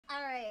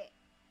Alright.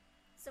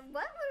 So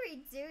what were we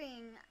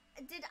doing?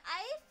 Did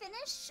I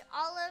finish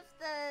all of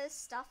the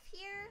stuff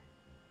here?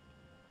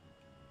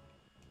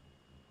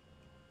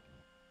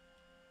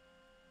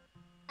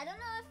 I don't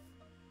know if...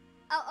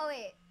 Oh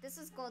wait. This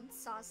is gold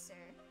saucer.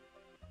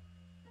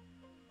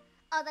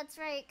 Oh, that's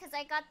right, because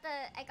I got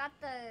the...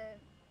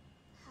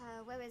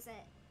 where was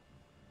it?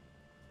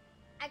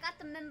 I got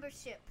the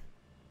membership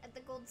at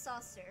the gold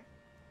saucer.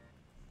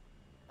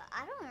 But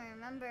I don't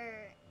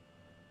remember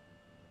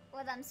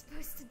what I'm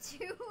supposed to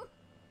do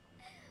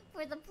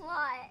for the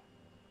plot.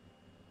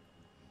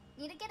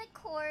 Need to get a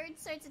cord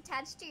so it's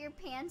attached to your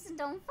pants and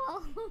don't fall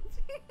over.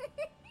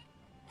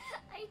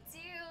 I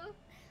do.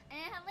 And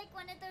I have like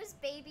one of those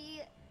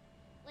baby,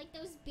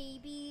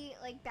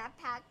 like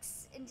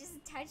backpacks and just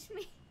attach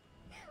my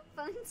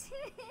phone to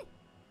it.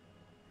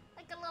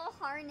 Like a little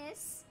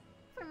harness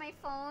for my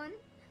phone.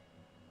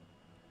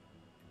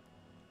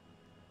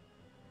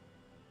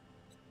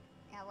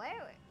 Yeah,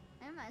 where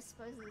am I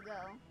supposed to go?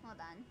 Hold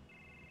on.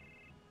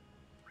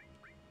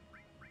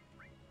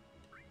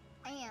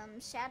 I am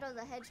Shadow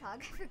the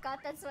Hedgehog. I forgot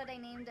that's what I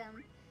named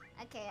him.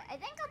 Okay, I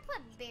think I'll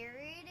put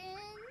Buried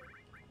in.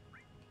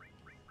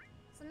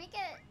 So let me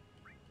get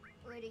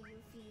rid of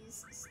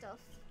Yuffie's stuff.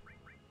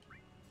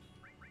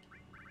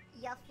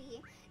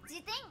 Yuffie.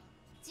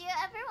 Do you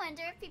ever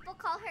wonder if people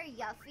call her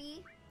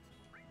Yuffie?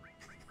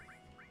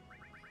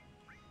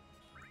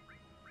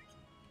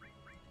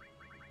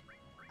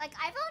 Like,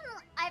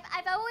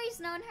 I've always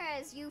known her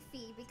as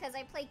Yuffie because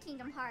I play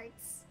Kingdom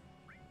Hearts.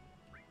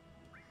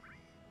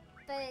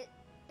 But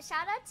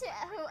shout out to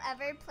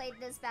whoever played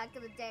this back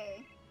in the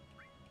day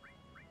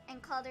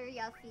and called her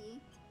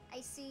Yuffie.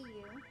 I see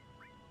you.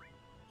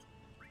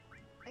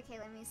 Okay,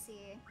 let me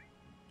see.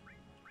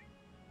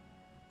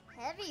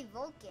 Heavy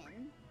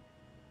Vulcan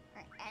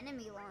or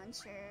enemy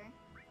launcher.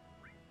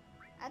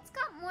 That's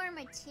got more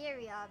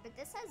materia, but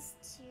this has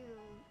 2.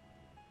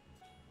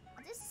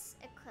 I'll just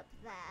equip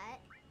that.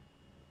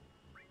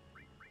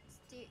 Let's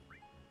do...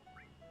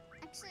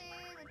 Actually,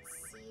 let's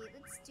see.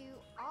 Let's do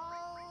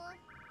all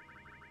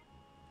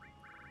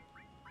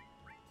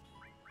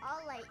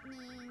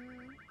lightning.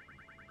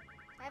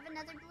 Do I have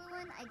another blue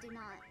one? I do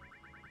not.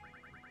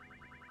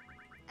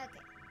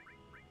 Okay.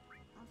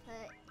 I'll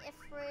put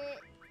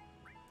Ifrit,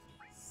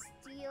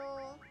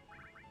 Steel.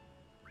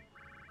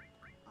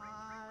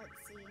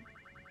 Let's see.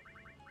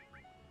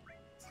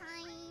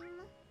 Time.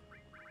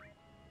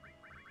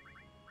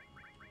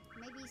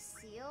 Maybe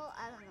Seal?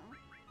 I don't know.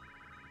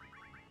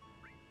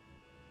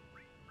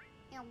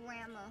 And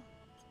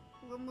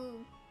Ramu.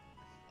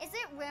 Is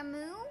it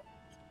Ramu?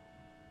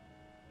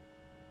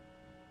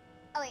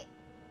 Oh wait,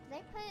 did I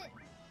put...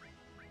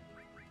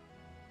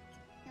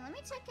 Now let me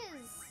check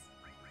his...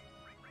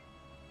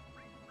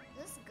 Is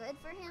this good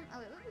for him? Oh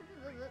wait,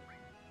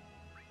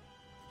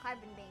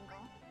 Carbon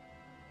Bangle.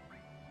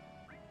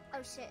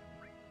 Oh shit.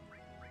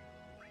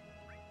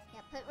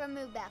 Yeah, put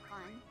Ramu back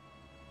on.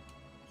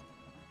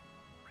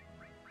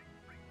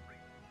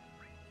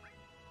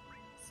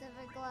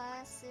 Silver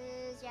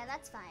glasses. Yeah,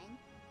 that's fine.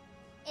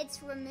 It's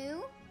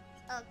Ramu?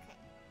 Okay.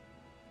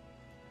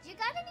 Do you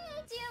got any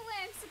idea where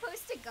I'm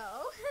supposed to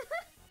go?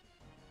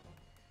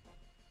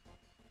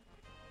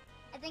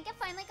 I think I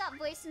finally got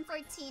voice in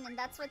 14 and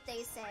that's what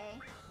they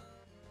say.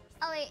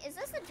 Oh wait, is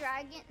this a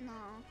dragon?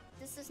 No,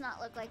 this does not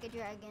look like a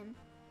dragon.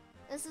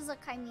 This is a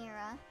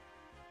chimera.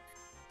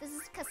 This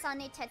is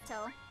Kasane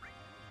Teto.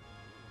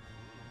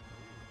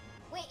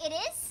 Wait, it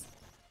is?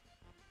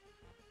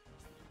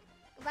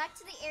 Go back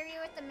to the area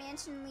with the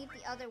mansion and leave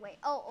the other way.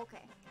 Oh,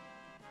 okay.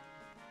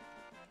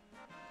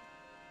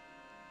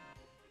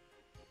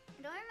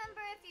 I don't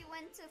remember if you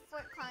went to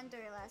Fort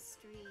Condor last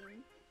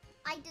stream.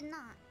 I did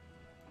not.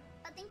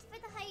 Oh, thank you for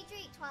the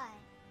hydrate, Twy.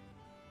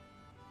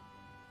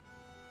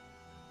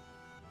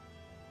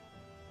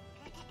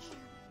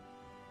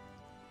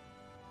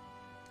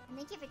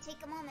 Thank you for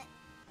taking a moment.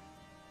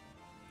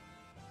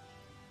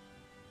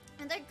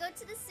 And then go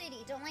to the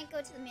city. Don't like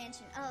go to the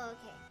mansion. Oh,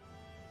 okay.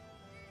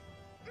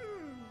 Can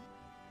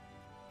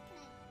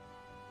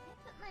I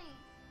put my...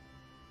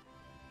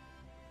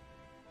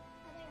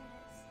 Oh, there it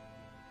is.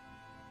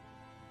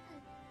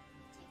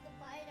 Take a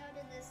bite out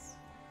of this.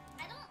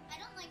 I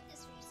don't like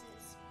this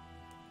Reese's.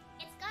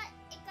 It's got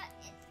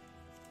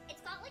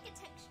like a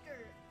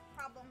texture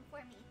problem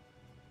for me.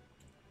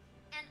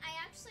 And I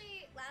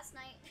actually last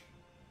night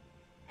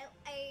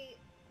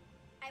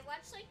I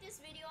watched like this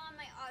video on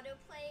my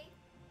autoplay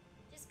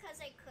just cause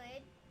I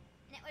could,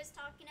 and it was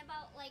talking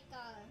about like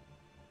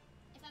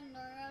if I'm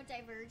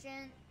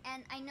neurodivergent,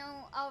 and I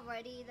know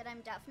already that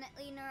I'm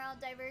definitely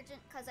neurodivergent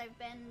because I've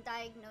been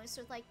diagnosed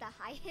with like the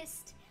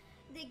highest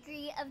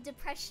degree of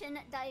depression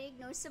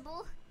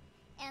diagnosable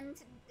and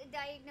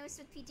diagnosed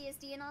with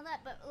PTSD and all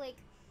that, but like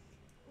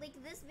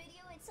this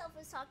video itself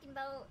was talking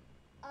about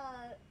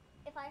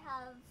if I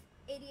have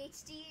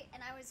ADHD,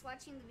 and I was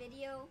watching the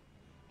video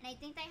and I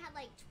think I had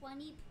like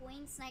 20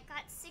 points and I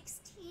got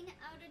 16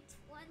 out of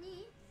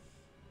 20.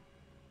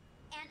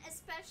 And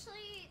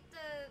especially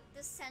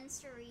the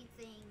sensory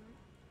thing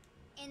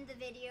in the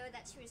video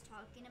that she was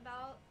talking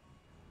about,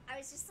 I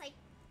was just like,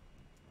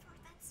 bro,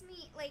 that's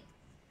me. Like,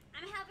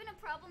 I'm having a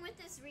problem with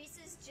this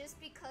Reese's just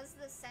because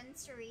of a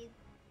sensory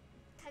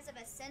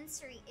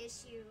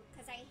issue.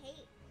 Cause I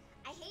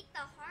hate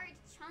the hard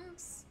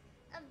chunks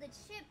of the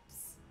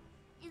chips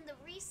in the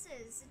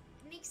Reese's.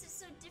 It makes it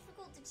so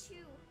difficult to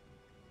chew.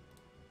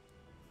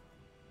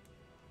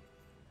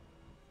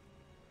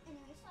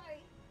 Anyway,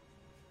 sorry.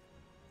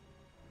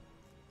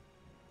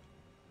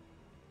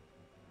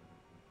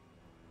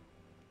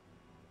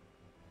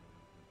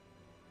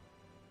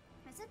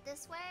 Is it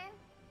this way?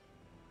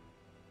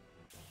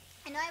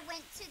 I know I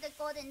went to the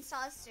Golden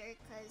Saucer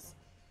because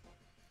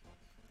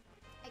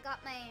I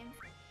got my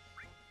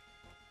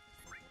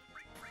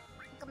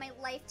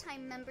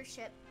lifetime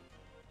membership,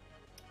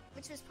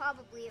 which was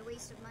probably a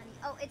waste of money.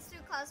 Oh, it's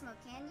through Cosmo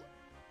Canyon?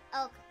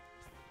 Okay.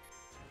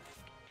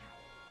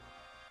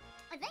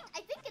 I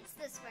think it's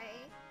this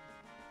way,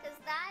 because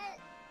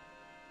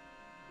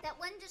that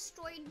one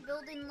destroyed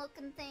building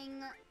looking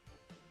thing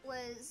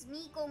was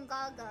Mi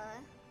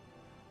Gongaga.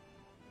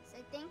 So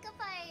I think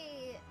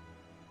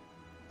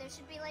there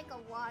should be like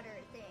a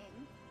water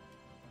thing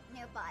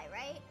nearby,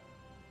 right?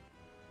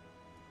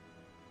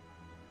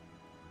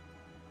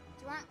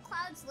 Do you want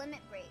Cloud's Limit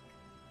Break?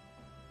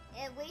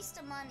 A waste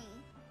of money.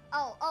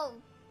 Oh,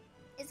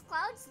 is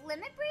Cloud's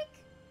Limit Break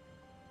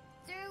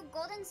through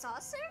Golden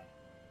Saucer?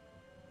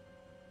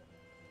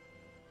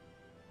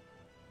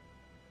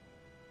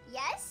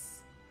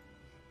 Yes?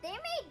 They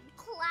made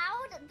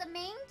Cloud, the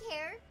main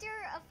character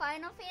of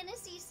Final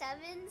Fantasy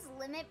VII's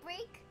Limit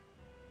Break,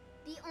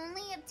 the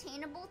only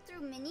obtainable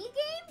through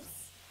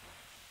minigames?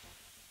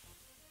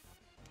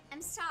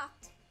 I'm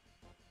shocked.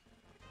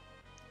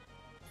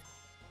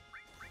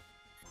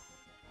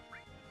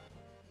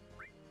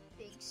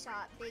 Big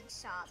shot,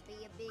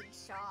 be a big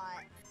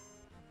shot.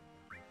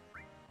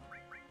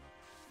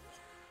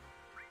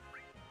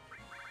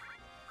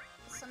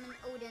 Summon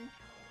Odin.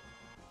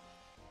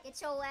 Get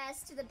your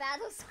ass to the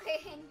battle square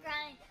and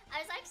grind.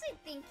 I was actually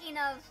thinking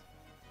of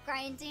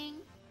grinding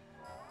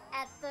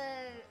at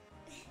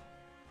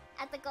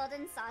the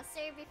Golden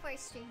Saucer before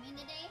streaming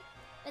today,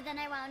 but then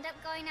I wound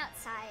up going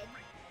outside.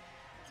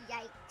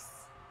 Yikes.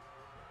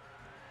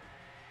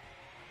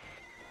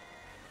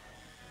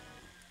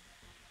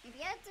 Maybe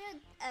I have to do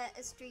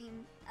a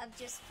stream of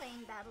just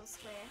playing Battle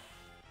Square.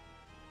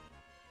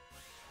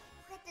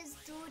 Look at this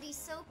dude, he's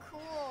so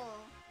cool.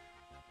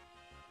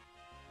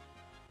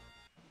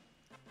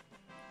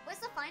 Was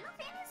the Final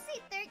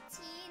Fantasy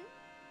 13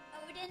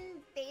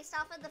 Odin based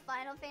off of the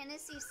Final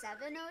Fantasy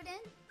 7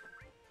 Odin?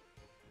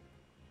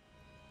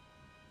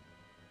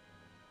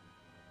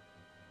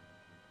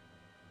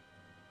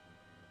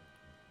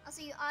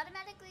 Also, you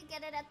automatically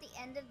get it at the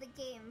end of the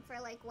game for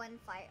like one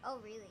fight. Oh,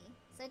 really?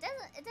 So it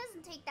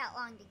doesn't take that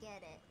long to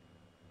get it.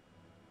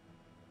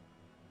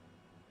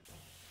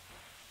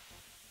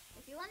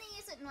 If you want to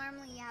use it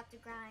normally, you have to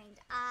grind.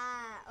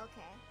 Ah,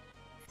 okay.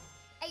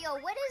 Hey, yo,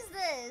 what is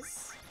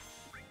this?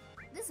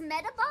 This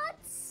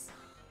Metabots?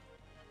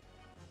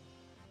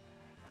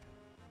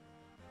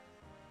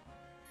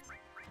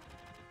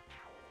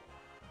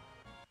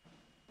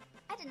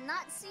 I did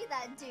not see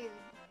that dude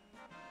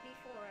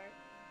before.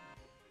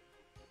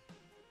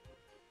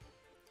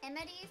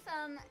 Emily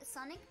from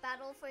Sonic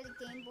Battle for the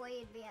Game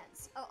Boy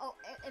Advance. Oh,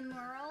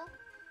 Immoral?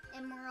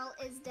 Immoral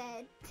is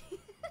dead.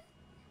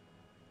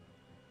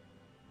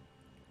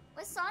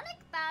 Was Sonic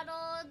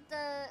Battle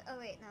the... Oh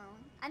wait, no.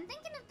 I'm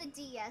thinking of the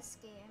DS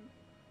game.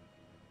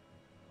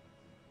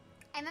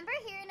 I remember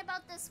hearing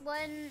about this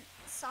one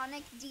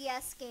Sonic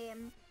DS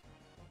game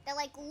that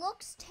like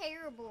looks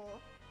terrible,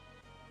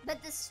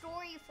 but the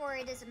story for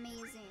it is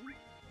amazing.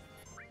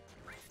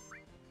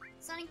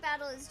 Sonic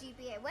Battle is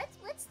GBA.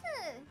 What's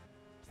the...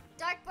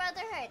 Dark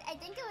Brotherhood. I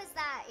think it was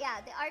that.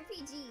 Yeah, the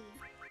RPG.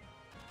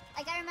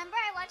 Like, I remember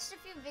I watched a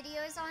few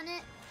videos on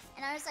it,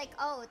 and I was like,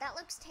 oh, that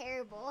looks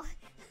terrible.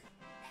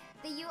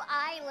 The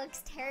UI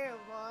looks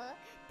terrible.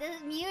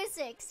 The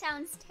music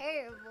sounds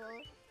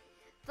terrible.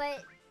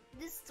 But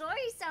the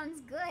story sounds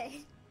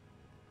good.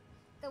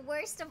 The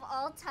worst of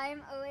all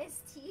time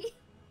OST.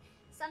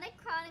 Sonic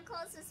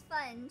Chronicles is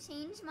fun.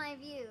 Change my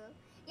view.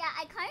 Yeah,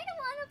 I kind of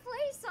want to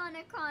play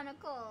Sonic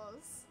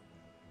Chronicles.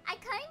 I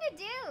kind of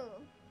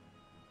do.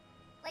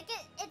 Like,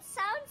 it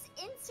sounds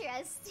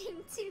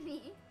interesting to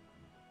me.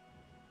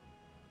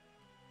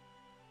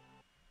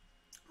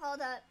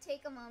 Hold up,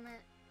 take a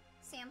moment.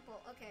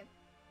 Sample, okay.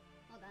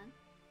 Hold on.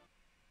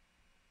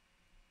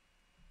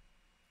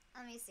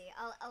 Let me see,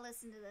 I'll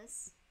listen to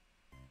this.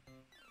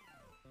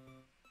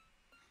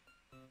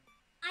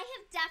 I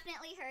have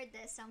definitely heard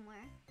this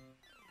somewhere.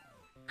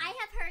 I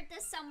have heard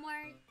this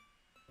somewhere.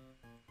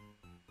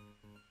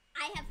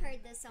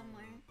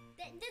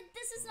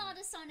 This is not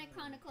a Sonic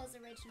Chronicles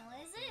original,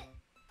 is it?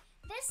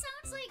 This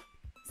sounds like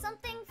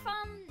something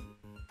from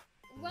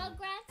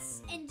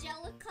Rugrats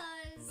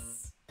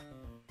Angelica's...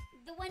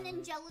 The one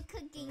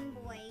Angelica Game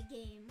Boy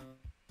game.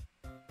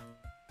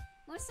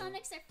 Most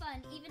Sonics are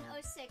fun, even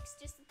 06,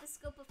 just that the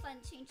scope of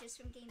fun changes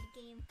from game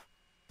to game.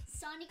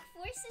 Sonic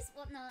Forces?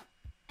 Well, no.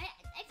 I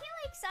feel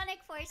like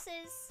Sonic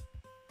Forces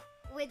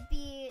would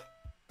be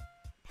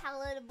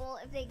palatable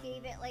if they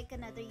gave it like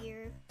another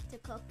year to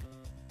cook.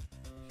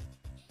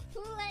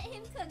 Who let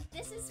him cook?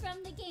 This is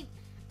from the game.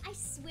 I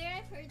swear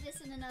I've heard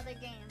this in another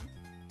game.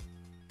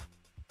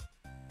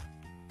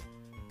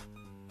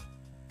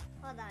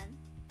 Hold on.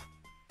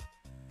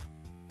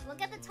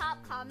 Look at the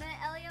top comment,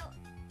 Elio.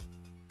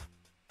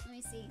 Let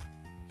me see.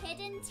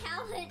 Hidden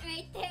talent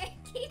right there.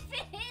 Keep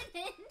it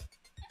hidden.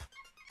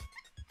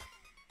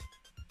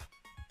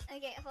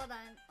 Okay, hold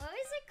on. What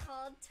was it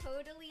called?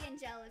 Totally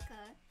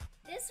Angelica.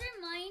 This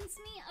reminds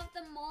me of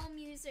the mall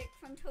music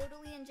from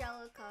Totally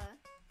Angelica.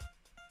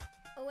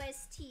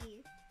 OST.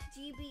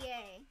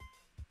 GBA.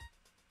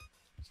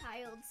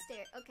 Child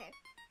stare. Okay.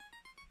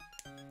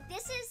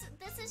 This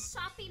is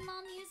shopping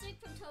mall music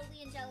from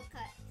Totally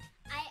Angelica.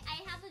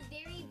 I have a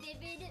very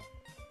vivid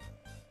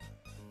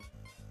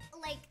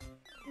like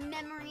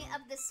memory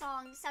of the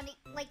song sounding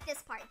like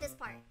this part. You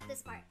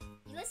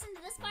listen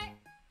to this part?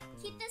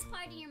 Keep this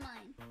part in your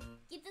mind.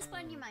 Keep this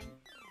part in your mind.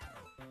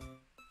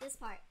 This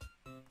part.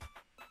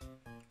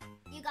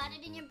 You got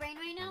it in your brain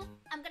right now?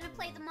 I'm gonna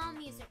play the mall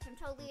music from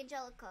Totally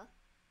Angelica.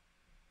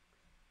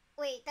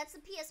 Wait, that's the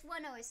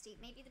PS1 OST.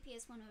 Maybe the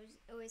PS1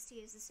 OST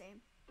is the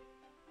same.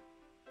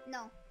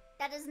 No,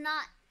 that is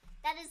not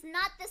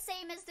the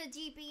same as the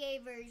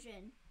GBA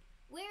version.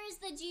 Where is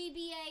the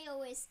GBA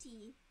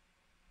OST?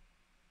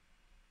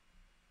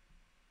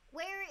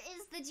 Where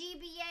is the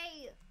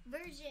GBA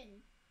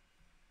version?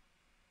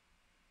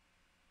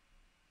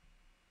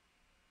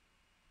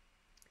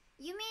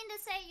 You mean to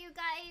say you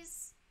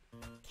guys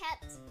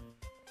kept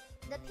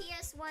the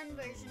PS1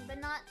 version, but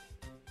not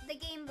the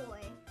Game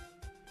Boy?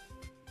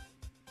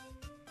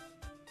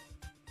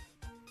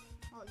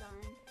 Hold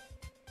on.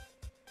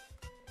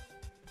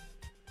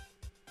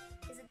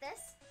 Is it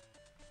this?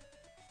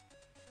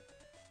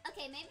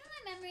 Okay, maybe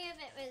my memory of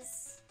it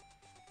was...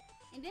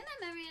 Maybe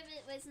my memory of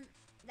it wasn't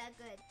that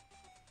good.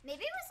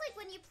 Maybe it was like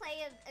when you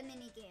play a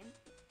mini game.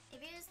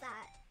 Maybe it was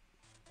that.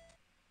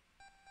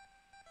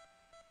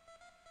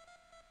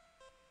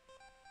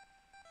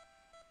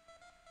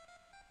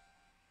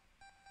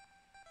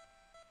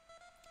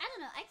 I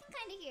don't know, I can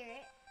kind of hear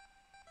it.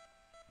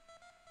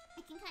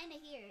 I can kind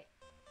of hear it.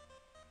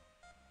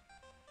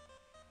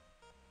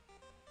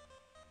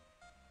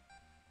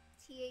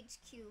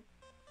 THQ.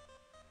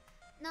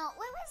 No, what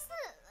was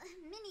the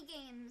mini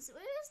games?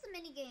 What was the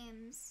mini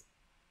games?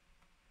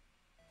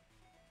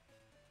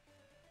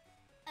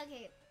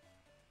 Okay.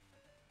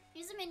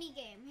 Here's a mini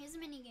game. Here's a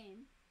mini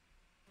game.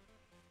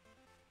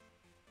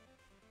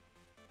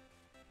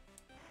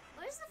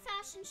 Where's the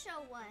fashion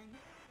show one?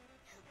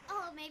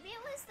 Oh, maybe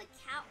it was the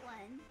cat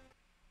one.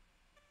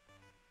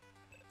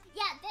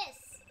 Yeah,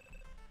 this.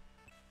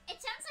 It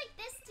sounds like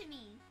this to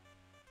me.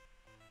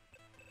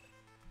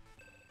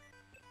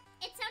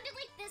 It sounded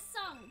like this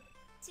song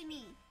to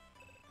me.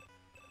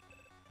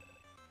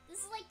 This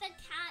is like the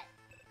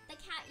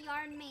cat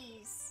yarn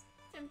maze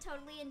from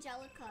Totally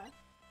Angelica.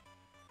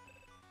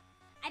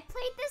 I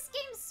played this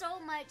game so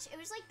much. It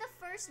was like the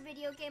first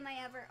video game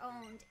I ever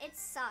owned. It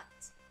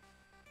sucked.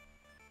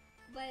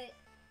 But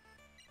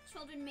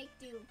children make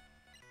do.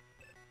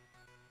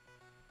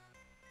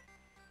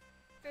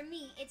 For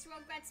me, it's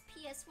Rugrats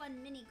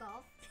PS1 mini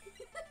golf.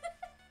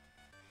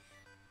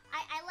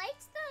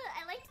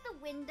 I liked the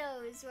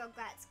Windows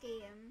Rugrats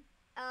game.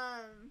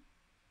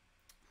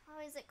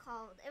 What is it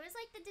called? It was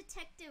like the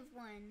detective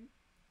one.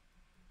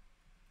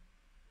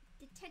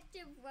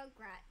 Detective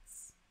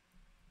Rugrats.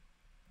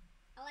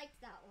 I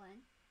liked that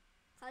one.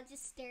 Called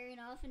just staring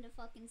off into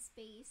fucking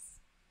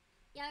space.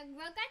 Yeah,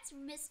 Rugrats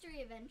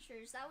Mystery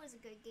Adventures. That was a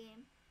good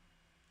game.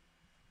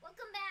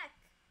 Welcome back.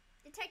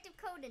 Detective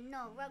Coden.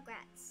 No,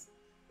 Rugrats.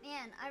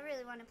 Man, I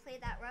really want to play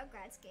that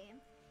Rugrats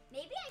game.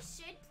 Maybe I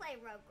should play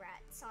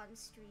Rugrats on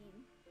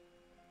stream.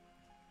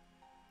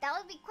 That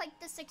would be quite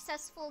the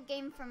successful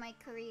game for my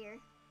career.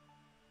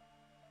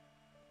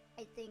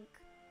 I think.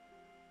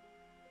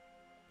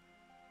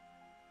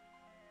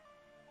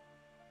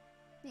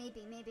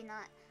 Maybe, maybe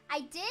not. I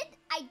did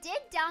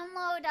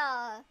download,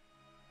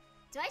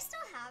 do I still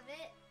have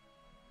it?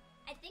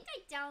 I think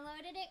I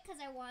downloaded it because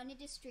I wanted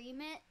to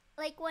stream it,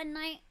 like, one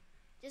night.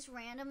 Just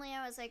randomly,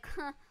 I was like,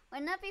 huh,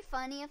 wouldn't that be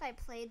funny if I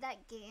played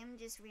that game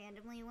just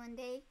randomly one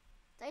day?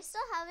 Do I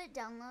still have it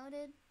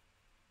downloaded?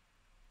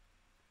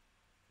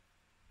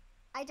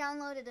 I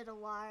downloaded it a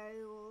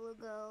while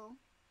ago.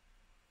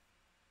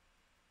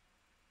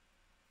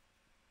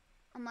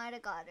 I might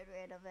have gotten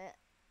rid of it.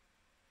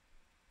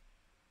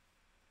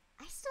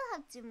 I still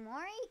have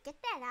Dumori? Get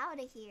that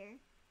out of here.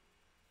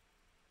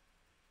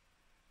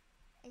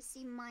 I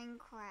see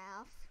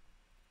Minecraft.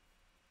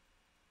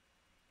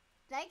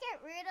 Did I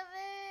get rid of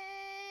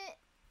it?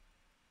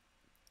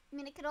 I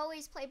mean, I could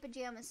always play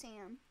Pajama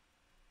Sam.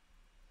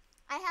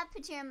 I have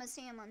Pajama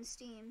Sam on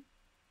Steam.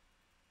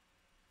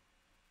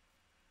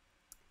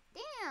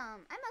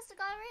 Damn, I must have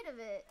got rid of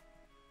it.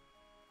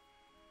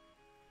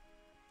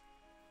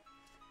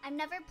 I've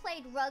never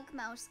played Rug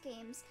Mouse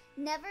games.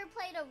 Never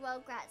played a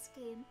Rugrats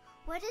game.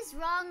 What is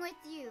wrong with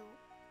you?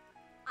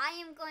 I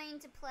am going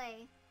to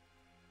play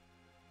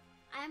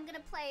I'm gonna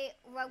play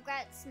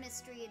Rugrats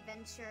Mystery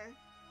Adventure.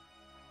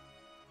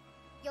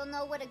 You'll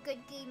know what a good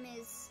game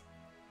is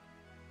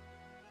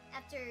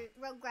after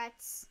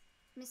Rugrats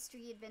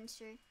Mystery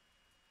Adventure.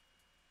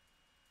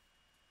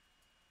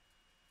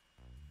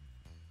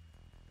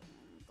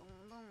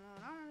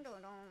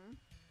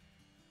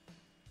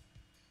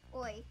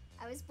 Oi,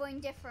 I was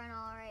born different,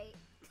 alright.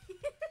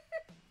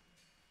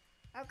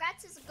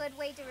 Rugrats is a good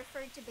way to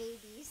refer to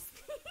babies.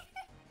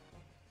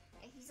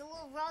 He's a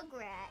little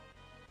rugrat.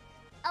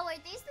 Oh, are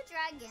these the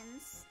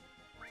dragons?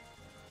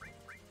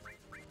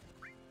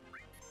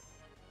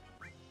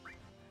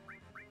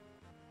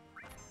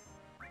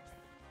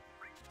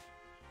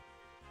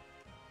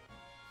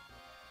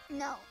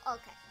 No,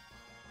 okay.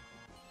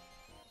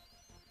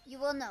 You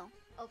will know,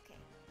 okay.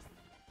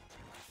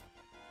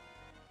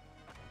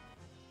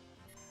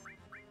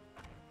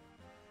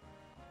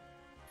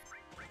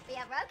 But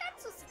yeah,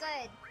 Rugrats was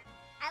good.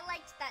 I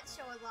liked that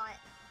show a lot.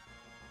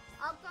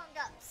 All Grown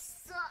Up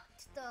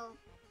sucked though.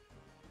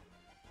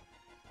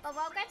 But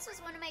Rugrats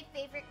was one of my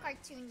favorite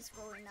cartoons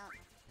growing up.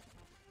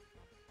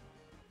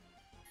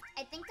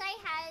 I think I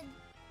had,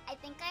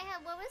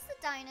 what was the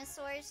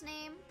dinosaur's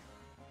name?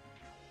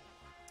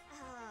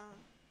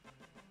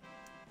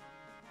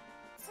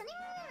 Does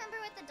anyone remember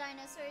what the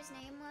dinosaur's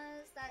name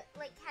was? That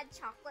like had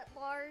chocolate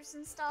bars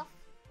and stuff?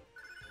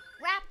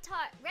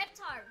 Reptar,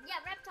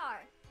 yeah,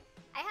 Reptar.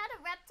 I had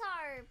a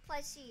Reptar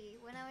plushie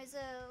when I was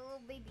a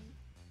little baby.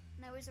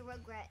 And I was a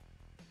Rugrat.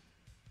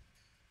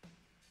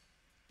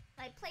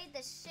 I played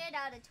the shit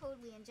out of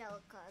Totally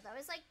Angelica. That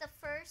was like the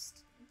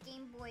first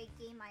Game Boy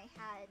game I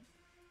had.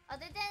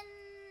 Other than,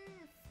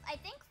 I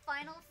think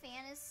Final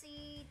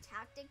Fantasy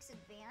Tactics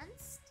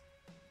Advanced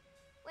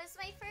was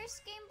my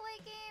first Game Boy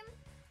game.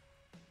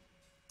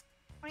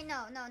 Or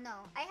no.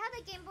 I had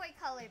a Game Boy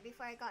Color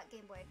before I got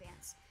Game Boy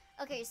Advance.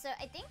 Okay, so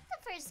I think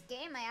the first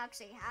game I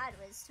actually had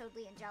was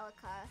Totally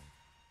Angelica.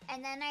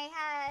 And then I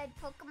had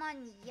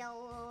Pokemon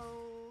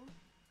Yellow.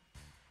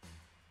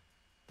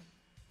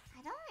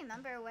 I don't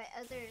remember what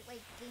other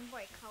like Game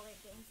Boy Color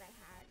games I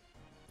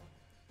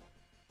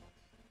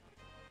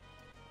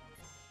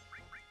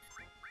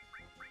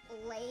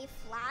had. Lay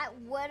flat?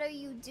 What are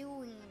you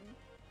doing?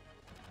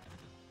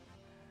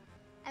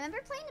 I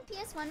remember playing the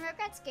PS1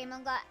 Rugrats game a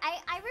lot.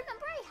 I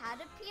remember I had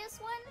a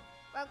PS1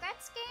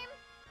 Rugrats game,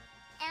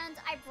 and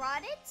I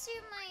brought it to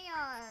my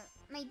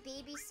my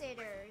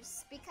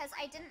babysitters because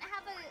I didn't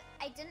have a PS1.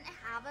 I didn't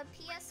have a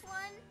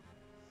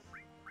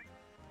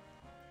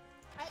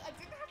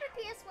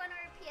PS1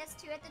 or a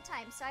PS2 at the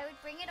time, so I would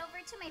bring it over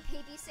to my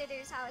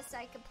babysitter's house so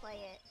I could play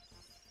it.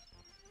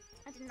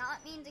 I did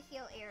not mean to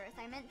heal Aerith.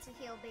 I meant to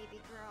heal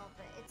Babygirl,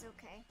 but it's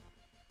okay.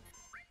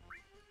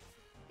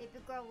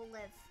 Babygirl will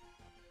live.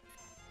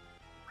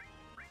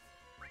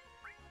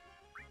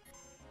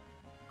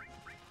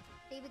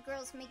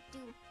 Babygirls make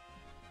do.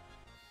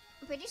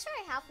 I'm pretty sure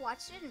I half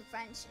watched it in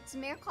French. It's a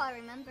miracle I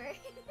remember.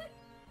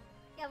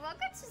 Yeah,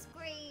 Rugrats is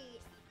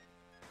great.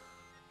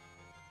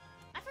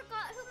 I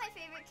forgot who my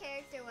favorite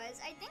character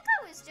was. I think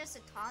I was just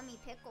a Tommy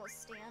Pickles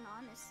stan,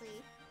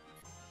 honestly.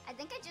 I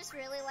think I just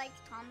really liked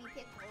Tommy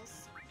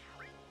Pickles.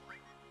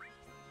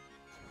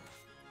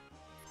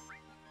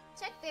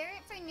 Check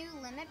Barrett for new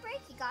limit break.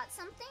 He got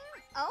something?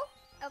 Oh,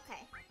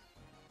 okay.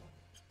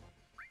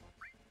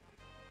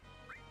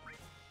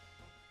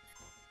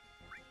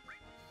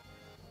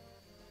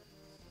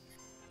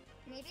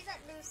 Maybe that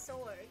new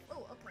sword.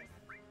 Oh, okay.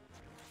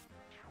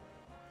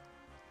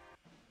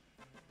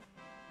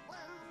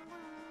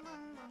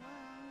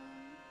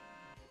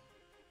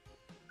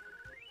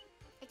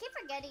 I keep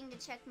forgetting to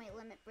check my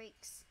limit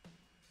breaks.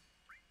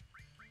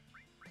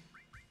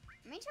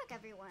 Let me check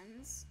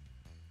everyone's.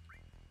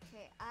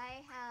 Okay,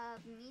 I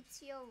have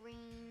Meteor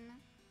Rain.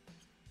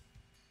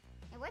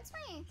 And what's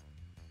my...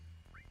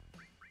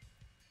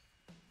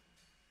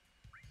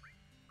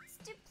 Let's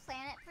do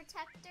Planet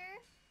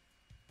Protector.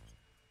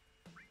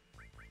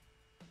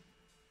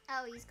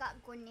 Oh, he's got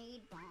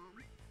Grenade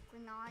Bomb.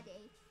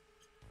 Grenade.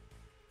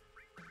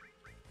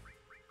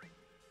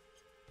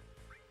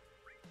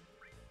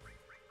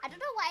 I don't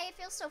know why I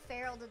feel so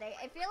feral today.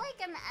 I feel like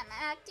I'm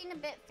acting a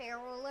bit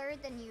feraler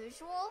than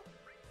usual.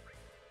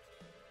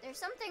 There's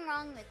something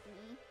wrong with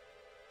me.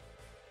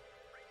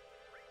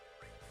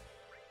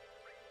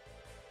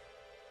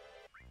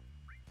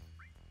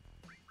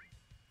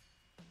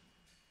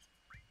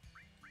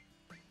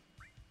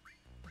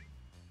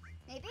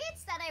 Maybe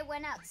it's that I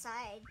went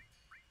outside.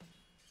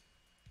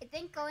 I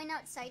think going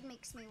outside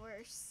makes me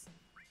worse.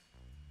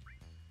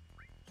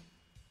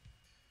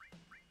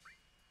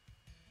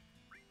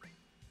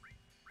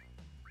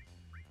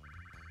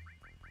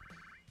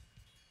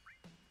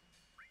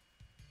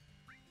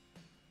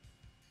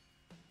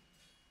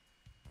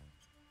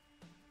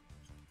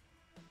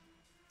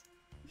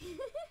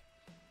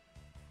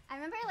 I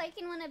remember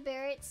liking one of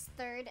Barrett's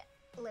third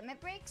limit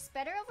breaks.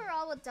 Better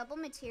overall with double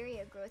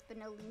materia growth, but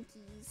no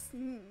linkies.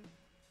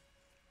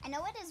 I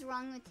know what is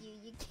wrong with you.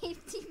 You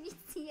gave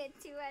TBC a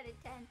 2 out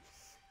of 10.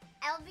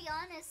 I'll be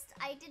honest,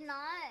 I did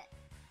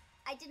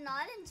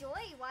not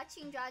enjoy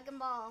watching Dragon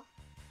Ball.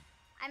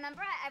 I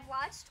remember I've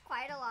watched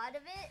quite a lot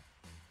of it.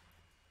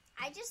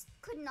 I just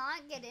could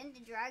not get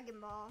into Dragon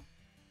Ball.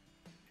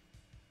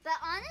 But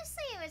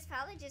honestly, it was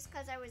probably just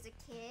because I was a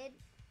kid.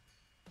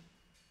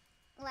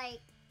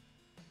 Like,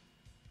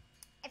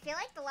 I feel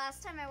like the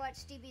last time I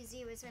watched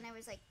DBZ was when I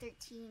was like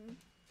 13.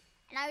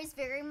 And I was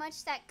very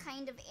much that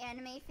kind of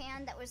anime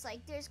fan that was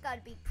like, there's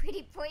gotta be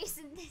pretty boys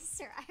in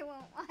this or I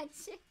won't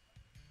watch it.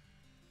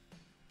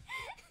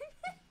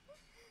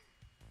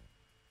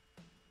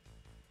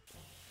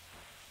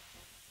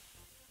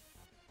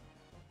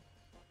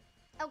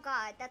 Oh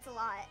god, that's a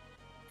lot.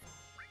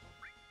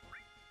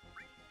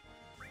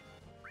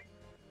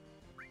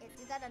 Yeah,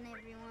 do that on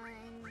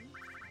everyone.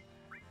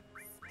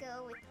 Let's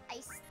go with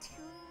Ice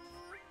 2.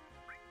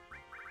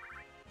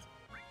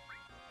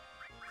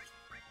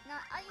 No,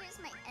 I'll use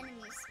my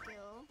enemy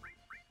skill.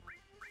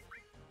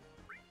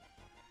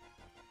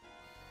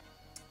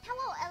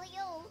 Hello,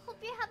 Elio. Hope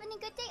you're having a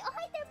good day. Oh,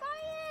 hi there,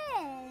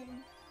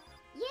 Brian.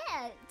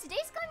 Yeah,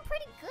 today's going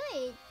pretty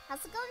good.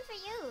 How's it going for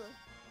you?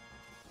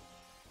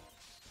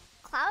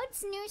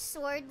 Cloud's new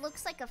sword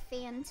looks like a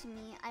fan to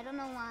me. I don't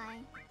know why.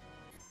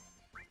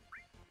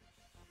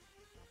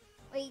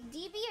 Wait,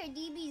 DB or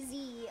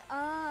DBZ?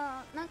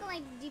 Not gonna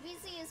lie,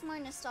 DBZ is more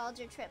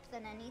nostalgia trip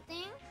than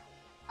anything.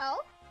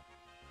 Oh?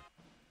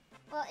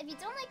 Well, if you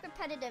don't like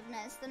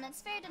repetitiveness, then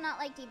it's fair to not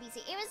like DBZ.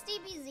 It was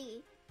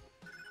DBZ.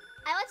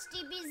 I watched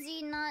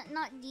DBZ,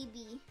 not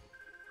DB.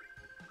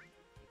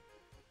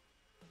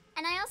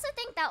 And I also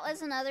think that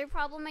was another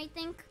problem, I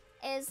think,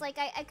 is like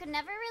I could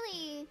never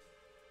really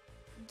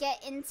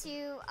get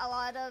into a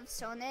lot of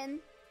shonen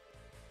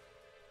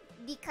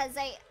because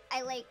I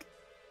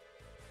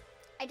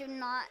do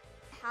not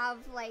have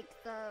like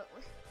the,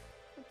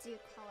 what do you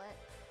call it?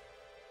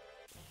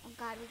 Oh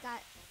god, we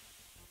got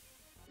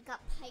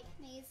pipe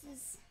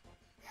mazes.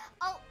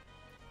 Oh,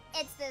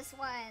 it's this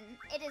one.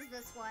 It is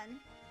this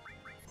one.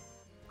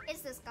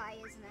 It's this guy,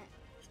 isn't it?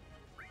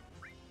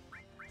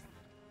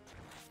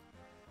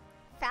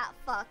 Fat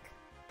fuck.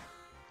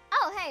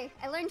 Oh, hey,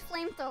 I learned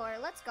flamethrower.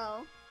 Let's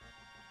go.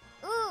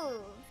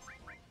 Ooh.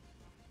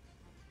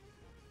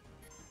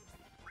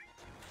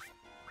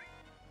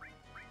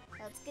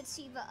 Let's get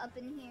Shiva up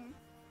in here.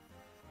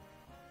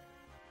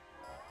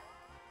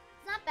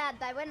 It's not bad,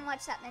 but I wouldn't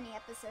watch that many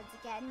episodes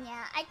again.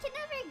 Yeah, I can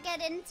never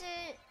get into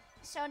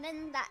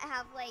shonen that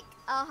have like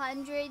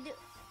 100+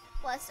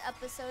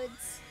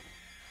 episodes.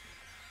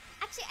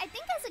 Actually, I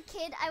think as a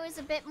kid I was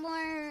a bit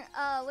more,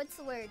 what's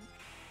the word?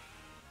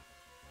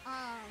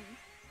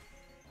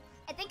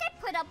 I think I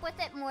put up with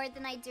it more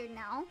than I do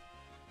now.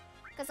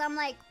 Because I'm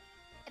like,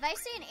 if I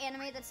see an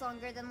anime that's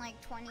longer than like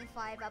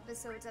 25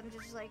 episodes, I'm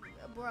just like,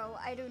 bro,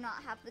 I do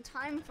not have the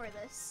time for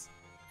this.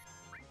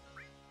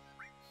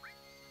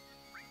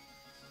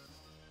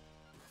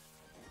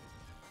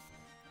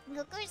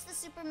 Goku is the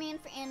Superman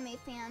for anime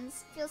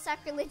fans. Feels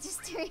sacrilegious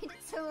to rate it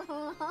so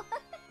low.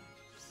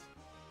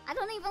 I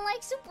don't even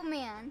like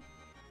Superman.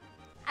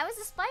 I was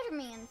a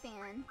Spider-Man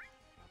fan.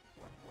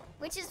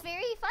 Which is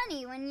very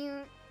funny when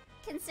you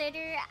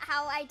consider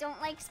how I don't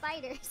like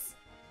spiders.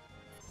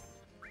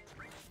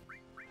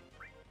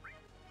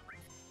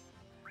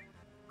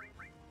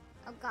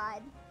 Oh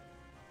god.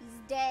 He's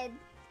dead.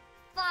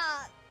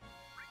 Fuck!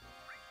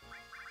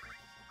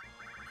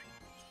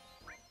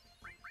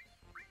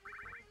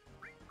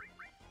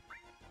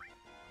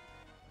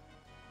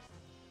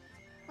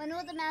 When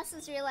will the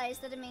masses realize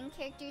that a main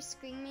character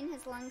screaming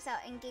his lungs out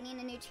and gaining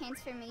a new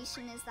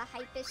transformation is the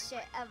hypest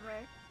shit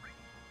ever?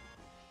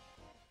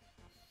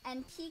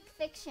 And peak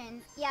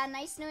fiction. Yeah,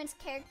 nice nuanced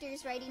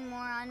characters writing more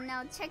on.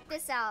 Now check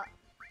this out.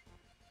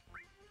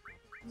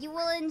 You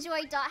will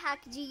enjoy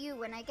 .hack GU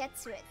when I get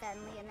to it then,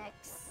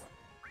 Leonix.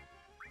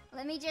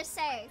 Let me just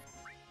say.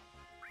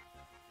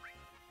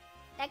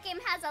 That game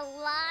has a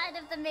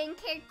lot of the main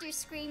characters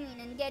screaming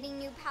and getting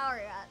new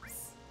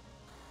power-ups.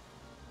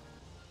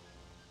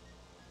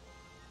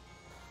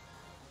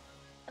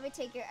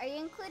 Overtaker, are you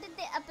included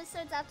the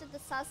episodes after the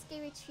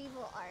Sasuke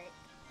retrieval arc?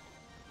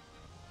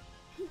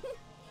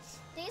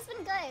 Day's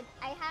been good.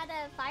 I had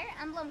a Fire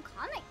Emblem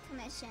comic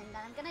commission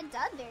that I'm gonna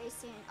dub very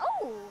soon.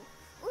 Oh!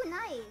 Ooh,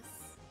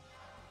 nice.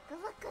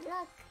 Good luck, good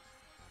luck.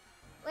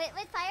 Wait,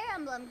 what Fire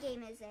Emblem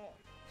game is it?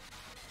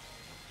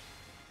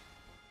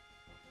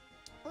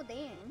 Oh,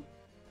 dang.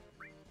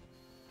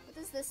 What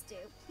does this do?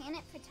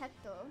 Planet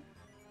Protector.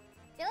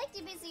 I feel like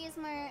DBZ is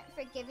more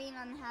forgiving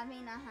on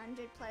having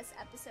 100+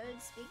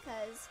 episodes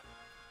because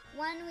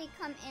 1, we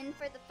come in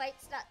for the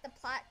fights, not the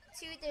plot.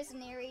 2, there's a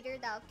narrator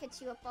that'll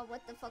catch you up on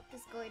what the fuck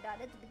is going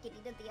on at the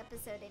beginning of the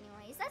episode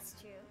anyways. That's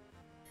true.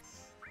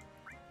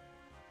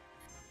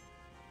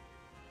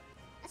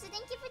 So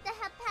thank you for the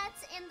hep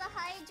pats and the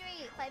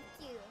hydrate,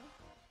 5Q.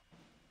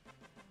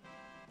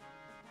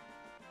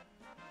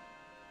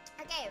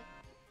 Okay.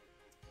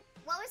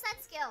 What was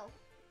that skill?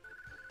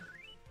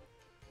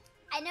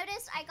 I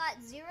noticed I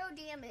got 0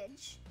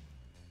 damage.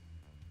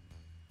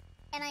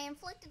 And I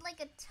inflicted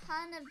like a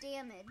ton of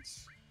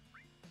damage.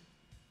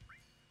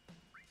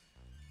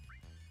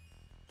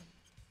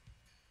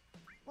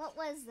 What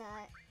was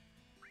that?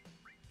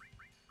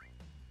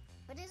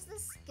 What is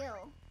this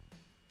skill?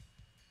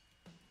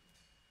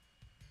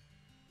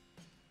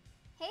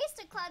 Haste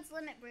to Cloud's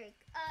limit break.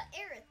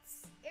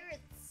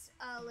 Aerith's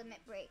limit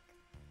break.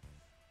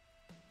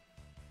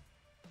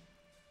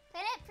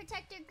 Planet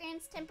Protector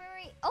grants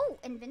temporary... Oh,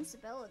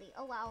 invincibility.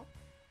 Oh, wow.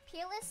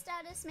 Peerless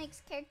status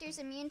makes characters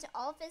immune to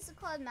all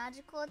physical and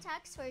magical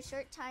attacks for a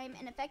short time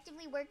and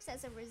effectively works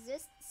as a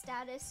resist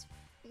status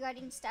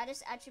regarding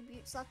status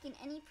attributes, locking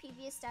any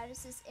previous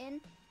statuses in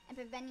and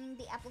preventing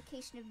the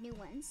application of new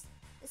ones.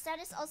 The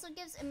status also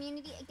gives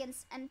immunity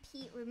against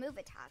MP remove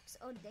attacks.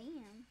 Oh,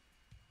 damn.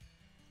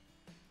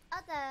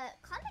 The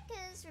comic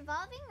is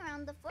revolving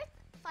around the fourth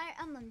Fire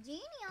Emblem,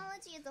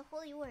 genealogy of the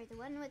Holy War, the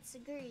one with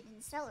Sigurd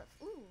and Seliph.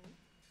 Ooh.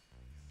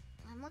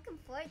 I'm looking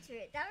forward to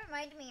it. That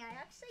reminded me, I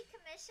actually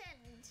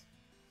commissioned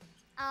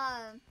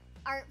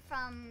art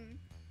from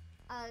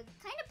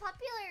kind of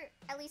popular,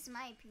 at least in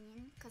my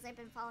opinion, because I've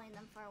been following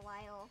them for a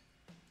while,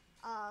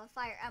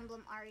 Fire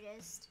Emblem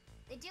artist.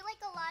 They do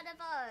like a lot of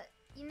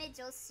Yume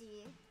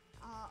Joshi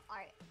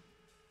art,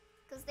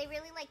 because they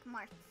really like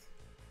Marth.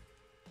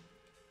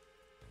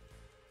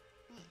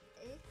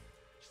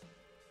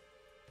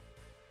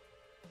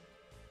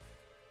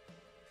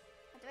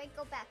 How do I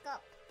go back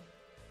up?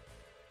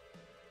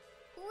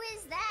 Who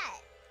is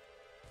that?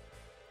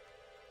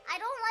 I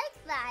don't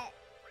like that.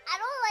 I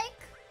don't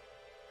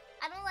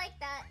like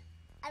that.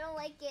 I don't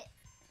like it.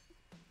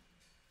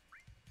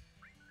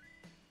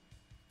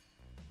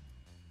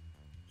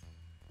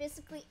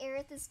 Basically,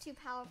 Aerith is too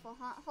powerful,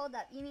 huh? Hold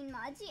up, you mean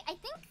Maji? I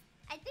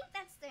think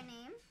that's their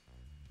name.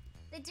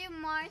 They do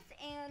Marth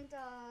and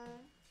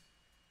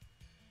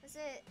was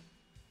it?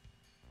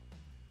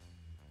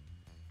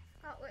 I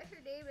forgot what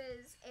her name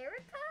is.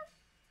 Erica?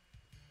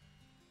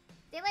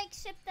 They like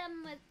ship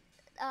them with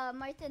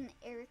Martha and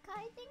Erica,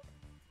 I think.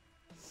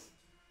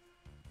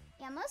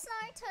 Yeah, most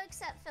Naruto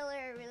except filler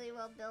are really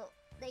well built.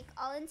 Like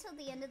all until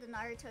the end of the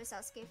Naruto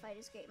Sasuke fight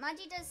is great.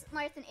 Maji does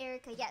Martha and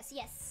Erica.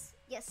 Yes.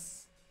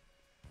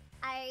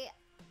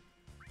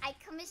 I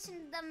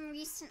commissioned them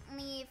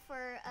recently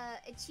for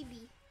a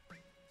chibi,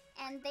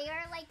 and they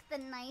are like the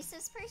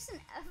nicest person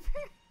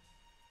ever.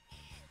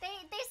 They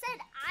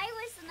said I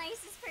was the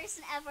nicest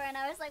person ever, and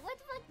I was like, what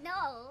the fuck?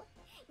 No,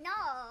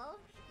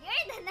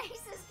 you're the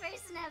nicest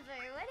person ever.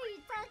 What are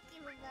you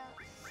talking about?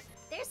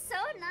 They're so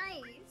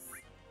nice.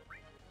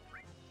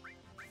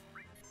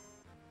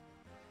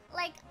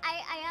 Like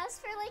I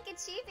asked for like a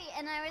chibi,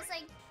 and I was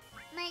like,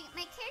 my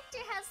character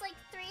has like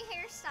 3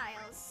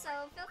 hairstyles, so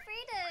feel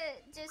free to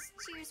just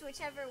choose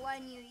whichever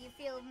one you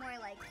feel more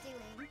like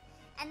doing.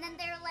 And then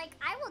they're like,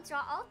 I will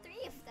draw all 3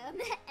 of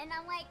them, and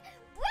I'm like,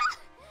 what?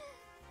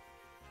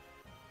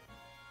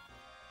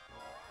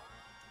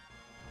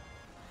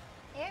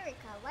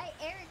 Erica, why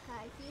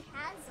Erica? He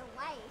has a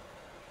wife.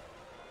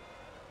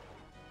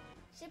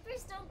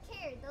 Shippers don't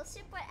care, they'll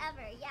ship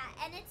whatever.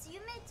 Yeah, and it's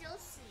Yume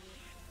Joshi.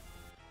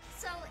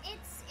 So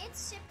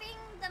it's shipping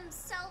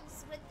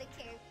themselves with the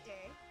character.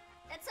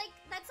 That's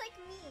like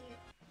me.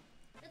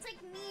 That's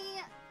like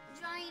me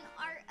drawing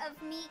art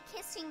of me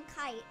kissing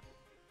Kite.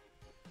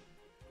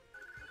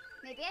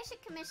 Maybe I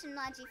should commission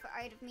Naji for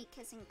art of me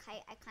kissing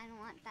Kite. I kind of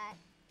want that.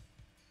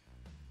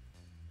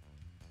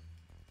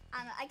 I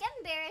don't know, I get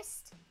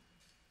embarrassed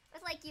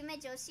with like Yume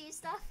Joshi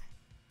stuff.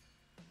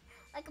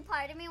 Like a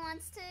part of me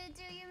wants to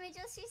do Yume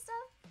Joshi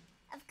stuff.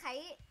 Of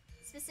Kite,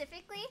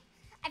 specifically.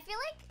 I feel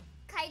like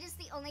Kite is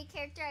the only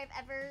character I've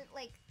ever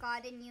like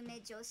gotten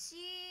Yume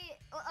Joshi.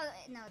 Oh,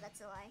 no, that's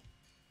a lie.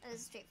 That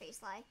was a straight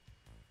face lie.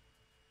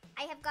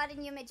 I have gotten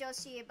Yume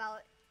Joshi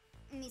about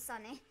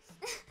Misane.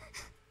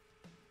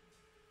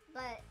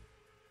 But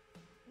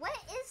what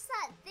is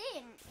that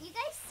thing? You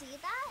guys see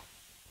that?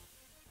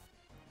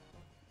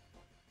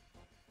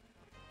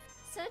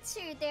 So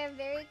true, they're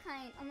very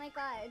kind. Oh my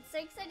god, so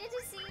excited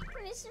to see it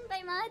commissioned by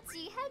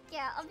Maji. Heck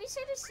yeah, I'll be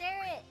sure to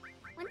share it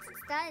once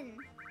it's done.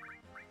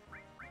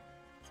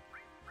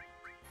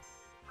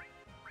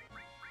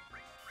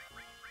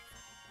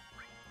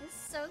 This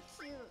is so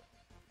cute.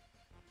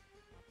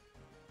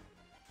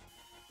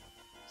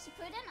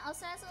 Shippuden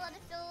also has a lot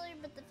of filler,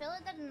 but the filler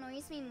that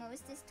annoys me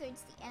most is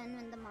towards the end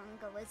when the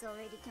manga was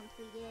already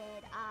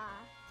completed.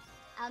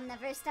 I'll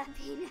never stop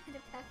being mad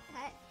about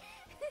that.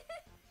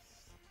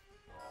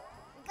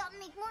 We gotta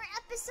make more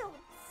episodes.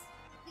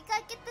 We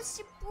gotta get the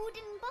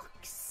Shippuden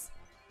box.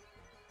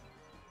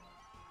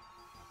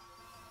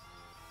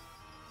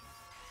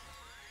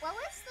 What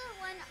was the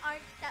one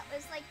arc that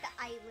was like the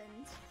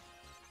island?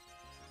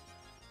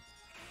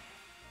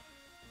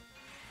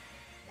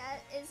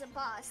 That is a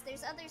boss.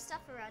 There's other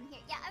stuff around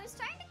here. Yeah, I was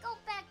trying to go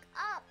back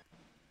up.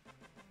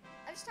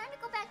 I was trying to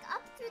go back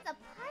up through the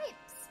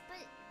pipes,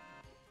 but...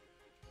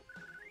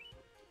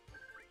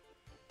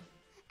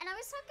 And I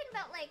was talking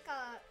about like,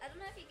 I don't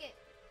know if you get...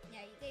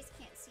 Yeah, you guys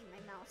can't see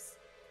my mouse.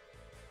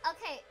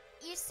 Okay,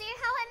 you see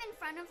how I'm in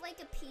front of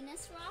like a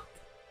penis rock?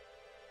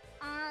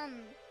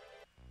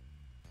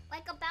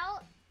 Like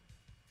about...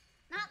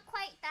 Not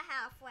quite the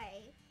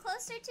halfway.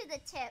 Closer to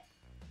the tip.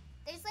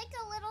 There's like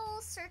a little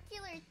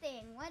circular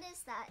thing. What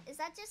is that? Is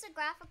that just a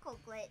graphical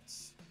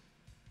glitch?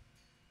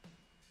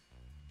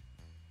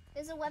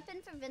 There's a weapon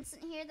for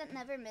Vincent here that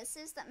never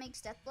misses that makes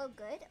death blow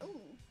good.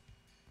 Ooh.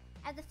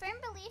 I have the firm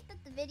belief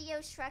that the video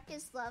Shrek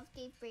is Love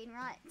gave brain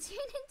rot to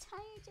an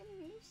entire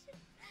generation.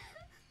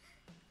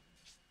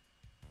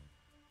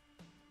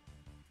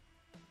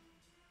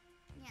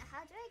 Yeah,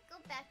 how do I go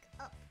back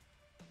up?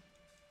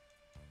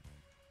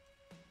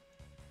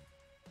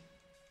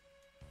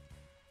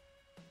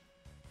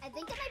 I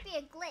think it might be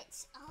a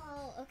glitch.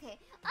 Oh, okay.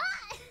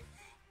 Ah!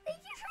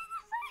 Thank you for the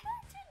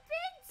 500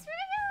 bits,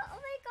 Rhea! Oh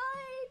my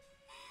god!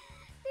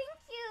 Thank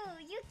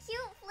you! You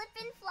cute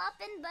flippin'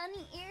 floppin'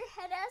 bunny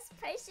earhead ass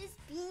precious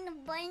bean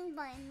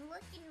bun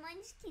looking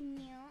munchkin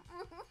you.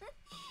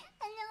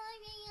 Hello,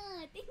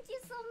 Rhea! Thank you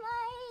so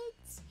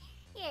much!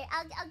 Here,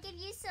 I'll give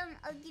you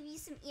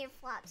some ear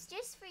flops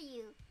just for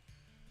you.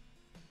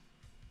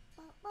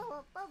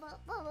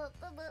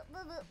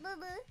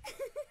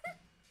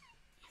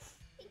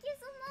 Thank you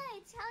so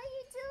much. How are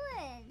you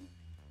doing?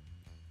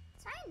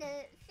 Trying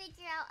to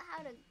figure out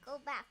how to go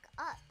back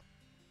up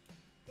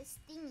this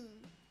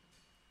thingy.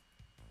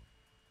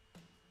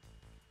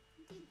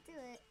 How do you do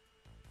it?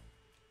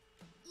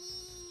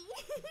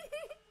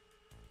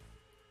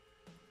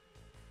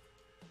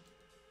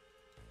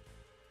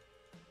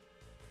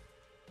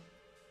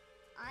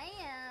 I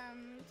am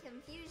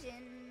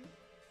confusion.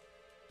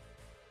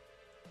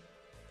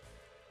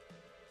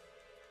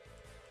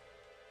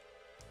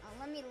 Oh,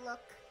 let me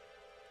look.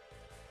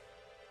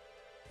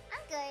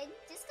 I'm good.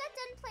 Just got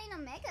done playing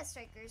Omega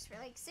Strikers for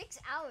like 6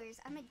 hours.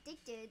 I'm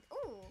addicted.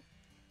 Ooh,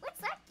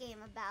 what's that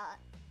game about?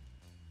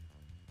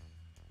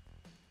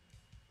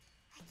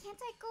 Why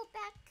can't I go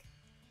back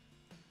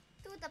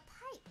through the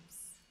pipes?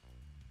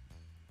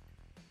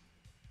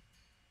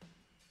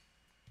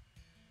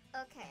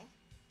 Okay.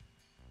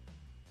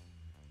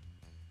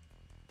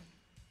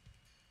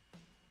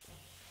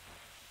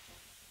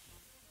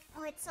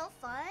 Oh, it's so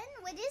fun?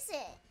 What is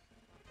it?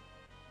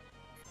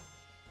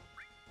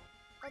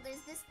 Oh,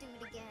 there's this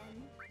dude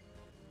again.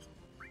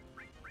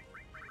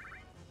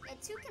 Yeah,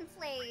 two can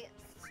play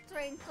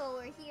Twinkle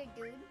or here,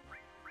 dude.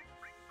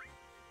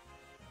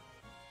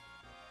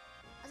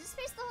 I'll just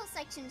face the whole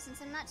section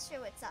since I'm not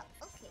sure what's up.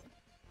 Okay.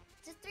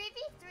 It's a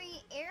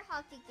 3v3 air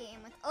hockey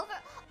game with over...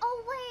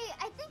 Oh, wait!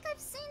 I think I've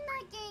seen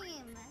that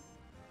game!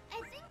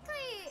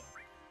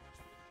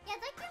 Yeah,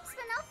 that game's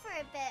been out for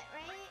a bit,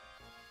 right?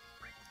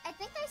 I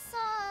think I saw,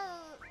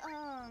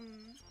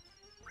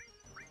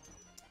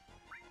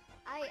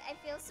 I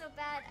feel so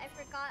bad. I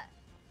forgot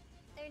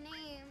their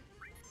name.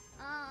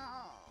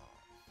 Oh.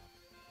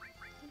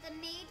 The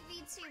maid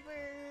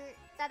VTuber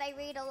that I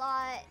rate a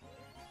lot.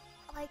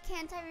 Why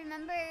can't I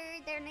remember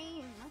their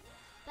name?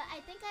 But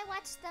I think I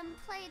watched them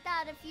play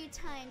that a few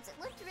times. It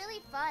looked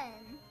really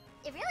fun.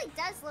 It really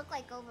does look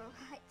like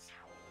Overwatch.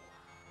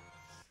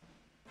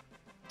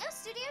 Oh,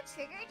 Studio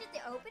Trigger did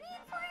the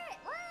opening for it?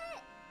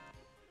 What?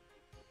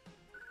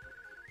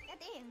 God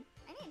damn.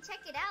 I need to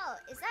check it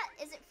out. Is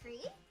it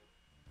free?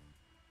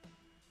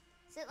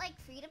 Is it like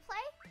free to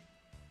play?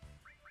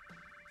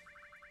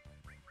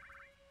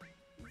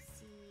 Let's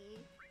see.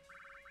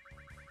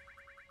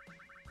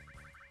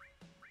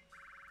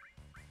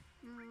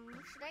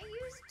 Should I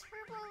use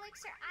Turbo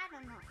Elixir? I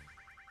don't know.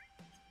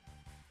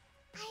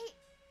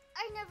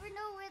 I never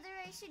know whether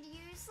I should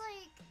use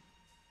like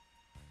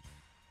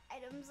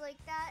items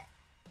like that.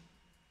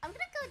 I'm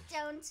gonna go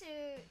down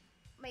to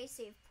my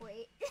save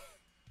point.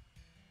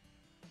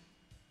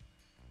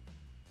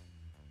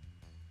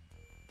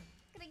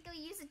 Gonna go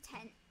use a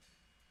tent.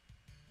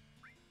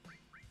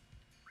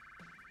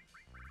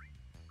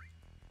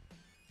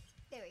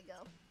 There we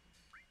go.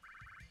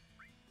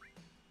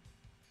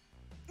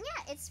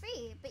 Yeah, it's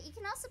free, but you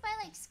can also buy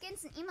like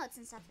skins and emotes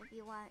and stuff if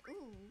you want.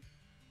 Ooh.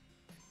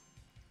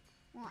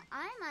 Well,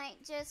 I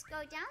might just go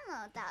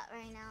download that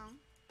right now.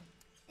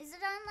 Is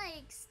it on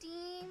like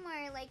Steam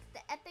or like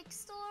the Epic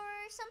Store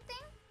or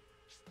something?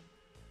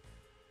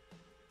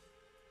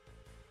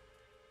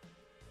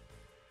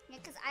 Yeah,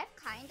 because I've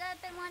kind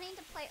of been wanting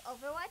to play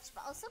Overwatch,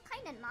 but also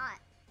kind of not.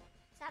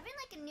 So having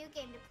like a new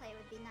game to play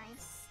would be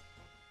nice.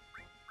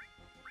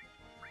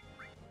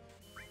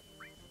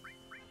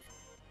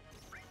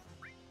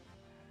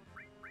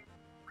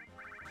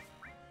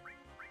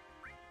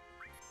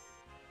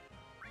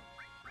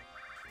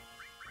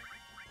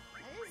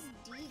 That is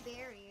D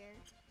barrier.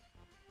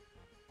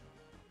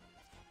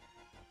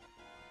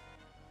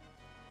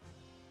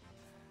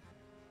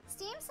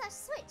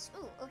 Steam/Switch.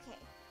 Ooh, okay.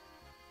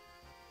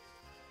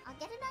 I'll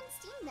get it on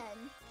Steam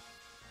then.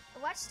 The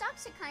Watch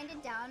stocks are kind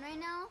of down right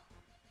now.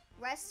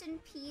 Rest in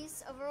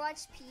peace,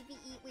 Overwatch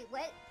PvE. Wait,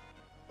 what?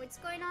 What's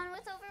going on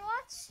with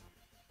Overwatch?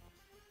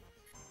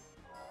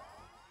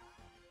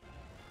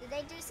 Did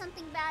they do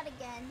something bad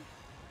again?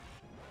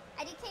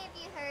 IDK, if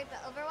you heard,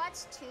 but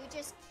Overwatch 2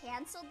 just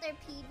canceled their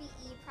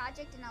PvE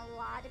project and a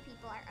lot of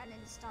people are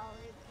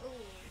uninstalling.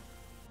 Ooh.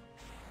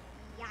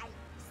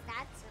 Yikes.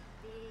 That's a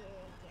big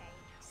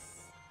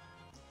yikes.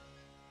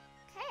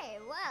 Okay,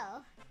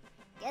 well.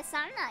 Guess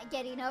I'm not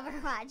getting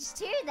Overwatch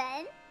 2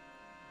 then.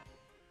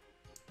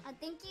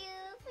 Thank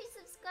you for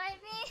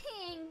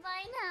subscribing.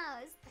 Bye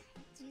now.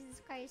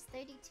 Jesus Christ,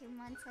 32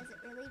 months. Has it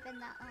really been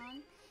that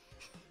long?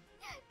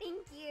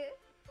 Thank you.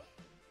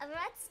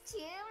 Overwatch 2?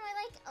 More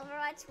like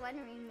Overwatch 1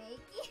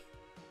 remake.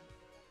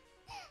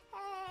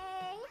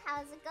 Hey,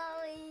 how's it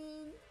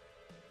going?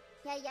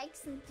 Yeah,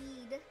 yikes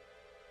indeed.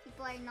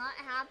 People are not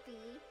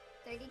happy.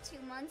 32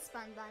 months,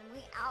 Bun Bun.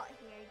 We out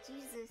here.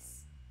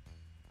 Jesus.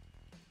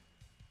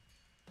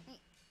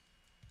 Wait.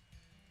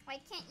 Why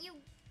can't you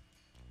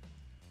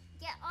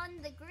get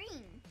on the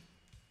green?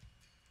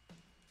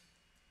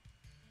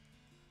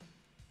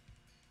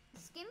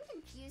 This game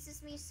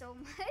confuses me so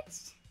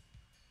much.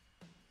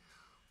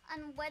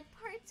 On what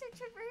parts are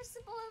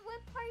traversable and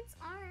what parts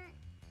aren't.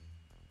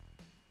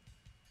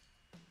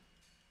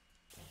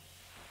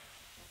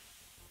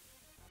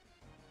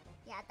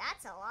 Yeah,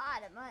 that's a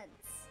lot of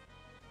months.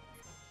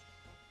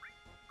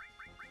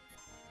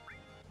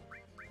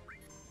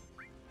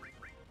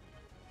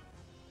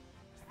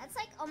 That's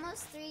like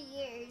almost 3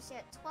 years.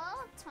 Yeah,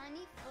 12,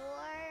 24,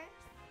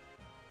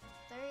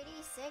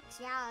 36.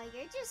 Yeah,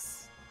 you're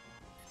just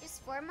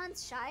 4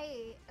 months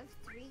shy of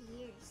 3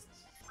 years.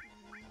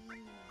 Jeez.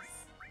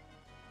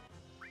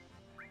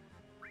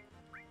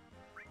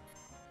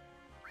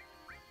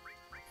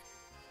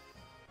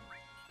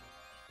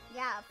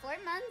 Yeah, 4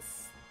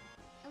 months.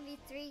 It'll be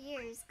 3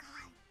 years.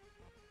 God.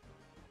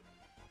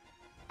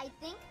 I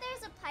think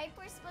there's a pipe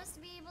we're supposed to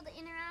be able to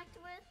interact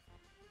with.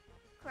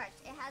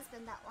 Correct, it has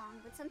been that long,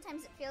 but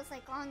sometimes it feels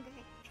like longer.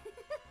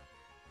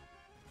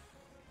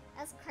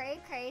 That's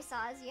cray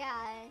sauce,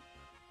 yeah.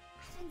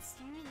 I've been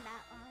streaming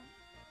that long.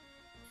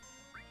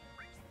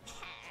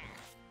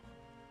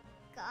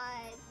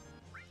 God.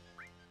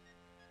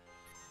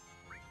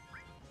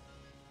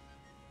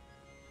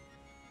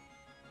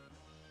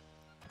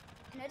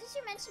 I noticed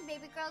you mentioned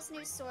Babygirl's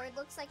new sword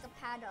looks like a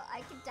paddle.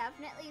 I could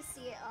definitely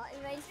see it. It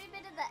reminds me a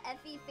bit of the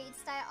FE Fate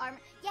style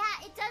armor.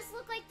 Yeah, it does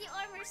look like the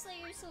Armor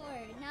Slayer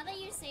sword. Now that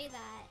you say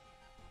that.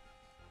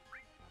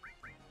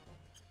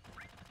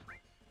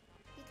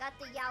 He got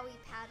the Yowie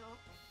paddle.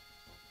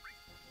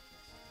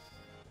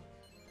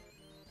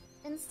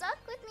 Been stuck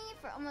with me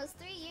for almost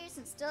 3 years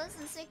and still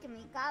isn't sick of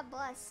me. God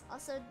bless.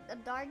 Also, a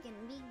Dargan.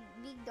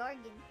 Big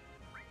Dargan.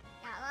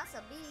 Yeah, that's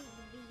a big.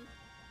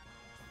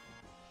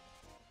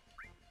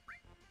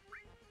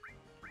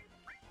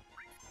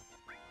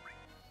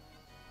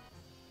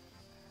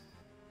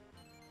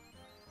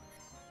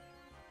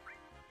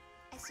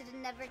 I should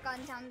have never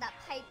gone down that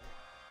pipe.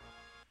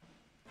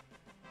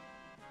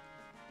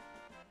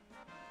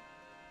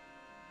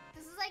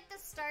 This is like the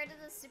start of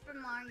the Super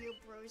Mario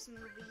Bros.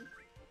 Movie.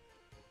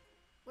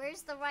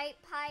 Where's the right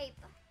pipe?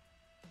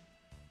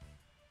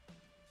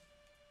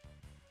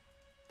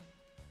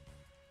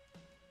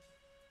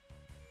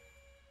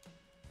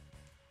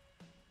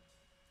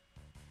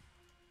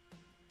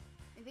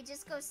 Maybe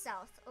just go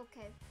south.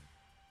 Okay.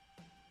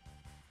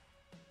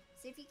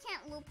 See if you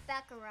can't loop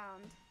back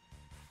around.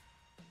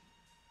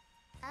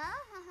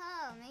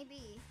 Oh,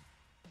 maybe.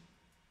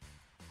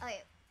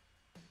 Okay.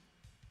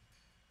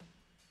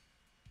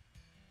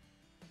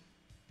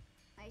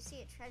 I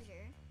see a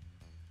treasure.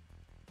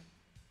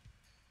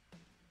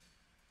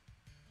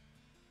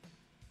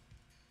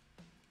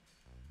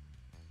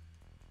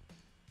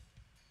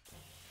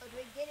 Oh, do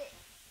I get it?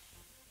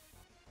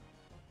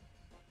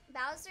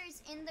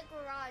 Bowser's in the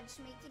garage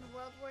making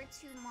World War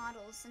II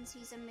models since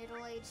he's a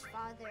middle-aged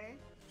father.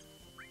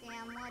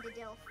 Damn, what a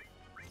dilf.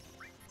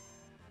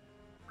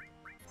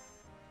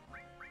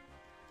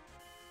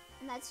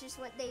 And that's just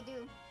what they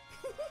do.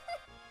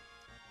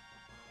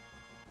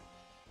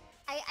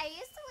 I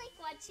used to like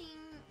watching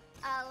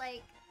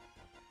like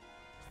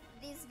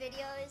these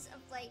videos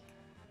of like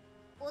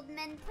old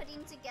men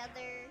putting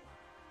together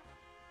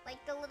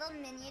like the little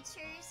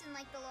miniatures in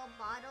like the little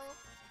bottle.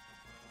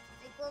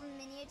 Like little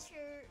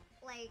miniature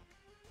like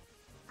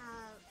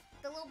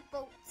the little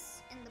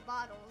boats in the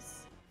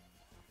bottles.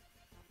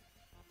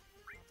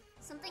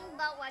 Something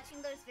about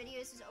watching those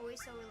videos is always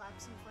so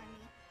relaxing for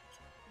me.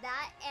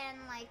 That and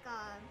like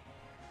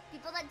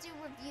people that do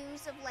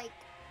reviews of like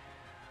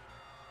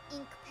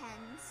ink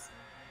pens,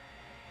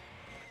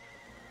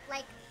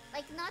 like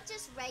not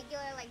just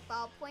regular like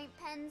ballpoint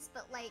pens,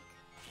 but like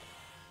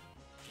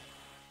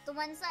the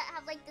ones that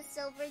have like the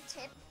silver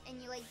tip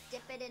and you like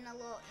dip it in a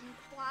little ink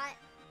blot.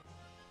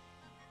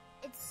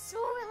 It's so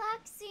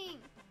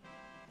relaxing.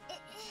 It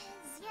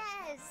is,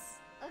 yes.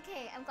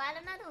 Okay, I'm glad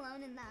I'm not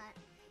alone in that.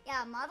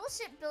 Yeah, model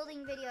ship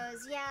building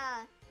videos,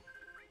 yeah,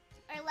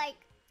 or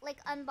like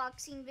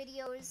unboxing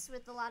videos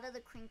with a lot of the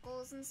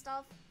crinkles and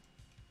stuff.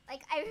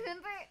 Like, I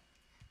remember,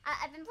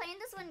 I've been playing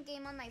this one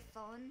game on my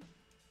phone,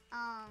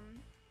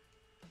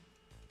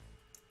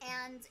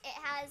 and it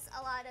has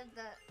a lot of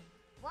the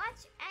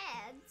watch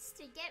ads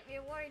to get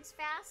rewards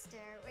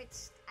faster,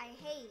 which I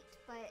hate,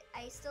 but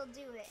I still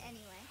do it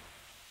anyway.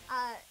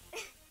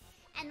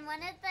 And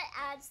one of the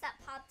ads that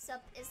pops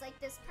up is like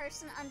this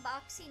person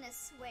unboxing a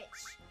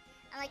Switch,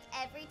 and like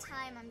every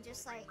time I'm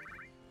just like,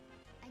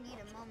 I need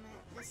a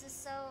moment. This is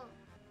so...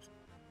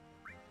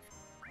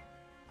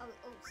 Oh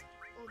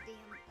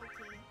damn,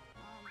 okay.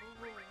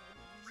 Whoa,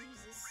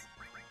 Jesus.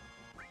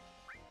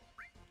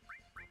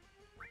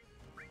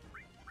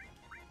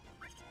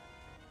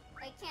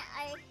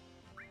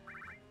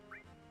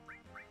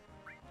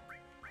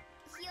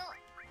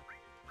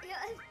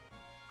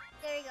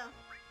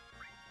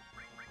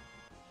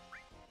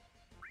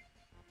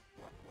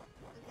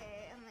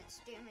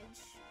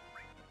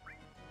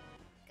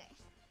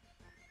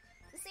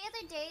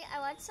 day, I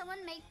watched someone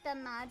make the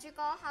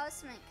Madrigal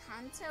house from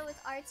Encanto with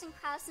arts and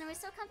crafts, and it was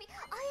so comfy.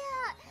 Oh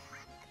yeah,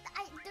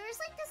 there was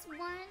like this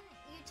one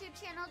YouTube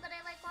channel that I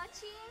like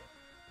watching,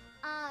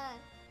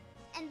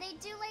 and they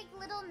do like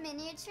little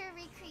miniature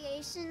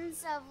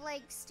recreations of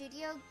like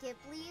Studio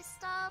Ghibli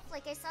stuff.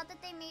 Like I saw that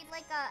they made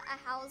like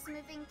a house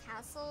moving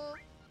castle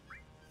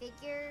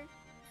figure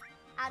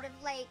out of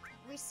like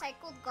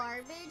recycled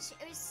garbage.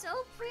 It was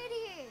so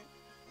pretty.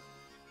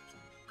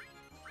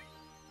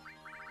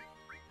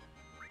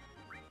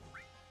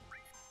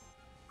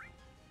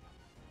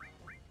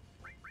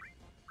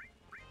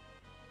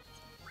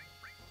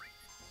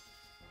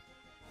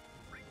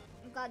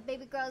 Oh god,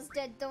 Babygirl's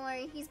dead, don't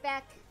worry, he's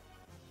back.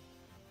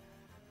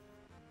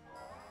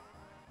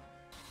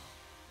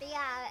 But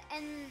yeah,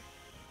 and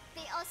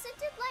they also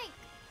did like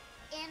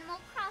Animal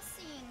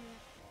Crossing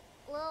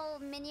little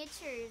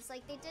miniatures.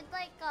 Like they did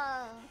like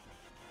I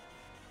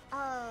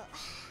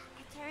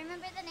can't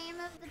remember the name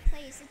of the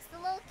place. It's the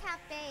little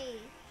cafe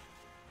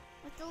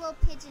with the little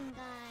pigeon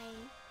guy.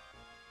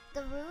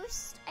 The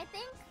Roost, I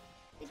think.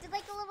 They did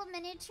like a little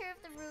miniature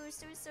of the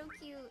Roost. It was so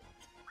cute.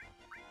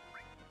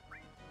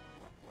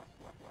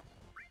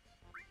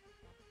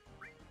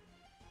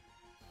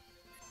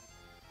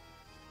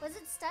 Was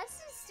it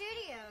Studson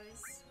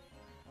Studios?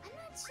 I'm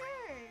not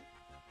sure.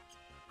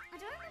 I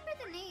don't remember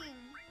the name.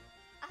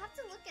 I'll have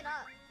to look it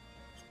up.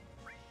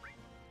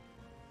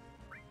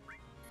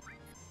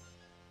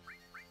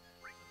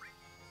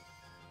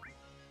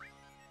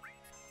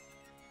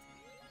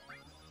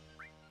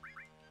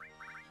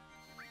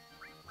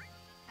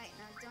 Alright,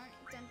 no,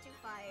 don't do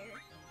fire.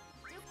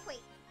 Do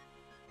Quake.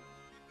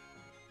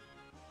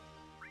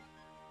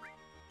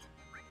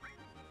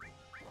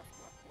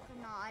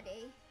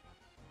 Grenade.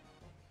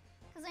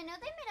 Because I know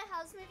they made a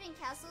house moving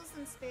castles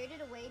and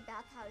Spirited Away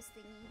bathhouse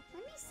thingy.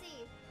 Let me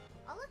see.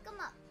 I'll look them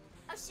up.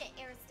 Oh shit,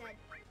 Aerith's dead.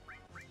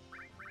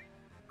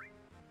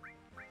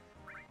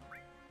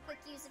 Quick,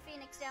 use the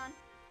Phoenix down.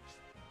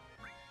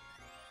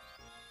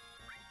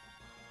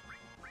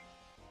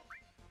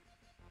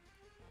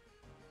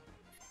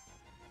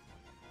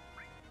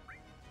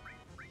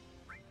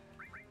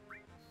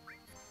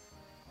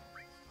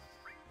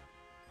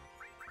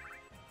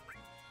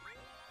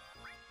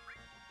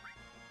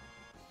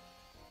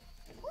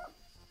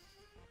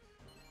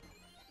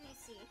 Let me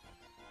see.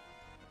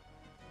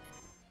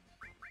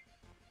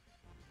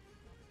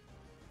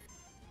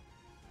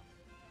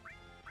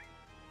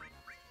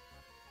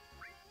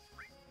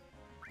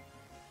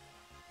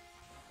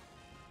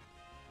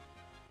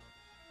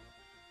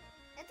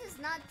 It does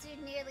not do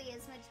nearly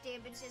as much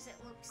damage as it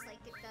looks like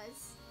it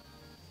does.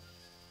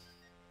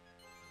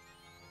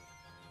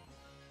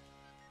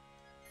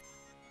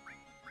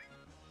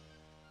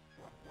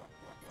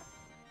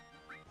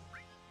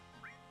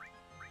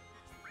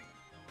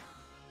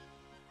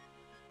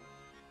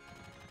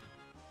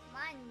 Come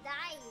on,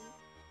 die!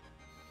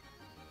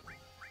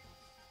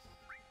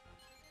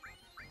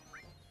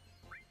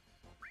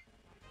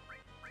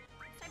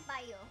 Try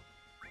Bio.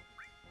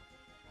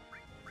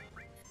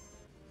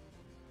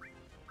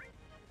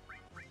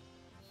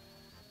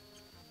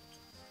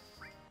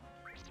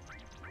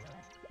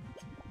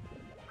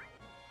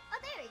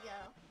 There we go.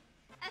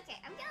 Okay,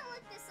 I'm gonna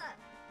look this up.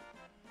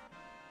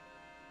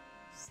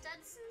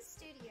 Studson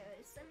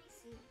Studios. Let me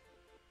see.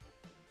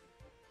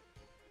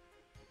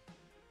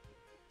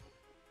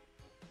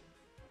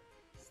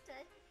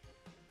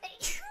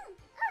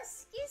 Oh,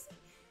 excuse me.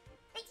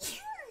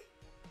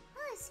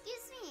 Oh,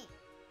 excuse me.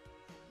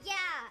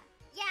 Yeah,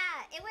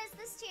 it was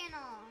this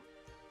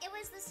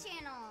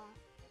channel.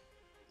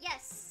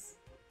 Yes.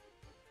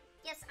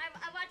 Yes,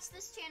 I watched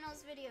this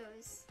channel's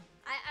videos.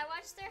 I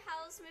watched their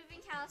house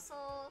moving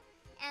castle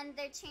and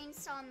their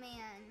Chainsaw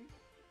Man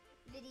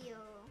video.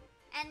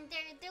 And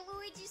their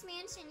Luigi's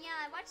Mansion, yeah,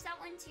 I watched that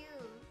one too.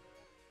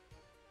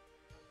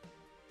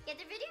 Yeah,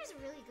 their videos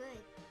are really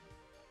good.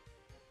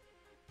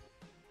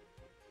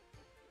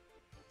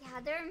 Yeah,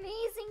 they're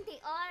amazing, they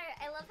are.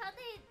 I love how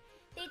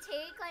they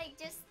take like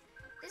just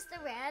the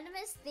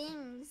randomest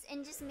things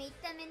and just make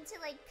them into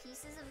like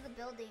pieces of the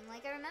building.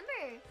 Like I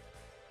remember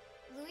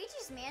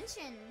Luigi's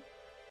Mansion.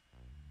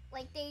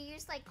 Like, they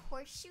use, like,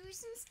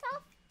 horseshoes and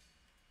stuff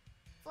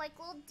for, like,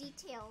 little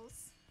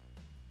details.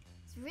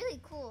 It's really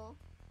cool.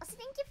 Also,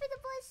 thank you for the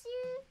bless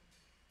you.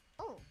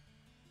 Oh.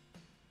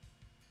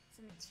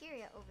 Some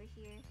materia over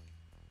here.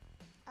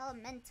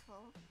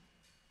 Elemental.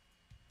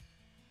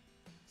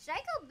 Should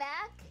I go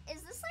back?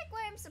 Is this, like,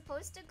 where I'm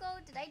supposed to go?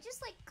 Did I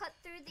just, like, cut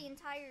through the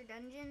entire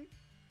dungeon?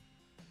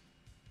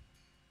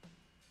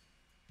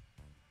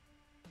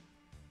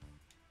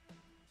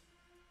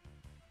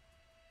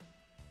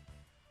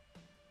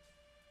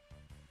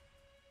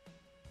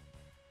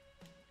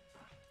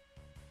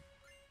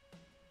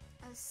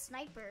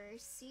 Sniper,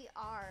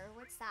 CR,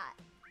 what's that?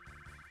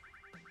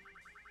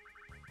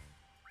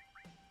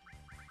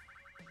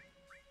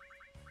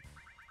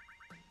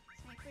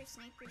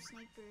 Sniper.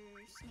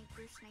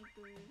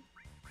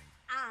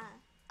 Ah.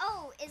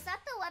 Oh, is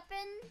that the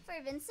weapon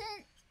for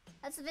Vincent?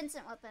 That's the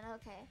Vincent weapon,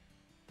 okay.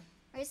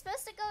 Where you're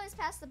supposed to go is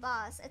past the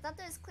boss. I thought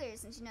that was clear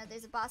since you know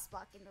there's a boss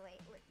block in the way.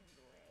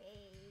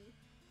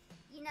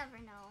 You never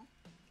know.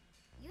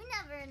 You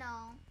never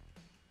know.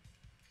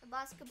 The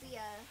boss could be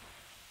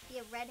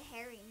a red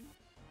herring.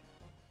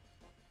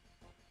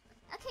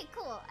 Okay,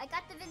 cool. I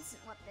got the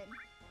Vincent weapon.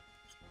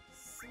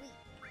 Sweet.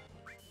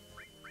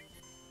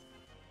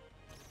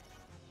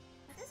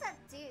 What does that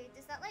do?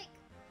 Does that like...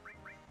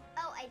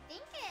 Oh, I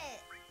think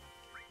it...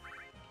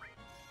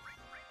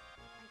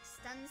 like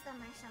stuns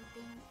them or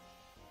something.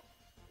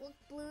 Look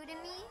blue to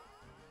me.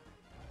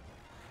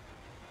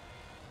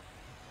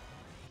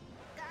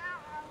 Go!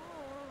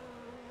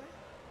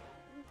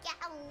 Go!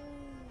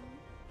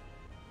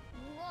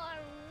 Roar!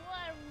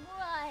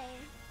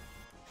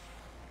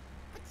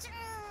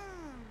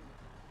 Ba-choom!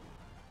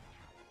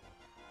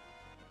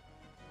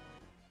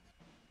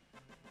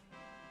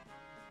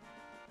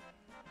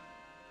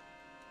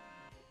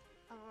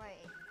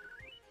 Alright.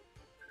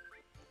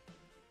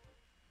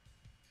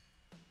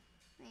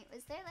 Wait,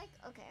 was there like...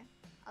 Okay.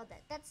 Oh,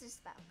 that's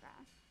just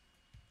background.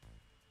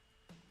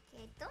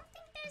 Okay, I don't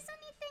think there's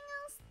anything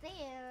else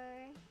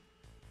there.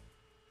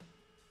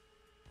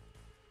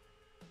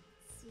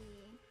 Let's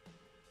see.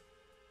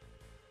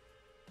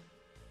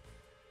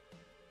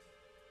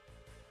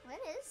 What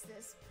is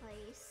this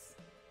place?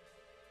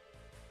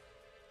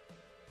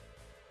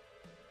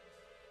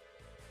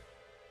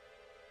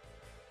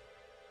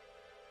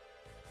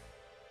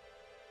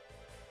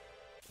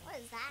 What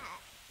is that?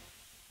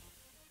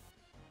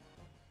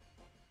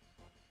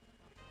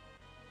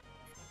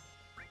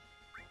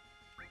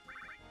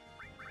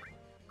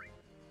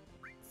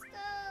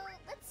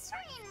 Let's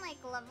try and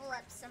like level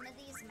up some of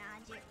these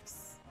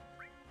magics.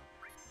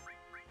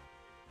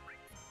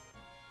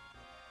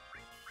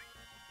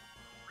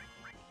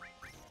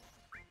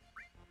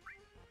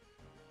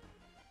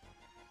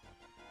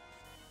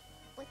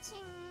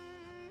 Witching.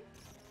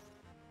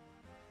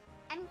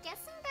 I'm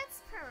guessing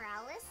that's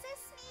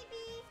paralysis,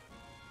 maybe?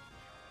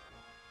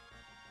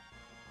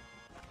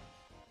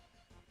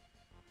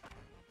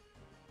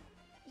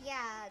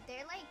 Yeah,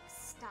 they're like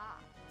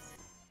stopped.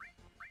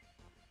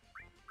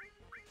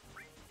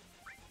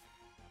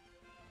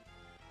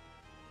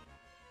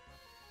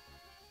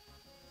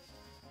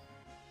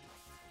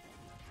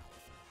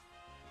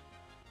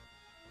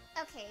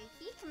 Okay,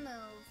 he can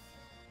move.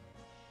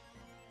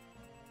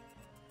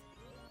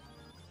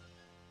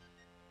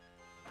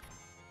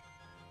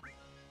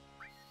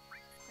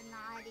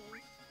 Naughty.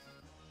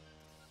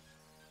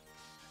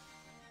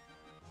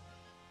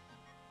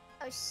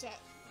 Oh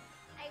shit.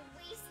 I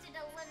wasted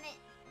a limit.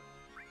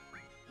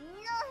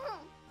 No!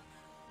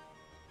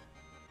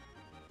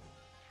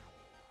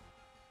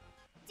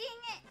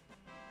 Dang it!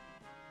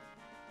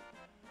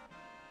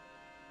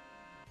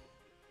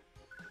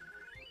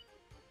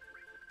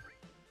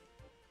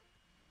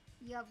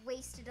 You have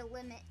wasted a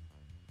limit.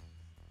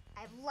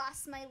 I've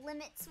lost my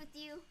limits with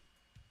you.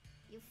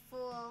 You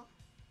fool.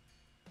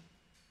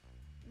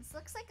 This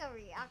looks like a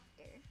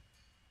reactor.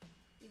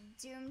 You've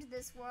doomed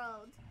this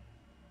world.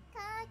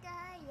 I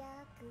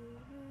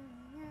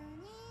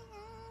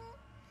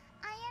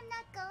am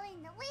not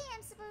going the way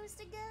I'm supposed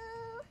to go.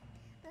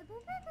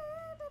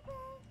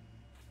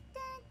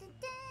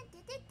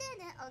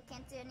 Oh,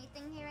 can't do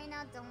anything here right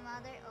now. Don't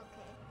bother.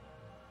 Okay.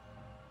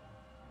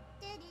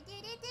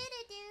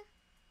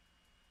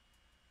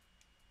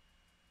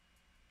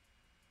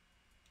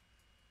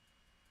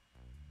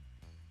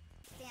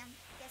 Damn,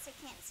 guess I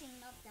can't sing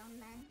Meltdown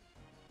then.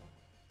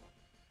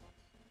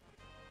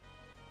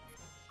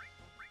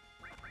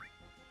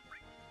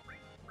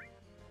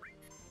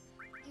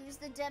 Use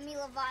the Demi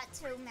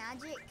Lovato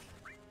magic.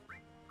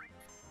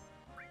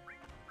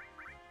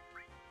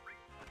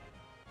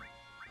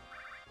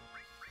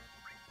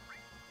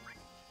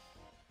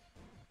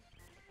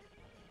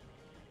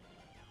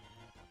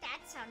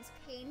 That sounds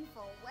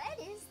painful. What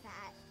is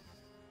that?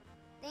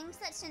 Things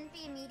that shouldn't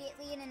be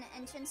immediately in an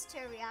entrance to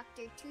a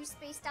reactor. 2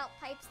 spaced out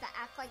pipes that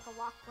act like a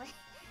walkway.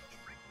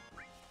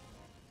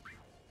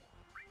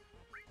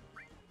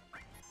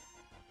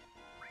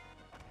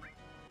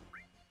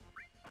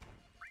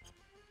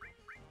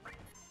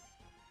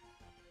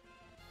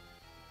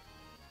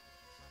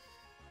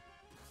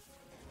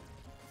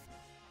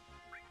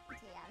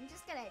 Okay, yeah, I'm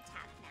just gonna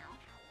attack now.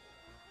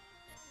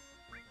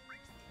 My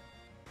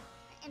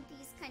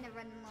MP's kind of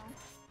running low.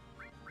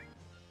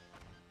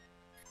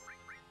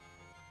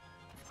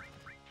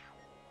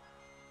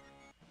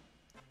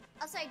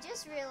 Also, I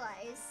just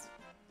realized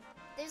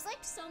there's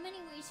like so many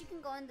ways you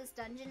can go in this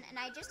dungeon, and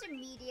I just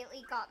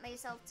immediately got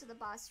myself to the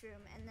boss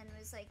room and then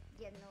was like,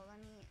 yeah, no,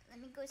 let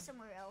me go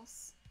somewhere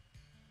else.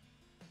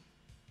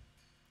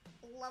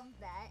 Love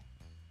that.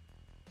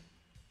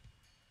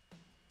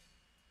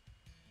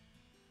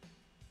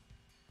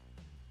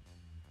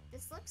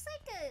 This looks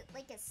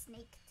like a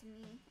snake to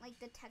me, like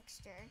the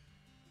texture.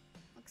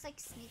 Looks like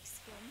snake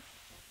skin.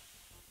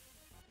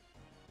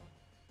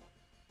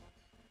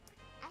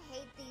 I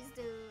hate these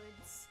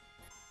dudes.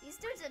 These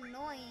dudes are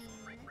annoying.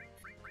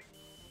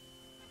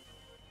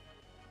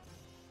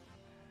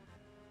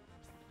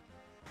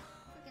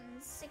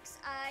 Fucking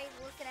 6-eyed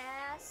looking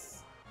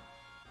ass.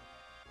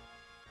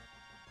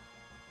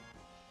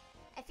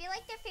 feel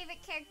like their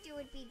favorite character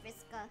would be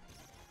Vriska.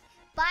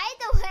 By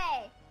the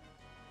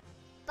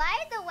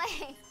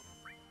way,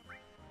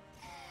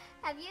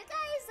 have you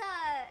guys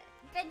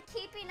been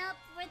keeping up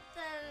with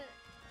the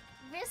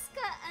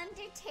Vriska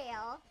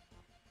Undertale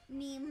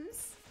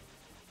memes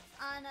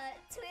on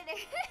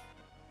Twitter?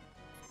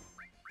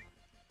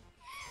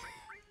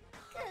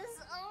 Cause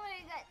oh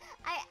my god,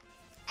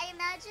 I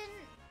imagine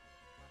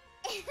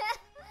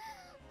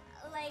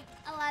like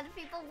a lot of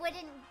people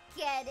wouldn't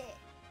get it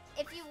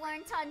if you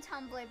weren't on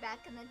Tumblr back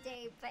in the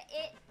day, but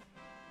it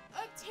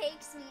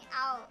takes me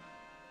out.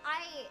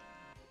 I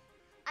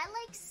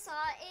like saw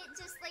it,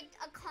 just like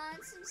a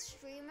constant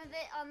stream of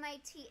it on my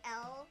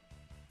TL.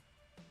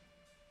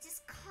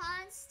 Just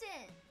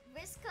constant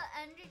Vriska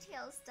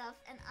Undertale stuff,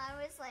 and I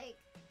was like,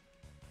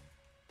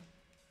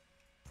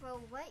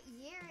 bro, what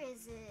year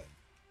is it?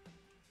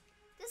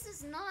 This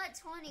is not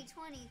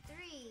 2023,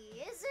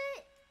 is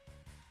it?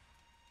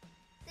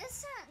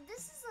 This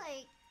is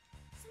like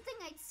something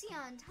I'd see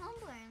on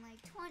Tumblr in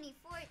like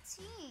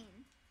 2014.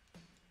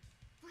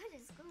 What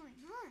is going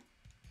on?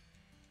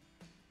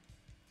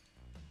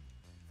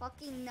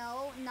 Fucking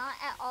no, not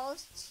at all,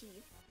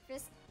 Chief.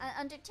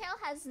 Undertale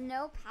has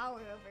no power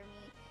over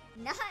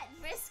me. Not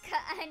Vriska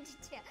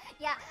Undertale.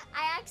 Yeah,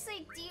 I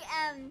actually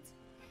DM'd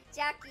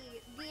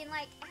Jackie, being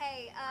like,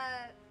 hey,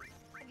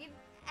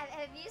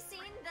 have you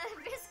seen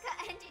the Vriska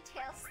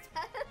Undertale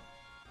stuff?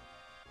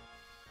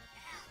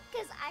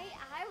 Because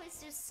I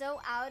was just so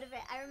out of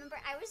it. I remember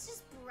I was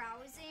just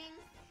browsing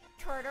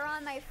Twitter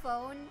on my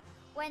phone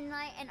one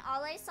night, and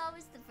all I saw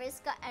was the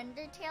Vriska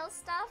Undertale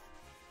stuff,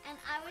 and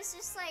I was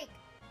just like,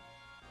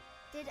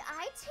 did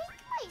I take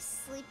my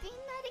sleeping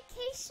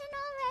medication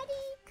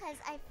already? Because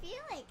I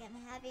feel like I'm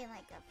having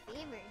like a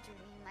fever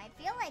dream. I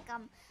feel like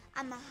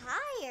I'm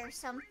high or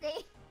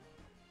something.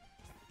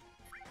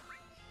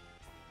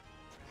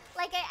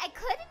 Like I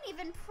couldn't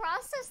even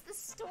process the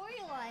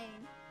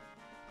storyline.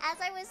 As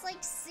I was like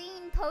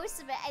seeing posts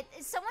of it,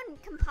 someone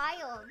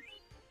compiled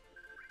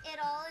it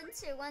all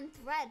into one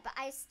thread, but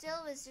I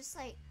still was just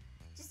like,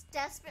 just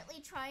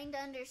desperately trying to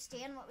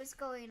understand what was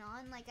going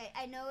on. Like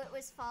I know it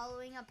was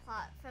following a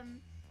plot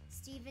from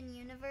Steven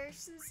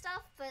Universe and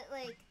stuff, but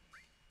like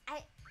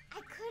I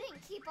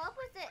couldn't keep up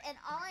with it, and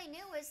all I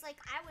knew was like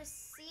I was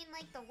seeing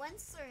like the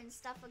Wentzler and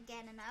stuff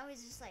again, and I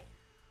was just like,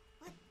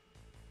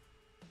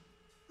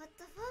 what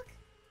the fuck?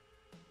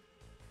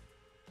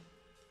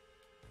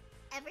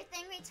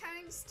 Everything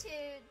returns to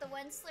the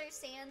Wentzler,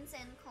 Sans,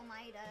 and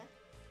Komida.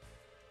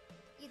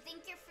 You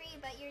think you're free,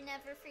 but you're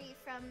never free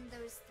from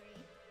those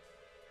three.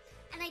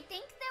 And I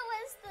think there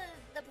was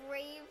the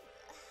brave...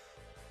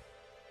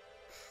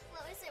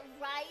 What was it?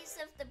 Rise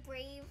of the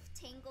Brave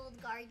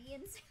Tangled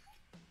Guardians?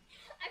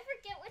 I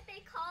forget what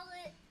they call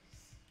it.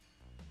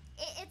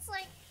 It's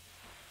like...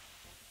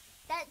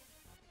 That...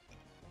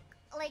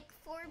 Like,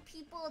 4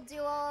 people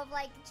duo of,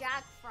 like,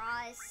 Jack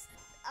Frost,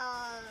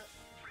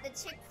 the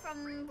chick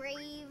from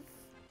Brave,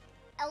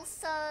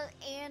 Elsa,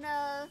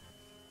 Anna,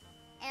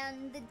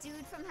 and the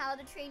dude from How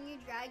to Train Your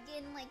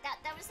Dragon. Like that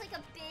was like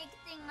a big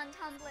thing on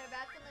Tumblr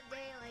back in the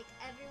day. Like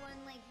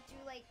everyone like drew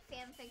like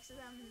fanfics of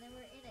them, and they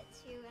were in it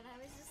too. And I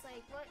was just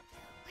like, what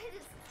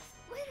is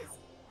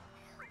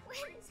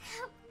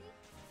happening?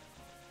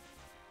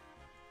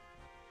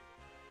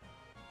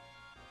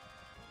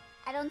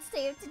 I don't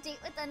stay up to date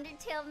with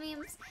Undertale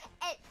memes.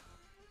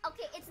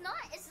 Okay, it's not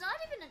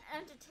even an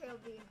Undertale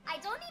meme. I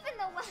don't even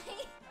know why.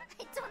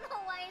 I don't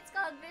know why it's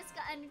called Vriska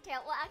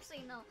Undertale. Well,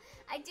 actually, no.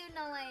 I do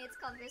know why it's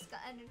called Vriska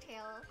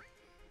Undertale.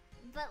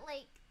 But,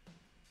 like,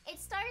 it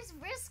stars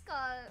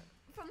Vriska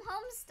from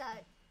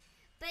Homestuck.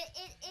 But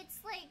it's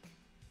like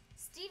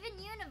Steven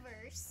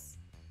Universe.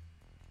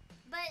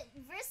 But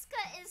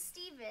Vriska is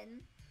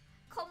Steven.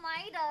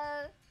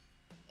 Komida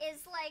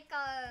is like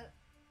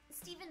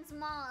Steven's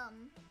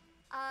mom.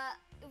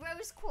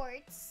 Rose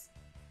Quartz.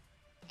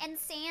 And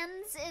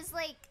Sans is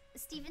like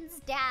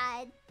Steven's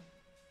dad.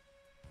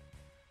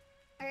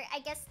 Or I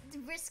guess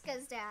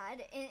Vriska's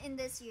dad in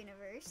this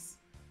universe.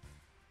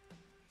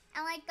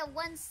 And like the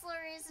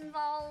Wentzler is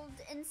involved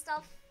and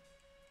stuff.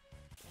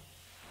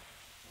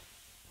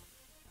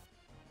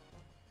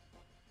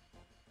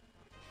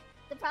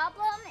 The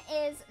problem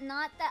is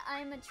not that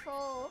I'm a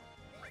troll.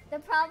 The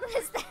problem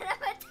is that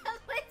I'm a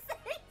Tumblr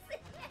citizen.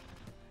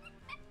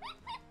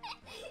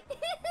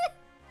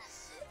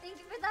 Thank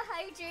you for the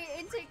hydrate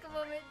and take a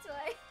moment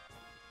twice.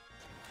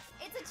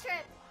 It's a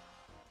trip.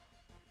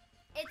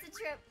 It's a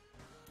trip.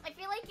 I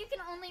feel like you can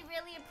only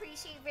really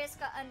appreciate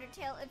Vriska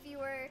Undertale if you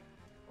were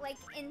like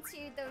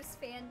into those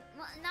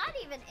well, not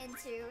even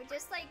into,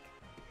 just like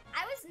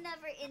I was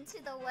never into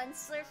the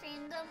Wentzler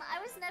fandom. I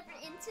was never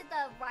into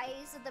the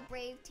Rise of the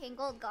Brave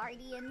Tangled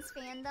Guardians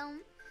fandom.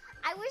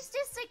 I was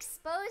just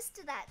exposed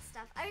to that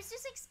stuff. I was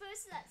just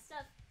exposed to that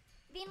stuff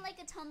being like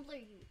a Tumblr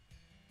youth.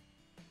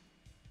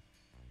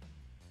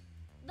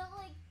 But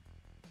like,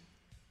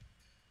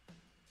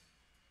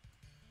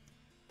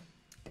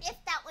 if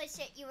that was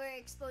shit you were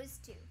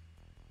exposed to,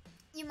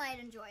 you might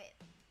enjoy it.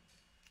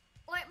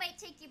 Or it might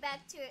take you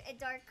back to a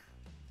dark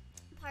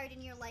part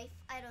in your life.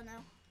 I don't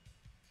know.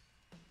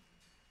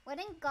 What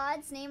in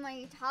God's name are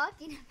you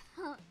talking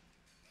about?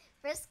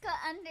 Vriska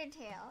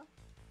Undertale.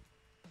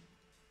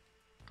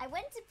 I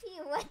went to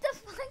pee. What the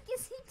fuck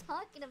is he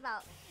talking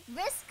about?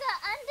 Vriska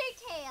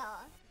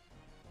Undertale.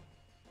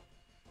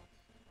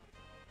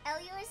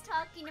 Elio is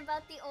talking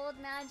about the old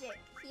magic.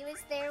 He was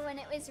there when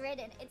it was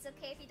written. It's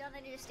okay if you don't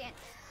understand.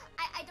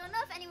 I don't know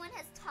if anyone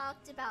has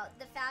talked about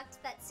the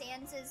fact that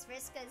Sans is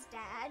Vriska's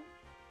dad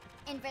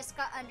in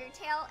Vriska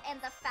Undertale, and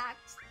the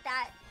fact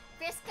that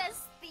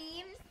Vriska's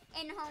theme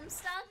in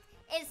Homestuck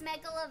is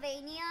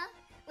Megalovania,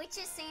 which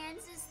is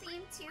Sans'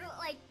 theme too.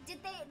 Like, did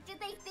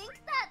they think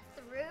that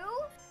through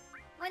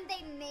when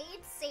they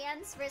made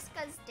Sans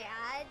Vriska's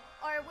dad,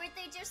 or were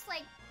they just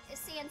like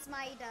Sans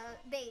Maida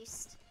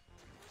based?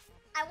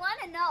 I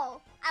want to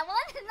know. I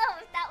want to know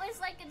if that was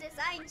like a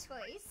design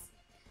choice.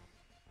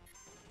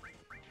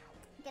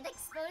 Get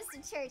exposed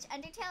to church.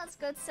 Undertale's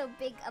growth so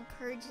big, a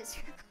purge is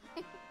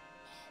required.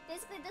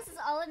 Basically, this is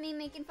all of me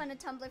making fun of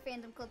Tumblr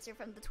fandom culture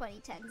from the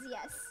 2010s.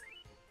 Yes.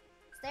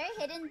 Is there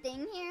a hidden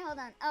thing here? Hold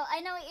on. Oh, I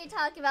know what you're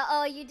talking about.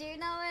 Oh, you do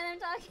know what I'm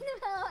talking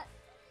about?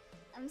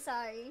 I'm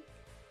sorry.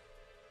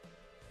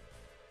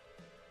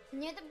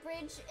 Near the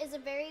bridge is a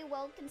very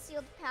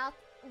well-concealed path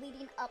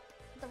leading up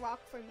the rock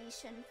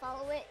formation.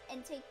 Follow it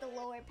and take the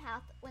lower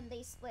path when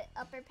they split.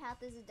 Upper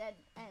path is a dead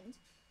end.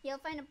 You'll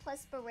find a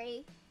plus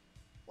beret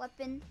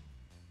weapon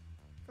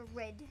for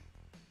red.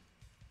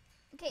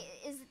 Okay,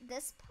 is it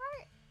this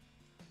part?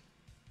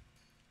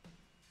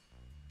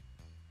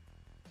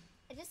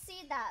 I just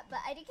see that, but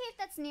I don't care if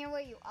that's near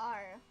where you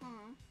are.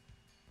 Huh.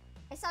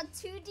 I saw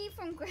 2D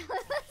from Gorilla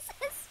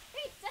Versus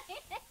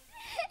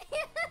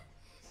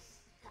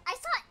I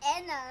saw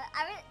Anna.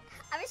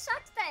 I was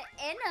shocked that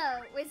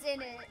Anna was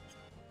in it.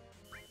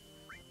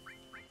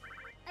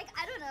 Like,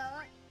 I don't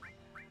know.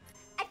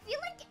 I feel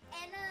like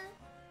Anna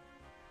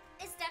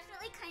is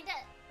definitely kind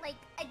of like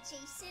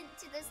adjacent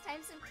to those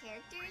types of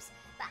characters,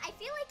 but I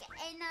feel like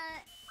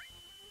Anna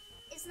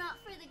is not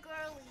for the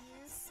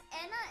girlies.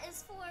 Anna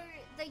is for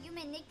the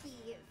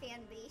Yumeniki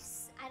fan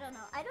base. I don't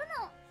know. I don't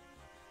know.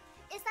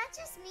 Is that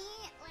just me?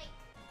 Like,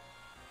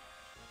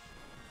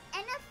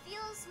 Anna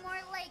feels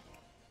more like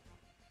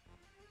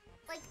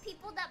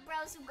people that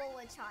browse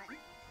Ubowa-chan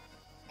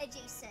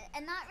adjacent,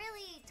 and not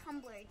really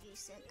Tumblr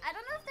adjacent. I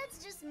don't know if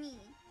that's just me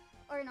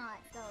or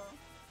not, though.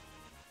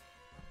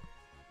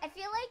 I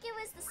feel like it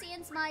was the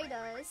Sans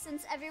Maida,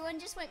 since everyone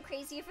just went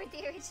crazy for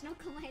the original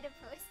Komaida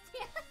post.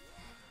 Yeah.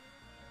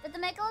 But the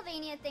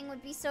Megalovania thing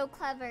would be so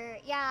clever.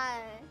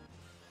 Yeah.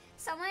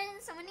 Someone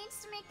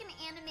needs to make an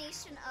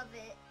animation of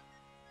it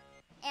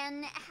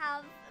and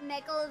have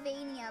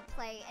Megalovania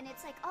play, and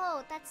it's like,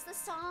 oh, that's the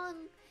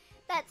song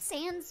that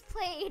Sans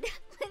played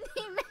when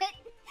they met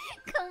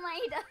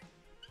Komaida.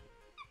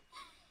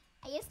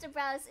 I used to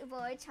browse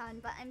Uboa-chan,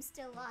 but I'm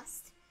still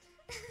lost.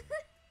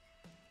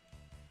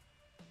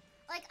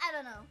 Like, I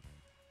don't know.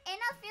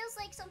 Anna feels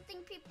like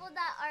something people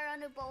that are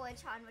on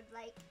Uboa-chan would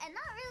like, and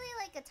not really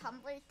like a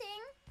Tumblr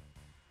thing.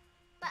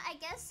 But I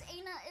guess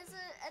Anna is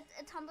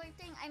a Tumblr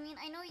thing. I mean,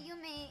 I know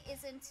Yume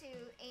is into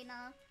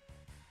Anna,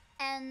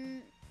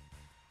 and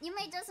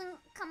Yume doesn't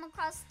come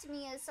across to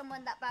me as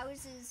someone that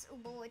browses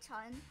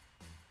Uboa-chan.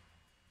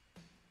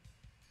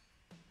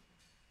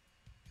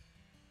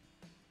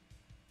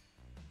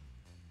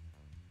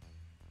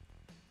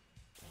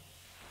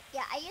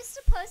 Yeah, I used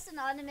to post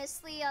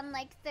anonymously on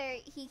like their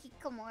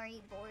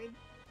Hikikomori board.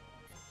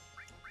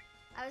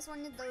 I was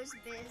one of those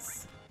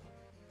biz.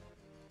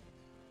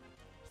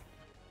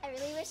 I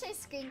really wish I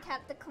screen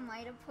capped the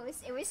Komaida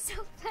post. It was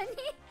so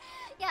funny.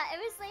 Yeah, it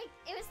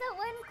was that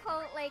one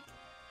quote like,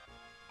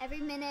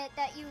 every minute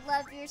that you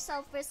love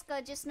yourself,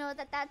 Vriska, just know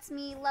that that's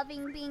me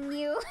loving being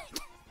you.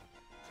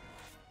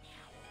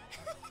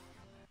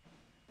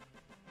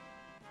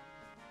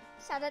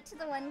 Shout out to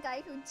the one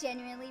guy who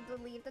genuinely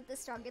believed that the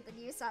Stronger Than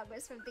You song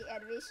was from the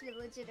animation and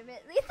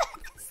legitimately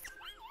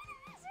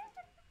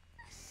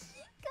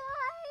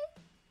guy.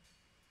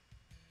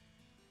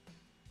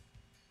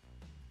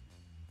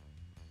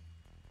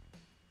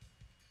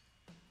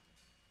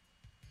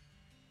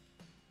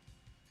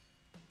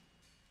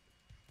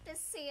 The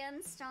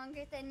Sans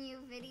Stronger Than You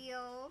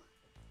video.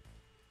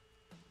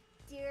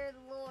 Dear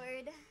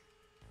Lord.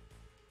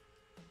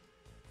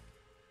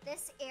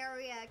 This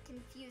area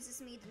confuses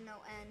me to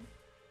no end.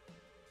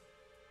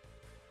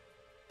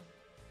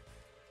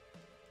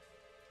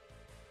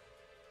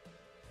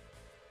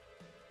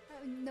 I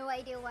have no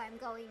idea where I'm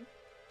going.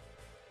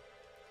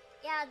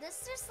 Yeah,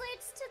 this just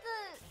leads to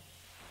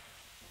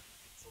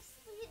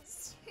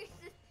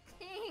the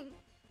thing.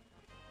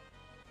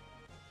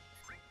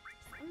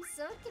 I'm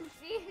so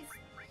confused.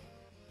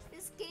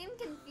 This game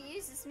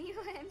confuses me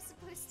where I'm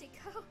supposed to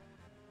go.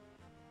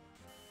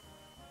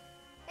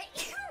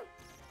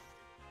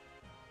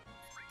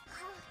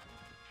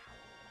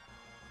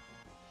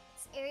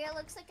 This area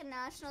looks like a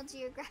National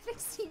Geographic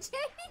CJ.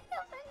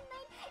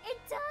 It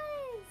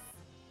does!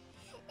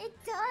 It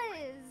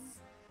does!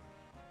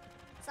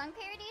 Song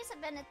parodies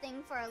have been a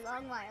thing for a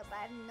long while, but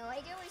I have no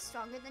idea why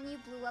Stronger Than You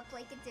blew up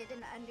like it did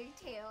in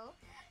Undertale.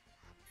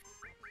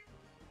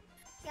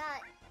 Yeah,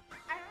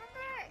 I remember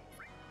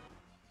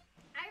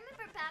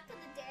back in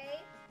the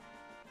day,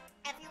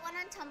 everyone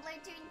on Tumblr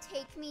doing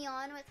Take Me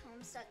On with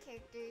Homestuck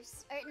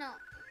characters. Or no,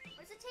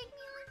 was it Take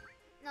Me On?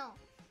 No,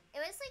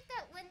 it was like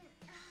that when,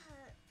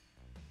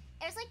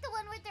 it was like the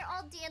one where they're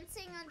all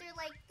dancing under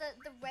like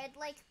the red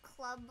like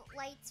club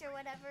lights or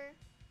whatever.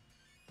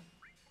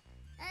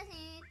 I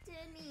think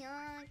turn me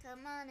on,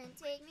 come on and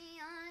take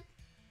me on.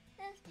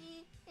 Let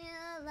me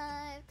feel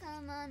alive,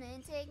 come on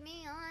and take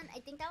me on.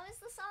 I think that was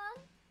the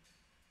song.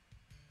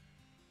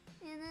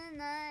 In the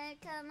night,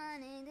 come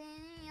on and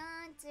turn me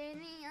on, turn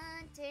me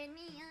on, turn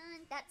me on.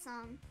 That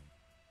song.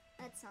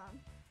 That song.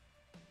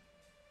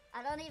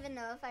 I don't even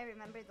know if I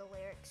remember the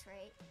lyrics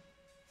right.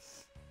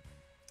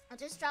 I'll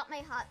just drop my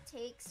hot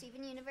take.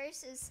 Steven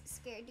Universe is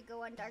scared to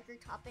go on darker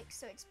topics,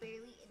 so it's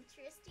barely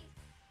interesting.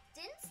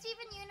 Didn't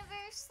Steven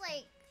Universe,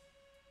 like,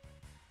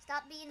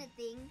 stop being a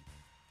thing?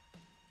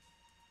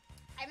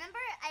 I remember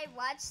I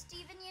watched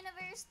Steven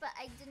Universe, but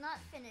I did not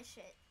finish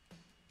it.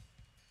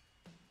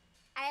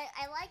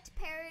 I liked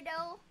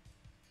Peridot,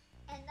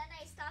 and then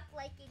I stopped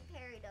liking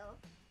Peridot.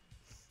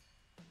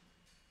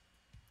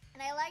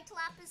 And I liked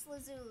Lapis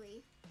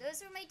Lazuli.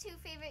 Those were my two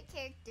favorite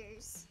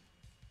characters.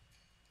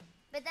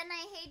 But then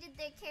I hated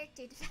their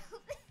character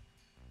development.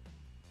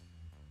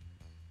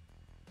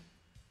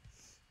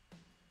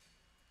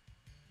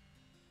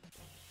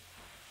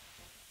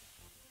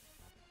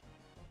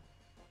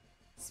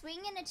 Swing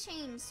in a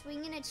chain,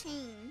 swing in a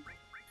chain.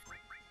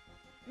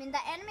 I mean,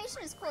 that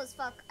animation is cool as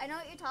fuck. I know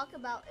what you're talking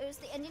about. It was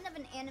the ending of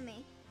an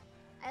anime.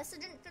 I also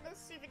didn't finish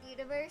Steven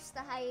Universe.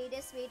 The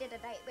hiatus made it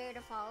a nightmare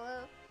to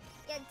follow.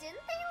 Yeah, didn't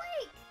they,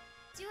 like,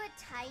 do a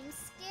time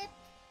skip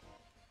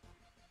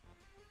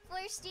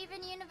for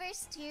Steven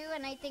Universe 2?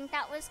 And I think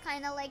that was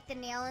kind of like the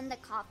nail in the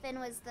coffin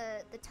was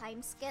the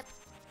time skip.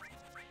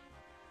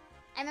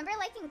 I remember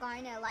liking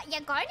Garnet a lot.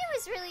 Yeah, Garnet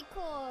was really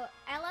cool.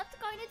 I loved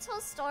Garnet's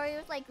whole story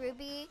with, like,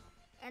 Ruby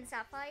and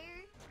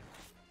Sapphire.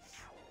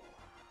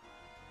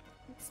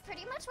 It's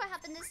pretty much what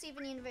happened to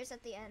Steven Universe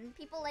at the end.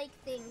 People like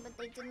Thing, but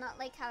they did not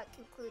like how it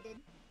concluded.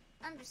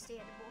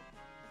 Understandable.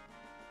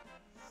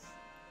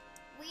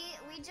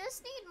 We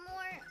just need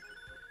more.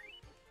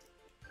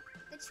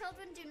 The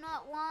children do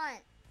not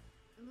want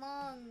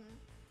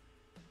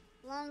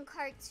long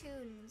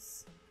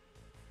cartoons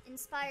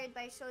inspired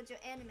by shoujo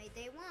anime.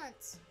 They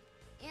want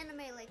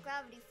anime like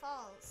Gravity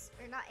Falls.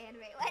 Or not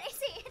anime. Why did I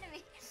say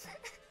anime?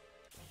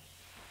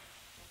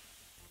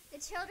 The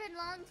children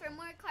long for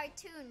more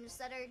cartoons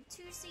that are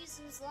 2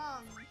 seasons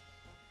long.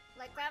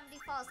 Like Gravity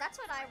Falls. That's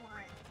what I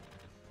want.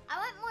 I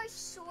want more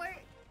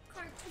short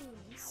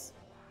cartoons.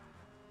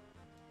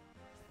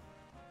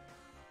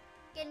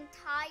 Getting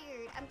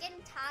tired. I'm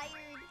getting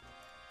tired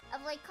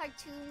of like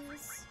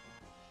cartoons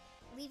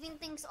leaving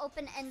things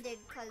open-ended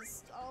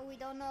because, oh, we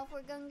don't know if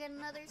we're gonna get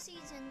another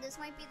season. This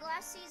might be the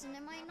last season.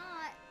 It might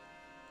not.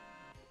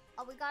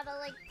 Oh, we gotta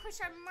like push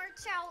our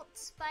merch out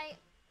by...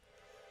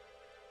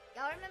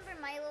 Y'all remember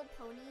My Little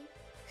Pony?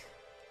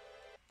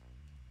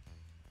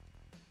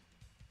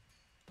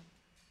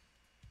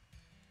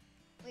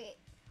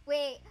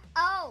 Wait.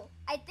 Oh,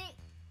 I think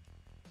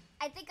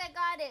I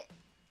got it.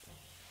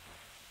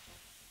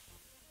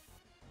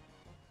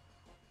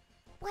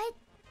 What?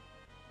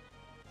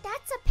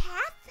 That's a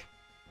path?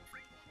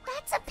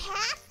 That's a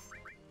path?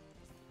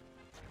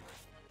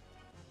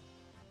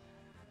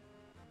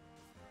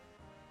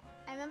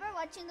 I remember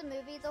watching the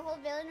movie. The whole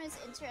villain was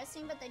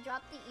interesting, but they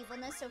dropped the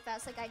evilness so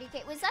fast like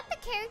IDK. Was that the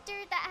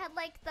character that had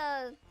like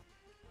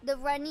the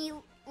runny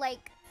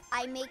like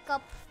eye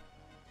makeup?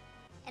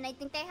 And I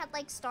think they had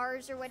like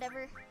stars or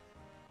whatever.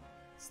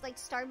 It's like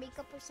star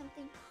makeup or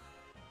something.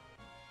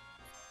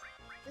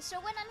 The show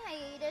went on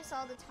hiatus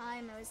all the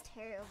time. It was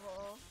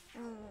terrible.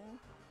 Ooh.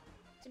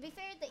 To be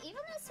fair, the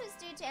evilness was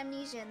due to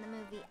amnesia in the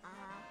movie.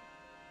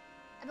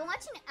 I've been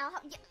watching Owl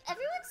House. Yeah,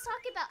 everyone's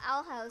talking about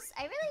Owl House.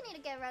 I really need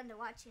to get around to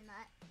watching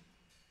that.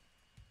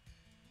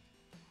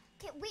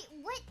 Okay, wait,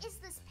 what is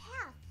this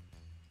path?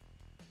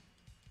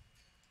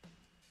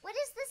 What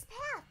is this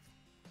path?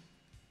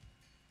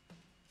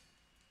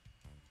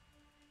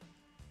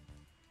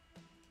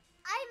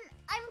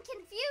 I'm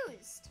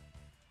confused.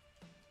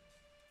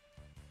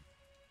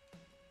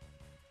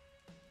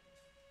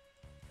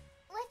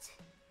 What?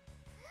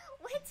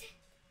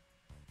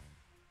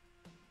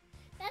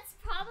 That's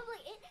probably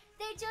it.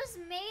 They just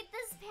made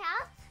this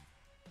path?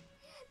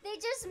 They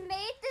just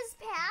made this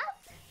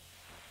path?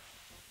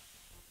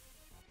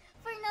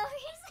 For no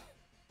reason?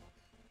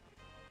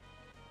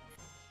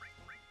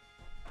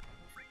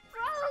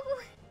 Bro!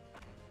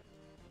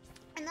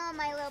 I know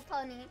My Little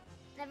Pony.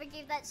 Never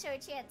gave that show a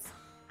chance.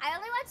 I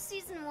only watched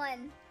season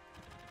 1.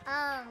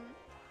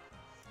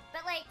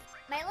 But like,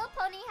 My Little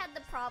Pony had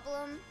the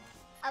problem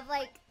of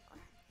like,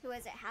 who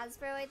was it?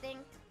 Hasbro, I think,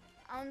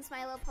 owns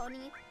My Little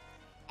Pony.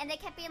 And they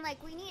kept being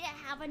like, we need to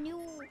have a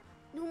new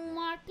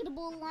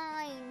marketable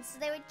line. So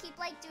they would keep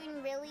like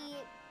doing really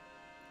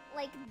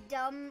like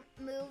dumb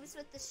moves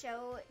with the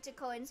show to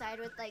coincide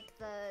with like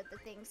the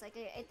things. Like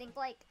I think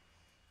like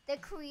the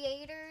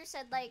creator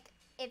said like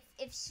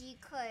if she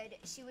could,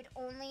 she would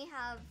only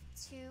have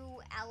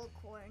 2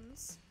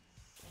 alicorns.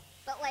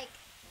 But like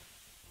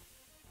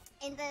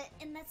in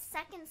the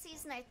second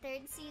season or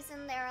third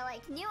season, they were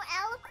like, new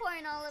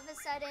alicorn all of a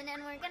sudden,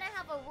 and we're gonna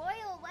have a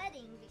royal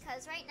wedding,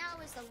 because right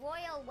now is the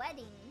royal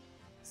wedding.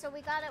 So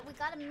we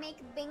gotta make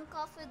bank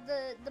off of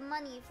the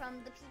money from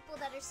the people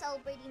that are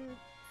celebrating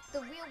the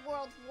real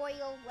world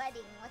royal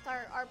wedding with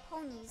our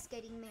ponies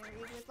getting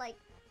married with like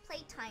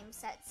playtime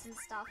sets and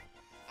stuff.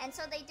 And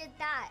so they did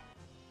that.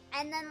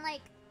 And then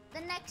like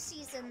the next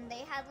season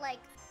they had like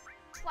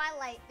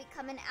Twilight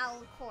become an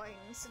alicorn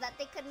so that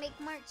they could make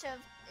merch of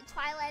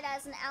Twilight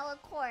as an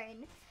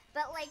alicorn.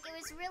 But like it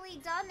was really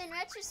dumb in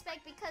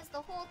retrospect because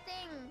the whole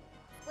thing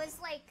was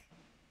like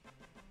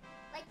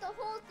the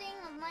whole thing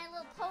of My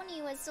Little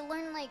Pony was to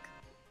learn like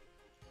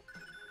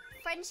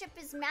friendship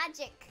is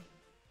magic.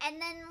 And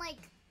then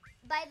like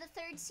by the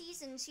third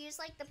season she was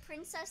like the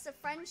princess of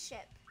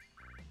friendship.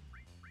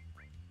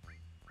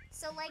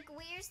 So like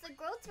where's the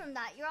growth from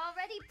that? You're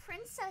already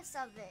princess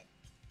of it.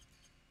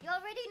 You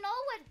already know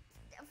what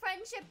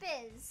friendship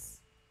is.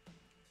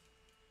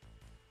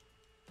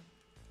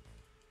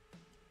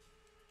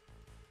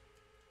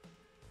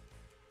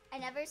 I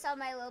never saw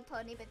My Little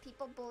Pony, but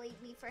people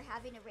bullied me for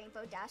having a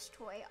Rainbow Dash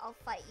toy. I'll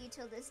fight you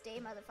till this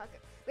day, motherfucker.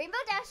 Rainbow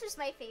Dash was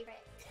my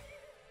favorite.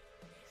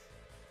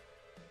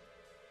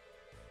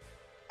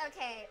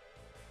 Okay.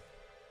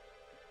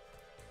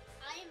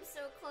 I am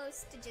so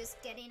close to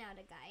just getting out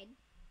a guide.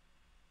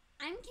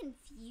 I'm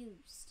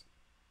confused.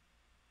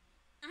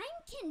 I'm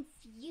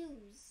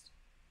confused.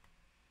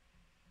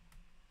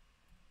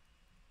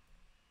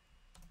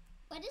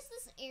 What is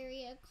this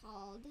area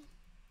called?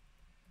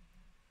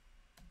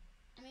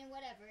 I mean,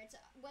 whatever. It's a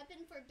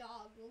weapon for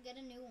dog. We'll get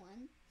a new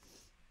one.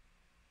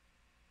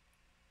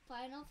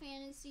 Final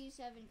Fantasy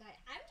VII guide.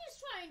 I'm just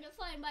trying to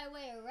find my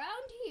way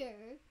around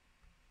here.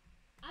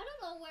 I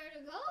don't know where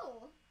to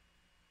go.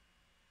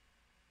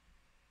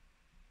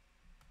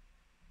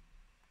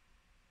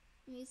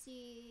 Let me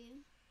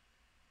see.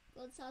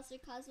 Gold Saucer,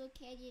 Cosmo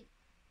Canyon.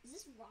 Is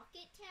this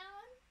Rocket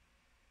Town?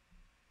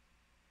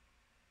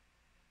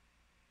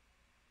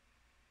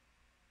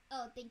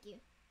 Oh, thank you.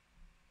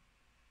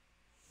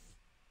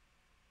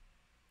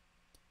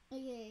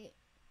 Okay.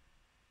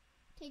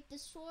 Take the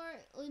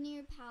short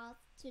linear path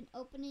to an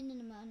opening in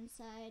the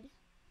mountainside.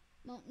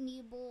 Mount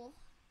Nebel.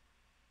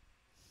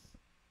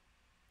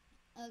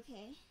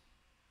 Okay.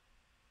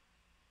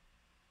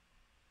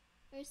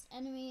 First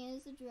enemy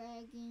is a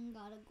dragon.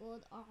 Got a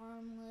gold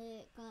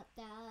armlet. Got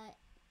that.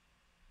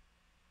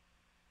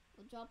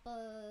 We'll drop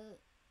a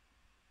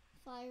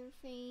fire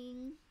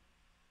thing.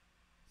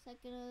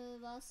 Second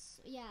of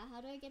us. Yeah,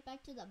 how do I get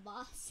back to the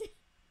boss?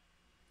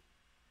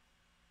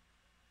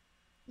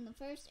 In the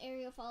first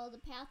area, follow the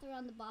path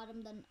around the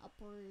bottom, then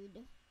upward.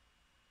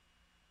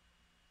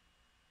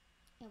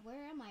 Yeah,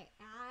 where am I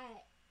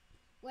at?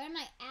 Where am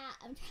I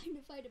at? I'm trying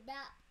to find a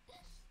map.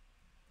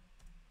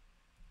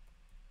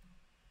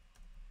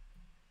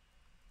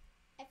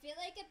 I feel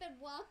like I've been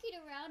walking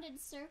around in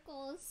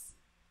circles.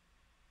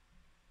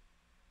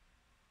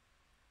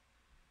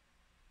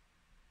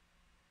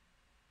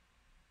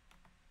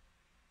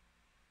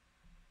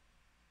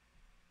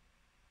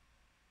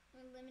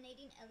 We're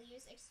eliminating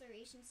Elia's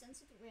exploration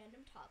sense with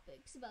random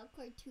topics about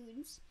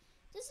cartoons.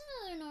 Just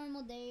another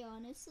normal day,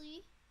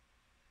 honestly.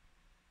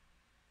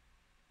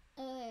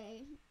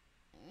 Okay,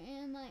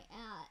 where am I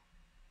at?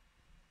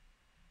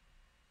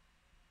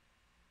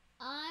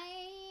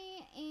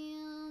 I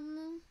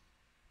am...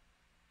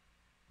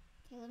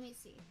 Okay, let me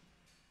see.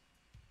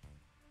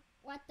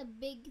 We're at the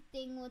big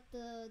thing with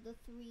the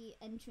 3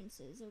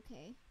 entrances,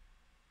 okay.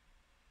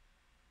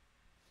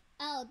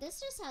 Oh, this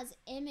just has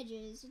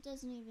images. It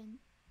doesn't even...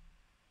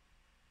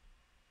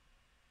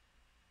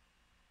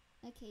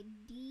 Okay,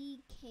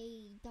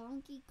 DK,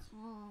 Donkey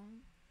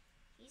Kong.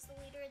 He's the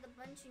leader of the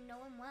bunch, you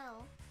know him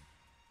well.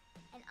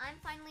 And I'm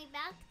finally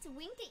back to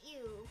wink at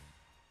you.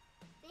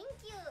 Thank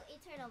you,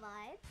 Eternal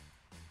Vibe.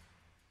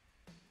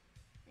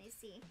 Let me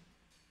see.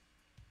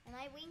 Am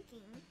I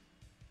winking?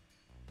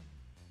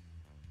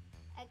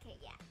 Okay,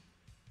 yeah.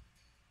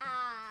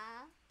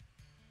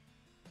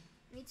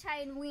 Let me try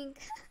and wink.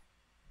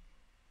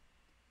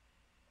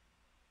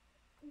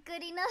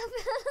 Good enough.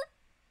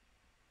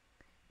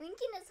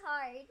 Winking is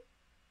hard.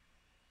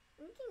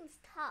 Winking's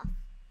tough.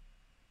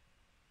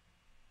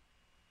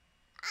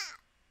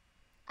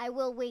 I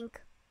will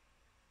wink.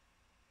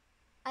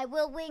 I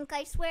will wink,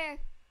 I swear.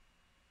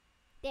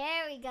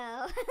 There we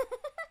go.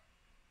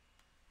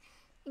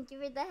 Thank you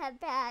for the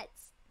head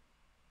pats.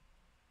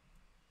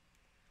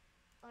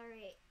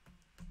 Alright.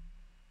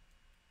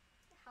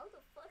 How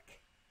the fuck?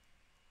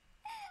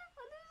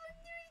 How the fuck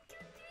do we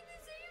get through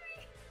this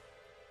area?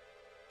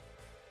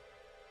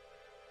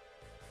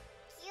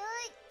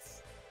 Cute!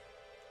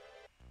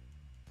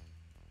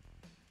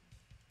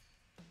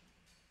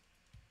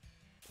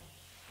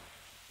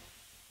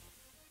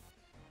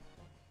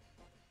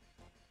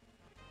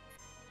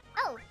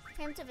 Oh!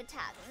 Preemptive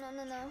attack.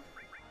 No.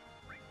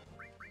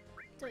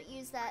 Don't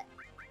use that.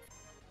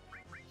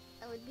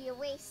 That would be a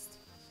waste.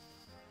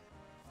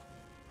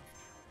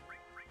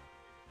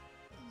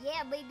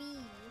 Yeah, baby!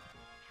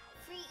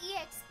 Free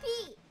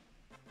EXP!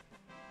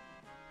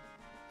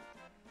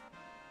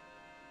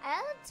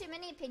 had too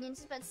many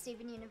opinions about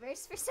Steven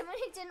Universe for someone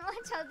who didn't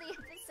watch all the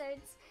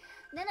episodes.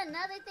 Then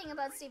another thing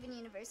about Steven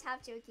Universe,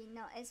 half joking,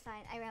 no, it's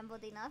fine, I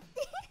rambled enough.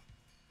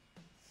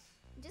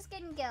 I'm just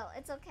getting guilt,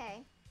 it's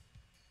okay.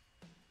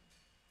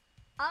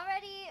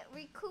 Already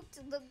recouped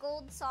the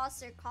gold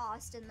saucer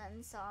cost and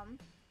then some.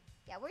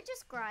 Yeah, we're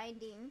just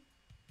grinding.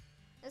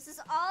 This is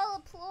all a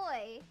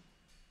ploy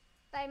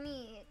by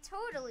me,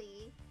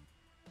 totally.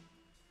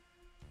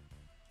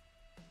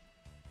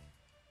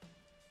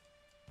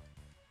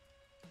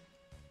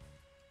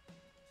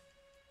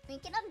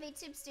 Making on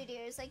VTube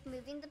Studio is like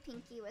moving the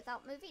pinky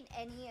without moving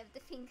any of the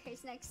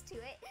fingers next to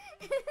it.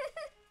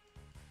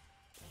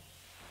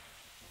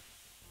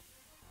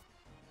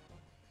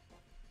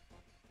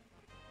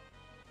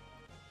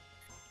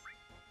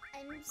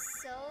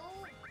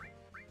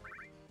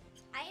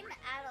 I'm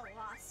at a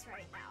loss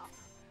right now.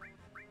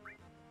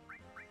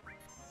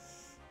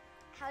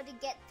 How to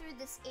get through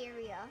this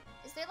area.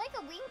 Is there like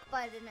a link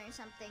button or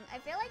something? I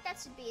feel like that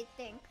should be a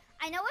thing.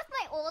 I know with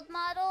my old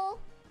model,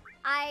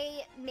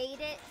 I made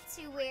it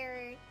to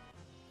where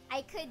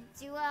I could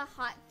do a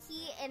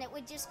hotkey and it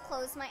would just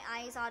close my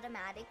eyes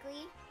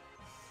automatically.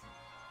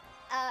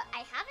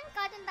 I haven't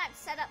gotten that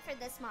set up for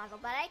this model,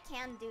 but I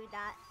can do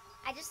that.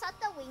 I just thought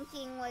the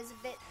winking was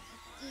a bit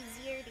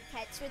easier to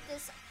catch with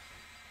this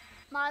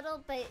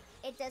model, but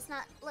it does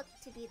not look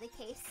to be the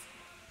case.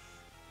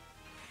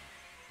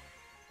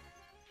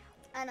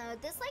 I know,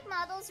 this like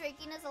model's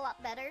rigging is a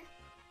lot better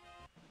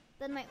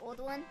than my old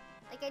one.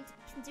 Like I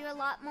can do a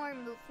lot more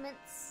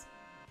movements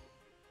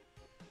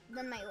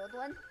than my old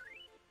one.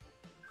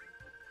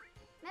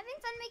 I'm having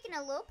fun making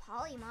a low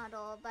poly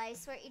model, but I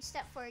swear each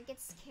step forward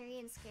gets scary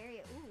and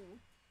scarier. Ooh.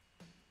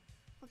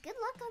 Well, good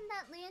luck on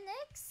that,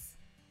 Leonix.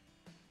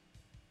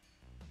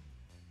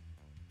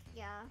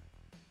 Yeah.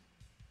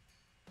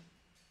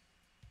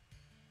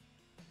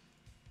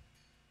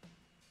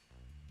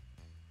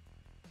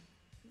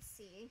 Let's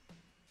see.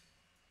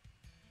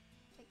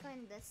 Am I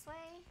going this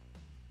way?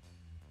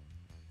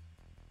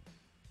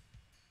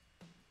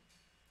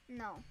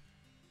 No.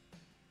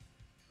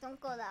 Don't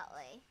go that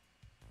way.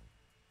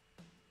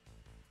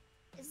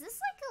 Is this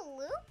like a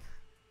loop?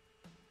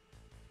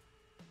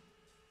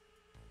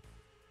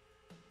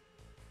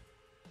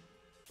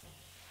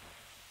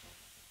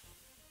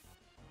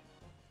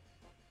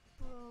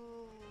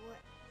 Oh.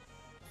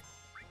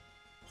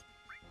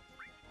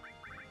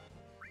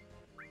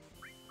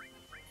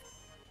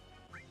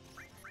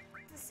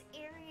 This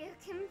area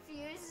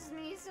confuses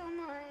me so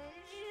much.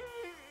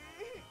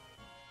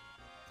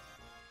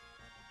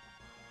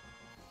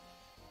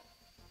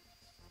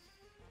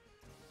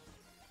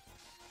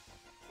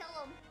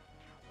 Kill him.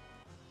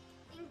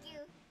 Thank you.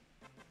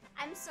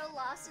 I'm so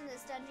lost in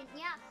this dungeon.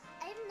 Yeah,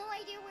 I have no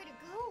idea where to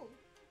go.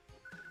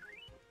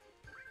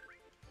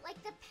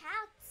 Like the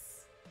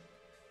paths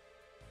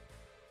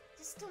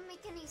just don't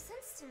make any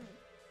sense to me.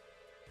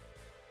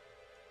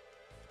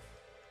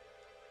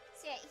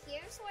 So yeah,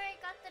 here's where I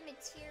got the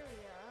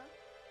materia.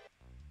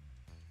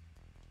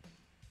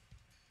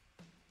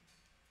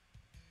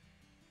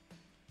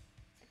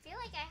 I feel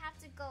like I have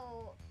to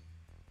go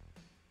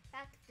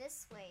back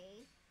this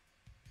way.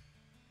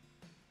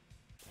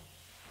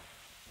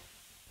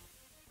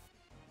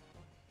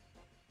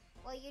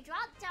 Well, you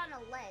dropped down a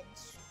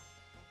ledge.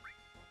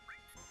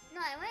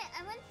 No, I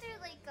went through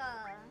like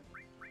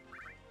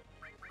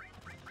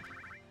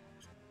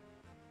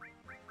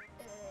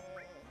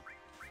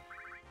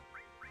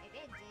maybe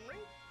I did?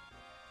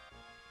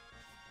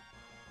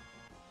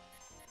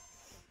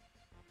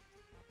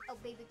 Oh,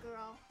 baby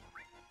girl.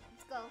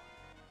 Let's go.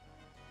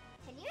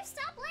 Can you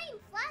stop laying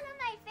flat on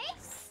my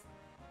face?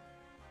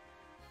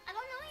 I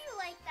don't know you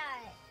like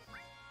that.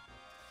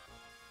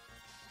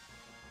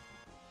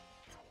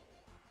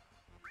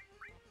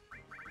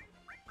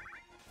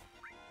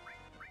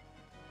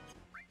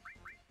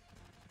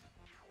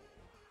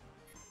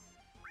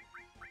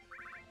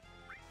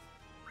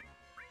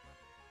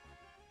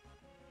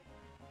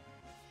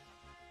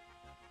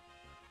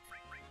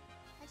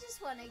 I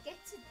just want to get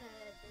to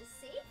the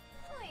safe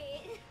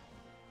point.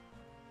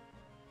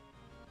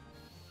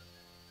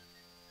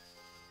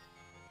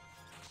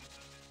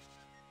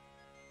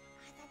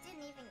 That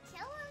didn't even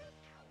kill him?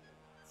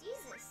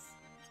 Jesus.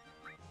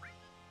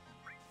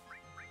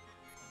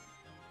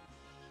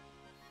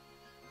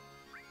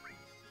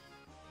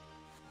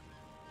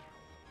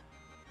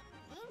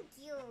 Thank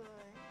you.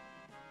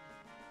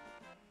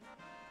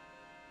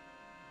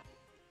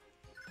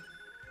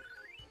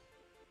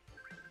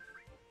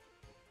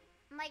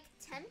 I'm like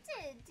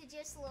tempted to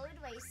just load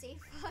my save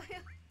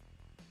file.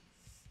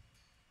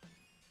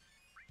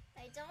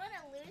 I don't want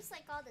to lose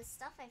like all the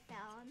stuff I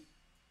found.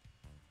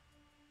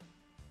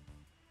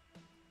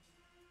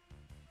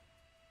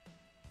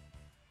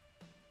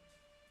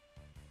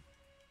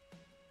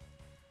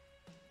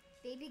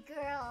 Baby girl.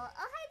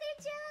 Oh, hi there,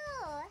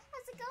 Jill.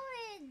 How's it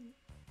going?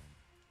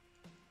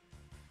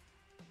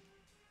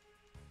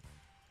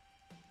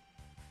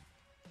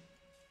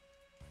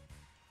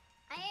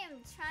 I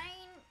am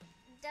trying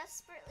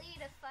desperately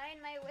to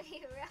find my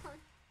way around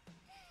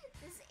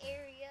this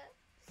area.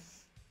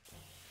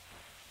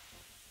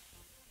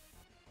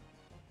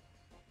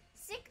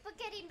 but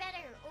getting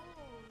better. Oh,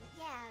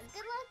 yeah.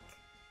 Good luck.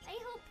 I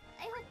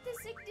hope the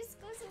sickness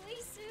goes away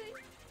soon.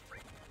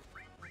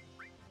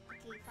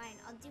 Okay, fine.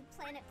 I'll do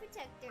Planet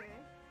Protector.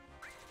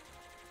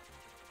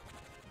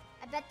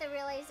 I bet the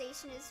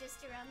realization is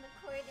just around the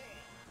corner.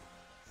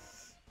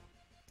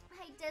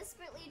 I'm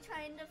desperately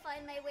trying to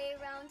find my way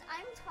around.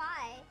 I'm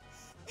Twi.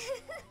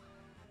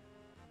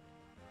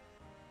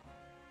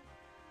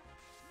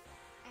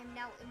 I'm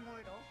now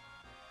immortal.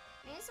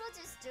 May as well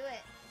just do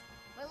it.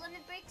 More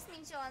limit breaks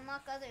means you'll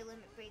unlock other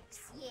limit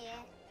breaks.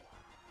 Yeah.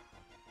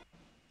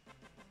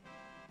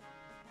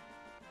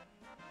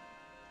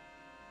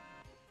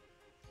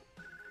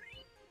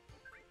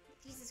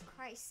 Jesus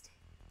Christ.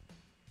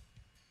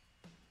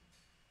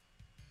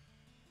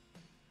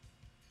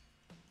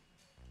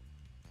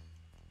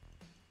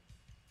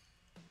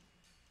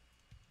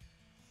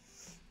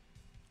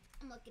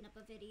 I'm looking up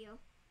a video.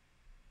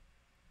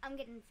 I'm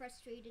getting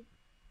frustrated.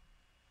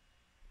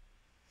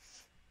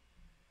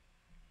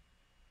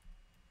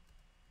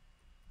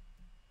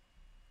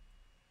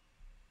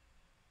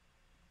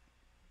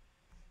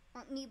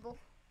 Neeble.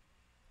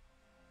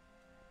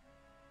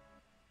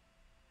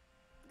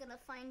 I'm gonna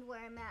find where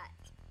I'm at.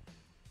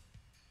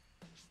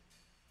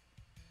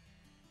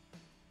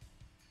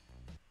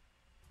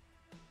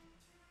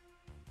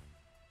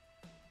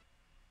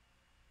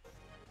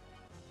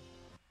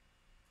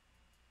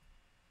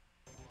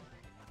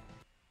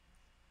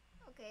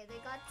 Okay, they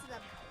got to the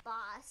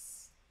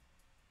boss.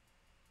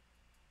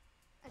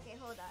 Okay,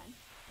 hold on.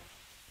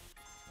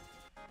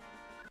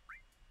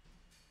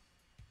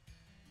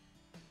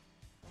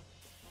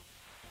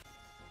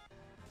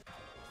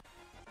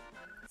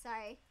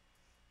 Sorry.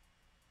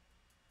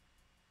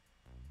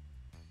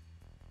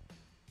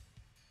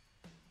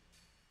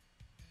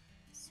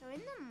 So in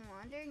them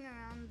wandering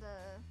around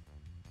the...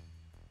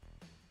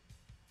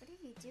 What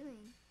are you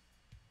doing?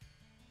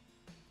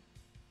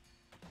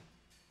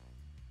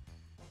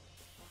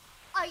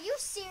 Are you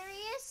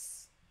serious?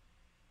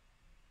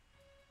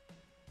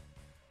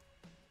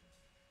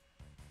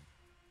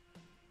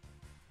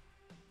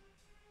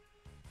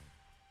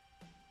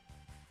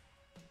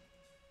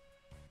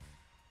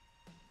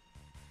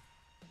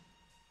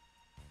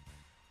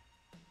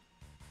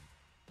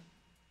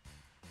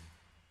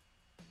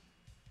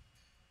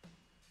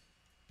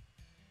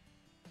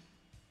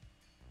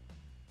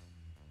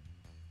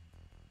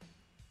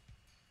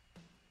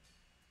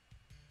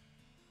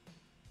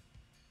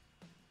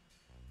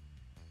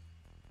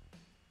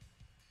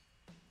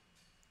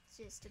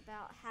 Just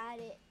about had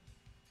it.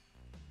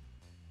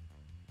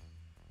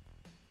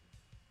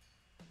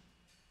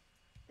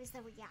 Was the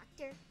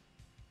reactor?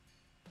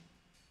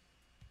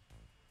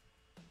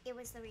 It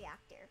was the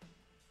reactor.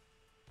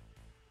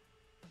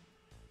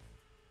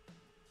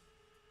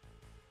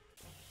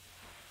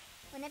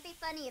 Wouldn't it be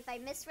funny if I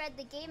misread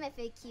the game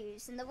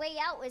FAQs and the way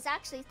out was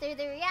actually through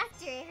the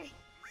reactor area?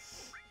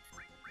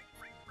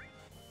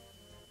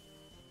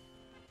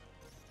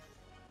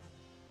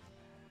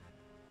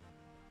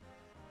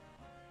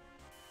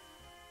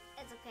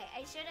 It's okay, I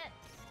should've...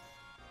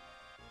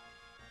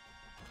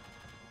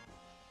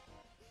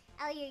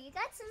 Elio, you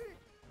got some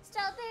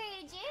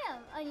strawberry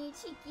jam on your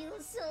cheeky little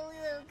silly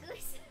little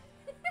goose.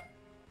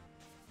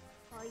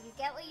 Well, you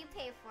get what you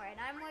pay for, and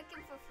I'm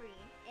working for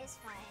free. It's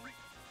fine.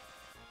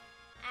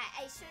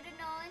 I should've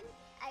known.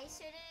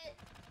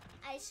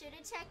 I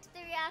should've checked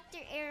the reactor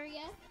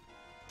area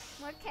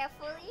more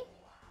carefully.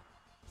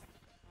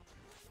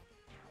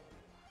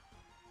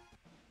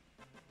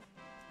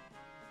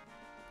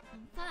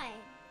 I'm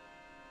fine.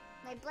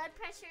 My blood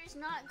pressure is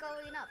not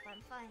going up.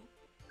 I'm fine.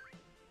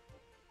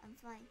 I'm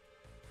fine.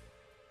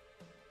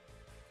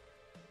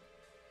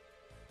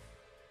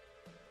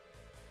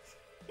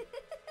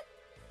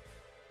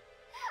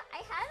 I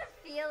had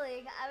a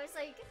feeling. I was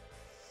like,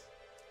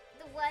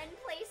 the one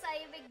place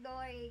I am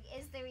ignoring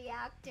is the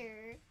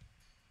reactor.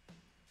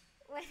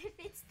 What if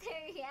it's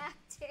the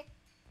reactor?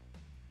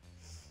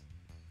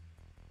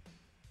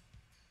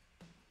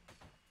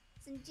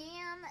 Some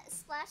jam,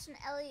 Splash, and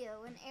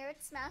Elio when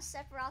Aerith smashed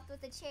Sephiroth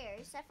with a chair.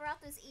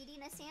 Sephiroth was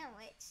eating a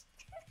sandwich.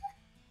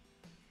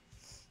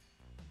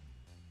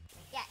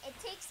 Yeah, it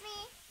takes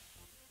me...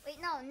 Wait,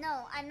 no,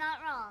 I'm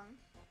not wrong.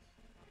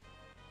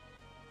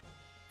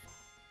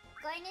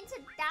 Going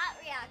into that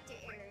reactor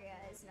area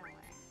is nowhere.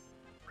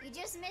 You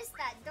just missed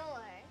that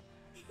door.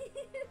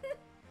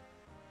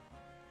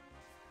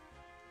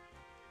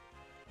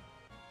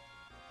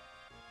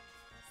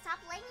 Stop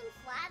laying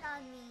flat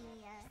on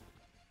me.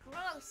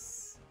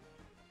 Gross.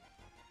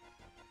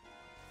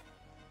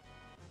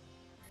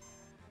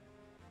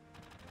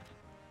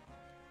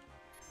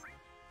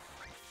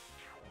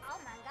 Oh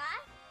my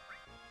god.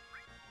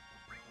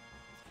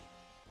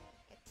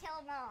 You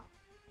killed them all.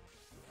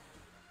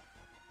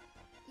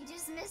 You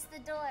just missed the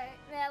door.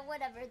 Yeah,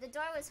 whatever. The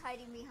door was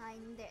hiding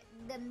behind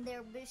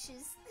their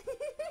bushes.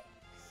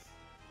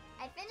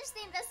 I finished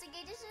the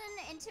investigation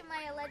into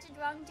my alleged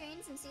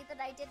wrongdoings and see that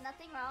I did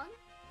nothing wrong.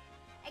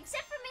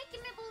 Except for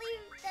making me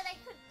believe that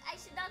I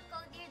should not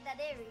go near that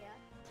area.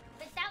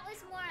 But that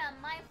was more on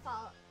my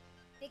fault.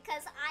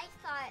 Because I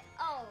thought,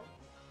 oh,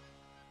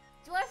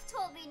 Dwarf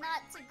told me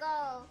not to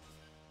go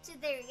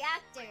to the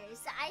reactors,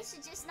 so I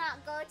should just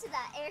not go to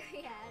that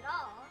area at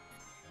all.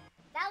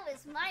 That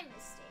was my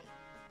mistake.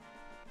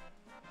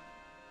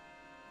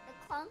 The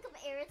clunk of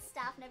Aerith's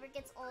staff never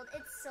gets old.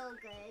 It's so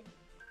good.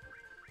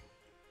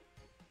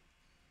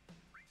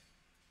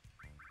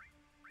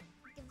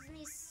 It gives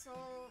me so...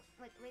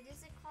 what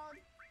is it called?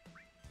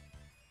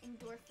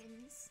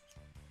 Endorphins.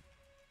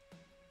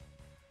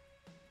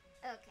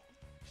 Okay.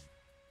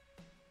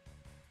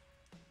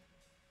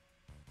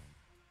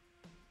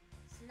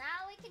 So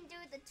now we can do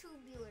the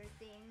tubular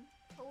thing.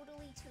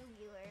 Totally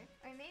tubular.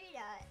 Or maybe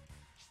not.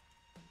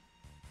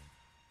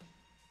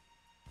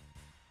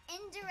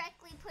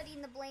 Indirectly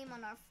putting the blame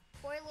on our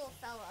poor little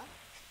fella.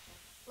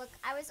 Look,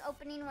 I was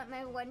opening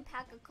my one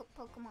pack of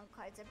Pokemon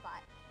cards I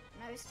bought.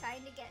 And I was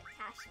trying to get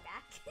cash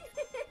back.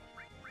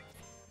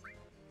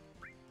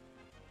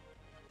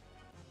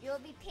 You'll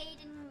be paid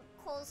in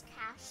Cole's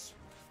cash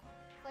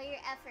for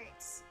your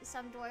efforts,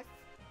 some dwarf.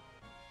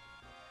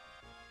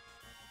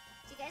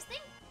 Do you guys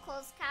think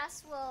Cole's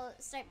cash will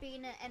start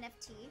being an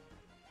NFT?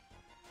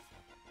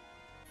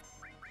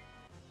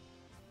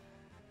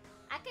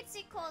 I could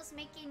see Cole's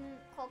making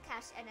Cole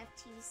Cash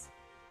NFTs.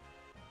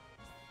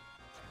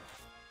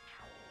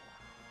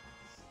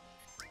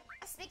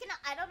 Speaking of,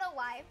 I don't know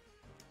why.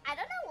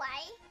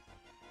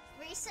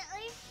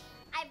 Recently,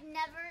 I've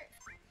never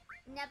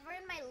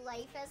in my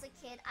life as a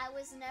kid, I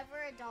was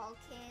never a doll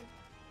kid.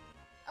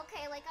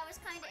 Okay, like I was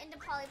kind of into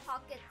Polly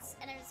Pockets,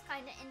 and I was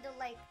kind of into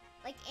like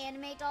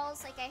anime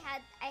dolls. Like I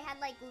had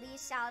like Lee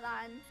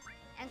Xiaodan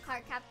and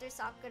Cardcaptor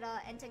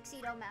Sakura and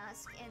Tuxedo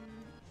Mask and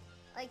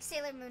like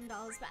Sailor Moon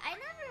dolls, but I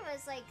never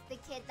was like the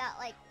kid that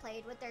like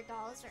played with their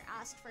dolls or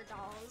asked for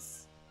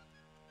dolls.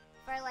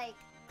 For like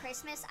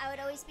Christmas, I would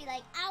always be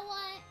like, I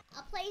want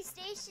a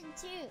PlayStation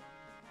 2.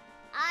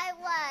 I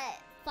want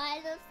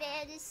Final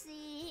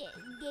Fantasy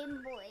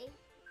Game Boy.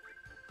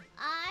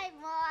 I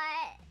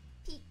want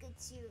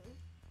Pikachu.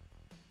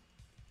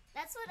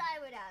 That's what I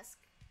would ask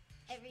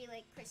every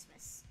like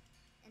Christmas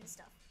and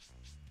stuff.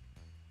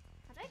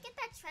 How do I get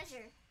that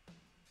treasure?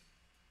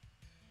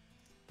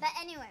 But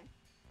anyway,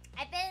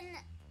 I've been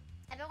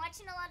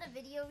watching a lot of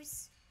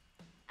videos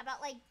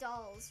about like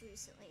dolls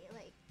recently,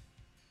 like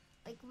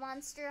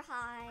Monster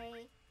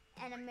High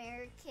and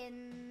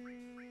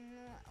American,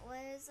 what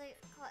is it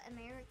called?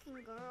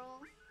 American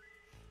Girl.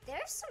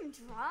 There's some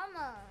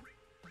drama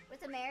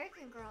with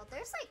American Girl.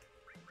 There's like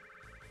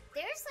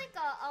a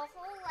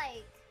whole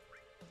like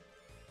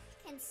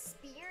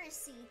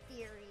conspiracy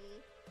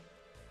theory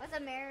with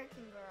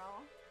American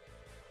Girl.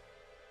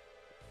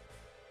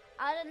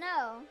 I don't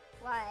know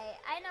why.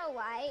 I know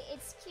why.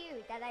 It's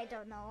cute that I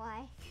don't know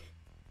why.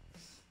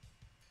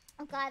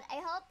 Oh god, I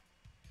hope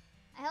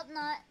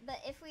not, but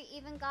if we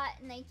even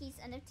got Nike's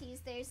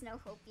NFTs, there's no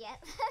hope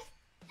yet.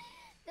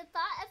 The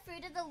thought of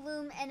Fruit of the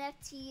Loom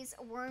NFTs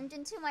wormed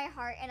into my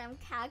heart and I'm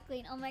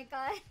cackling. Oh my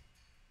god.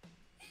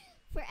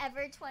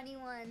 Forever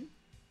 21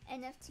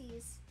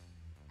 NFTs.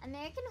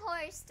 American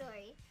Horror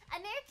Story.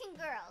 American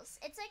Girls.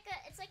 It's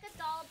like a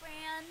doll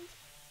brand.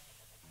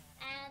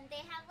 And they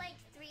have like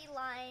 3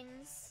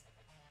 lines.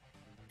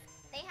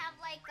 They have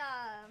like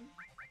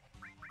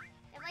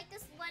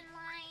this one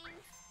line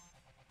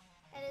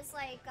that is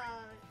like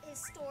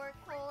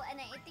historical, and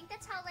I think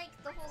that's how like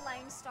the whole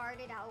line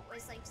started out,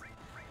 was like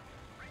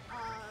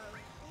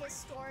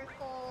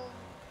historical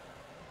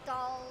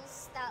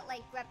dolls that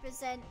like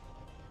represent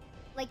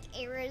like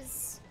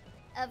eras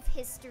of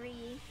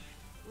history,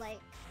 like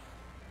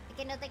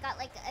you know, they got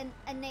like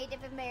a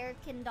Native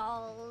American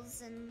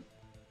dolls and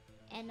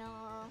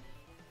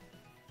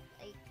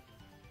like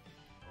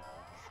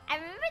I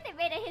remember they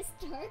made a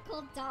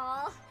historical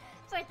doll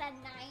for the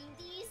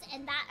 90s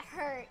and that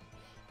hurt.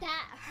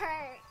 That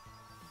hurt.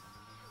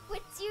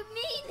 What do you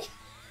mean?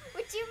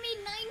 What do you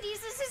mean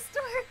 90s is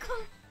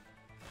historical?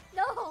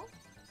 No.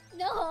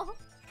 No.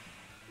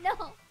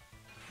 No.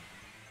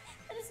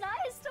 That is not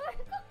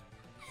historical.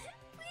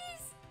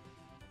 Please.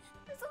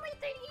 It's only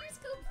 30 years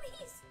ago,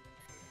 please.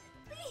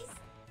 Please.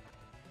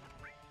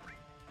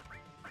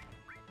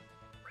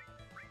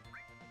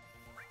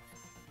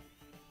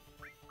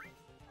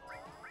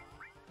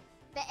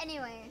 But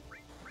anyway.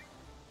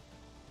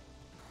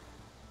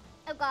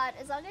 Oh god,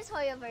 as long as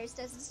Hoyoverse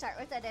doesn't start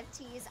with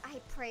NFTs, I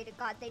pray to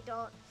god they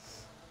don't.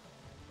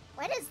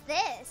 What is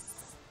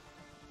this?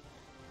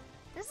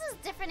 This is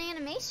different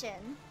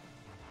animation.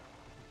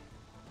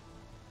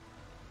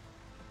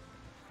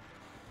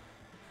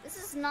 This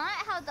is not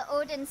how the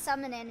Odin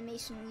summon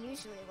animation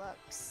usually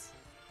looks.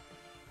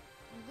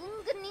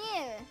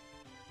 Gungnir.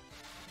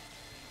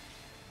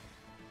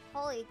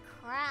 Holy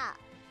crap.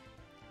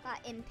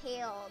 Got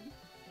impaled.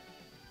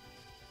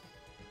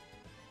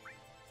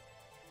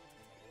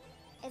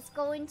 It's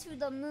going to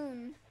the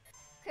moon.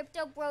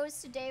 Crypto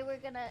Bros, today we're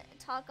gonna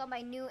talk on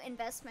my new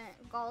investment,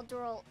 Girl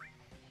Doll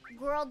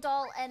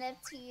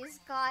NFTs.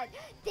 God,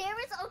 there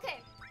is, okay.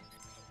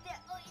 There,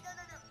 oh, no.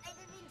 I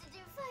didn't mean to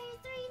do Fire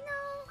 3,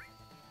 no.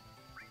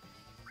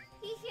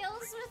 He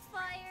heals with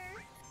fire.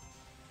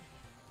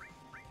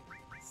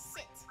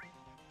 Sit.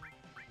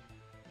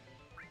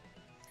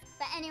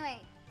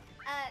 Anyway,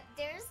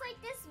 there's like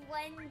this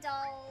one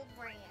doll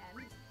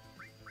brand,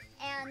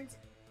 and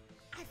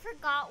I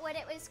forgot what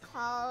it was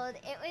called.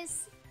 It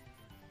was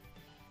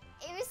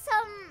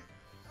some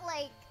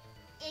like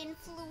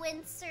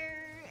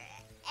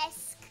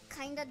influencer-esque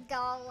kind of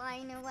doll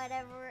line or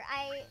whatever.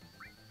 I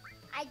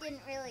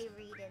didn't really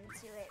read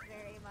into it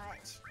very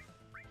much,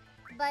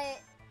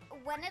 but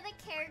one of the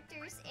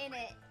characters in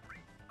it,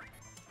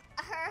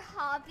 her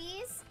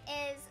hobbies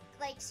is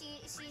like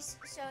she's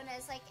shown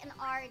as like an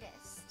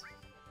artist.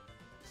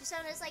 She's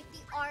shown as like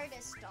the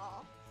artist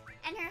doll,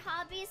 and her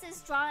hobbies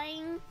is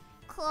drawing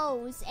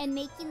clothes and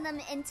making them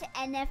into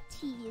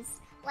NFTs.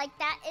 Like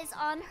that is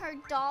on her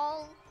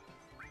doll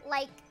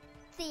like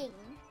thing.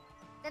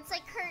 That's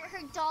like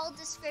her doll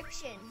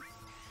description,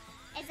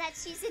 is that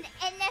she's an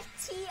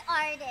NFT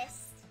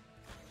artist.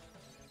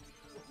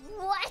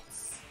 What?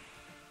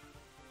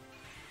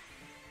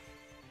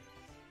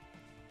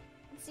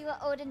 Let's see what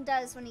Odin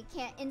does when he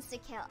can't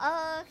insta-kill.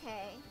 Oh,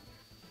 okay.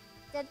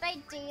 Dead by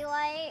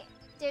Daylight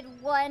did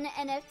one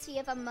NFT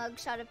of a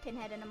mugshot of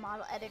Pinhead in a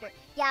model editor.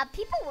 Yeah,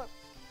 people were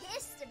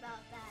pissed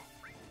about that.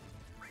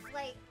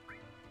 Like,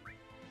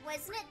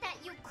 wasn't it that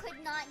you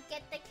could not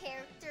get the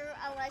character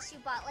unless you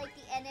bought like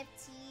the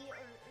NFT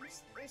or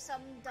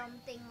some dumb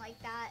thing like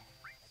that?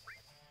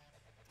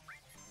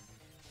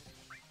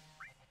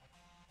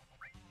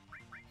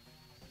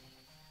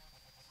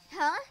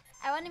 Huh?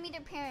 I want to meet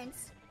her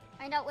parents.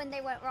 Find out when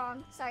they went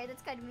wrong. Sorry,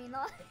 that's kind of mean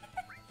though.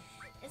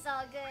 It's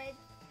all good.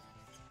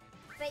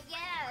 But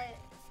yeah.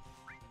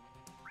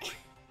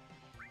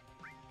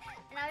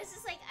 And I was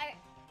just like,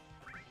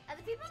 are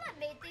the people that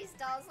made these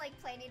dolls like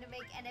planning to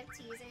make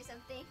NFTs or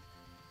something?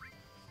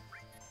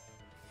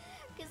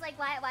 Because like,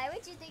 why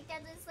would you think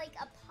that is like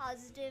a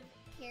positive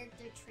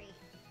character trait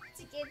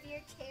to give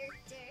your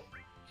character?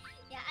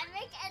 Yeah, I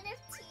make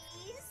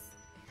NFTs.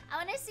 I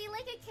want to see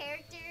like a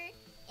character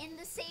in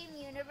the same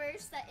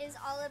universe that is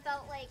all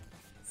about like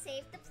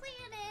save the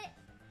planet.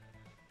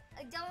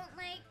 Don't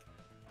like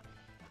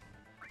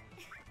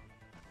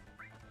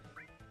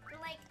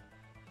like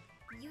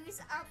use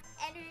up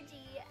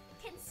energy,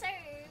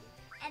 conserve,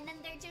 and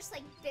then they're just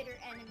like bitter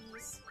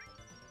enemies.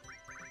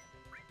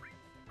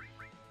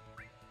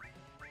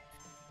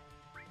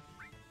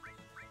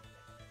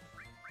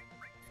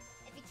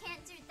 If you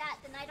can't do that,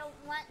 then I don't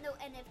want no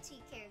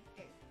NFT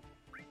character.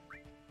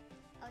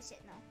 Oh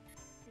shit, no.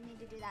 Didn't need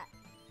to do that.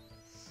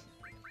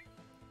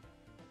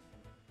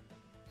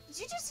 Did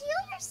you just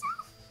heal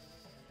yourself?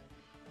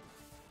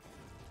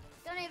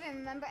 Don't even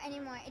remember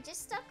anymore. It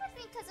just stuck with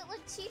me because it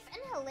looked cheap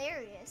and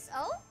hilarious.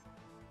 Oh?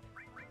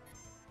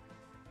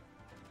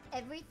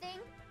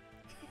 Everything?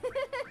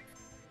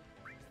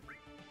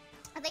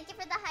 Thank you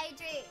for the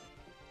hydrate.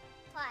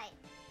 Fly.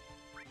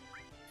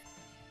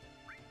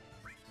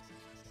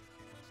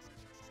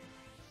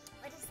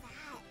 What is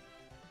that?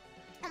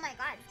 Oh my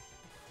god.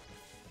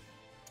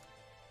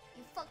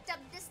 You fucked up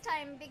this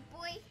time, big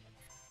boy.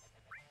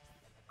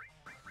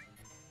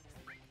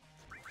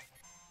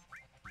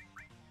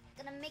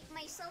 Gonna make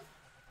myself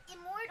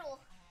immortal.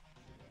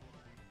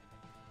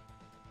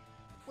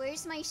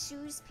 Where's my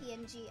shoes,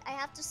 PNG? I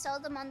have to sell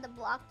them on the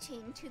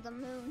blockchain to the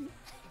moon.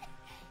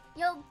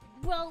 Yo,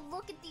 bro,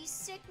 look at these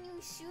sick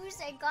new shoes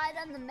I got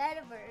on the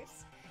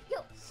metaverse.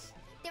 Yo,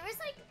 there was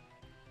like...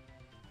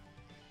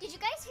 Did you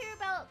guys hear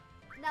about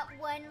that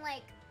one,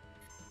 like...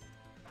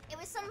 It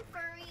was some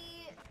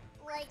furry,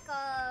 like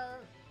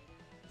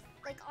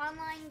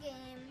online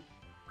game.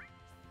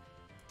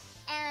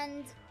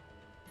 And...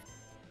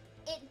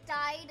 it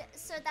died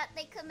so that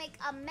they could make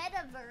a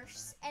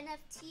metaverse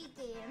NFT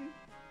game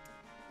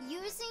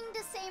using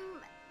the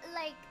same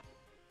like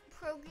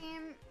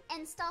program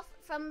and stuff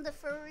from the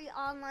furry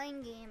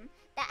online game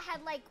that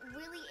had like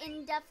really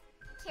in-depth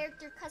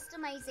character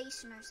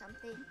customization or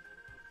something,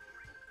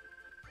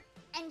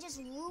 and just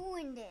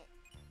ruined it.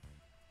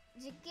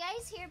 Did you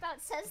guys hear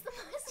about says the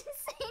most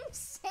insane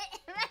shit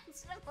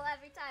imaginable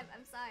every time?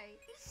 I'm sorry.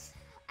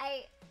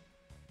 I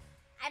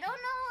don't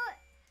know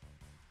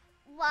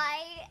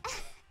why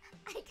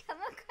I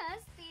come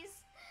across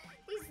these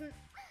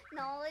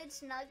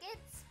knowledge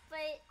nuggets,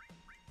 but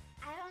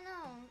I don't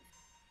know.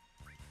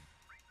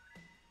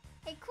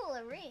 Hey, cool,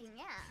 a ring,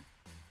 yeah.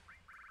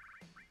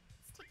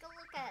 Let's take a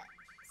look at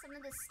some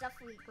of the stuff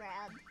we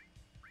grabbed.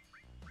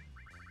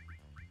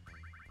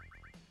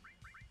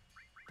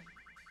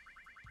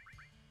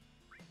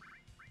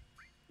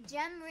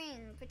 Gem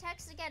ring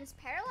protects against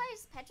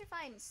paralyzed,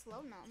 petrify, and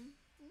slow numb.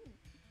 Ooh.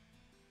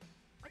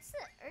 What's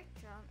the earth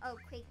drum? Oh,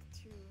 Quake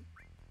 2.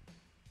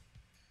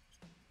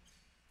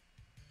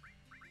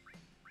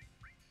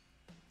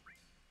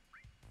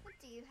 What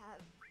do you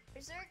have?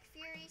 Berserk,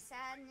 Fury,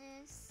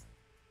 Sadness.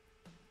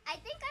 I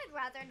think I'd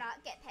rather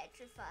not get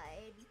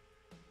petrified.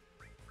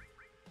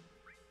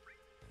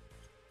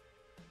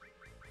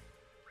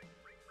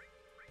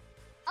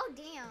 Oh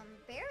damn,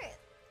 Barrett.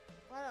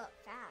 What up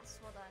fast,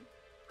 hold on.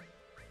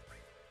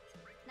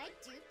 Can I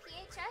do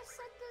PHS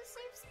at the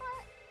safe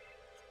spot?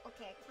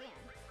 Okay, I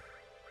can.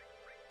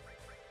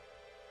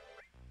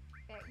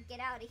 Barrett, get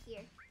out of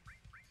here.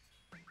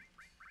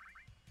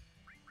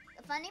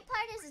 funny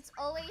part is it's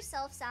always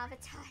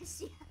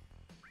self-sabotage. Yeah.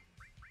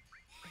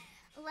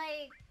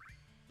 Like,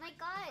 my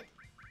god,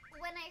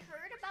 when I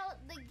heard about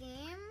the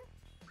game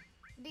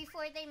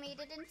before they made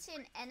it into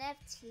an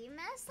NFT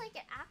mess, like,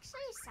 it actually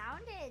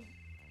sounded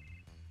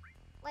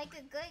like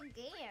a good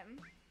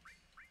game.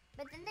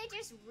 But then they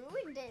just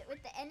ruined it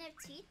with the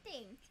NFT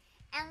thing.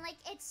 And, like,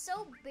 it's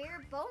so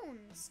bare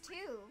bones,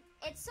 too.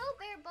 It's so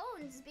bare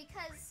bones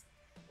because,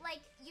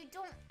 like, you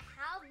don't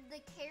have the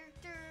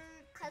character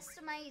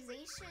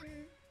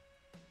customization,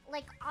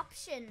 like,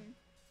 option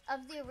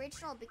of the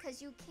original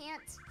because you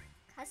can't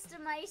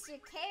customize your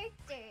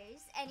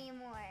characters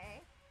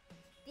anymore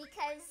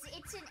because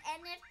it's an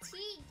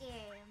NFT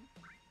game.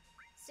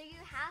 So you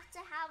have to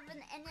have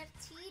an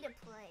NFT to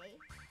play.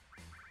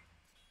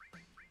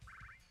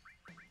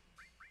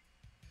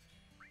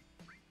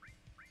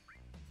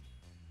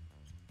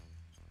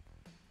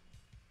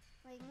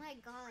 Like, my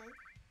god.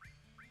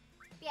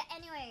 Yeah,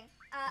 anyway,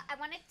 I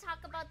want to talk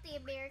about the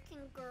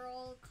American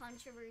Girl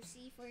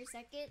controversy for a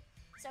second.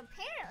 So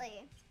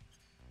apparently,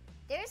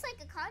 there's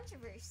like a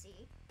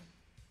controversy.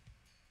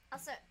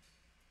 Also,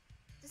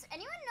 does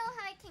anyone know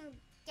how I can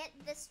get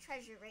this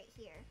treasure right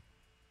here?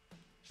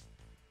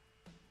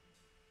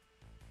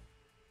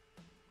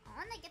 I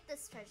want to get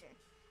this treasure.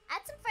 I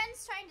had some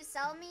friends trying to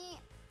sell me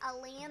a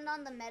land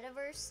on the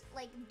metaverse.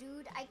 Like,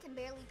 dude, I can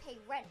barely pay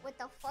rent. What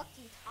the fuck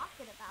are you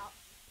talking about?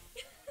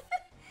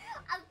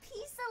 A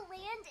piece of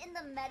land in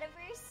the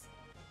metaverse?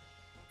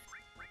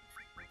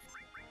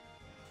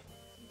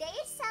 They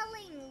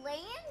selling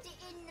land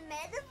in the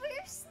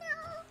metaverse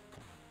now?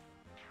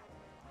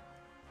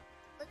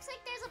 Looks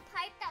like there's a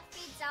pipe that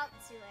feeds out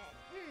to it.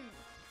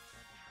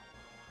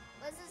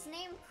 What's his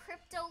name?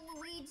 Crypto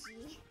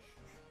Luigi.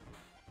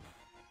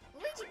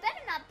 Luigi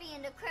better not be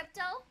into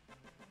crypto.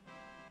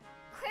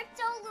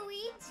 Crypto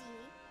Luigi?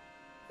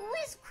 Who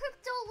is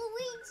Crypto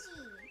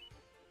Luigi?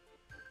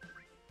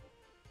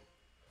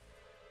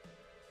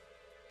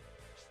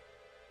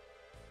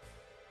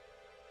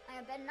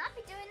 I better not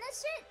be doing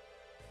this shit.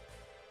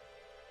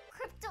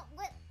 Crypto,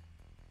 what?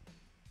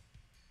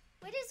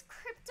 What is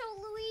Crypto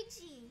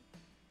Luigi?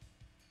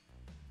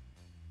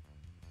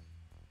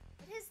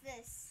 What is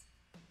this?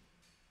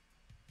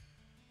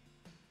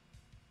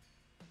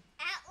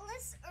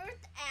 Atlas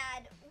Earth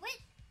ad. What?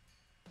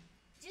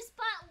 Just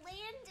bought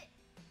land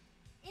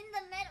in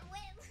the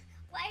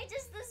why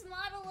does this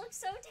model look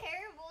so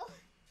terrible?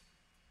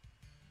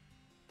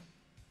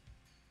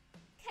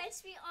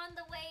 Catch me on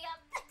the way up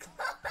the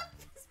club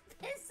is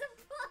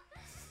visible.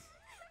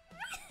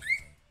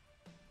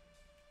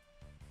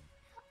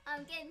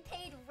 I'm getting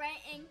paid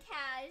rent in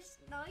cash.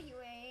 No, you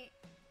ain't.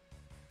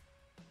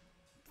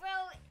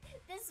 Bro,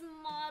 this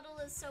model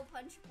is so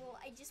punchable.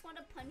 I just want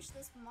to punch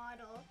this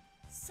model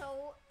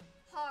so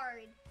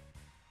hard.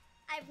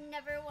 I've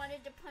never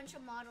wanted to punch a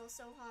model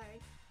so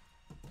hard.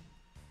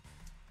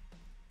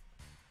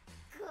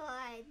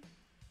 God.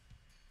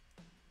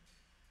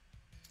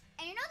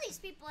 And you know these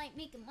people ain't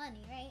making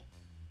money, right?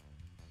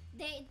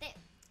 They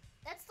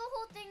that's the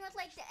whole thing with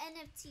like the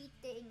NFT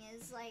thing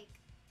is like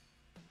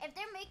if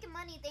they're making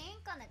money, they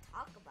ain't gonna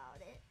talk about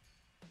it.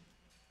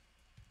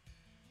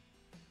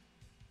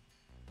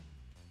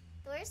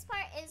 The worst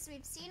part is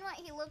we've seen what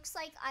he looks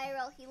like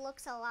IRL. He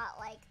looks a lot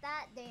like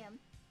that. Damn.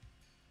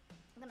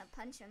 I'm gonna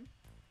punch him.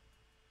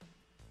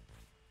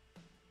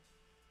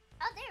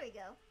 Oh, there we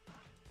go.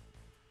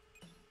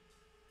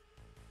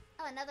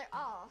 Oh, another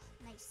all.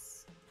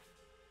 Nice.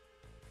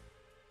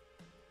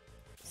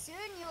 Soon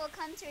you will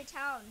come to a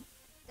town.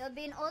 There will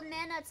be an old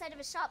man outside of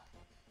a shop.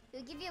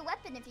 He'll give you a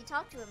weapon if you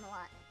talk to him a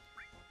lot.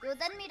 You will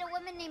then meet a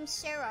woman named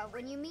Shara.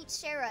 When you meet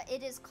Shara,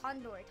 it is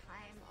Condor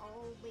time.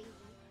 Oh, baby.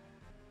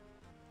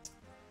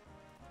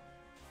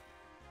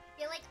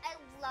 Yeah, like, I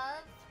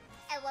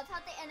love how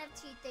the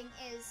NFT thing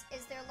is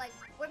they're like,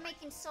 we're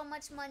making so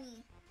much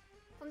money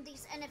from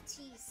these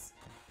NFTs.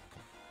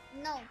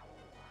 No.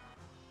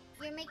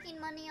 You're making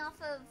money off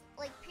of,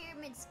 like,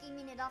 pyramid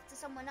scheming it off to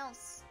someone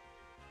else.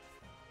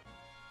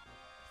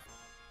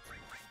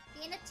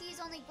 The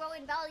NFTs only grow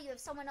in value if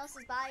someone else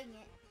is buying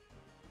it.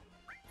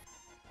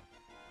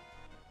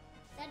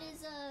 That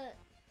is,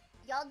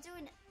 y'all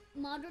doing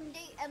modern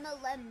day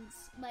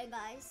MLMs, my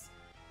guys.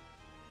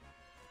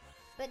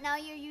 But now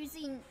you're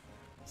using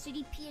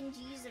shitty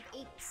PNGs of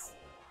apes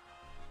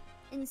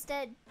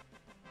instead.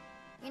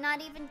 You're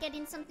not even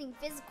getting something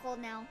physical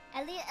now.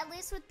 At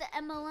least with the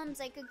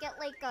MLMs, I could get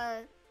like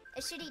a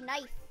shitty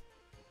knife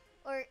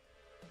or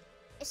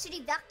a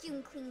shitty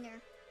vacuum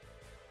cleaner.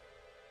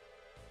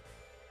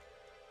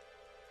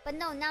 But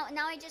no, now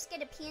I just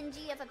get a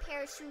PNG of a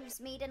pair of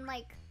shoes made in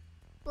like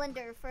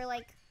Blender for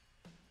like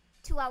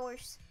 2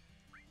 hours.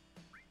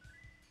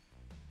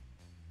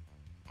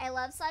 I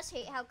love /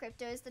 hate how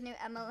crypto is the new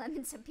MLM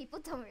and some people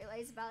don't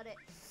realize about it.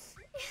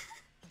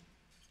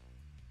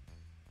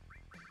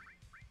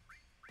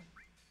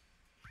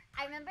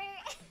 I remember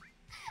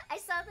I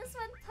saw this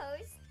one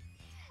post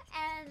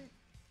and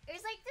it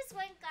was like this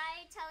one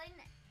guy telling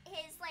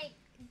his like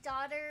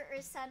daughter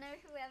or son or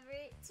whoever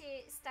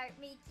to start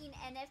making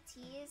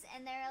NFTs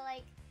and they're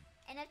like,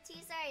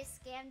 NFTs are a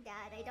scam,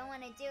 Dad. I don't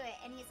want to do it.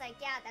 And he's like,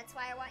 yeah, that's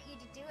why I want you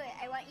to do it.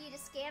 I want you to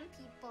scam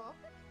people.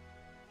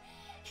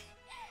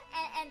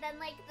 and then,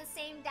 like, the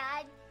same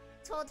dad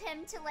told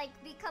him to, like,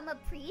 become a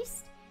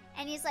priest.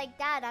 And he's like,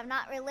 Dad, I'm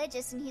not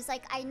religious. And he's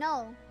like, I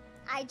know.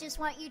 I just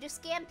want you to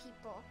scam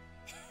people.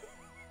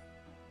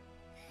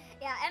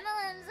 Yeah,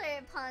 MLMs are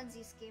a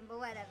Ponzi scheme, but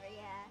whatever,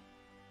 yeah.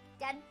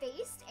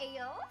 Dad-based?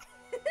 Ayo?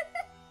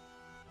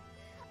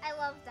 I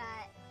love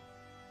that.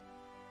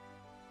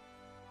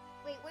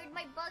 Wait, where'd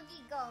my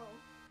buggy go?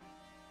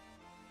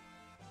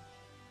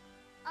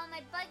 Oh, my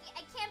buggy.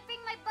 I can't bring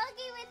my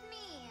buggy with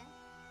me.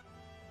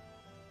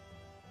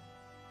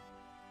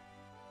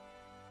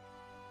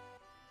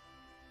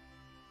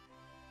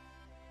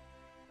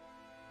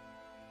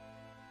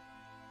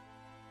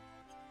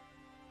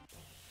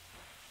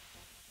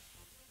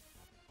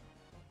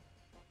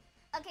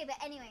 Okay, but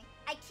anyway,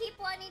 I keep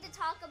wanting to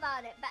talk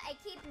about it, but I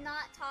keep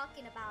not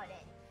talking about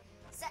it.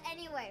 So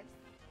anyway,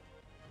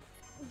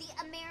 the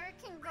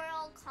American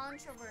Girl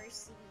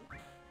controversy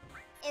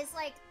is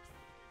like,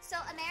 so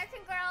American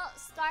Girl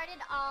started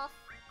off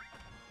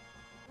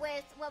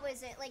with, what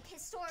was it, like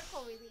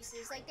historical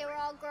releases. Like they were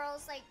all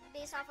girls like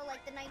based off of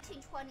like the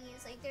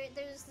 1920s. Like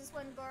there's this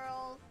one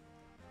girl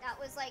that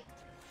was like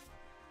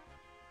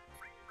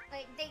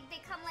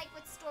they come like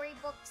with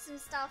storybooks and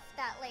stuff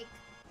that like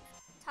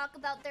talk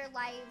about their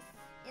life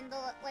in the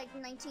like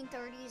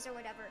 1930s or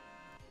whatever.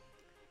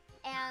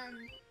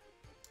 And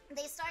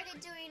they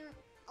started doing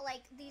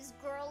like these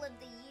Girl of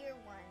the Year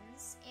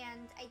ones,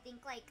 and I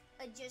think like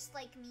a Just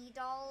Like Me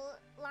doll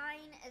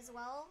line as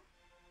well,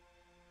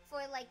 for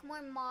like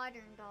more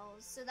modern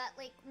dolls, so that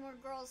like more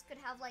girls could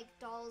have like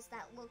dolls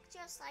that look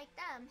just like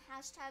them.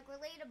 Hashtag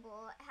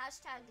relatable.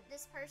 Hashtag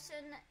this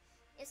person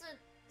isn't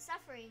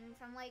suffering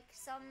from like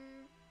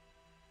some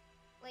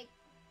like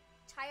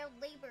child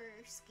labor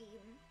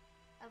scheme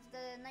of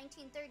the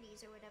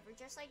 1930s or whatever,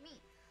 just like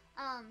me.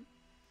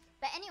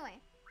 But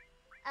anyway,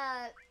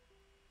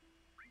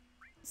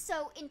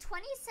 so in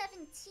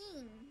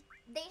 2017,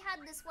 they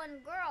had this one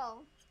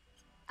girl,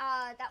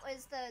 that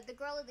was the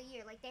Girl of the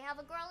Year. Like, they have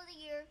a Girl of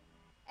the Year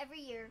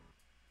every year.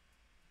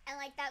 And,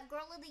 like, that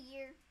Girl of the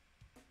Year,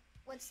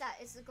 what's that?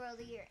 Is the Girl of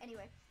the Year.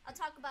 Anyway, I'll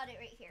talk about it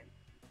right here.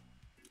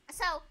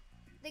 So,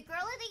 the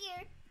Girl of the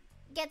Year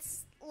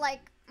gets,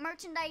 like,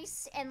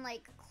 merchandise and,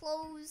 like,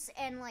 clothes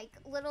and, like,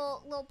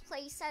 little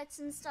play sets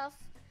and stuff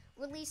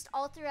released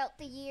all throughout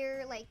the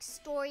year, like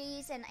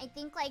stories, and I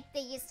think like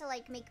they used to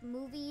like make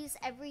movies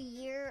every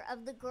year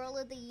of the Girl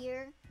of the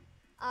Year.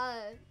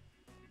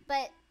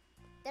 But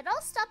that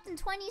all stopped in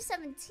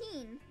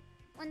 2017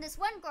 when this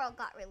one girl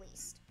got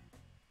released.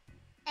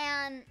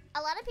 And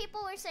a lot of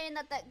people were saying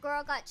that that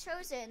girl got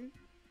chosen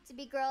to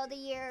be Girl of the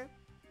Year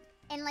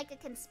in like a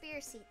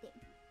conspiracy thing.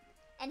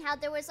 And how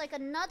there was like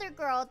another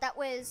girl that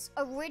was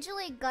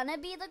originally gonna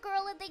be the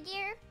Girl of the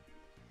Year,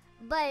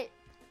 but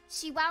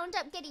she wound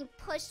up getting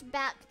pushed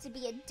back to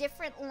be a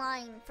different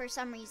line for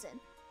some reason.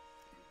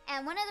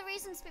 And one of the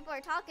reasons people are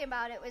talking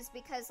about it was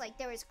because like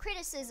there was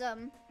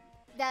criticism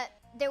that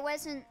there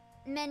wasn't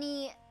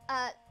many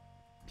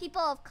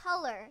people of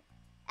color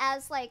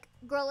as like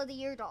Girl of the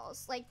Year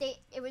dolls. Like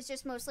it was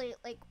just mostly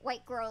like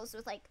white girls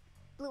with like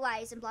blue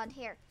eyes and blonde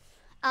hair.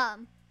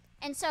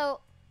 And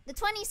so the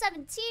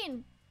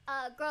 2017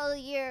 Girl of the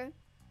Year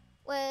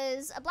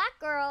was a black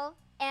girl,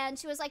 and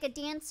she was like a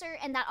dancer,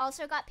 and that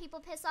also got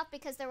people pissed off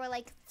because there were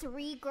like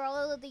 3 Girl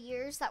of the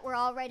Years that were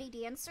already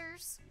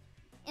dancers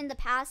in the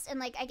past, and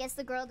like I guess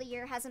the Girl of the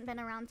Year hasn't been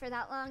around for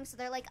that long, so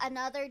they're like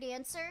another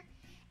dancer.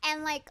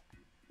 And like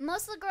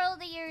most of the Girl of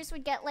the Years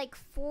would get like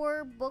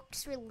 4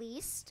 books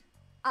released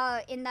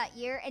in that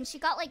year, and she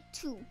got like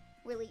 2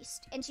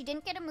 released, and she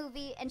didn't get a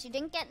movie, and she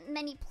didn't get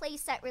many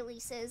playset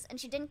releases, and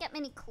she didn't get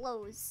many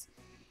clothes,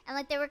 and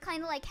like they were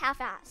kind of like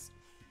half-assed.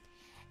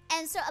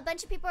 And so a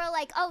bunch of people are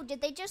like, oh,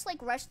 did they just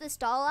like rush this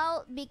doll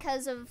out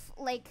because of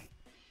like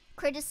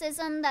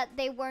criticism that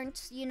they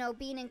weren't, you know,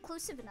 being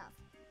inclusive enough?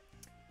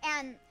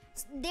 And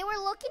they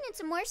were looking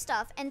into more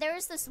stuff, and there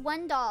was this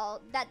one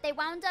doll that they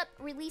wound up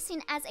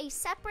releasing as a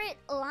separate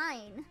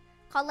line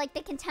called like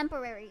the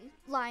Contemporary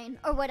line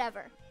or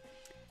whatever.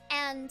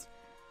 And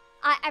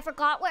I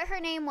forgot what her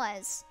name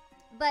was,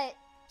 but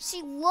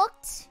she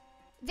looked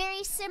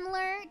very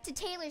similar to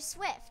Taylor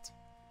Swift.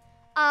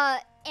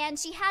 And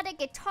she had a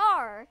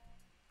guitar,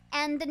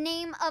 and the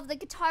name of the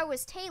guitar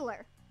was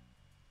Taylor.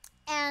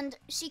 And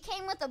she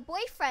came with a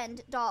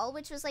boyfriend doll,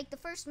 which was like the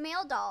first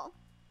male doll.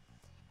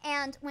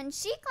 And when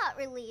she got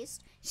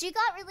released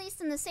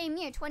in the same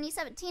year,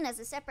 2017, as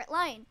a separate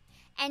line.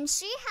 And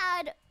she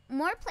had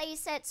more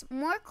playsets,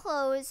 more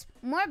clothes,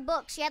 more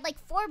books. She had like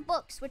 4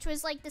 books, which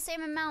was like the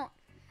same amount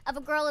of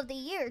a Girl of the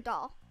Year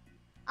doll.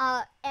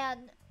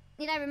 And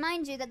need I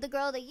remind you that the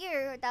Girl of the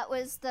Year, that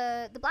was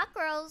the black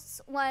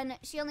girl's one,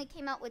 she only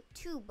came out with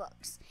 2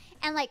 books.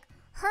 And like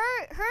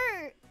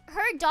her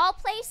doll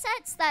play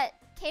sets that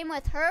came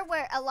with her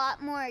were a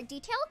lot more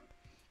detailed.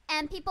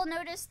 And people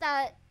noticed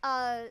that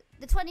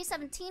the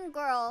 2017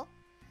 girl,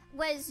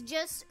 was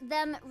just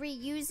them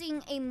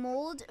reusing a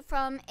mold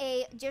from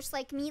a Just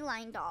Like Me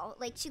line doll.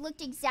 Like, she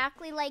looked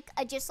exactly like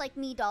a Just Like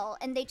Me doll,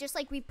 and they just,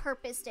 like,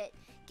 repurposed it.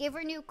 Gave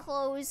her new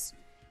clothes,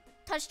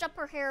 touched up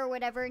her hair or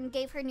whatever, and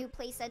gave her new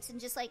playsets, and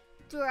just, like,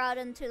 threw her out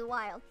into the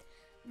wild.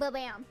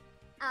 Ba-bam.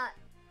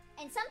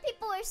 And some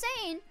people are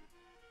saying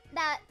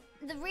that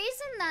the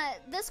reason that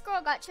this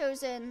girl got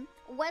chosen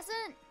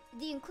wasn't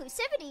the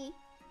inclusivity,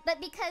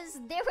 but because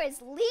there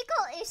was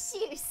legal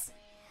issues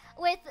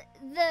with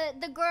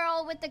the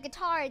girl with the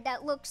guitar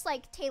that looks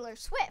like Taylor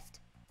Swift.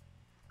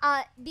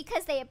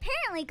 Because they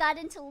apparently got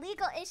into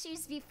legal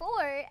issues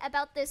before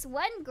about this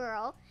one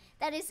girl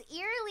that is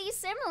eerily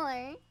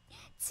similar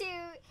to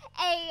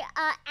a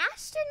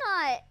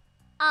astronaut.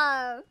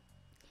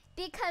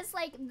 Because,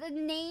 like, the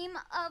name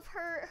of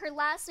her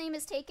last name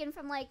is taken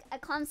from, like, a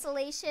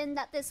constellation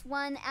that this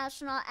one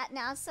astronaut at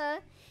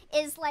NASA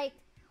is, like,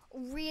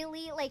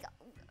 really, like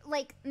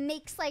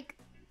makes, like,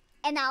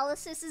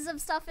 analyses of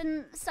stuff,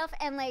 and,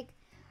 like,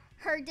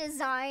 her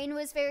design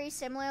was very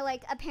similar.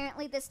 Like,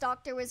 apparently this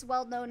doctor was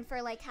well known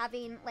for, like,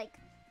 having, like,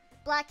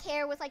 black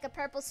hair with, like, a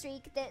purple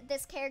streak.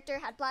 This character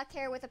had black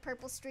hair with a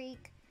purple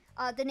streak.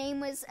 The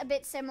name was a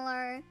bit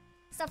similar.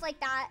 Stuff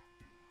like that.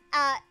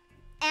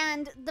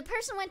 And the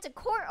person went to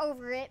court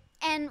over it,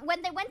 and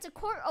when they went to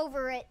court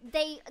over it,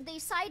 they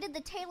cited the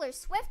Taylor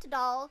Swift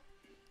doll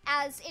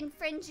as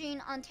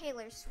infringing on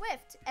Taylor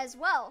Swift as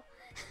well.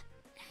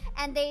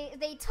 And they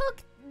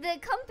took the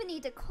company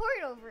to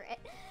court over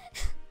it.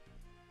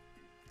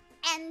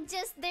 And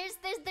just there's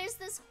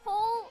this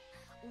whole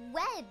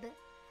web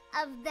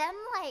of them,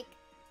 like,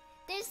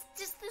 there's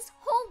just this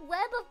whole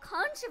web of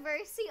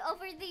controversy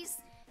over these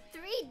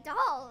 3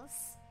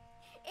 dolls.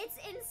 It's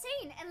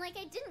insane, and, like,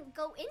 I didn't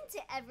go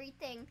into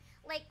everything,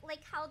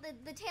 like how the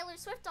Taylor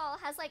Swift doll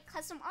has, like,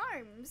 custom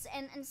arms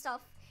and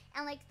stuff,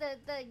 and, like,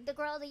 the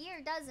Girl of the Year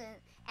doesn't,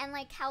 and,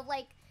 like, how,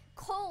 like,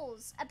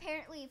 Kohl's,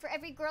 apparently, for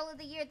every Girl of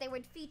the Year, they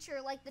would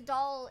feature, like, the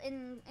doll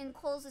in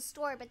Kohl's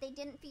store, but they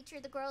didn't feature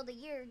the Girl of the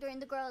Year during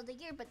the Girl of the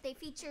Year, but they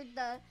featured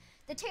the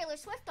Taylor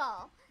Swift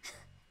doll.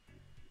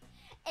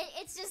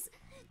 It's just,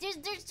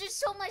 there's just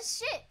so much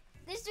shit.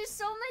 There's just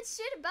so much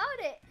shit about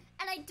it.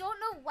 And I don't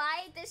know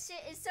why this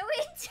shit is so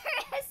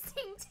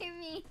interesting to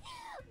me.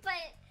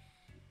 But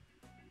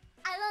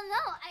I don't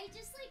know. I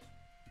just, like,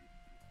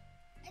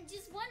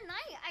 just one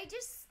night, I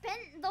just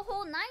spent the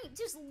whole night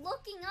just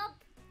looking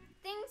up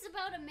things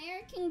about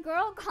American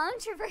Girl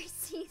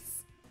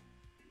controversies.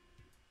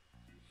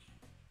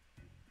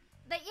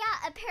 But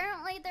yeah,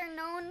 apparently they're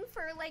known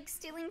for, like,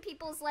 stealing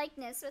people's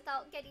likeness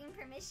without getting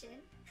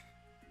permission.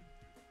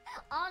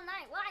 All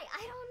night. Why?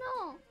 I don't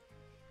know.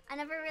 I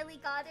never really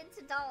got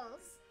into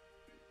dolls.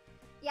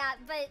 Yeah,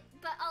 but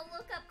I'll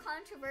look up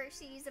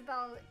controversies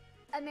about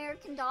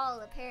American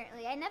Doll,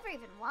 apparently. I never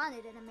even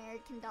wanted an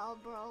American Doll,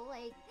 bro.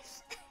 Like,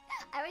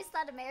 I always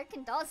thought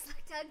American Dolls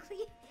looked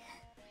ugly.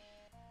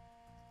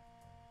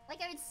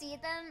 Like, I would see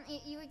them,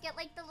 you would get,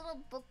 like, the little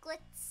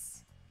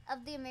booklets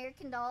of the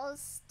American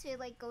Dolls to,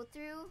 like, go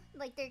through,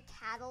 like, their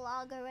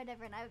catalog or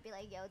whatever, and I would be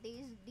like, yo,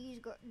 these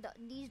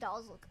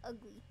dolls look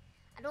ugly.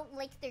 I don't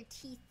like their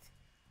teeth.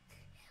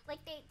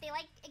 Like, they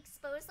like,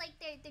 expose, like,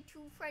 their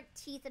 2 front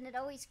teeth, and it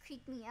always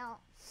creeped me out.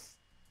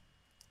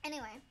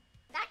 Anyway,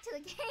 back to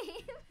the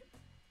game.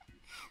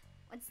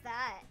 What's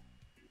that?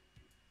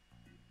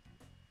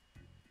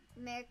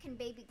 American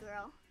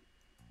Babygirl.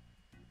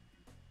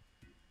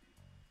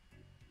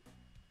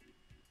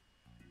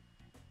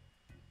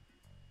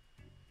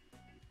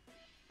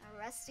 A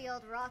rusty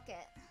old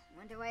rocket.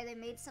 Wonder why they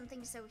made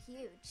something so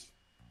huge.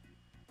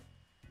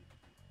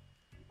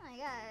 Oh, I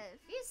got a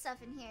few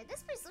stuff in here.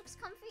 This place looks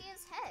comfy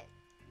as heck.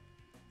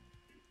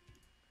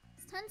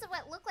 There's tons of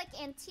what look like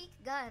antique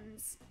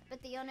guns,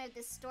 but the owner of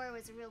this store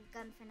was a real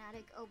gun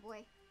fanatic. Oh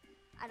boy.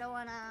 I don't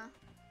wanna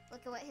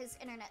look at what his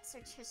internet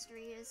search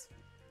history is.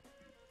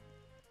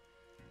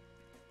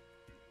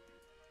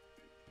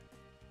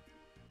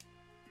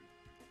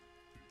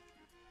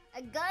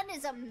 A gun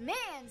is a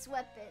man's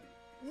weapon.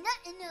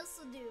 Nothing else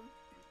will do.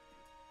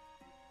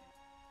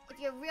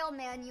 If you're a real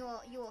man, you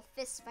will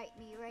fist fight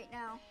me right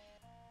now.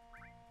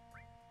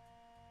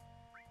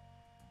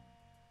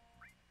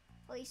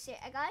 Holy shit,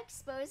 I got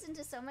exposed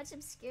into so much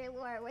obscure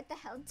lore. What the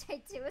hell did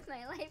I do with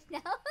my life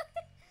now?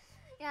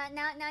 Yeah,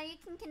 now you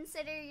can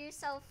consider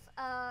yourself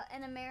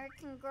an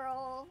American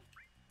Girl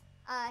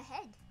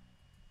head.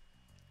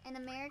 An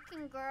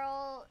American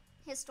Girl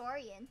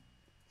historian.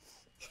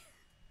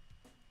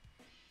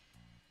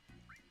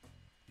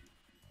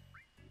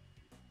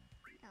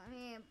 Let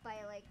me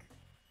buy, like,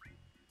 a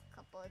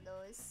couple of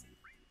those.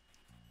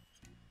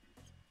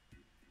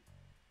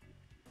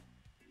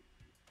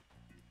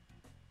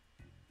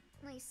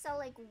 Only sell,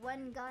 like,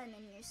 1 gun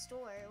in your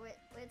store.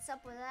 What's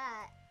up with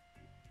that?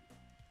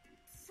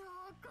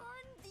 Suck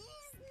on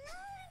these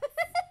nuts!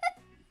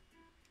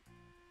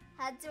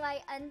 How do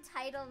I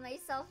untitle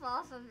myself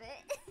off of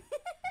it?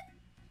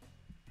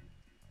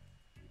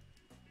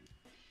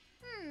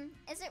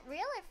 Is it real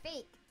or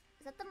fake?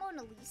 Is that the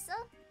Mona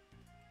Lisa?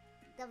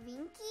 Da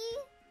Vinci?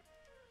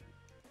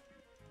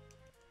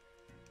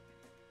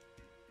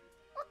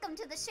 Welcome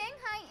to the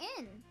Shanghai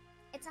Inn.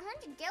 It's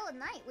 100 gil a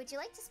night. Would you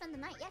like to spend the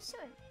night? Yeah,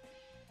 sure.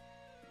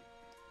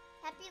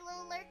 Happy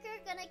little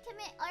lurker, gonna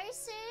commit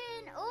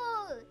arson.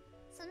 Oh,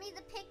 send me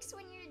the pics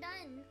when you're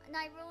done.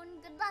 Nyrone,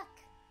 good luck.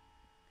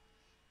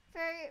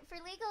 For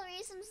legal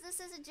reasons, this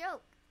is a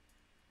joke.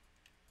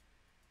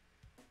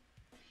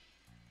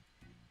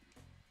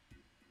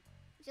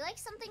 Would you like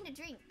something to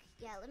drink?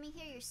 Yeah, let me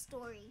hear your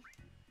story.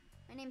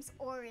 My name's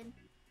Oren.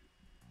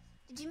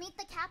 Did you meet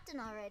the captain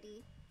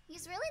already?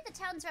 He's really the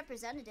town's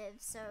representative,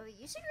 so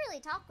you should really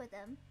talk with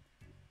him.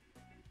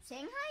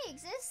 Shanghai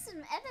exists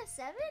in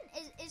FF7?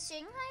 Is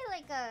Shanghai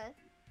like a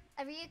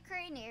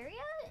reoccurring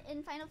area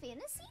in Final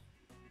Fantasy?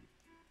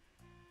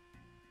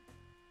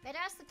 Better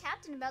ask the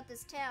captain about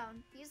this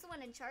town. He's the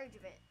one in charge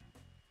of it.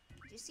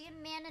 Did you see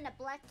a man in a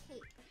black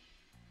cape?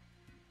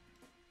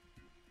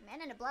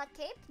 Man in a black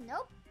cape?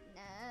 Nope.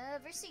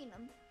 Never seen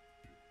him.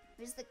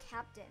 Who's the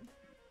captain?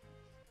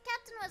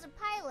 Captain was a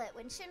pilot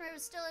when Shinra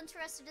was still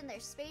interested in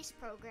their space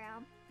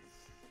program.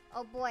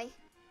 Oh boy,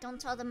 don't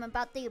tell them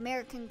about the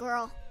American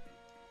girl.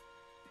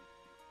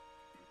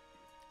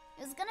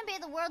 He was gonna be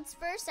the world's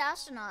first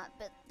astronaut,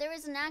 but there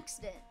was an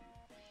accident.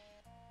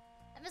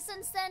 Ever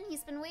since then,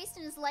 he's been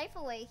wasting his life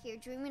away here,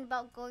 dreaming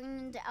about going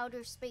into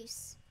outer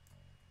space.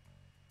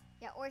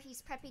 Yeah, or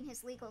he's prepping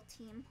his legal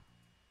team.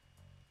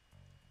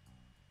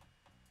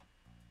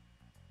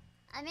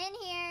 I'm in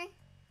here.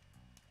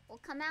 We'll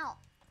come out.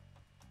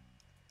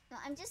 No,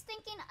 I'm just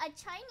thinking a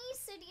Chinese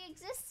city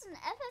exists in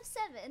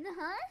FF7,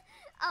 huh?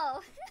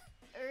 Oh.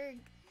 Erg.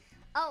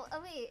 Oh,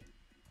 wait.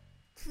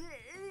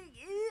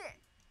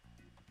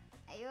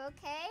 Are you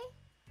okay?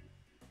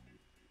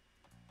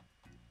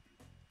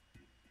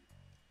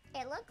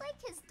 It looked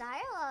like his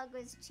dialogue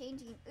was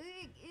changing.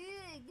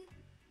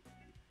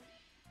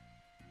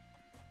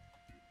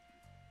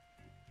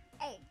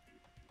 Hey.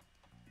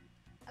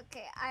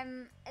 Okay,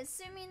 I'm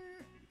assuming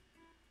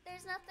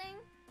there's nothing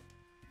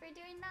for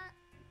doing that.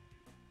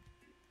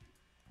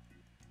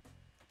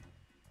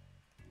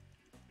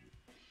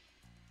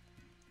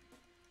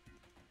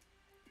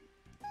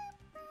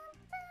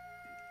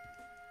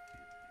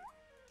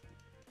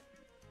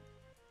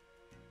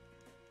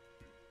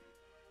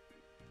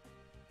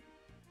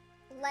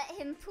 Let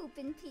him poop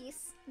in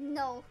peace.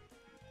 No.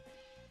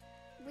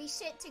 We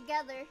shit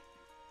together.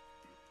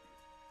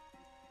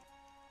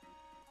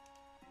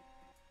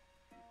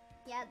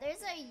 Yeah,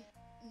 there's a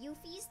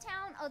Yuffie's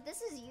town. Oh,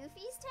 this is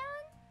Yuffie's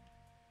town?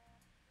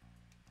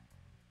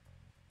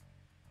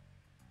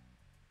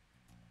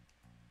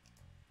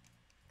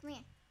 Come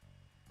here.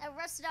 That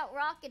rusted out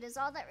rocket is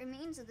all that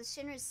remains of the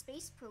Shinra's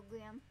space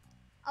program.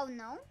 Oh,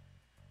 no?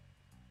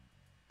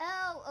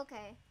 Oh,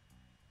 okay.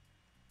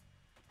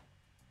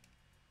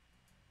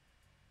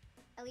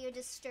 Elio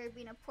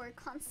disturbing a poor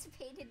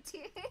constipated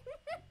dude.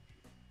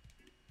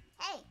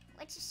 Hey,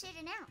 what you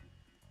shitting out?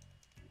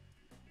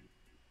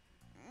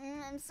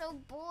 I'm so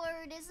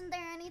bored. Isn't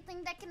there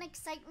anything that can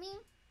excite me?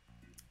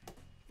 Have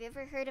you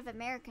ever heard of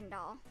American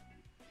Doll?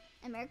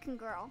 American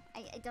Girl.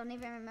 I don't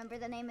even remember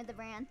the name of the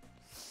brand.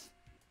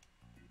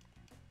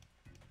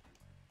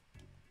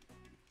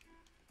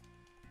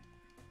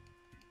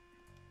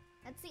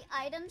 That's the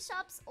item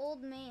shop's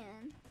old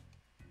man.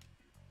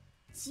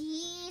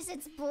 Jeez,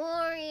 it's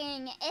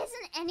boring.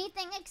 Isn't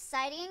anything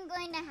exciting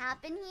going to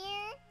happen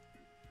here?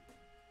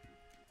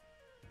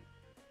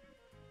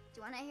 Do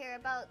you want to hear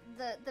about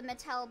the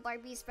Mattel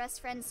Barbie's best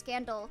friend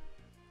scandal,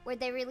 where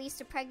they released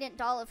a pregnant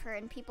doll of her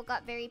and people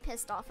got very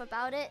pissed off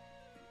about it?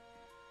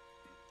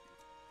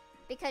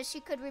 Because she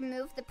could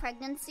remove the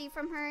pregnancy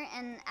from her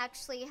and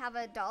actually have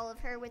a doll of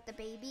her with the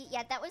baby.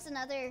 Yeah, that was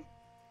another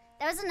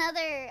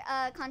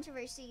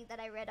controversy that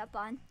I read up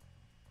on.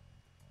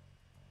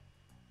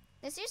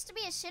 This used to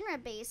be a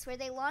Shinra base where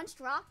they launched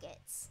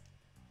rockets.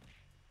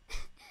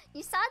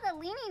 You saw the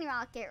leaning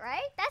rocket,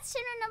 right? That's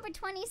Shinra number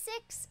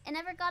 26. It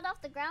never got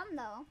off the ground,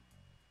 though.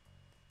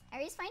 I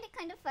always find it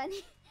kind of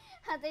funny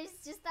how there's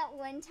just that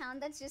one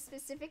town that's just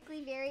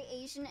specifically very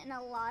Asian, and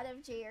a lot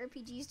of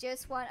JRPGs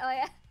just want... Oh,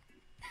 yeah.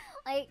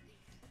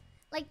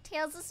 like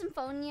Tales of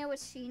Symphonia with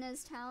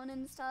Sheena's town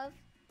and stuff.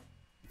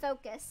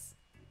 Focus.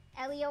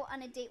 Elio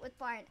on a date with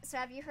Barn. So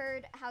have you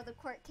heard how the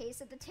court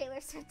case of the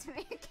Taylor Swift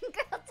American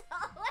Girl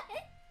doll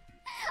went?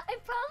 I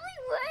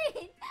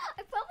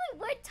probably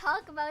would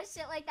talk about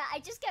shit like that. I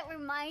just get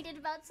reminded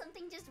about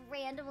something just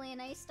randomly and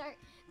I start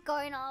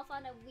going off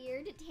on a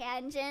weird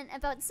tangent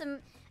about some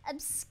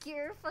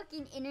obscure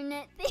fucking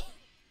internet thing.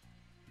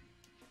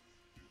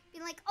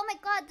 Being like, oh my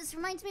god, this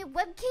reminds me of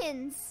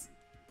Webkins.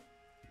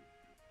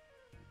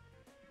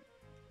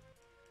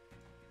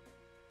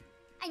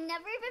 I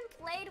never even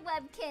played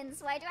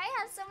Webkins. Why do I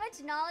have so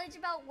much knowledge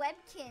about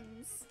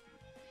Webkins?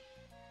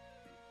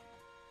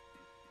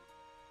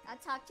 I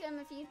talked to him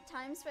a few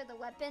times for the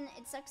weapon.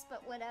 It sucks,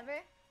 but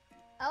whatever.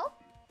 Oh?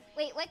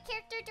 Wait, what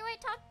character do I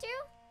talk to?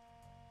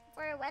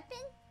 For a weapon?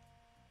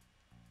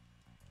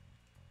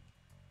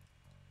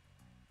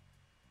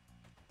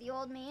 The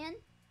old man?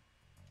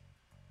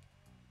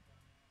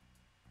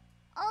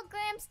 All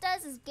Gramps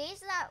does is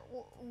gaze at that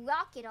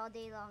rocket all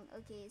day long.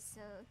 Okay,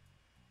 so...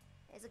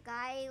 There's a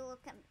guy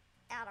looking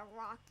at a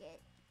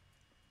rocket.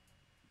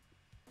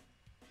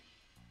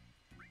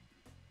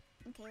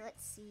 Okay,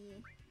 let's see.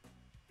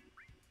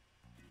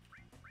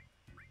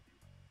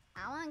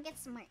 I want to get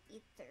some more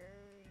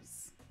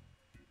ethers.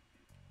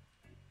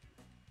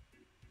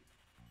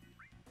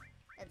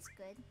 That's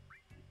good.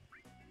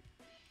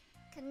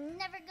 Could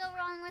never go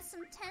wrong with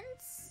some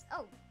tents.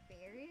 Oh,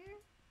 barrier.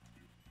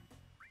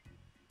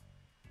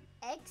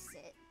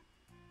 Exit.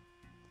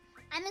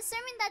 I'm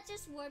assuming that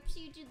just warps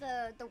you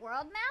to the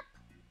world map?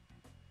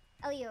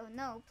 Elio,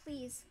 no,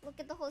 please. Look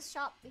at the whole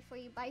shop before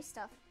you buy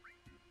stuff.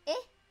 Eh?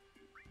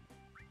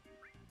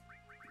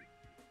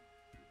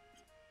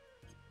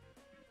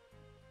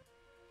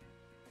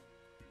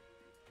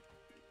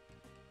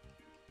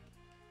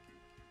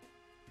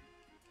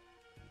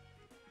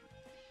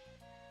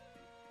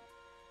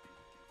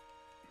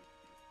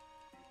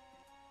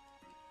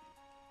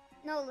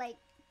 No, like,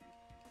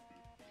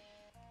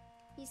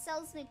 he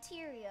sells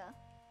materia.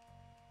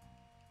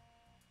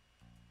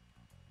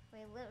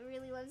 Wait,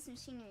 really loves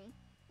machinery.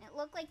 It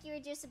looked like you were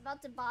just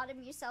about to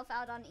bottom yourself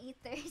out on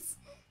ethers.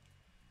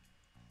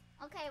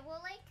 Okay,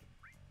 well, like,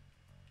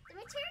 the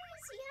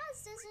materials he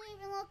has doesn't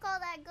even look all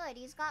that good.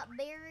 He's got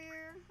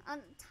barrier.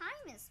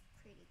 Time is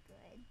pretty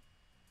good.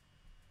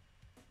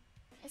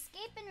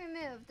 Escape and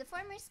remove. The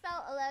former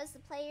spell allows the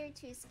player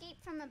to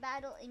escape from a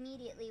battle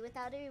immediately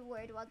without a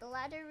reward, while the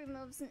latter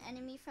removes an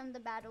enemy from the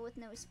battle with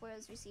no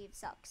spoils received.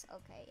 Sucks.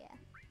 Okay, yeah.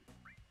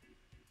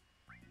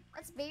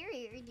 What's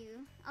barrier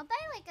do? I'll buy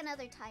like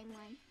another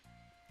timeline,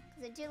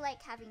 because I do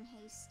like having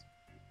haste.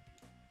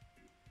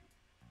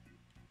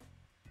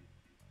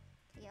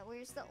 Okay, yeah,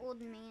 where's the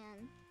old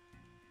man?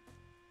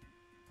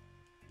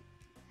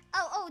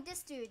 Oh,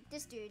 this dude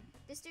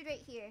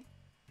right here.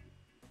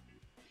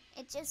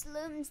 It just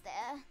looms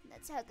there.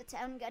 That's how the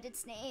town got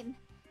its name.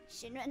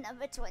 Shinra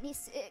number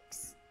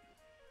 26.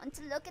 Want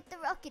to look at the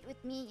rocket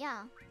with me?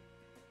 Yeah.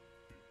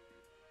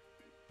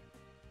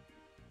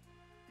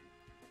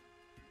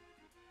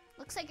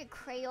 Looks like a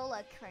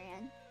Crayola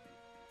crayon.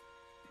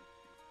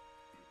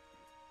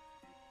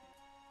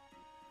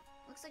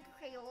 Looks like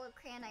a Crayola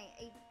crayon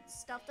I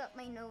stuffed up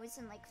my nose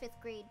in like 5th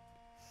grade.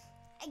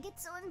 I get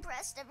so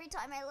impressed every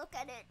time I look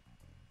at it.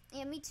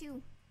 Yeah, me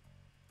too.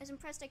 I was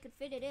impressed I could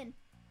fit it in.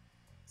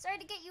 Sorry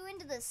to get you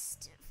into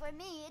this. For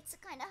me, it's a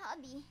kind of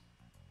hobby.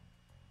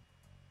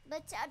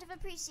 But out of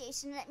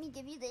appreciation, let me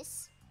give you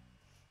this.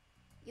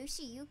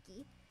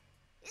 Yoshiyuki.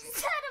 Is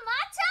that a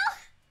motto?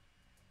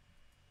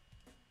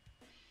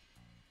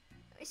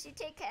 We should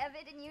take care of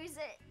it and use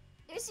it.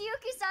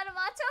 Yoshiyuki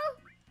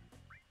Sanamato?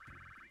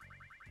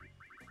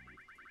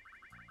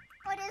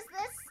 What is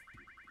this?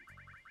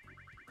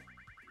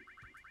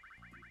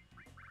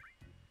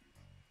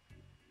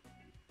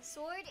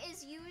 Sword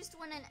is used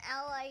when an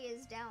ally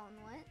is down.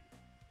 What?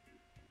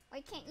 Why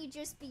can't you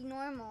just be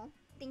normal?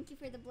 Thank you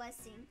for the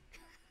blessing.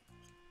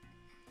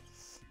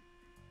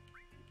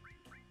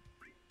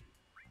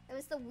 That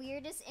was the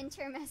weirdest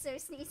intermezzo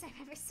sneeze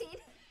I've ever seen.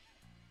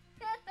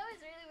 That was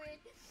really weird.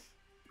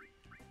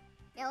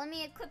 Yeah, let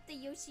me equip the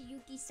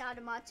Yoshiyuki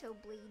Sadamato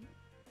Bleed.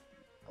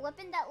 A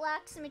weapon that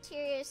lacks the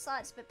materia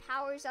slots but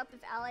powers up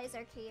if allies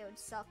are KO'd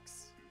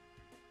sucks.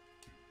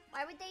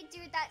 Why would they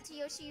do that to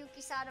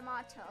Yoshiyuki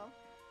Sadamato?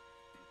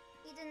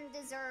 He didn't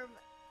deserve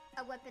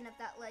a weapon of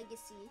that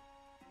legacy.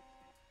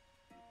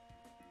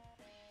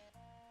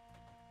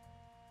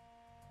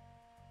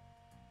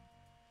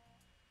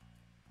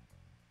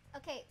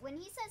 Okay, when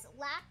he says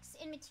lacks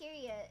in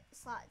materia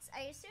slots,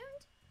 I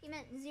assumed he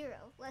meant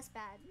 0. Less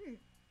bad.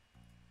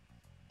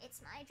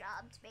 It's my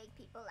job to make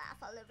people laugh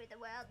all over the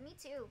world. Me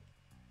too.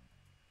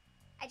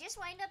 I just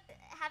wind up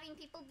having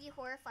people be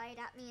horrified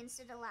at me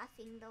instead of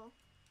laughing, though.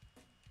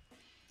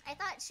 I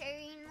thought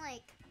sharing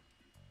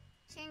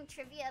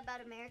trivia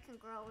about American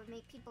Girl would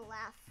make people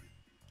laugh.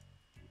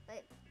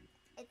 But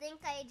I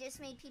think I just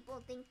made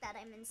people think that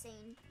I'm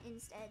insane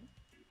instead.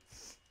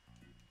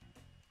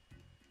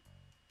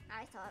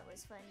 I thought it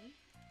was funny.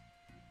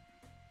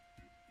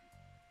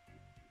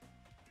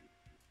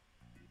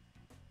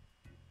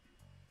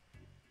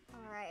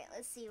 Alright,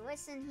 let's see.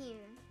 What's in here?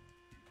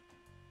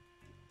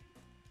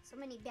 So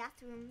many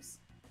bathrooms.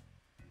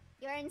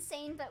 You're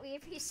insane, but we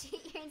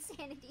appreciate your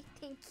insanity.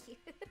 Thank you.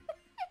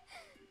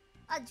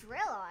 A drill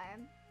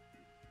arm.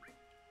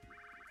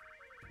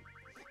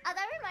 Oh,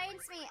 that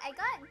reminds me. I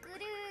got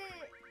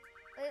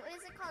what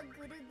is it called?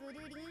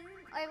 Guru-ring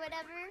or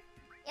whatever.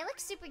 It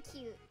looks super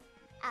cute.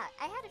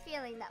 I had a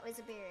feeling that was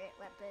a barrier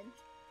weapon.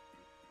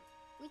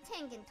 We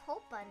tanking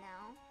Topa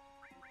now.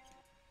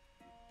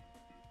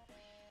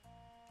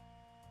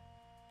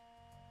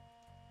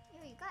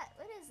 Yo, you got,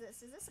 what is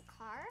this? Is this a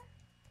car?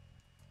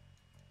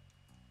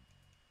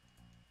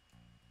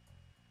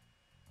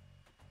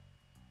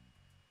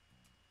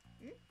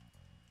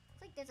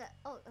 Looks like there's a,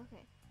 oh,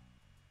 okay.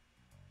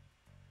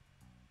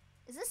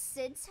 Is this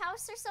Sid's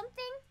house or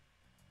something?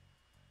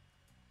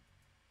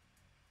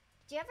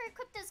 Did you ever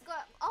equip this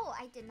girl? Oh,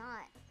 I did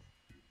not.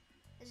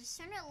 There's a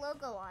Shinra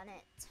logo on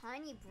it.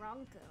 Tiny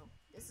Bronco.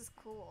 This is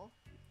cool.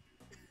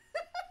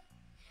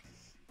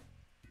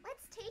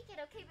 What's take it,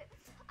 okay? But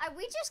are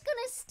we just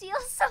gonna steal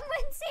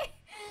someone's air?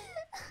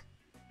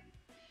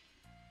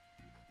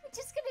 We're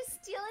just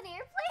gonna steal an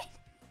airplane?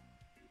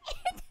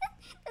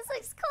 This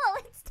looks cool,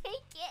 let's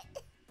take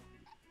it.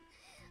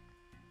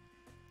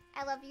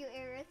 I love you,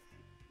 Aerith.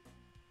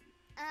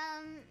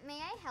 May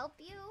I help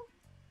you?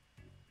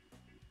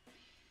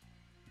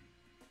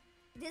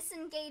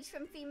 Disengage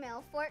from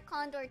female. Fort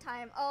Condor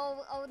time.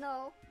 Oh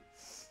no.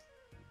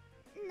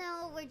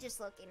 No, we're just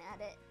looking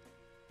at it.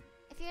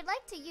 If you'd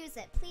like to use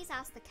it, please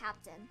ask the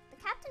captain.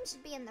 The captain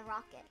should be in the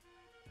rocket.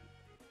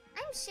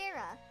 I'm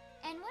Shara,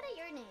 and what are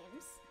your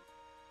names?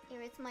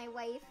 Aerith, my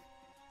wife.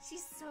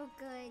 She's so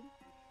good.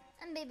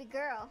 I'm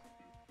Babygirl.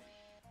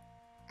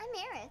 I'm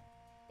Aerith.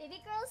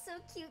 Babygirl's so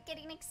cute,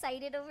 getting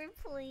excited over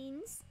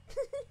planes.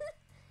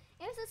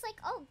 Aerith is like,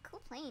 oh,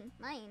 cool plane.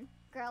 Mine.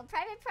 Girl,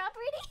 private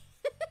property?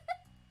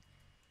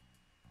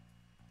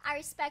 I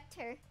respect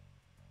her.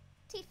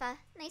 Tifa,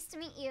 nice to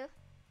meet you.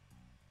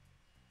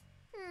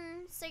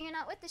 So you're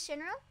not with the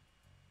Shinra?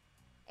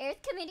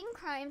 Aerith committing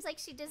crimes like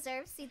she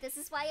deserves. See, this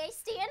is why I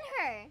stand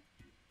her.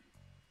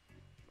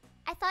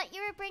 I thought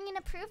you were bringing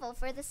approval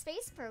for the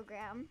space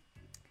program.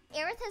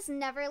 Aerith has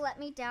never let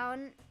me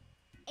down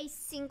a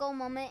single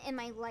moment in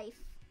my life.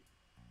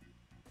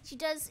 She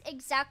does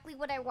exactly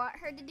what I want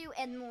her to do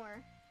and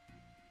more.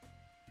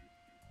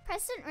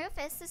 President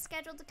Rufus is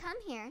scheduled to come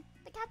here.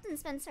 The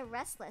captain's been so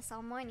restless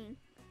all morning.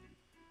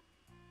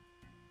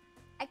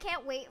 I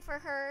can't wait for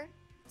her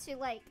to,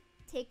 like,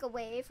 take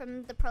away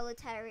from the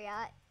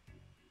proletariat.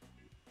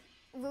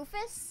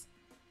 Rufus?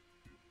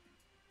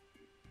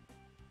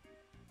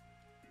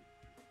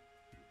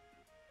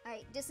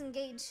 Alright,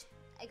 disengage.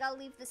 I gotta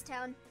leave this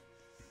town.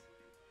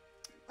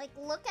 Like,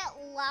 look at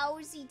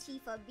lousy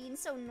Tifa being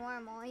so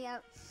normal. Yeah,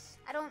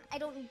 I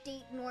don't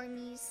date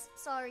normies.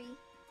 Sorry.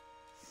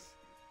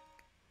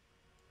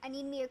 I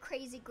need me a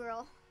crazy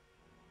girl.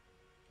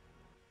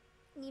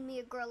 Need me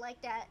a girl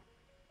like that.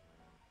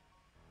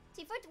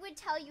 Tifa would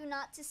tell you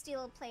not to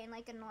steal a plane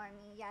like a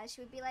normie. Yeah,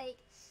 she would be like,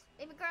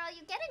 baby girl,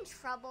 you get in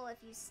trouble if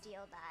you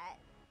steal that.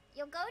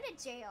 You'll go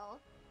to jail.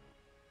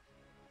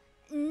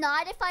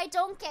 Not if I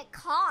don't get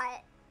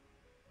caught.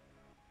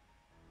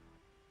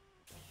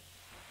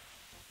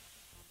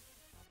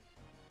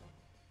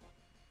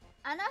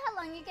 I don't know how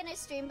long you're gonna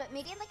stream, but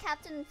meeting the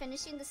captain and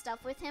finishing the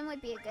stuff with him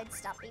would be a good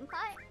stopping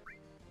point.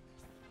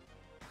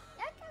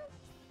 Yeah, I can...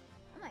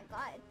 Oh my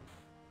god.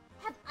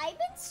 Have I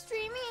been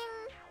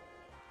streaming?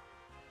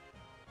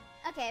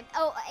 Okay,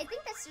 oh, I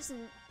think that's just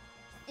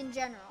in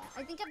general.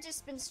 I think I've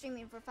just been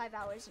streaming for 5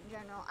 hours in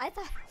general. I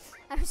thought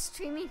I was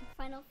streaming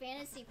Final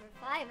Fantasy for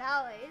 5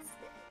 hours.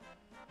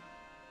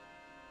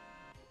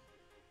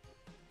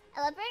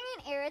 I love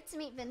bringing Aerith to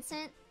meet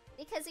Vincent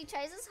because he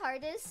tries his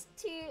hardest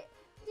to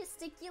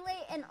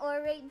gesticulate and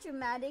orate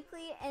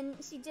dramatically, and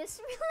she just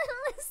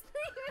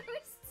relentlessly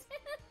roasts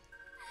him.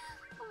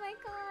 Oh my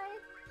god.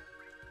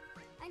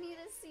 I need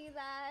to see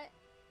that.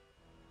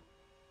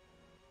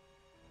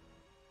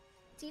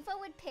 Tifa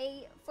would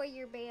pay for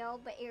your bail,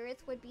 but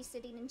Aerith would be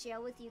sitting in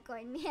jail with you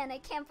going, man, I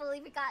can't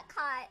believe we got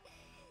caught.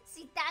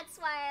 See, that's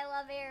why I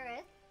love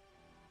Aerith.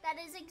 That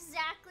is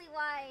exactly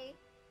why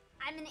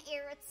I'm an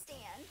Aerith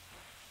stan.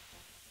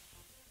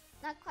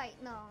 Not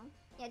quite, no.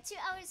 Yeah, 2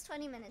 hours,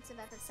 20 minutes of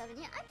FF7.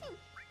 Yeah, I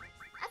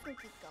can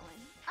keep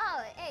going.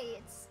 Oh, hey,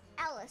 it's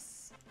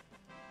Alice.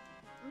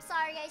 I'm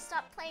sorry I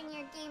stopped playing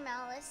your game,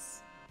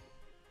 Alice.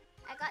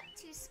 I got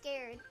too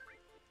scared.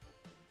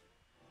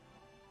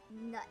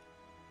 Nut.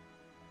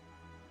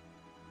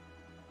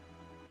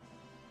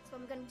 That's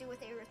what I'm gonna do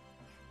with Aerith.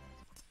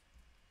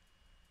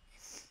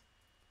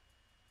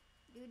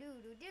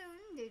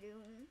 Do-do-do-do-do-do.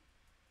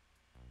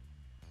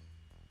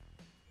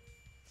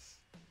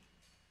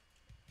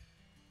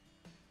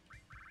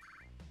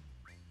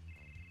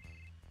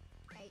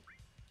 Right.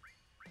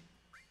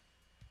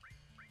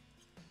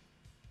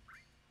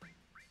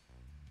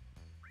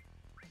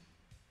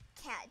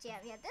 Cat Jam.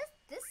 Yeah,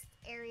 this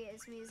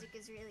area's music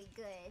is really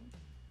good.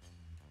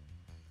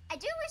 I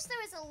do wish there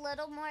was a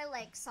little more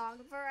like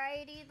song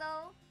variety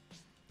though.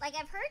 Like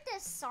I've heard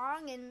this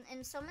song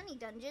in so many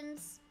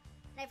dungeons.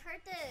 And I've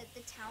heard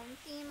the town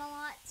theme a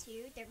lot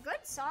too. They're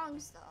good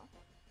songs though.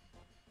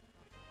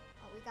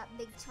 Oh, we got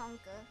Big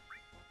Tonka.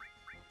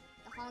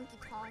 The honky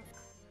tonk.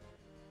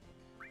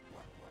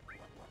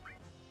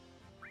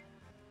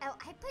 Oh,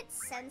 I put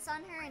sense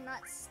on her and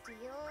not steal?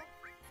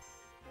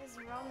 What is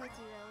wrong with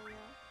you, Elio?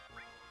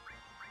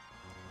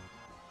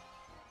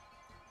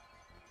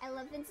 I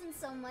love Vincent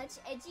so much.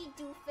 Edgy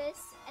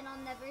doofus, and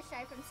I'll never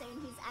shy from saying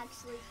he's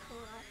actually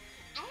cool.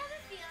 I have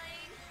a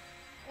feeling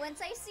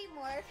once I see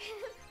more of him,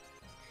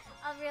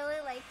 I'll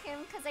really like him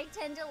because I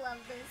tend to love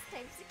those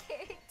types of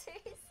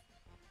characters.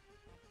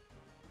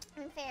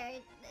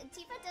 Unfair.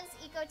 Tifa does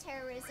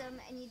eco-terrorism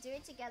and you do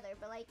it together,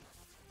 but like,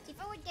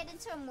 Tifa would get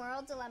into a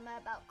moral dilemma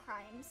about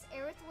crimes.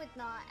 Aerith would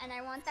not, and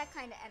I want that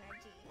kind of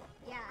energy.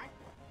 Yeah.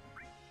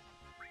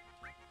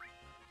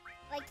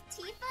 Like,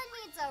 Tifa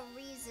needs a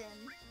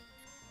reason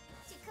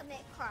to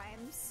commit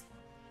crimes.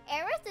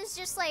 Aerith is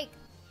just like,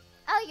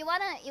 oh, you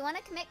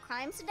wanna commit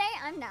crimes today?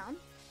 I'm down.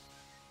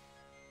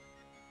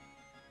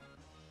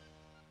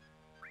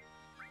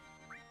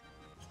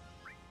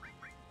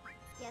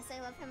 Yes,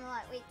 I love him a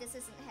lot. Wait, this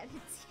isn't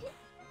Heaven's.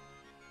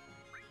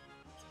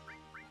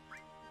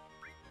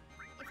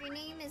 If your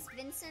name is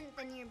Vincent,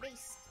 then you're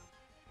based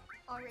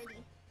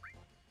already.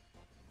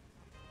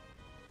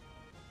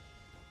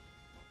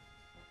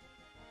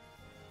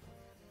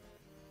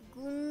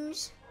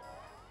 Gunge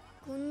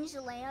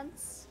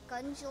Lance.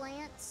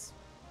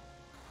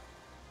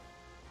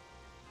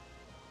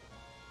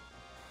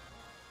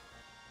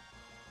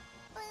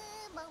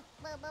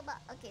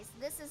 Okay, so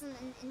this isn't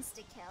an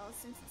insta-kill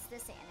since it's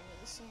this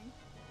animation.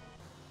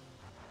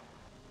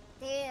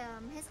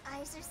 Damn, his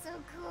eyes are so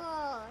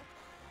cool.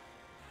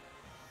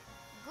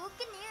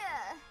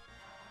 Gukania.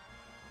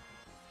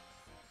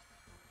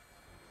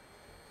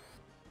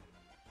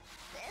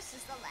 This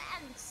is the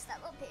lance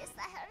that will pierce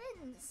the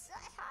heavens.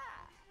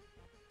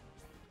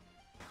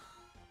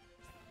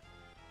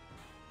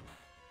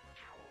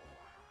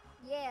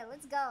 Yeah,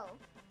 let's go.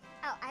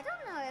 Oh, I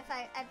don't know if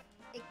I've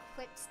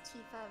equipped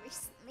Tifa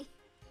recently.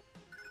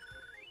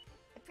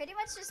 I pretty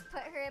much just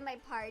put her in my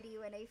party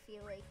when I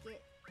feel like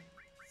it.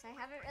 So I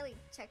haven't really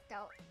checked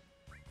out.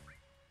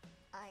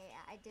 Oh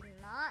yeah, I did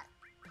not.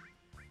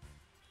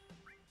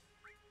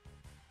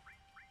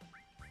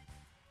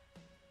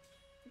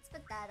 Let's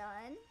put that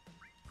on.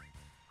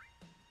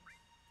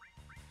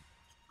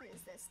 What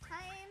is this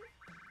time?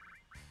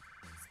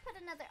 Let's put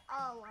another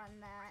all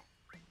on that.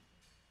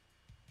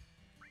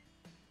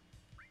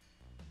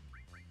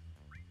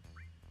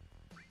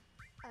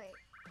 Oh wait,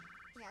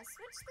 yeah,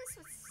 switch this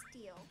with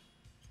steel.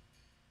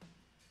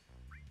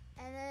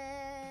 And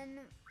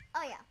then,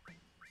 oh yeah,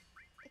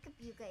 pick up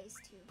you guys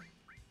too.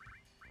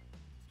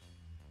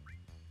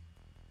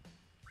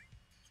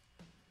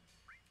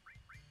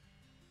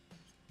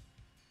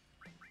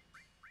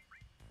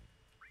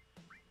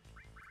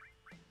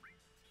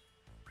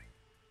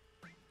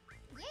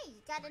 Yay,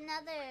 you got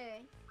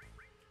another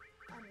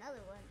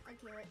one.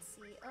 Okay, let's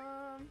see.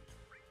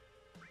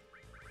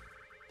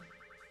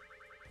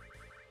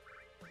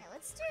 Yeah,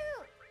 let's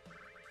do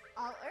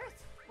all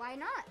Earth. Why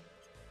not?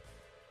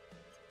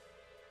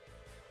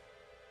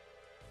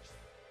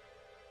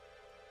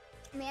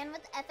 Man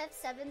with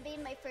FF7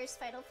 being my first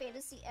Final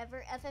Fantasy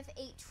ever.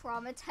 FF8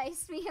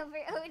 traumatized me over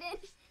Odin.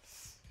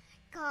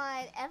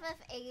 God,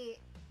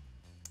 FF8.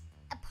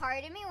 A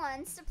part of me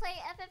wants to play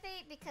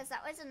FF8 because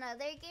that was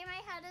another game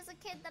I had as a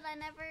kid that I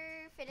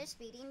never finished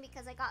beating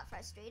because I got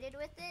frustrated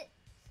with it.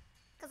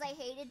 Because I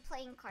hated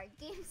playing card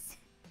games.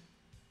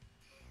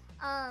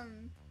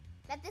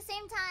 At the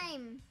same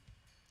time,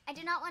 I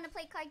do not want to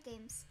play card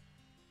games.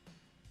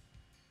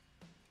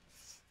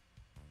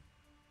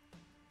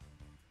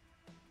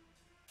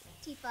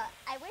 Tifa,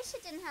 I wish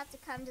it didn't have to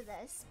come to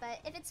this, but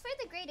if it's for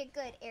the greater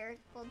good, Eric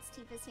holds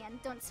Tifa's hand.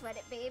 Don't sweat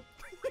it, babe.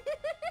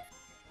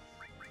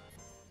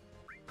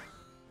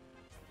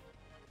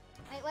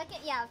 Wait, look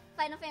at, yeah,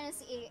 Final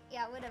Fantasy 8.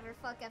 Yeah, whatever,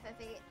 fuck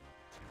FF8.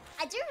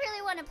 I do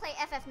really want to play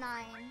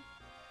FF9.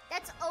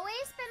 That's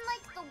always been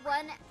like the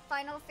one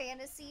Final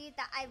Fantasy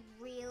that I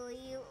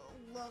really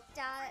looked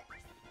at.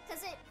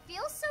 Because it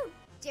feels so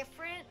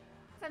different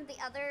from the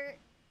other,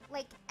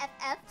 like,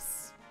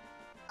 FFs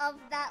of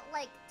that,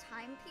 like,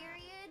 time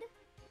period.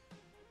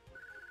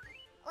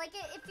 Like,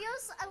 it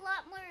feels a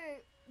lot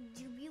more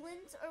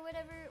jubilant, or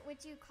whatever, what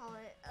do you call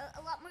it?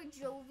 A lot more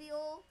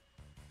jovial.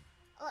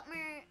 A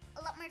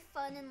lot more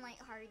fun and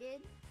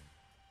lighthearted.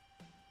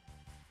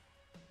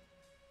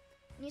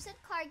 When you said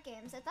card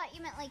games, I thought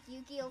you meant like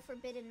Yu-Gi-Oh!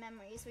 Forbidden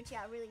Memories, which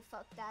yeah, really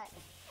fuck that.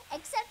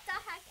 Except the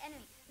hack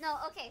enemy. No,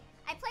 okay.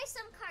 I play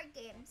some card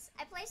games.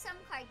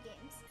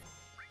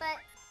 But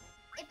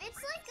if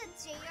it's like a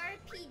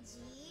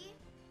JRPG,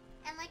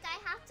 and like I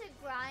have to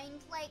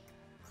grind like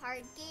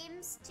card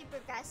games to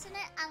progress in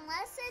it,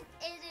 unless it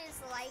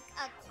is like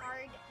a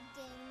card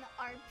game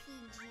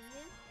RPG,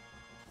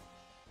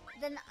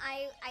 then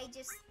I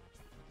just,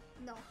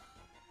 no.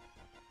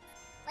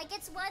 Like,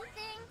 it's one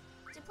thing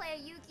to play a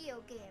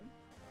Yu-Gi-Oh! Game.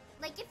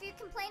 Like, if you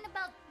complain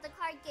about the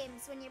card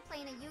games when you're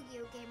playing a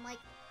Yu-Gi-Oh! Game, like,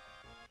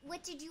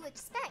 what did you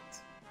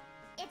expect?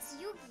 It's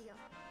Yu-Gi-Oh!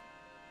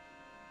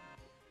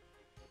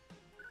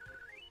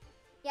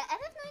 Yeah,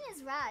 FF9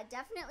 is rad.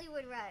 Definitely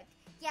would wreck.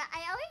 Yeah,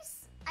 I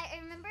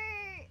remember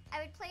I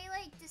would play,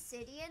 like, the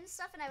city and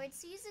stuff, and I would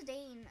see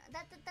Zidane.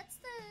 That's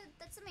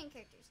the main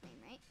character's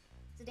name, right?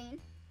 Zidane.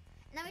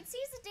 And I would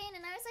see Zidane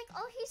and I was like,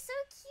 oh, he's so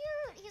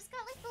cute. He's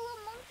got like the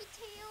little monkey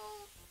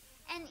tail.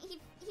 And he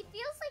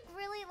feels like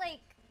really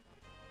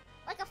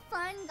like a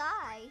fun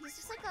guy. He's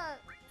just like a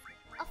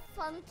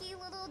funky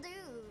little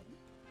dude.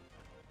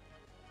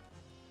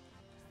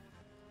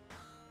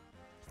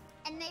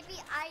 And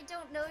maybe I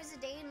don't know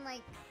Zidane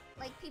like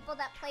people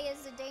that play as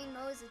Zidane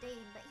know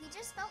Zidane, but he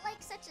just felt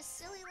like such a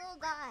silly little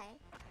guy.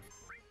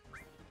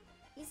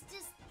 He's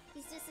just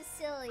a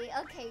silly,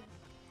 okay.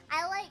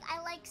 I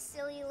like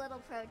silly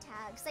little pro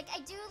tags. Like I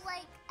do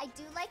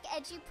like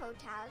edgy pro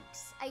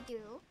tags. I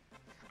do.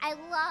 I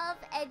love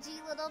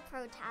edgy little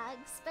pro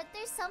tags, but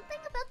there's something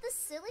about the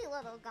silly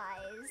little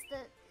guys,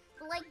 the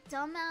like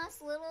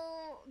dumbass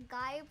little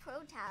guy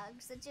pro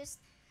tags that just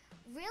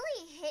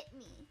really hit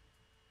me.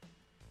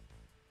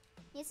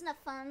 He's not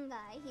a fun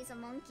guy, he's a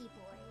monkey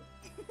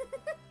boy.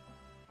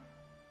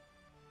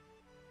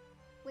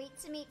 Wait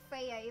to meet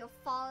Freya, you'll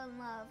fall in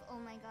love. Oh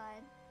my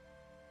god.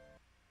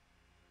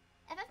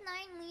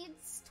 FF9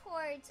 leads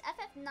towards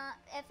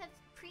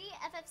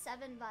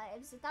pre-FF7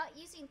 vibes without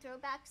using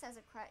throwbacks as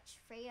a crutch.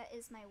 Freya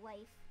is my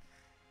wife.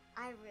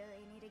 I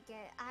really need to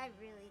get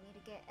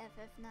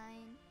FF9.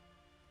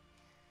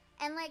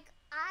 And like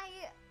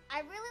I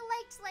really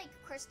liked like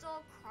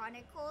Crystal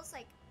Chronicles.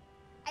 Like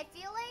I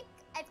feel like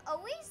I've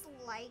always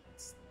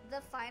liked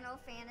the Final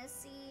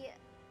Fantasy.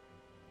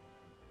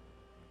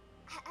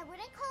 I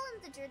wouldn't call them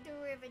the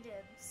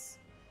derivatives,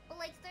 but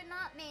like they're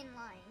not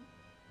mainline.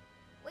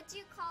 What do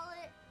you call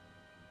it?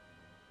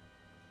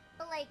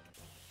 But like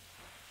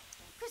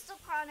Crystal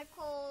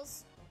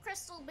Chronicles,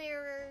 Crystal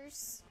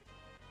Bearers,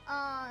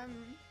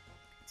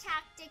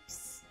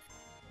 Tactics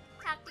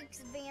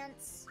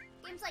Advance,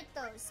 games like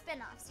those,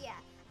 spin-offs, yeah.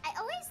 I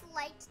always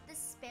liked the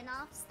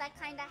spin-offs that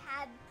kind of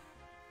had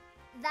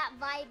that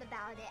vibe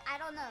about it. I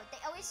don't know, they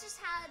always just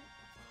had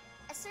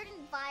a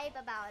certain vibe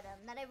about them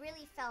that I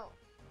really felt.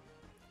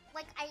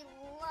 Like, I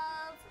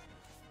love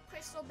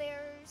Crystal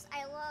Bearers,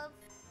 I love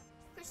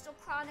Crystal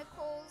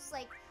Chronicles,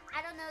 like,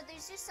 I don't know,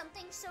 there's just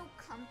something so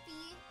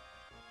comfy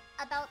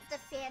about the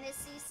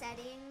fantasy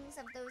settings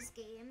of those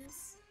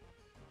games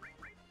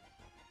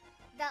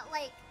that,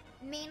 like,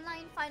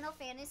 mainline Final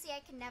Fantasy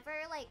I can never,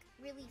 like,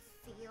 really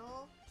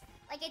feel.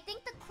 Like, I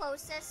think the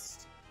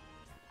closest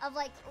of,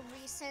 like,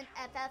 recent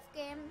FF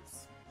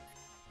games,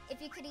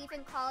 if you could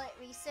even call it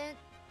recent,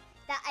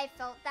 that I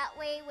felt that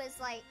way was,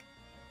 like,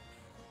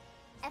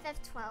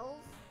 FF12,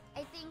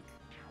 I think.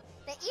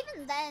 But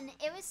even then,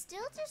 it was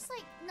still just,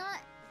 like,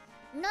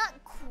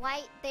 not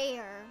quite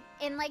there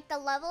in, like, the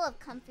level of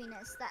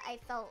comfiness that I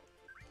felt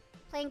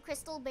playing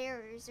Crystal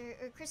Bearers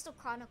or Crystal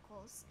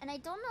Chronicles. And I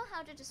don't know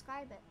how to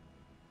describe it.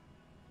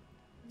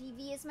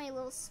 Vivi is my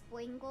little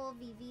spoingle.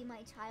 Vivi,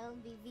 my child.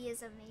 Vivi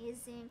is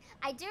amazing.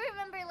 I do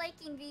remember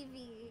liking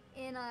Vivi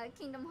in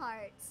Kingdom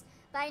Hearts.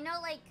 But I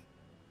know, like,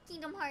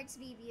 Kingdom Hearts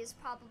Vivi is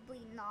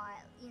probably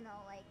not, you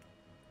know, like,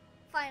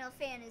 Final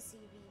Fantasy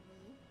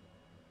Vivi.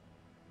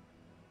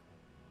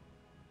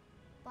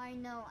 But I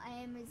know I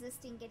am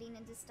resisting getting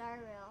into Star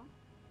Rail.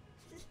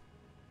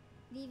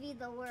 Vivi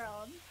the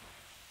world.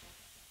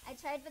 I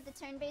tried, but the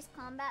turn-based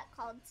combat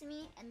called to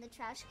me, and the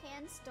trash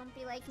cans. Don't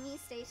be like me,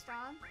 stay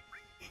strong.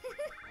 I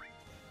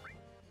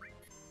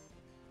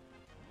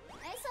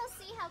guess I'll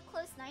see how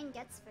close 9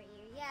 gets for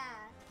you, yeah.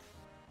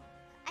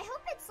 I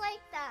hope it's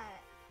like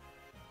that.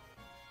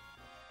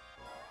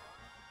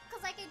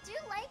 Cause like I do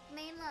like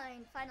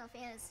mainline Final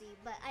Fantasy,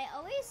 but I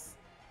always...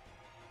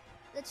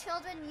 The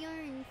children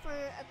yearn for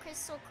a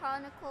Crystal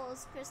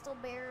Chronicles, Crystal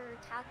Bearer,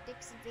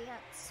 Tactics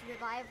Advance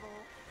revival.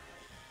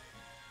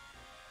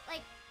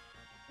 Like,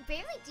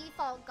 Bravely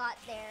Default got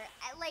there.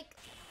 Like,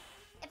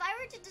 if I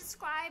were to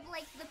describe,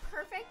 like, the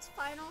perfect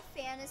Final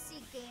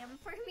Fantasy game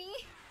for me,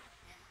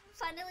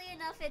 funnily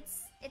enough,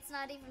 it's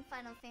not even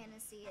Final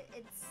Fantasy.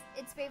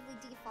 It's Bravely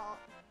Default.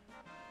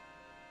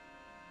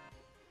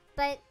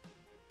 But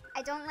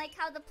I don't like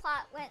how the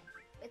plot went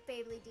with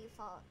Bravely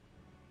Default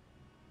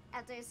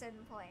after a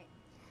certain point.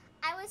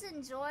 I was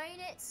enjoying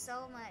it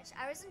so much.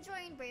 I was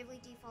enjoying Bravely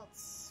Default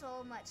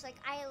so much. Like,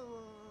 I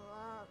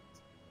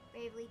loved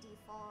Bravely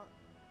Default.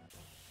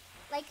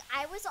 Like,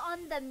 I was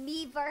on the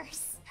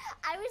Miiverse.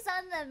 I was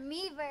on the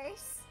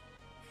Miiverse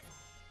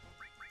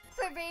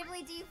for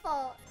Bravely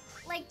Default.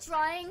 Like,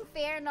 drawing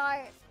fan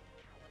art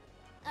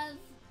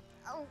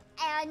of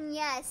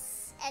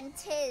Agnes and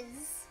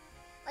Tiz.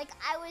 Like,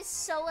 I was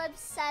so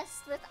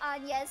obsessed with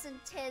Agnes and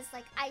Tiz.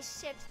 Like, I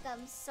shipped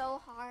them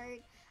so hard.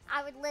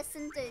 I would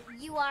listen to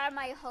You Are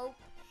My Hope,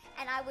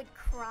 and I would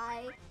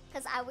cry,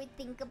 because I would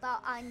think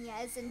about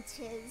Agnes and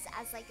Tiz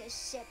as, like, a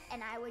ship,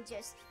 and I would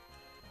just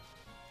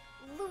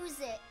lose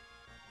it.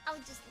 I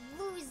would just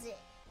lose it.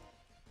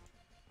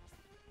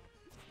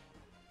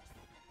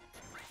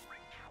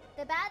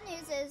 The bad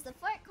news is the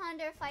Fort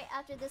Condor fight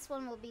after this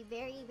one will be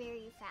very,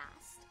 very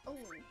fast.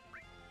 Ooh.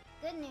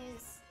 Good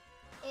news.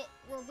 It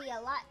will be a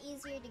lot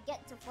easier to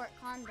get to Fort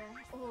Condor.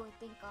 Oh,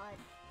 thank God.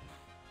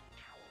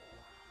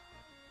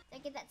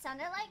 Like, if that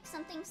sounded like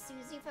something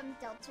Susie from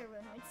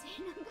Deltarune would say,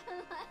 I'm not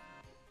gonna lie.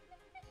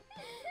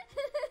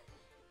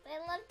 But I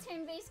love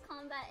turn-based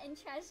combat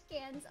and trash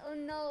cans. Oh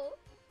no.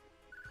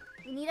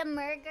 We need a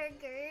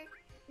Murgurger.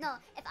 No,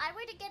 if I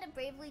were to get a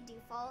Bravely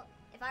Default,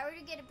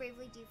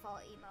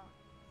 emo,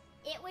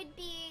 it would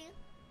be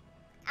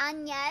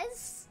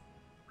Agnes,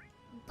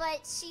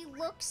 but she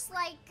looks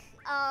like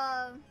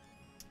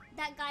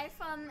that guy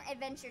from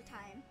Adventure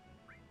Time.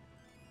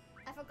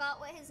 I forgot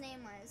what his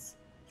name was.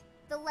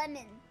 The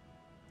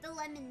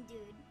lemon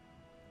dude.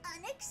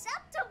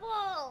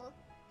 Unacceptable!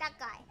 That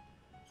guy.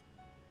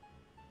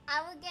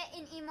 I would get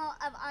an emo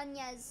of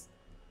Agnes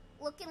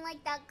looking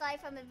like that guy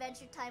from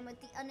Adventure Time with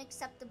the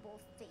unacceptable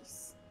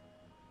face.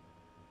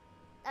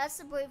 That's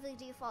the Bravely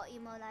Default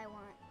emo that I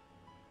want.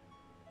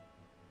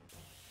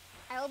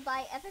 I will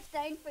buy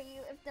FF9 for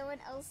you if no one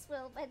else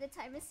will by the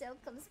time a sale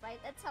comes by.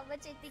 That's how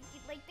much I think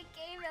you'd like the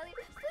game, really.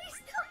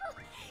 Please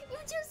no! You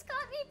do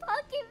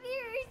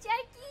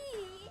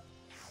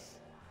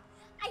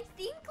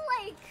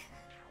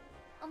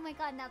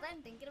god, now that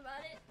I'm thinking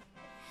about it,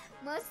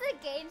 most of the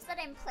games that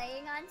I'm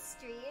playing on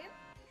stream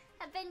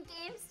have been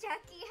games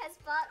Jackie has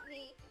bought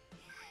me.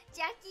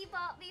 Jackie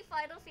bought me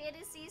Final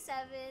Fantasy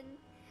VII.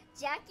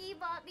 Jackie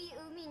bought me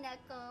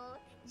Umineko.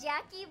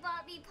 Jackie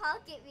bought me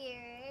Pocket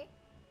Mirror.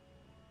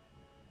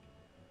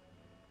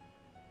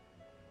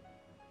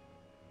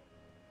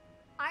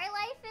 Our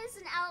Life is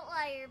an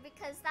outlier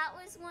because that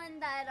was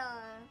one that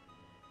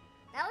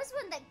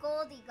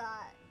Goldie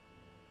got.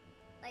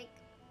 Like,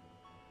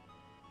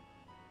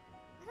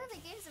 what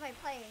other games am I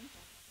playing?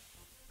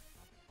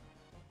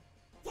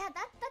 Yeah,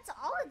 that's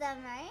all of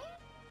them, right?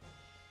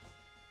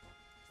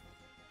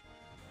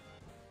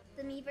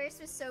 The Miiverse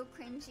was so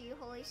cringy,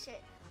 holy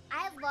shit.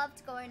 I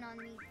loved going on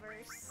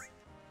Miiverse.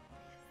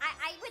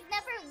 I would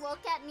never look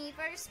at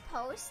Miiverse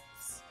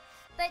posts,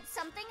 but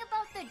something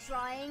about the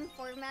drawing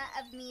format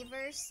of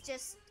Miiverse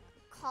just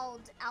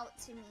called out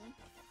to me.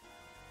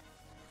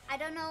 I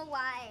don't know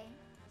why.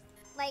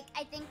 Like,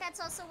 I think that's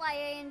also why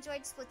I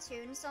enjoyed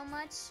Splatoon so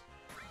much.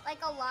 Like,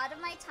 a lot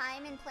of my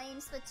time in playing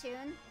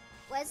Splatoon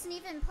wasn't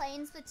even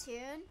playing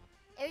Splatoon.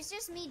 It was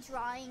just me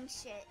drawing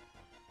shit.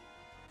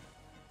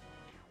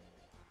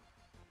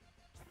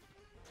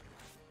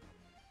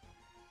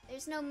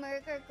 There's no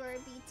Murger or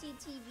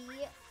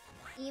BTTV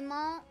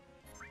emote.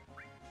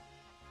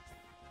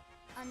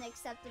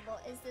 Unacceptable.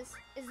 Is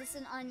this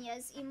an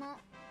Anyes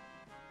emote?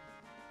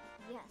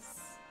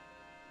 Yes.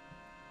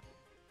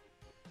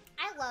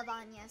 I love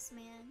Anyes,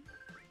 man.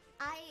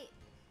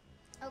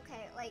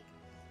 Okay, like,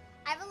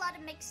 I have a lot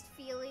of mixed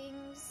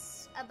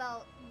feelings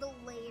about the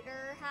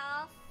later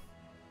half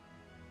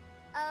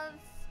of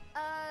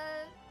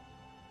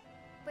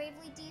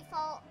Bravely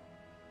Default.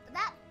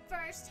 That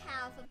first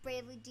half of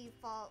Bravely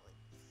Default,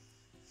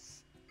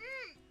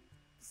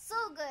 so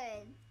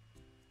good.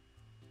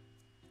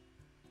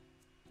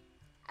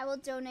 I will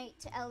donate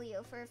to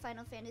Elio for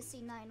Final Fantasy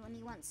IX when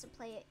he wants to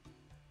play it.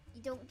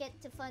 You don't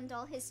get to fund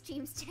all his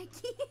streams,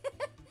 Jackie.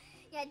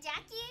 Yeah,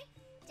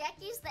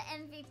 Jackie's the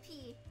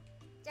MVP.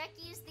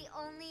 Jackie is the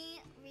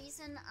only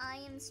reason I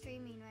am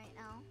streaming right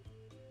now.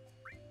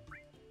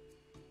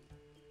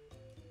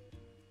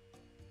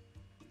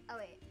 Oh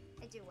wait,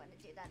 I do want to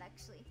do that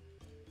actually.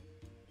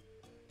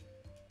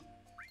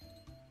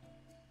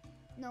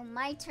 No,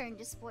 my turn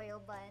to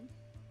spoil, bud.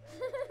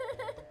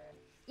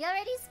 You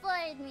already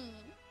spoiled me.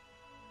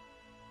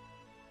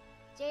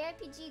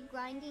 JRPG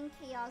grinding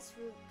chaos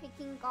route,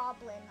 picking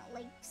goblin,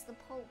 likes the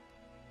Pope.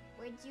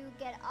 Where'd you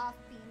get off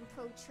being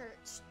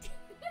pro-church?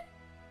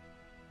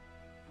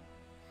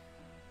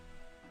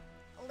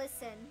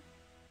 Listen,